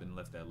stop, and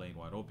left that lane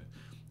wide open.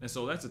 And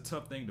so that's a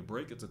tough thing to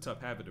break. It's a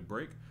tough habit to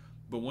break.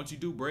 But once you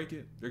do break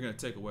it, they're going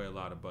to take away a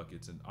lot of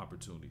buckets and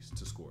opportunities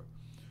to score.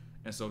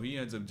 And so he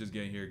ends up just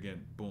getting here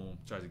again, boom,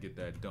 tries to get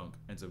that dunk,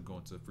 ends up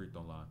going to the free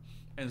throw line.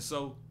 And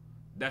so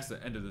that's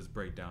the end of this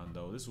breakdown,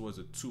 though. This was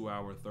a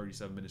 2-hour,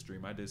 37-minute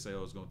stream. I did say I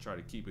was going to try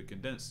to keep it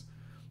condensed,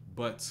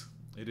 but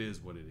it is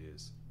what it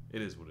is.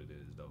 It is what it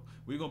is, though.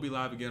 We're going to be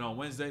live again on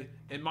Wednesday.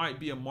 It might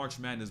be a March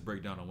Madness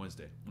breakdown on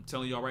Wednesday. I'm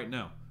telling y'all right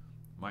now,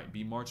 might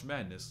be March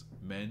Madness,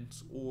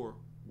 men's or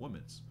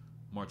women's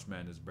March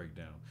Madness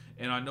breakdown.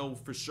 And I know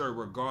for sure,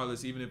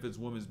 regardless, even if it's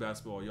women's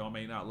basketball, y'all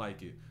may not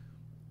like it.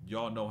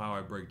 Y'all know how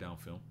I break down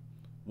film.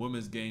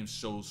 Women's games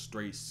shows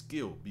straight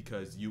skill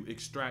because you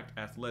extract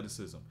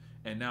athleticism.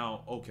 And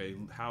now, okay,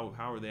 how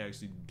are they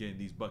actually getting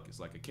these buckets?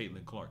 Like a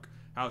Caitlin Clark.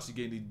 How is she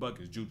getting these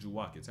buckets? Juju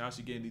Watkins. How is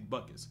she getting these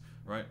buckets?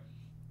 Right?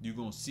 You're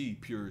going to see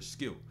pure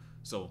skill.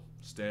 So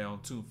stay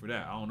on tune for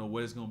that. I don't know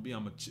what it's going to be.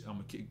 I'm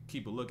going to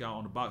keep a lookout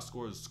on the box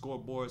scores,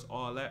 scoreboards,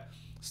 all that.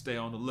 Stay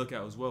on the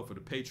lookout as well for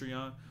the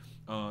Patreon.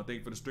 Thank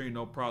you for the stream.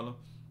 No problem.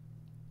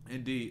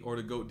 Indeed. Or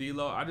the GOAT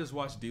D-Lo. I just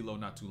watched D-Lo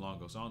not too long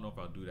ago, so I don't know if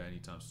I'll do that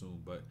anytime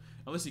soon. But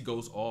unless he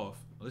goes off.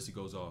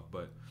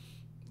 But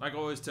like I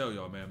always tell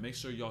y'all, man, make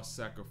sure y'all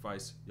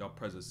sacrifice y'all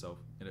present self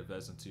and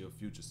invest into your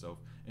future self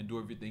and do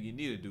everything you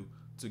need to do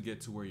to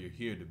get to where you're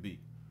here to be.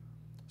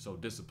 So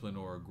discipline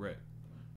or regret.